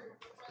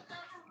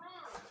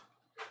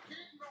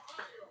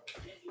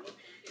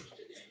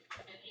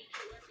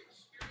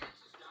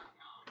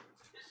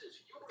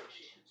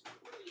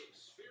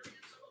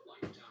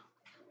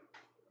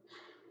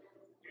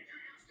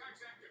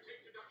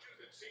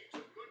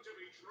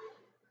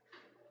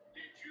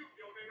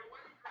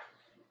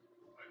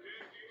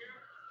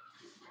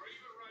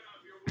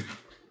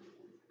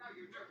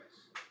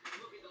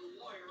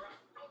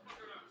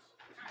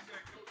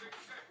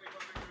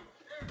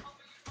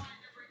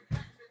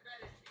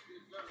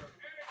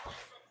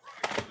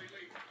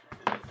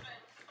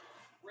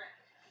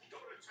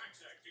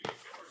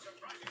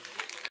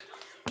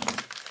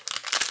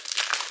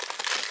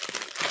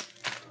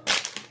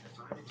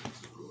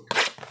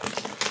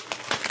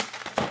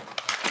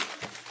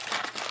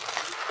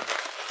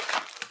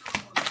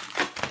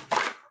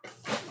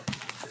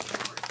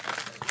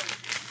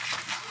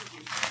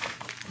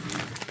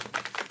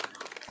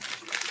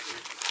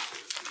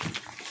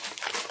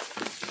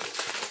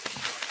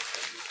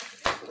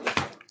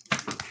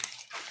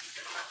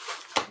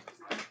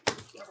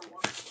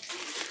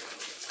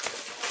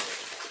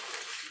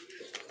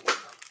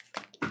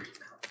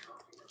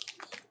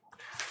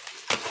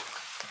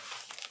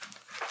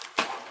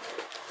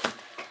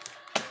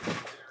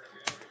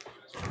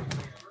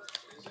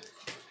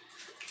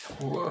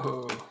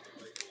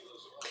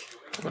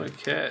 What a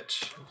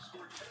catch.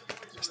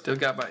 Still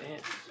got my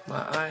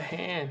eye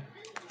hand.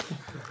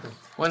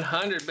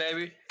 100,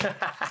 baby.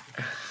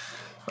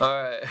 All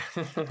right.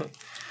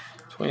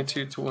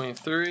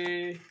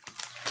 22-23.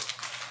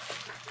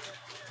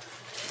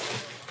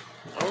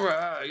 All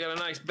right, got a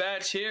nice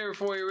batch here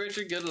for you,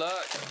 Richard. Good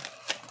luck.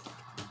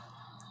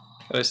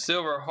 Got a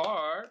silver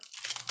heart.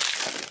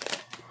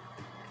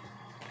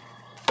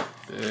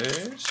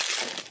 There's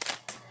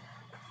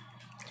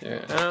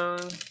Jared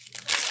Allen.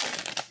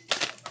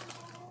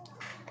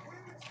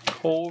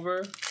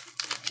 Culver.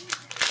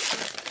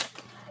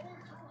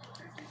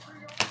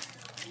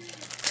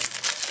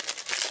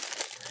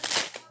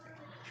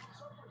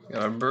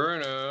 Got a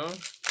Bruno.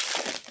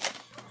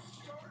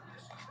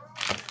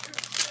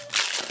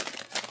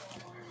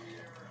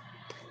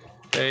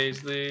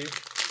 Paisley.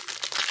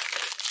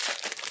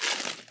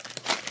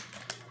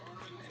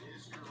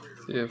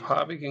 See if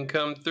Hobby can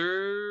come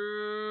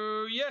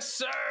through. Yes,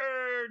 sir!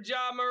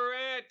 Ja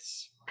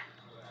Morant.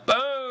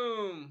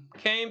 Boom!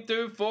 Came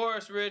through for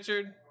us,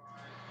 Richard.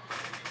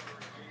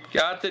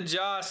 Got the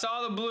jaw. I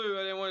saw the blue.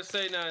 I didn't want to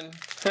say nothing.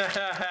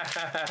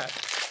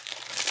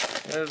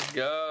 Let's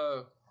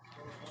go.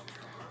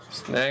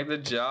 Snag the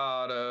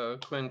jaw, though.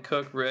 Quinn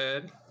Cook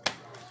red.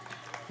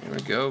 Here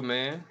we go,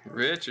 man.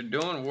 Rich, you're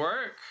doing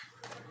work.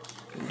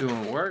 You're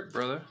doing work,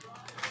 brother.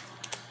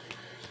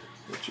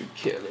 Richard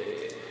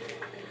Kelly.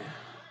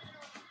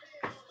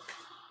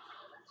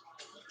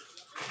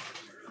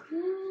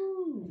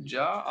 Woo.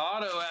 Jaw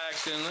auto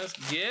action. Let's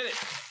get it.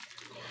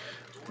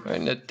 All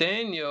right,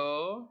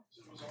 Nathaniel.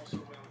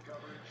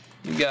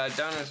 You got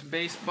Donna's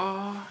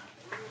baseball.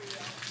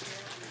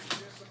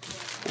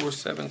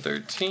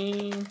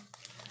 4-7-13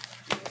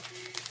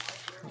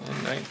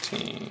 and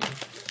 19.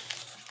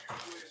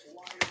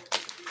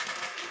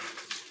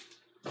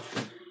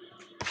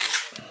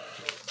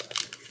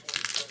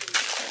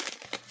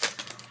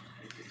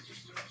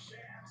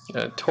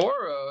 Got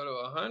Toro to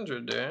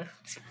 100 there.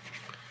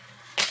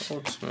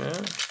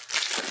 Holtzman.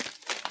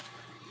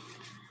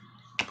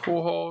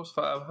 Pujols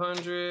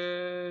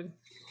 500.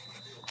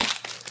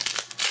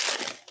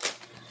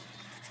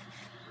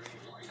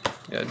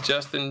 Got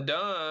Justin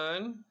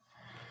Dunn.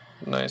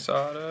 Nice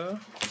auto.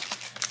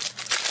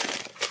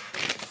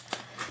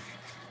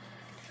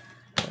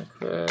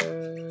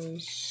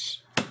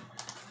 Chris.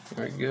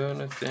 There we go,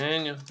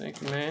 Nathaniel.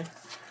 Thank you, man.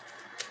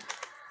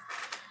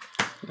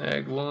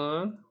 Snag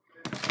one.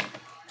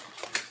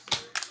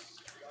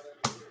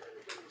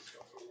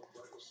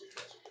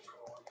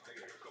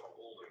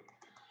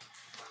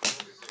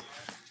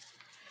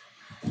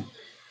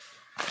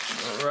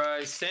 All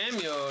right,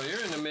 Samuel,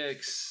 you're in the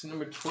mix.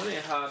 Number 20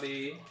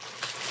 hobby.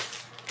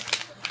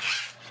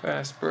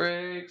 Fast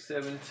break,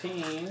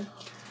 17.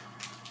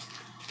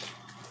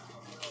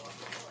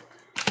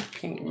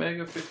 Pink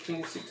Mega,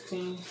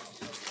 15-16.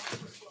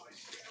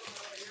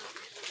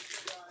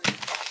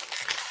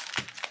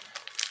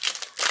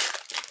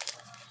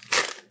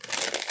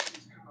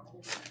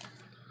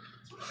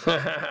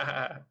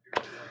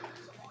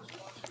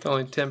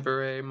 Only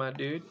temporary, my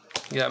dude.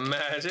 You got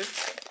Magic.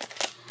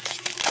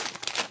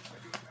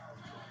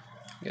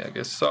 You got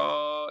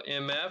Gasol,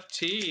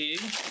 MFT.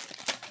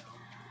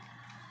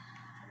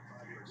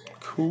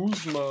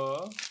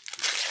 Kuzma.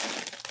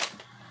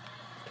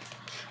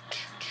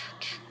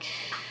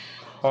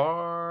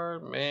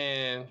 Hard,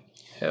 man.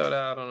 Held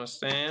out on a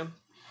Sam.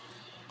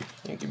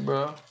 Thank you,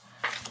 bro.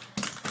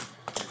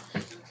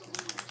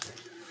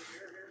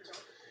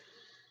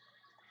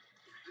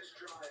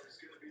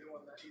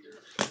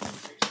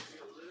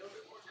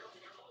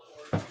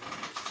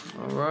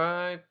 All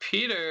right,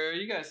 Peter,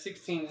 you got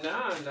 $16.9.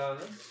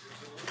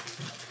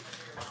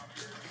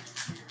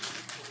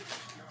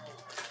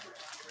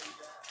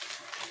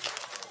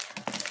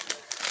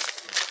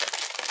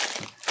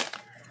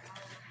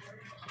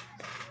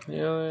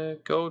 Yeah,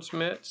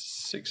 Goldsmith,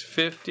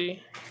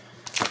 $6.50.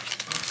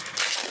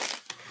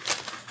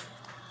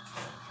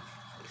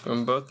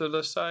 From both of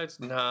the sides?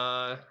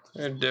 Nah,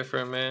 they're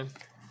different, man.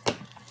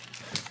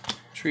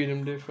 Treat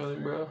them differently,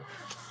 bro.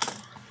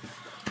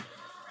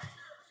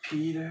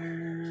 Peter.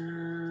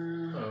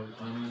 Oh,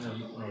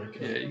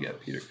 okay. Yeah, you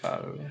got Peter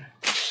Cotto there.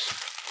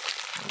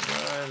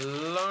 Alright,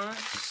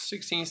 Lawrence,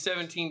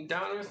 $16-17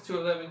 to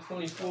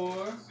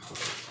 $11.24.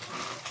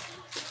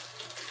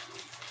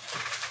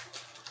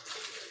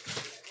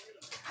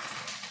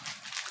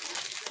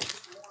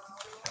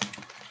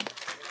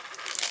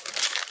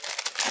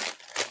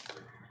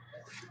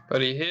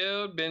 Buddy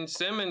Hill, Ben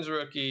Simmons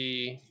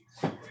rookie.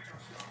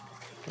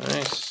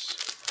 Nice.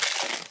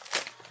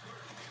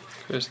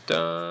 Chris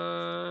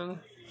Dunn.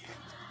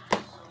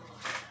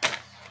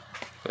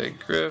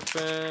 Blake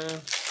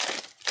Griffin.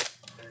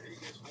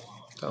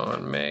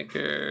 Don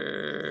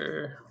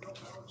Maker.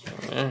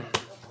 Yeah.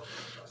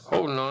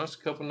 Holding on, that's a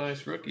couple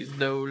nice rookies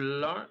though,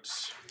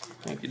 Lawrence.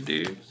 Thank you,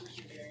 dude.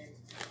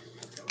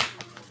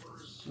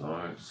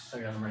 Lawrence. I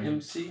got him right.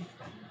 MC.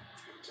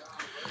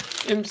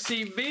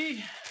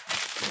 MCB.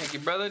 Thank you,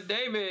 brother.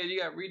 David, you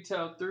got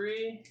retail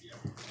 3.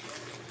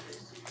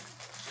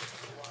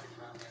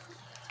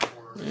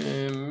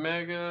 And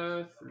Mega.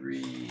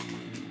 3.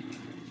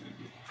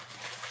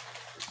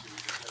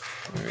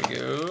 There we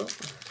go.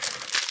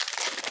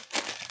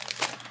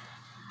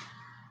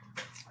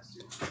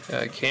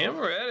 Cam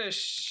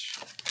Reddish,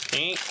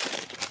 pink.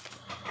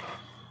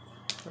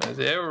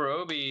 Isaiah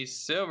Roby,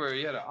 silver.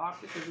 You had an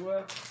optic as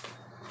well.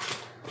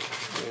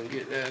 I'm gonna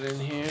get that in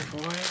here for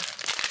you.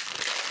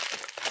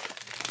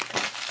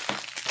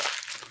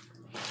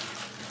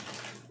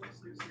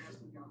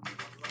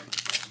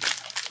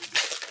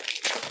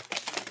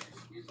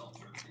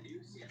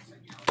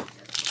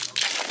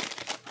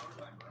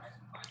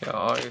 Got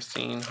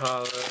Augustine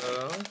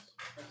Hollow,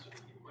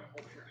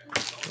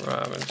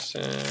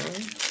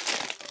 Robinson,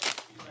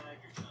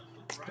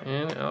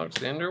 and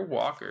Alexander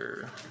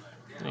Walker.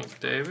 Thanks,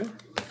 David.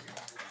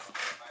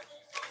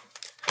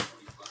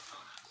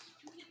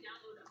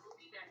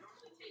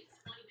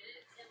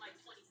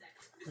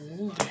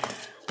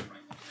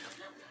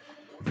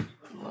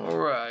 All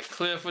right,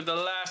 Cliff with the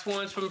last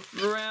ones from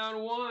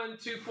round 1,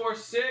 2, 4,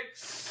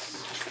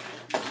 6.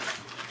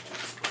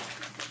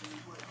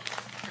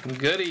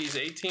 Goodies,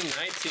 18,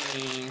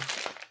 19.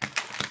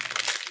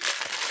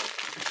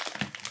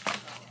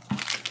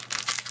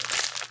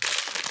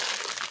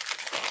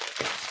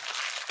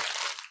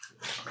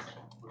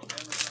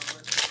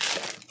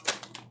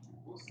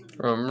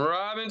 From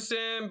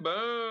Robinson,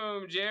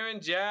 boom, Jaron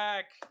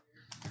Jack,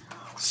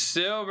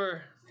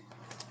 silver,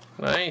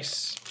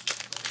 nice.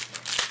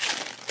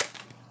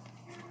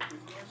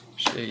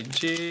 Shay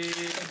G,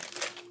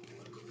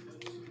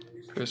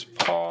 Chris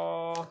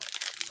Paul.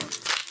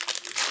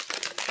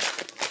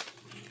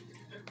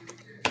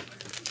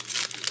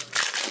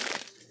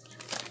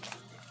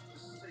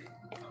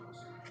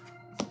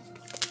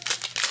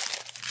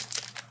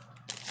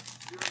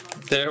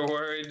 They're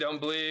worried, don't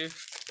believe.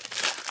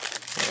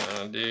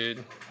 Oh,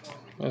 dude.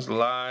 There's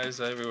lies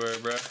everywhere,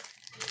 bro.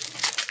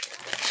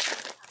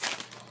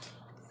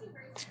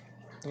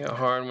 You got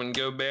hard when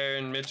Gobert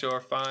and Mitchell are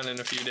fine in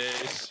a few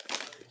days.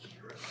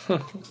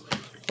 What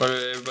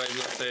did everybody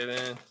gonna say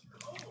then?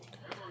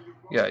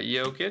 You got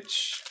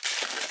Jokic.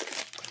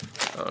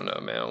 I don't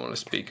know, man. I don't want to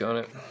speak on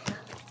it.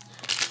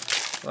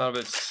 A lot of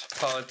it's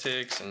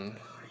politics and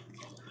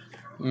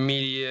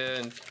media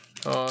and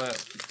all that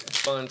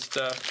fun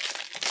stuff.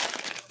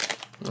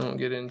 I don't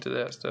get into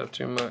that stuff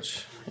too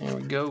much. Here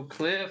we go,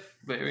 Cliff.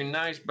 Very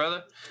nice,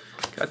 brother.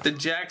 Got the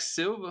Jack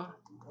Silva.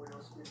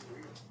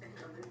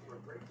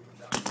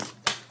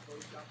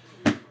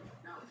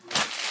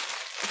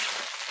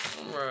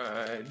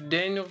 Alright,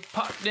 Daniel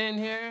popped in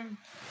here.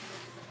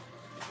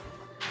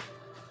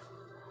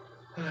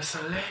 Let's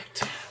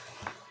select.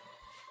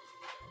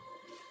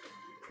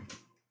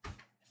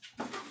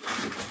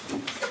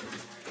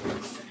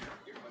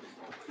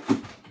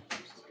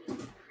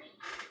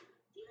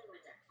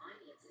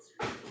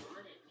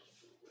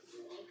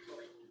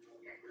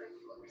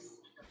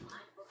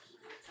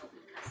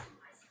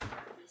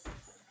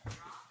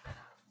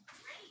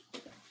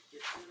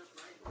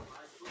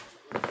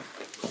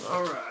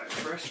 Alright,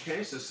 fresh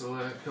case of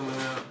select coming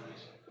out.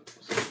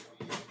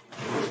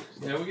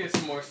 Yeah, we'll get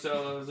some more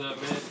solos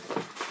up, man.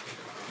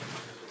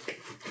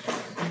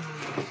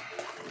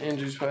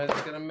 Andrew's probably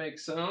just gonna make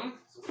some.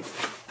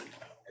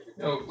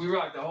 Oh, we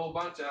rocked a whole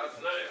bunch out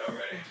tonight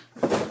already.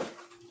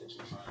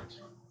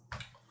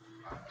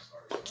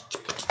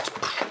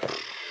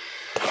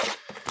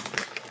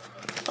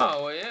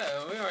 Oh, well,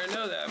 yeah, we already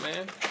know that,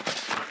 man.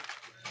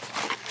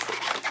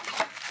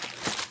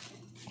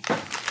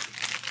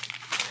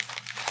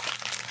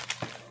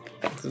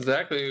 That's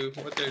exactly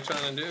what they're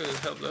trying to do, is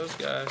help those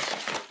guys.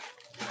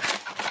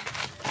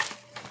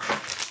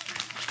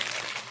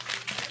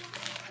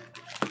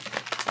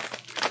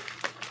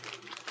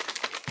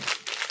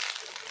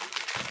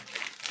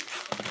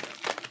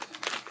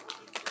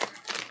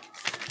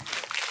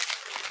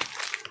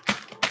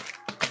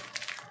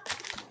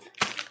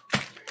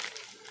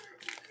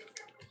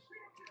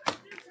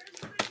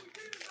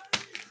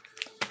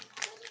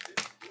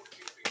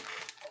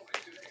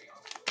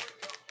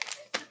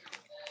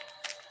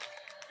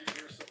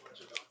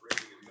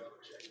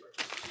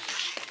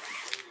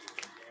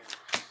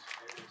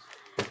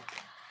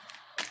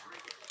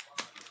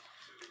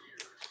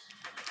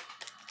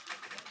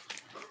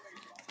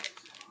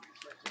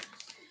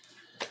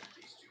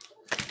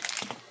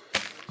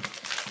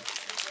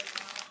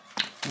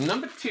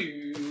 Number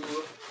 2.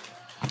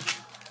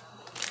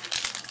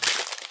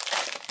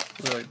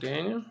 Like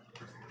Daniel.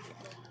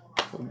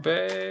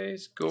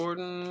 Base,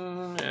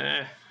 Gordon.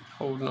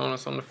 Holding on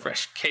us on the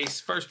fresh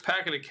case. First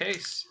pack of the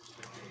case.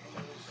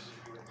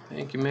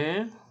 Thank you,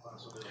 man.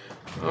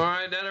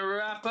 Alright, that'll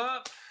wrap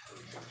up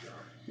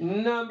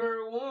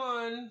number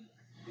 1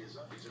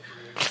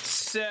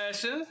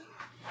 session.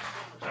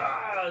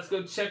 Let's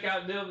go check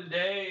out Deal of the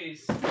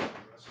Days.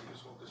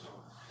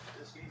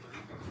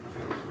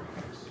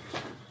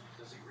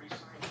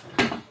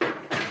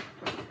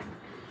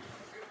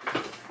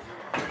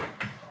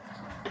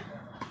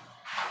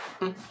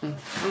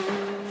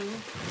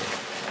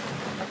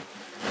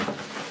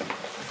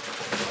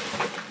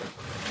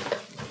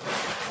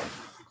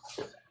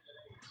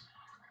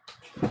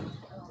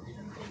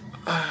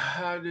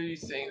 How do you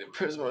think the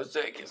Prism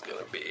Mosaic is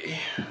gonna be?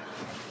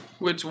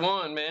 Which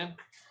one, man?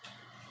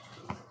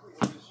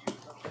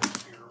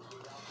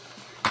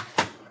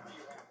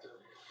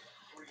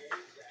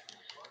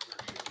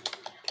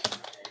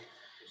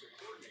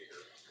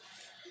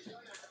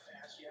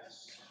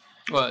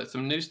 What,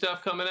 some new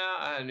stuff coming out?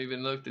 I haven't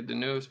even looked at the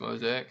newest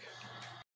Mosaic.